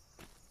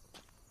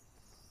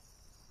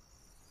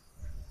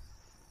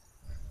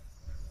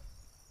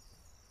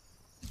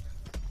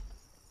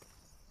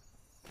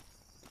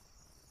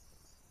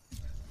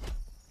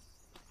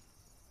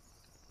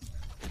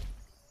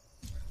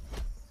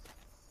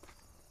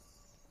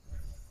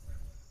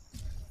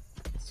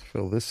 Let's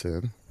fill this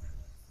in.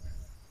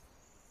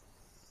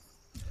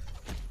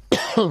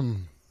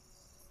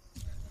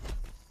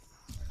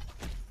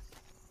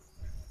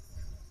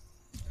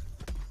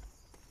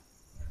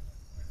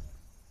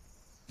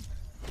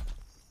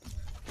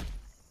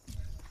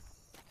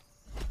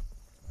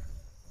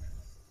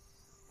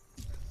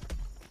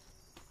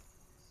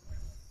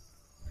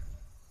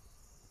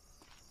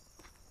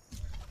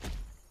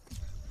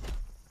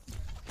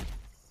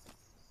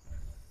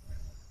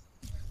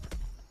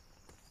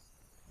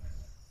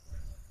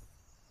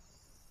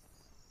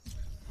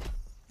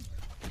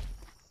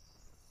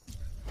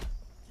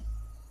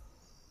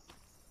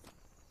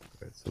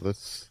 So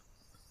let's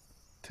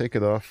take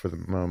it off for the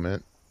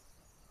moment.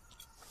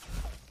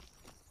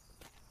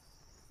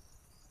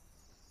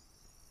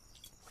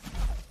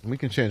 We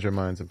can change our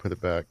minds and put it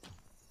back.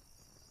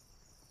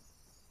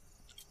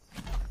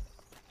 A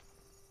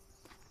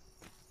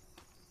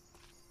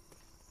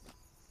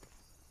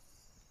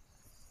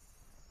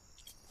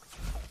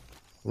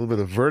little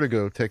bit of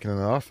vertigo taking it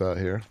off out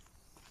here.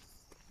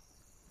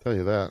 Tell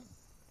you that.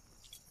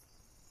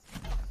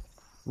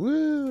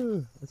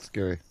 Woo! That's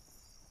scary.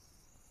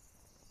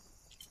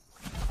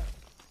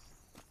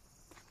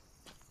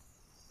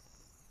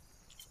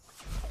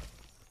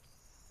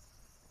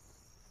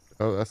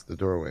 Oh, that's the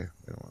doorway.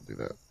 We don't want to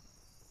do that.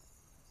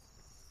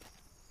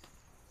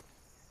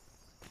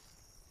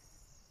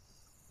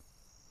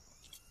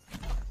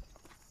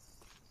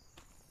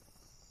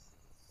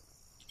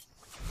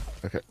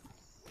 Okay.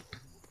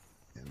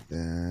 And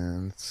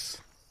then let's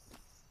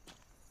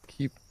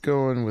keep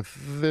going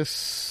with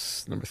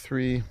this. Number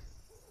 3.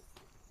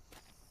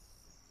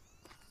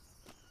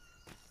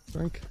 I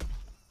think.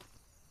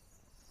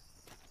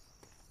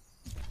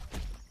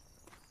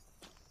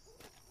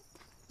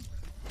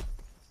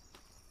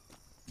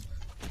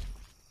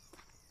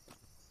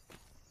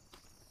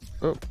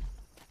 Oh.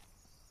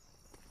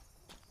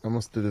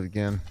 Almost did it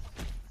again.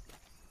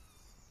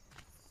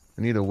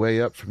 I need a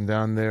way up from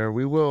down there.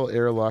 We will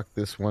airlock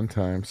this one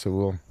time, so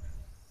we'll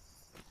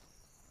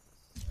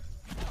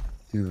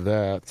do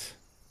that.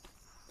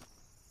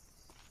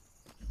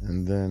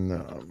 And then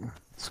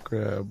let's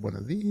grab one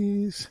of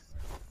these.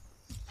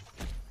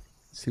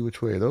 See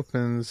which way it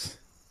opens.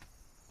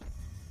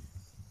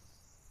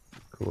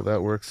 Cool,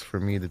 that works for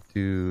me to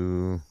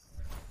do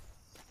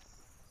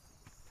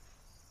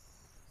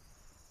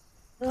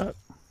that.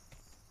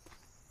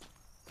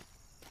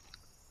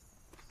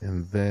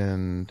 And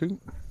then do.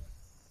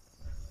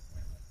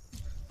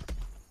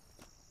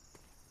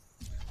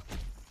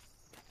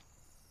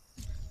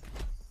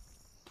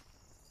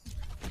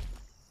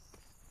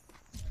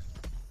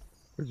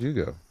 Where'd you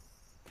go?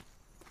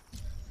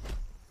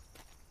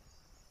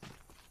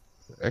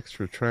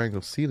 Extra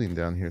triangle ceiling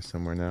down here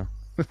somewhere now.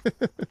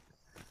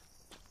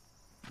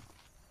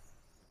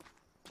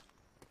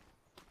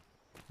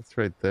 It's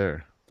right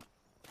there.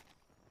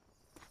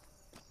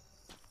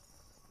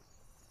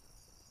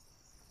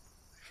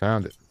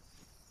 Found it.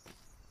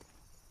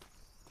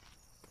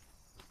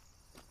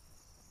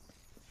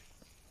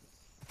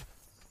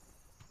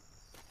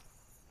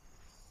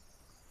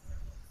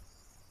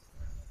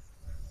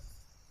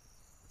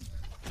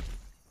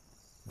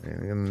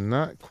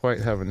 not quite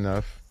have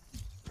enough.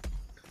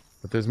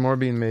 But there's more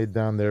being made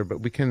down there.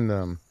 But we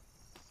can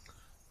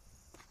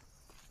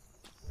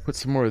put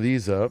some more of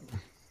these up.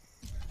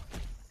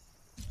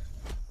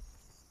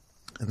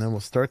 And then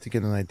we'll start to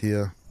get an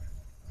idea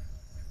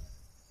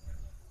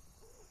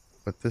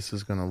what this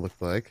is going to look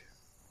like.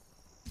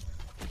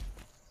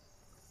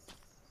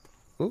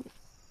 Oh,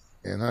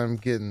 and I'm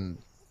getting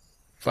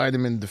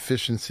vitamin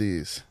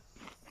deficiencies.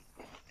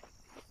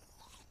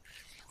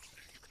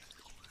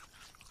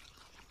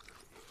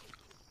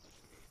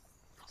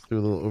 Let's do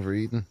a little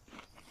overeating.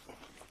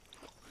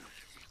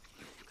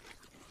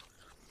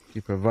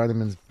 Keep our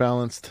vitamins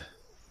balanced.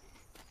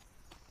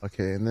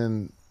 Okay, and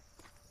then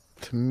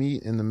to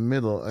meet in the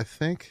middle, I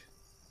think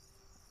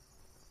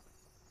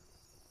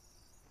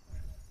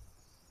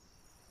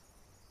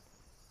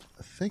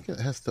it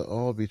has to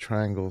all be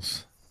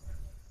triangles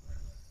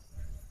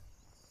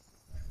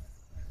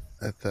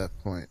at that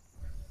point.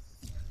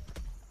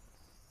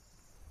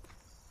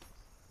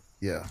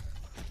 Yeah.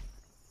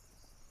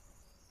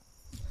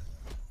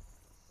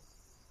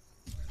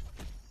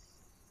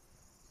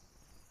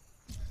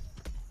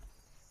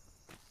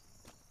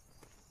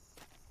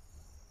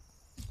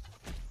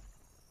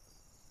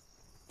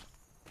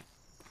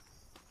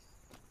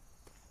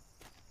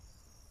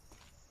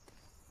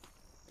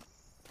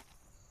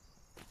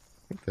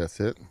 I think that's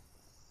it. Can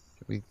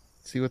we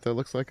see what that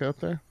looks like out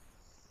there?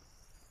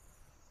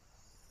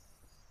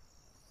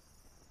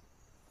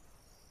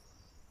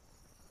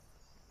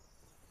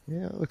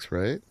 Yeah, it looks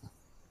right.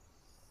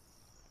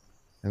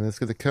 And it's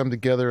going to come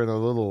together in a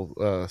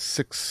little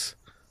 6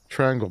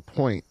 triangle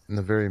point in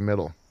the very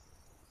middle.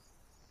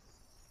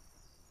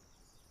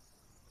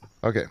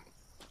 Okay.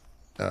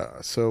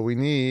 So we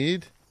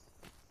need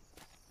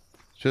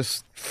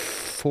just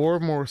 4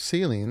 more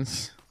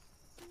ceilings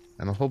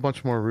and a whole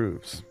bunch more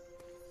roofs.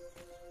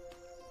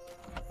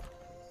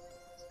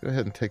 Go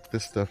ahead and take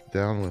this stuff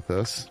down with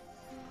us.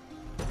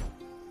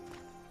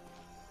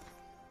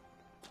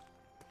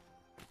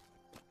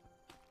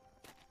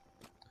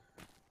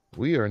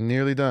 We are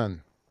nearly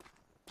done.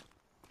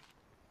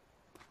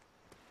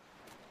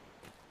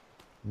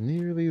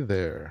 Nearly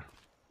there.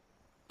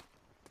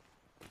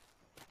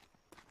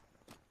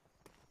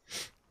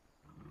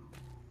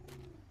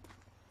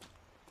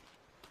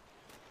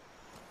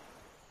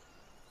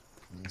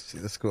 Let's see,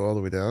 let's go all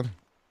the way down.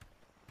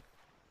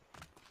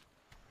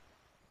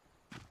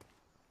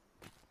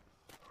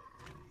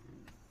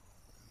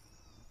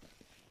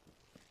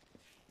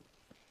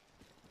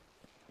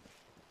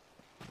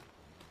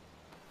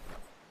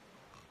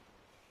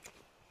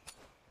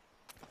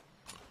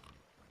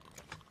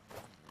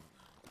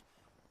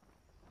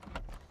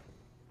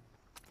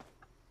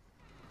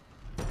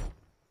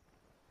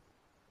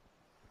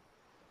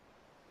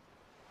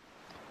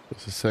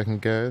 Just a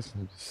second, guys.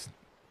 I'm just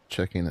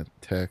checking a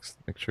text,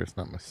 make sure it's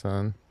not my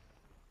son.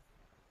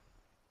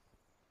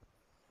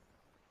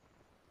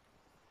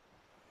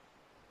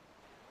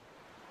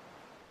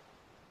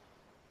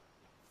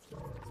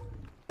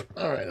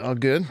 All right, all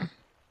good.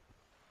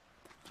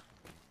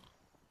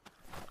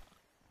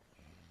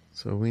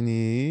 So we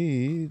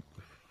need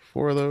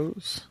 4 of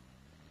those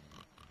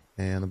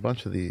and a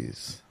bunch of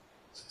these.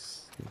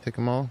 Can we take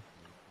them all?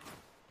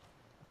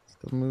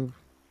 Still move.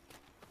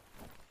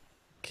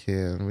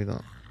 We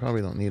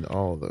probably don't need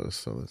all of those,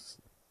 so let's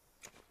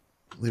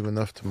leave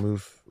enough to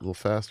move a little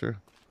faster.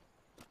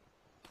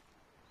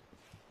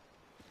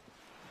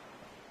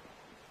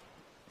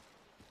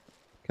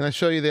 Can I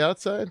show you the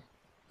outside?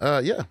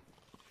 Yeah.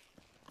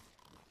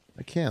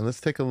 I can.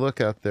 Let's take a look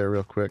out there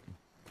real quick.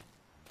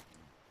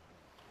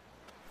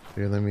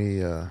 Here, let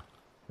me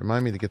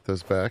remind me to get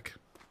those back.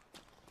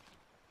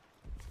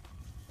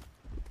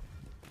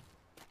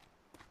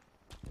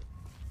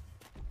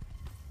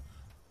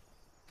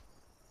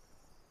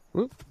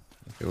 Whoop.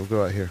 Okay, we'll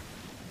go out here.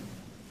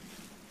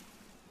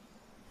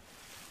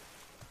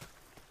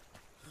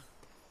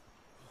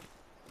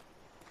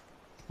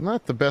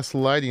 Not the best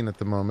lighting at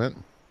the moment.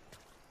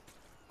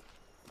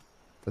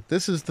 But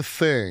this is the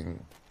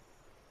thing.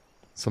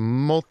 It's a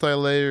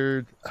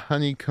multi-layered,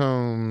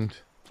 honeycombed,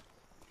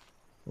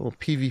 little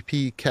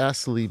PvP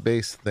castle-y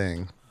based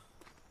thing.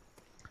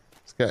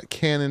 It's got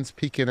cannons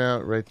peeking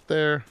out right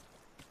there.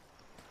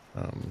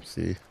 Let's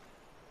see.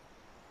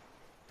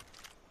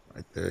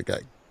 Right there,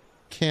 got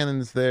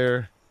cannons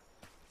there.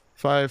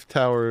 5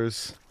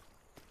 towers.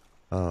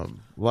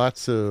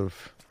 Lots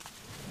of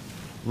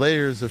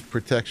layers of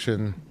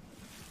protection.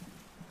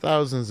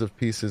 Thousands of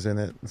pieces in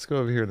it. Let's go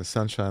over here in the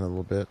sunshine a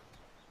little bit.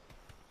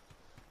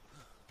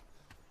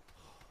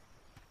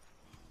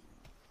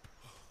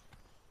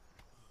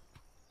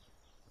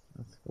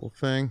 That's the whole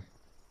thing.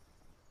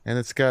 And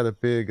it's got a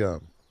big,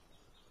 kind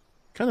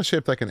of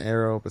shaped like an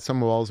arrow, but some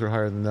walls are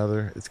higher than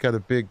other. It's got a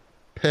big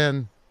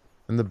pen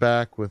in the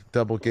back with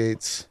double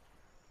gates.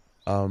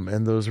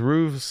 And those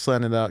roofs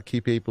slanted out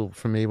keep people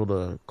from able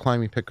to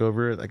climb and pick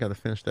over it. I got to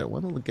finish that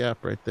one little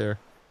gap right there.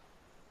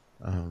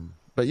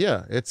 But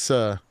yeah, it's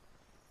the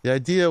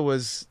idea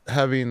was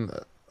having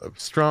a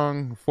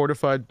strong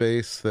fortified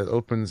base that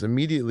opens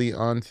immediately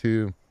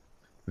onto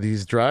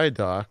these dry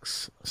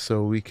docks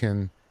so we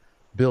can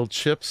build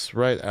ships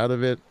right out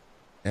of it,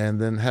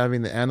 and then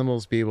having the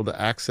animals be able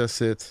to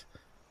access it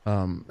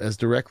as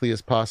directly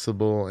as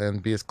possible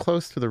and be as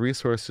close to the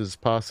resources as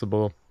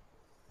possible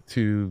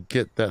to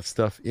get that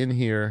stuff in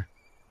here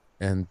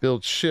and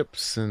build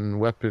ships and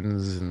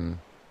weapons and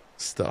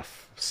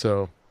stuff.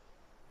 So,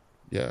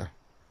 yeah.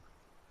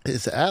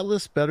 Is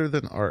Atlas better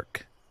than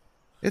Arc?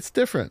 It's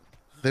different.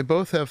 They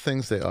both have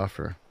things they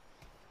offer.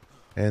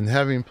 And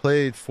having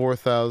played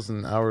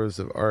 4,000 hours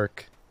of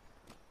Arc,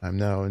 I'm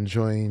now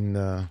enjoying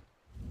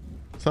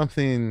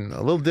something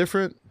a little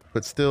different,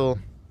 but still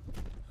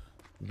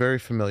very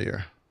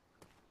familiar.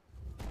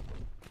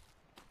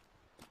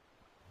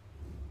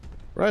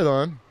 Right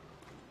on.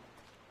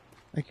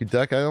 Thank you,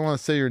 Duck. I don't want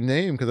to say your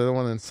name because I don't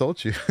want to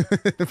insult you.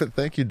 But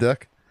thank you,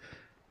 Duck.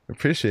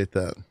 Appreciate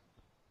that.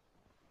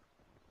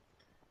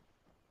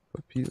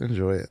 Hope you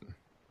enjoy it.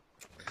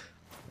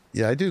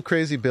 Yeah, I do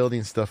crazy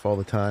building stuff all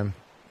the time.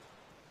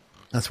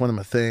 That's one of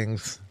my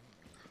things.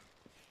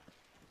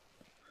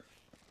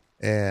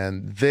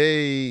 And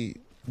they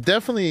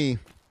definitely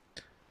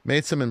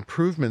made some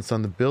improvements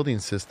on the building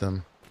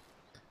system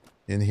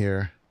in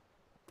here.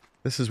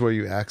 This is where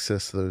you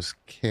access those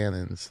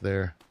cannons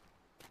there.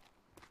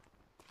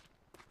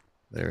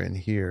 They're in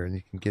here, and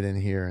you can get in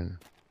here and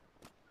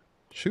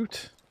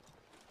shoot.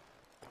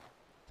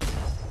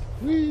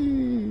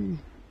 Whee! In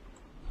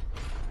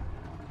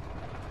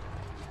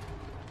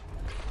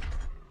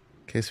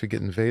case we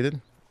get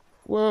invaded.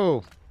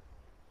 Whoa!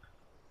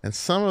 And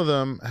some of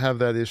them have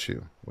that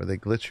issue where they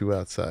glitch you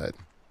outside.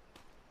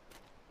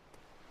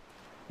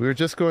 We were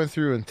just going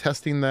through and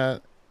testing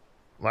that.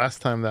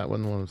 Last time that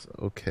one was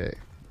okay.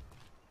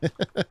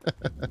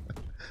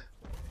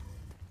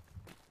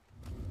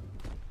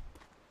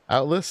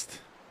 Outlast?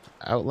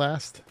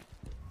 Outlast?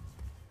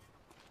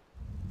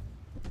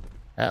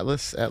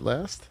 Atlas at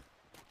last?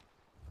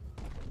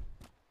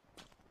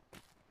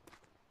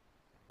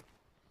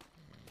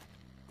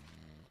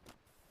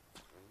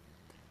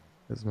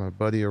 There's my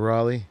buddy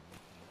Raleigh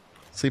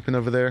sleeping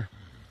over there.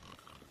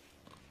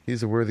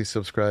 He's a worthy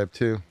subscribe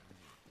too.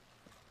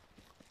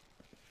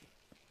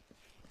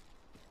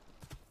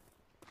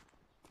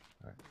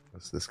 Alright,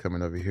 what's this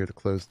coming over here to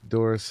close the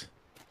doors?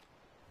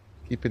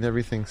 Keeping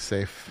everything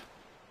safe.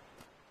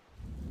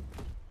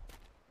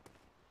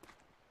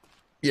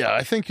 Yeah,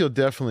 I think you'll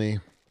definitely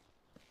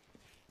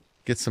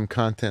get some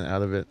content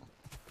out of it.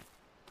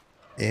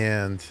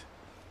 And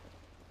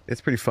it's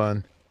pretty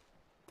fun.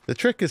 The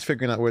trick is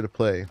figuring out where to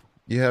play.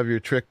 You have your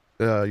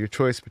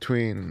choice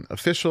between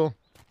official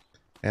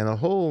and a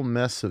whole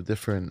mess of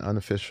different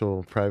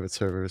unofficial private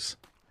servers.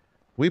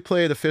 We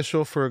played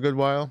official for a good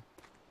while,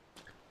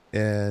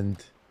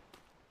 and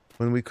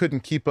when we couldn't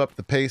keep up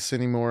the pace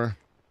anymore,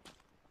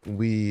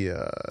 we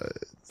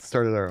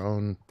started our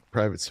own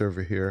private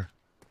server here.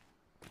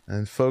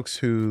 And folks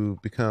who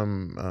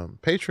become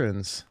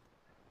patrons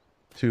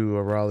to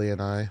Raleigh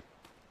and I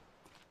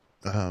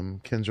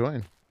can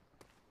join.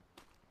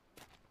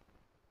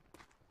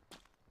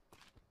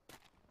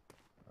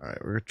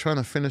 Alright, we're trying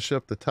to finish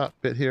up the top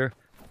bit here.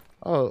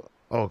 Oh,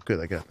 good,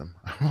 I got them.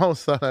 I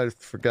almost thought I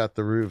forgot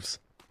the roofs,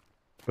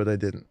 but I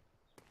didn't.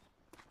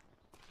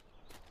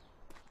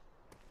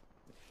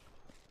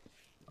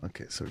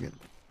 Okay, so we can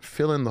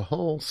fill in the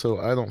hole so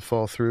I don't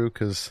fall through,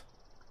 because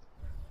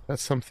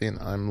that's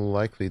something I'm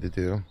likely to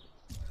do.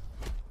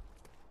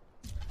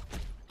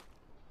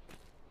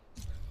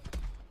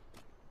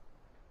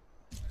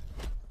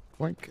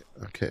 Boink.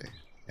 Okay,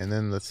 and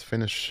then let's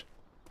finish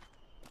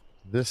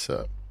this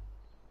up.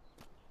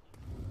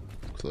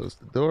 Close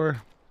the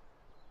door.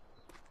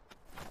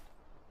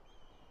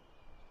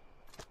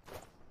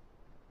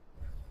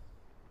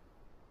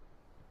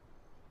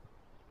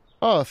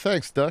 Oh,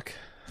 thanks, Duck.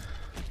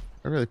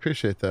 I really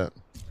appreciate that.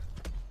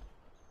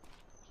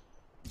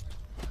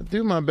 I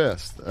do my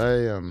best.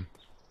 I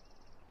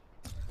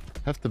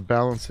have to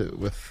balance it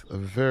with a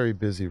very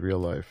busy real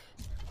life.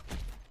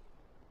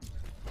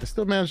 I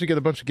still managed to get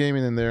a bunch of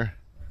gaming in there.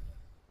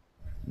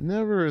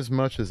 Never as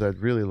much as I'd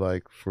really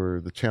like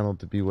for the channel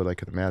to be what I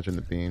could imagine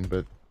it being,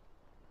 but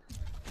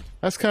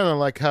that's kind of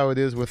like how it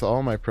is with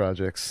all my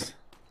projects.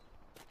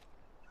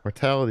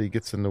 Mortality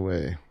gets in the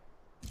way.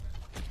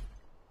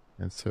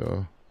 And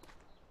so,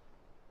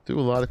 do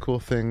a lot of cool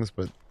things,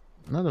 but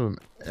none of them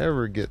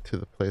ever get to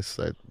the place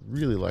I'd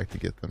really like to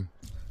get them.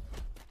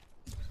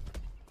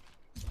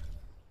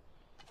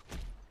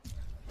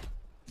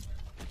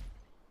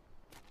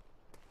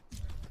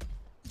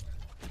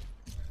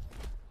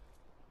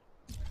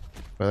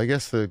 But I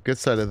guess the good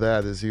side of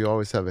that is you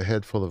always have a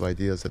head full of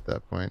ideas at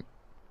that point.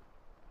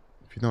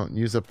 If you don't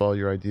use up all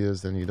your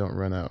ideas, then you don't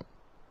run out.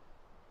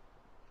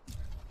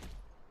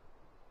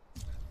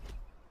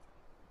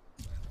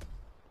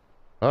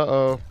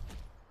 Uh-oh.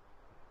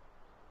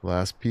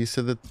 Last piece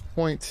of the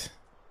point.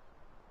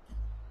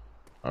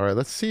 Alright,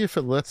 let's see if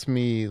it lets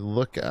me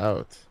look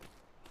out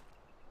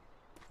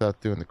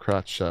without doing the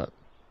crotch shot.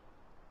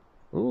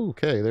 Ooh,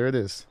 okay, there it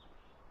is.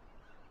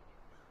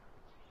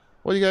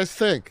 What do you guys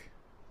think?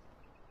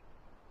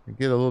 I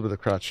get a little bit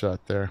of crotch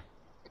shot there.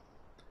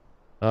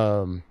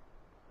 Um,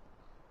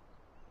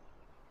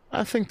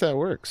 I think that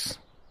works.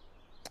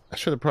 I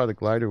should have brought a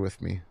glider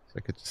with me so I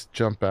could just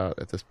jump out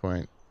at this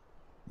point.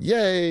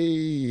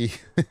 Yay!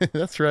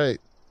 That's right.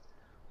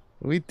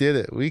 We did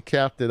it. We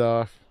capped it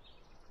off.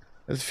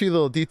 There's a few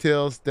little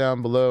details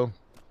down below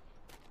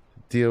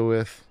to deal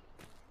with.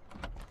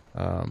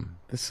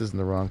 This is in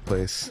the wrong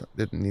place.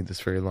 Didn't need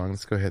this very long.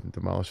 Let's go ahead and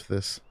demolish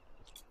this.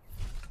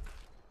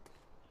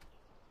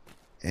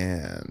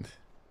 And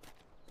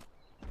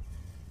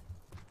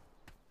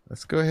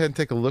let's go ahead and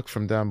take a look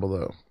from down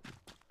below.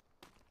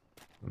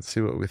 Let's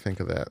see what we think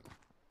of that.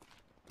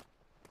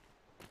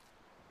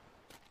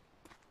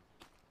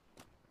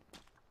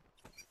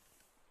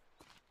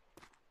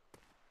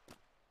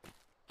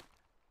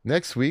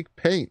 Next week,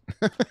 paint.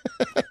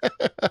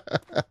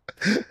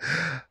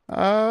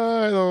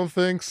 I don't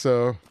think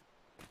so.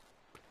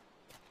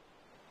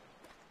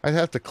 I'd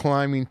have to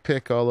climbing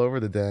pick all over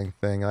the dang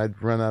thing.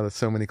 I'd run out of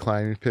so many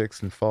climbing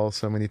picks and fall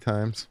so many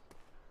times.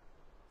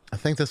 I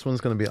think this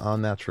one's going to be all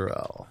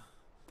natural.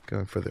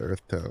 Going for the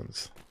earth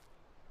tones.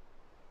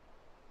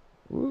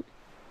 Whoop.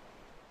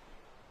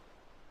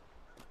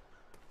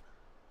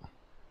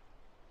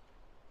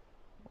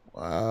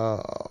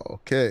 Wow.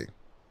 Okay.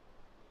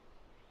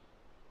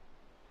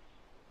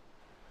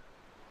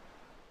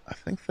 I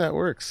think that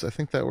works. I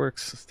think that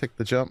works. Let's take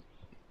the jump.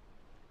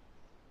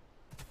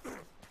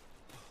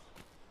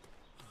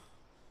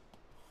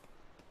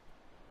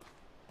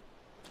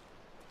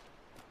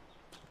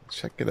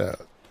 Check it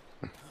out.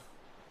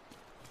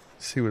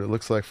 See what it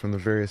looks like from the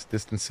various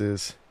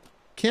distances.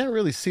 Can't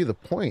really see the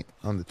point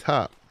on the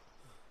top.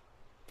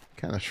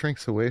 Kind of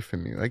shrinks away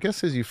from you. I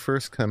guess as you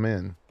first come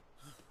in,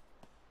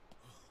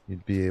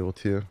 you'd be able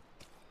to.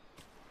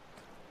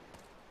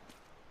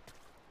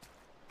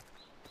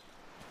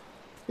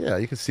 Yeah,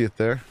 you can see it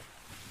there.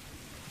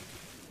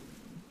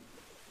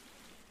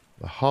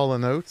 The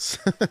Holland Oats.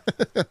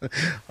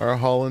 Our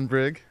Holland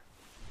brig.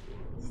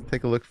 Let's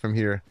take a look from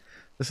here.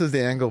 This is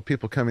the angle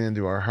people coming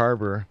into our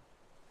harbor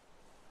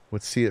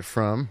would see it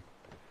from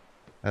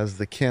as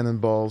the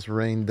cannonballs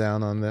rain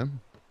down on them.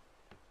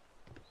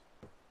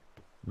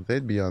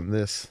 They'd be on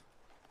this,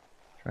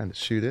 trying to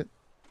shoot it.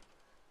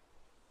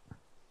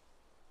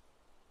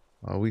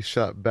 While we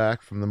shot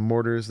back from the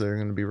mortars, they're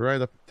going to be right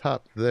up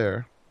top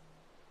there.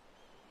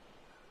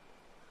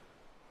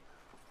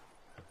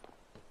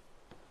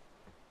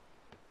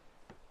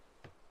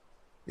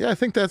 Yeah, I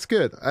think that's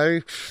good.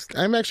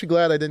 I'm actually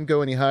glad I didn't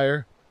go any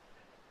higher,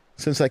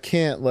 since I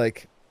can't,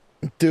 like,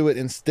 do it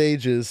in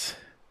stages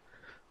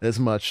as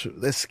much.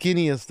 As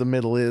skinny as the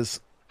middle is,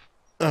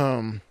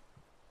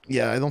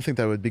 yeah, I don't think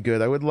that would be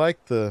good. I would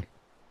like the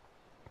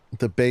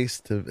base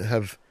to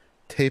have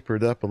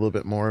tapered up a little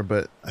bit more,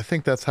 but I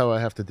think that's how I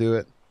have to do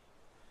it.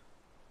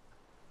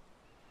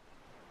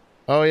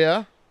 Oh,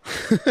 yeah?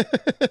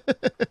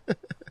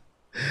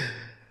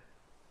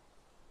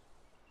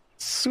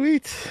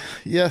 Sweet.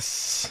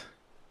 Yes.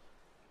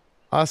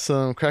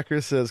 Awesome.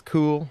 Cracker says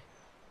cool.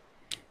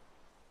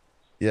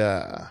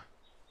 Yeah.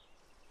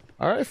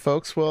 All right,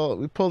 folks. Well,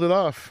 we pulled it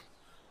off.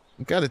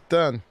 We got it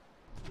done.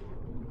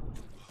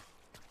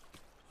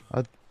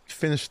 I'll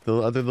finish the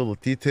other little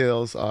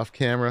details off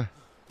camera.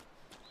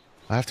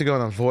 I have to go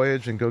on a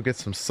voyage and go get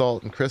some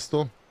salt and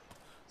crystal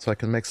so I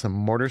can make some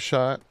mortar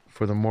shot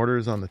for the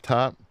mortars on the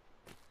top.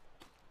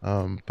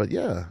 But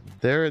yeah,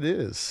 there it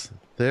is.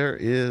 There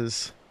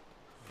is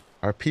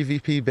our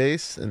PvP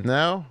base. And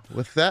now,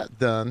 with that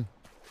done,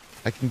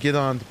 I can get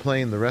on to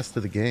playing the rest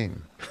of the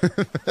game.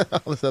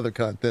 All this other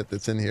content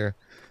that's in here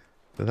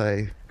that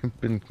I've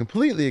been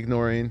completely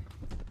ignoring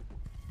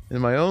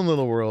in my own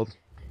little world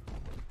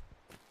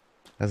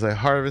as I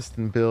harvest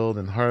and build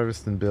and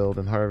harvest and build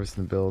and harvest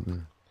and build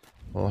and,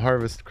 well,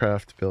 harvest,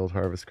 craft, build,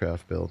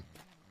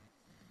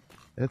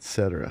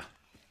 etc.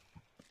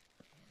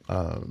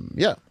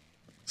 Yeah.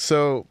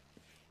 So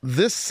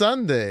this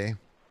Sunday,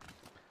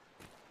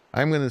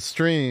 I'm going to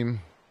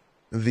stream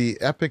the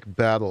epic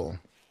battle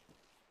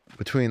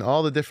between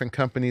all the different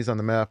companies on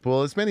the map.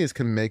 Well, as many as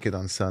can make it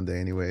on Sunday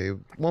anyway. It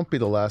won't be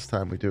the last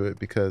time we do it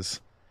because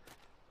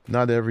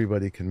not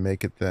everybody can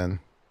make it then.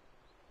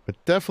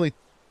 But definitely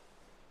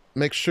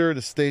make sure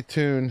to stay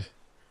tuned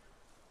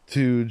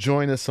to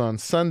join us on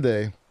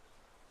Sunday.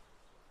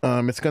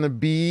 It's going to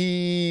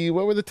be,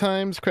 what were the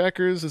times,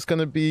 Crackers? It's going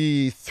to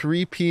be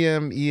 3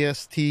 p.m.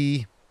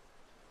 EST,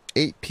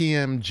 8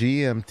 p.m.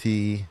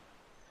 GMT,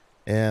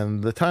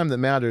 and the time that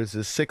matters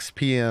is 6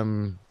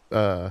 p.m.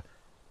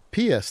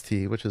 PST,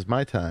 which is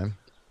my time.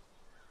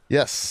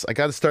 Yes, I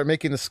got to start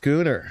making a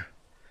schooner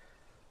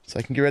so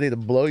I can get ready to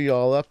blow you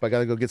all up. I got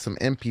to go get some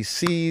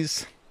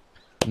NPCs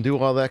and do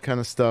all that kind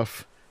of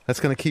stuff. That's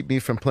going to keep me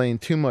from playing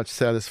too much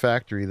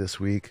Satisfactory this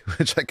week,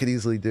 which I could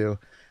easily do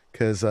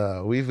because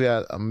we've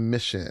got a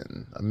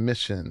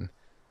mission.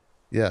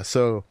 Yeah,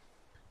 so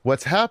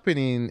what's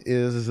happening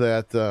is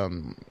that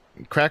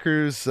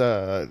Crackers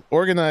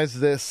organized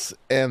this,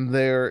 and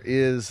there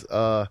is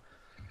a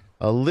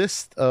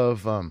list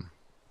of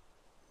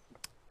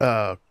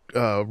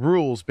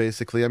rules,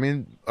 basically. I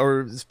mean,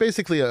 or it's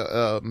basically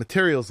a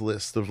materials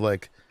list of,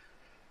 like,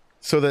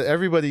 so that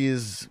everybody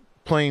is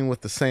playing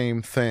with the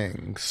same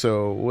thing.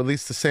 So at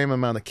least the same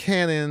amount of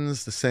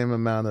cannons, the same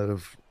amount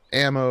of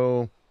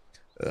ammo.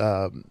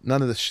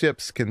 None of the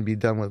ships can be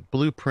done with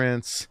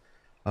blueprints,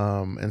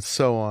 and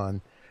so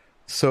on,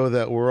 so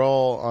that we're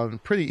all on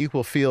pretty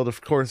equal field,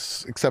 of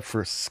course, except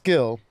for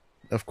skill,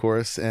 of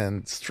course,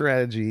 and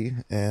strategy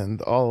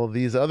and all of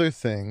these other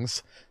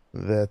things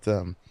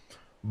that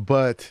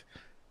but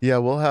yeah,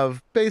 we'll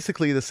have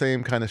basically the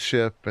same kind of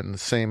ship and the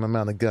same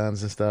amount of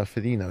guns and stuff.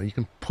 And you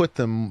can put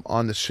them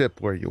on the ship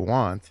where you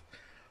want,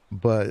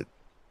 but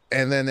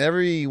and then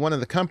every one of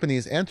the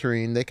companies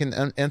entering, they can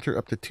enter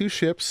up to 2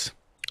 ships.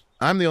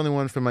 I'm the only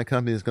one from my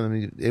company that's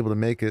going to be able to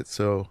make it,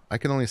 so I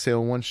can only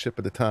sail 1 ship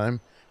at a time.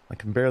 I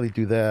can barely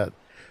do that.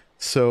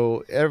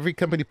 So every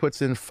company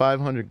puts in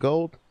 500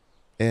 gold,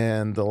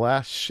 and the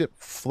last ship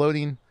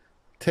floating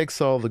takes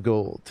all the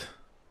gold.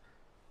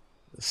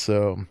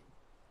 So,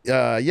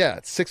 yeah,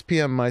 it's 6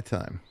 p.m. my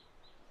time.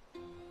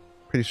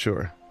 Pretty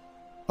sure.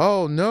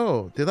 Oh,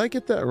 no. Did I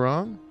get that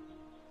wrong?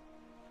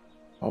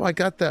 Oh, I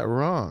got that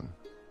wrong.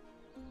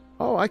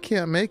 Oh, I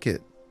can't make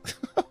it.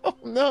 Oh,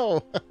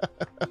 no.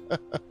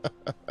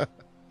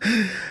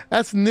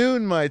 That's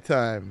noon my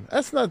time.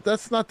 That's not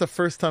the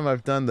first time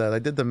I've done that. I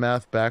did the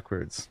math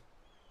backwards.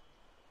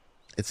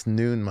 It's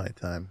noon my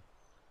time.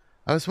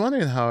 I was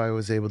wondering how I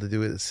was able to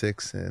do it at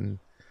 6 and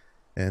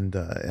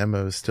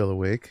Emma was still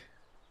awake.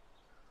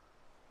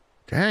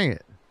 Dang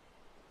it.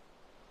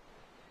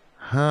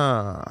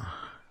 Huh.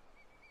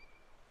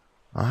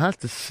 I'll have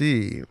to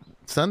see.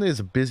 Sunday is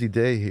a busy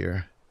day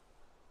here.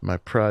 My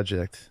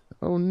project.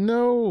 Oh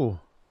no.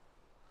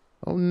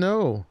 Oh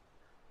no.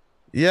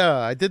 Yeah,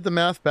 I did the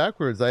math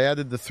backwards. I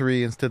added the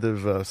 3 instead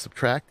of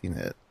subtracting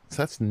it. So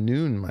that's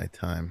noon my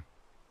time.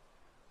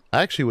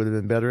 I actually would have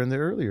been better in the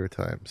earlier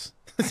times.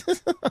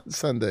 On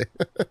Sunday.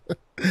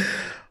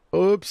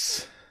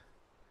 Oops.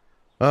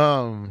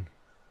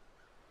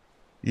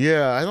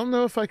 Yeah, I don't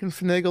know if I can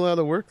finagle out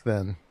of work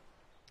then.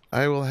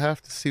 I will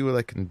have to see what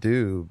I can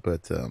do,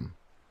 but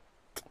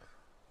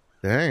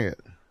dang it.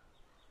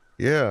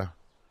 Yeah.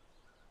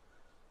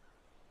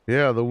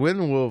 Yeah, the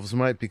wind wolves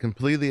might be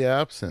completely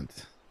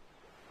absent.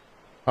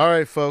 All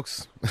right,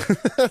 folks.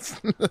 It's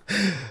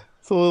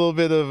a little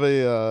bit of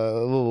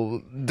a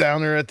little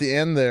downer at the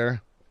end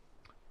there.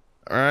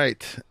 All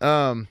right.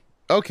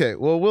 Okay,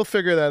 well, we'll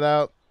figure that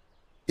out.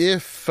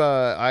 If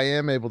I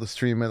am able to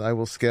stream it, I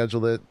will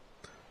schedule it.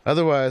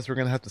 Otherwise, we're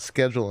going to have to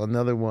schedule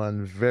another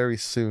one very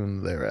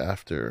soon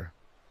thereafter.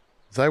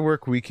 As I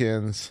work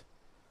weekends,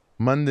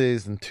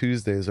 Mondays and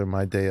Tuesdays are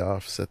my day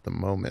offs at the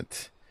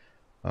moment.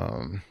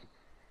 Oh,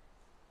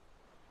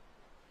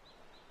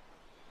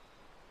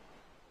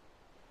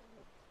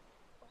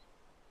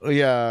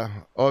 yeah.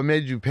 Oh, it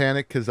made you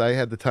panic because I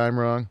had the time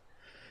wrong.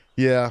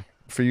 Yeah,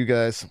 for you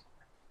guys.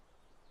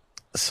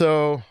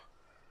 So,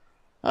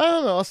 I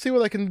don't know. I'll see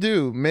what I can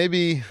do.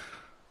 Maybe...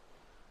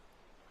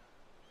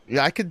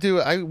 Yeah, I could do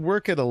it. I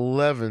work at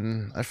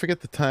 11. I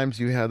forget the times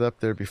you had up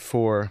there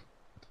before.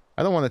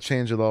 I don't want to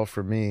change it all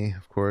for me,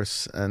 of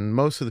course. And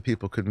most of the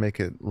people could make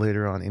it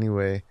later on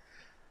anyway.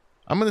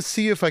 I'm going to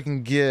see if I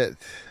can get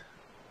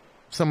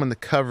someone to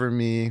cover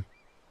me.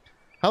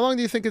 How long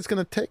do you think it's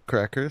going to take,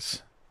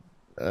 Crackers?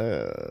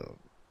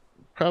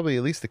 Probably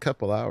at least a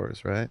couple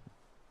hours, right?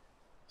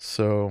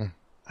 So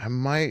I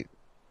might,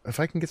 if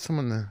I can get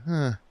someone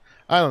to,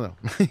 I don't know.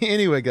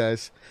 Anyway,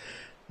 guys,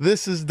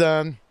 this is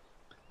done.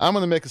 I'm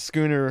going to make a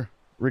schooner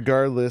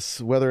regardless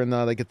whether or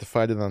not I get to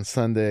fight it on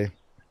Sunday.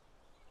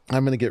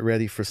 I'm going to get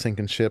ready for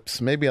sinking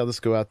ships. Maybe I'll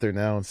just go out there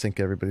now and sink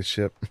everybody's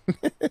ship.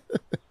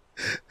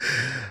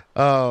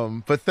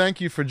 But thank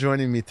you for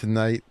joining me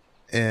tonight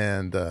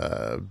and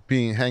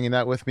hanging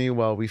out with me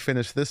while we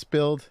finish this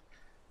build.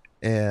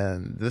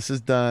 And this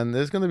is done.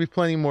 There's going to be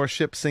plenty more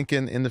ship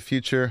sinking in the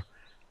future.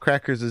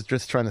 Crackers is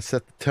just trying to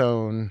set the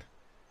tone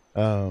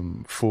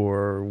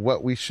for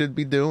what we should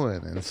be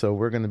doing. And so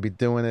we're going to be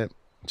doing it,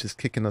 just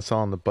kicking us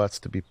all in the butts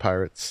to be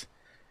pirates.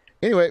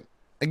 Anyway,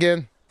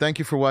 again, thank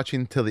you for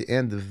watching till the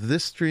end of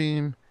this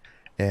stream.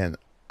 And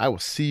I will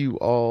see you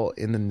all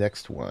in the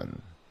next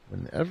one,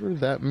 whenever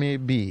that may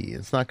be.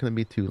 It's not going to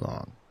be too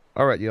long.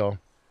 All right, y'all.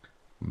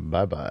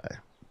 Bye-bye.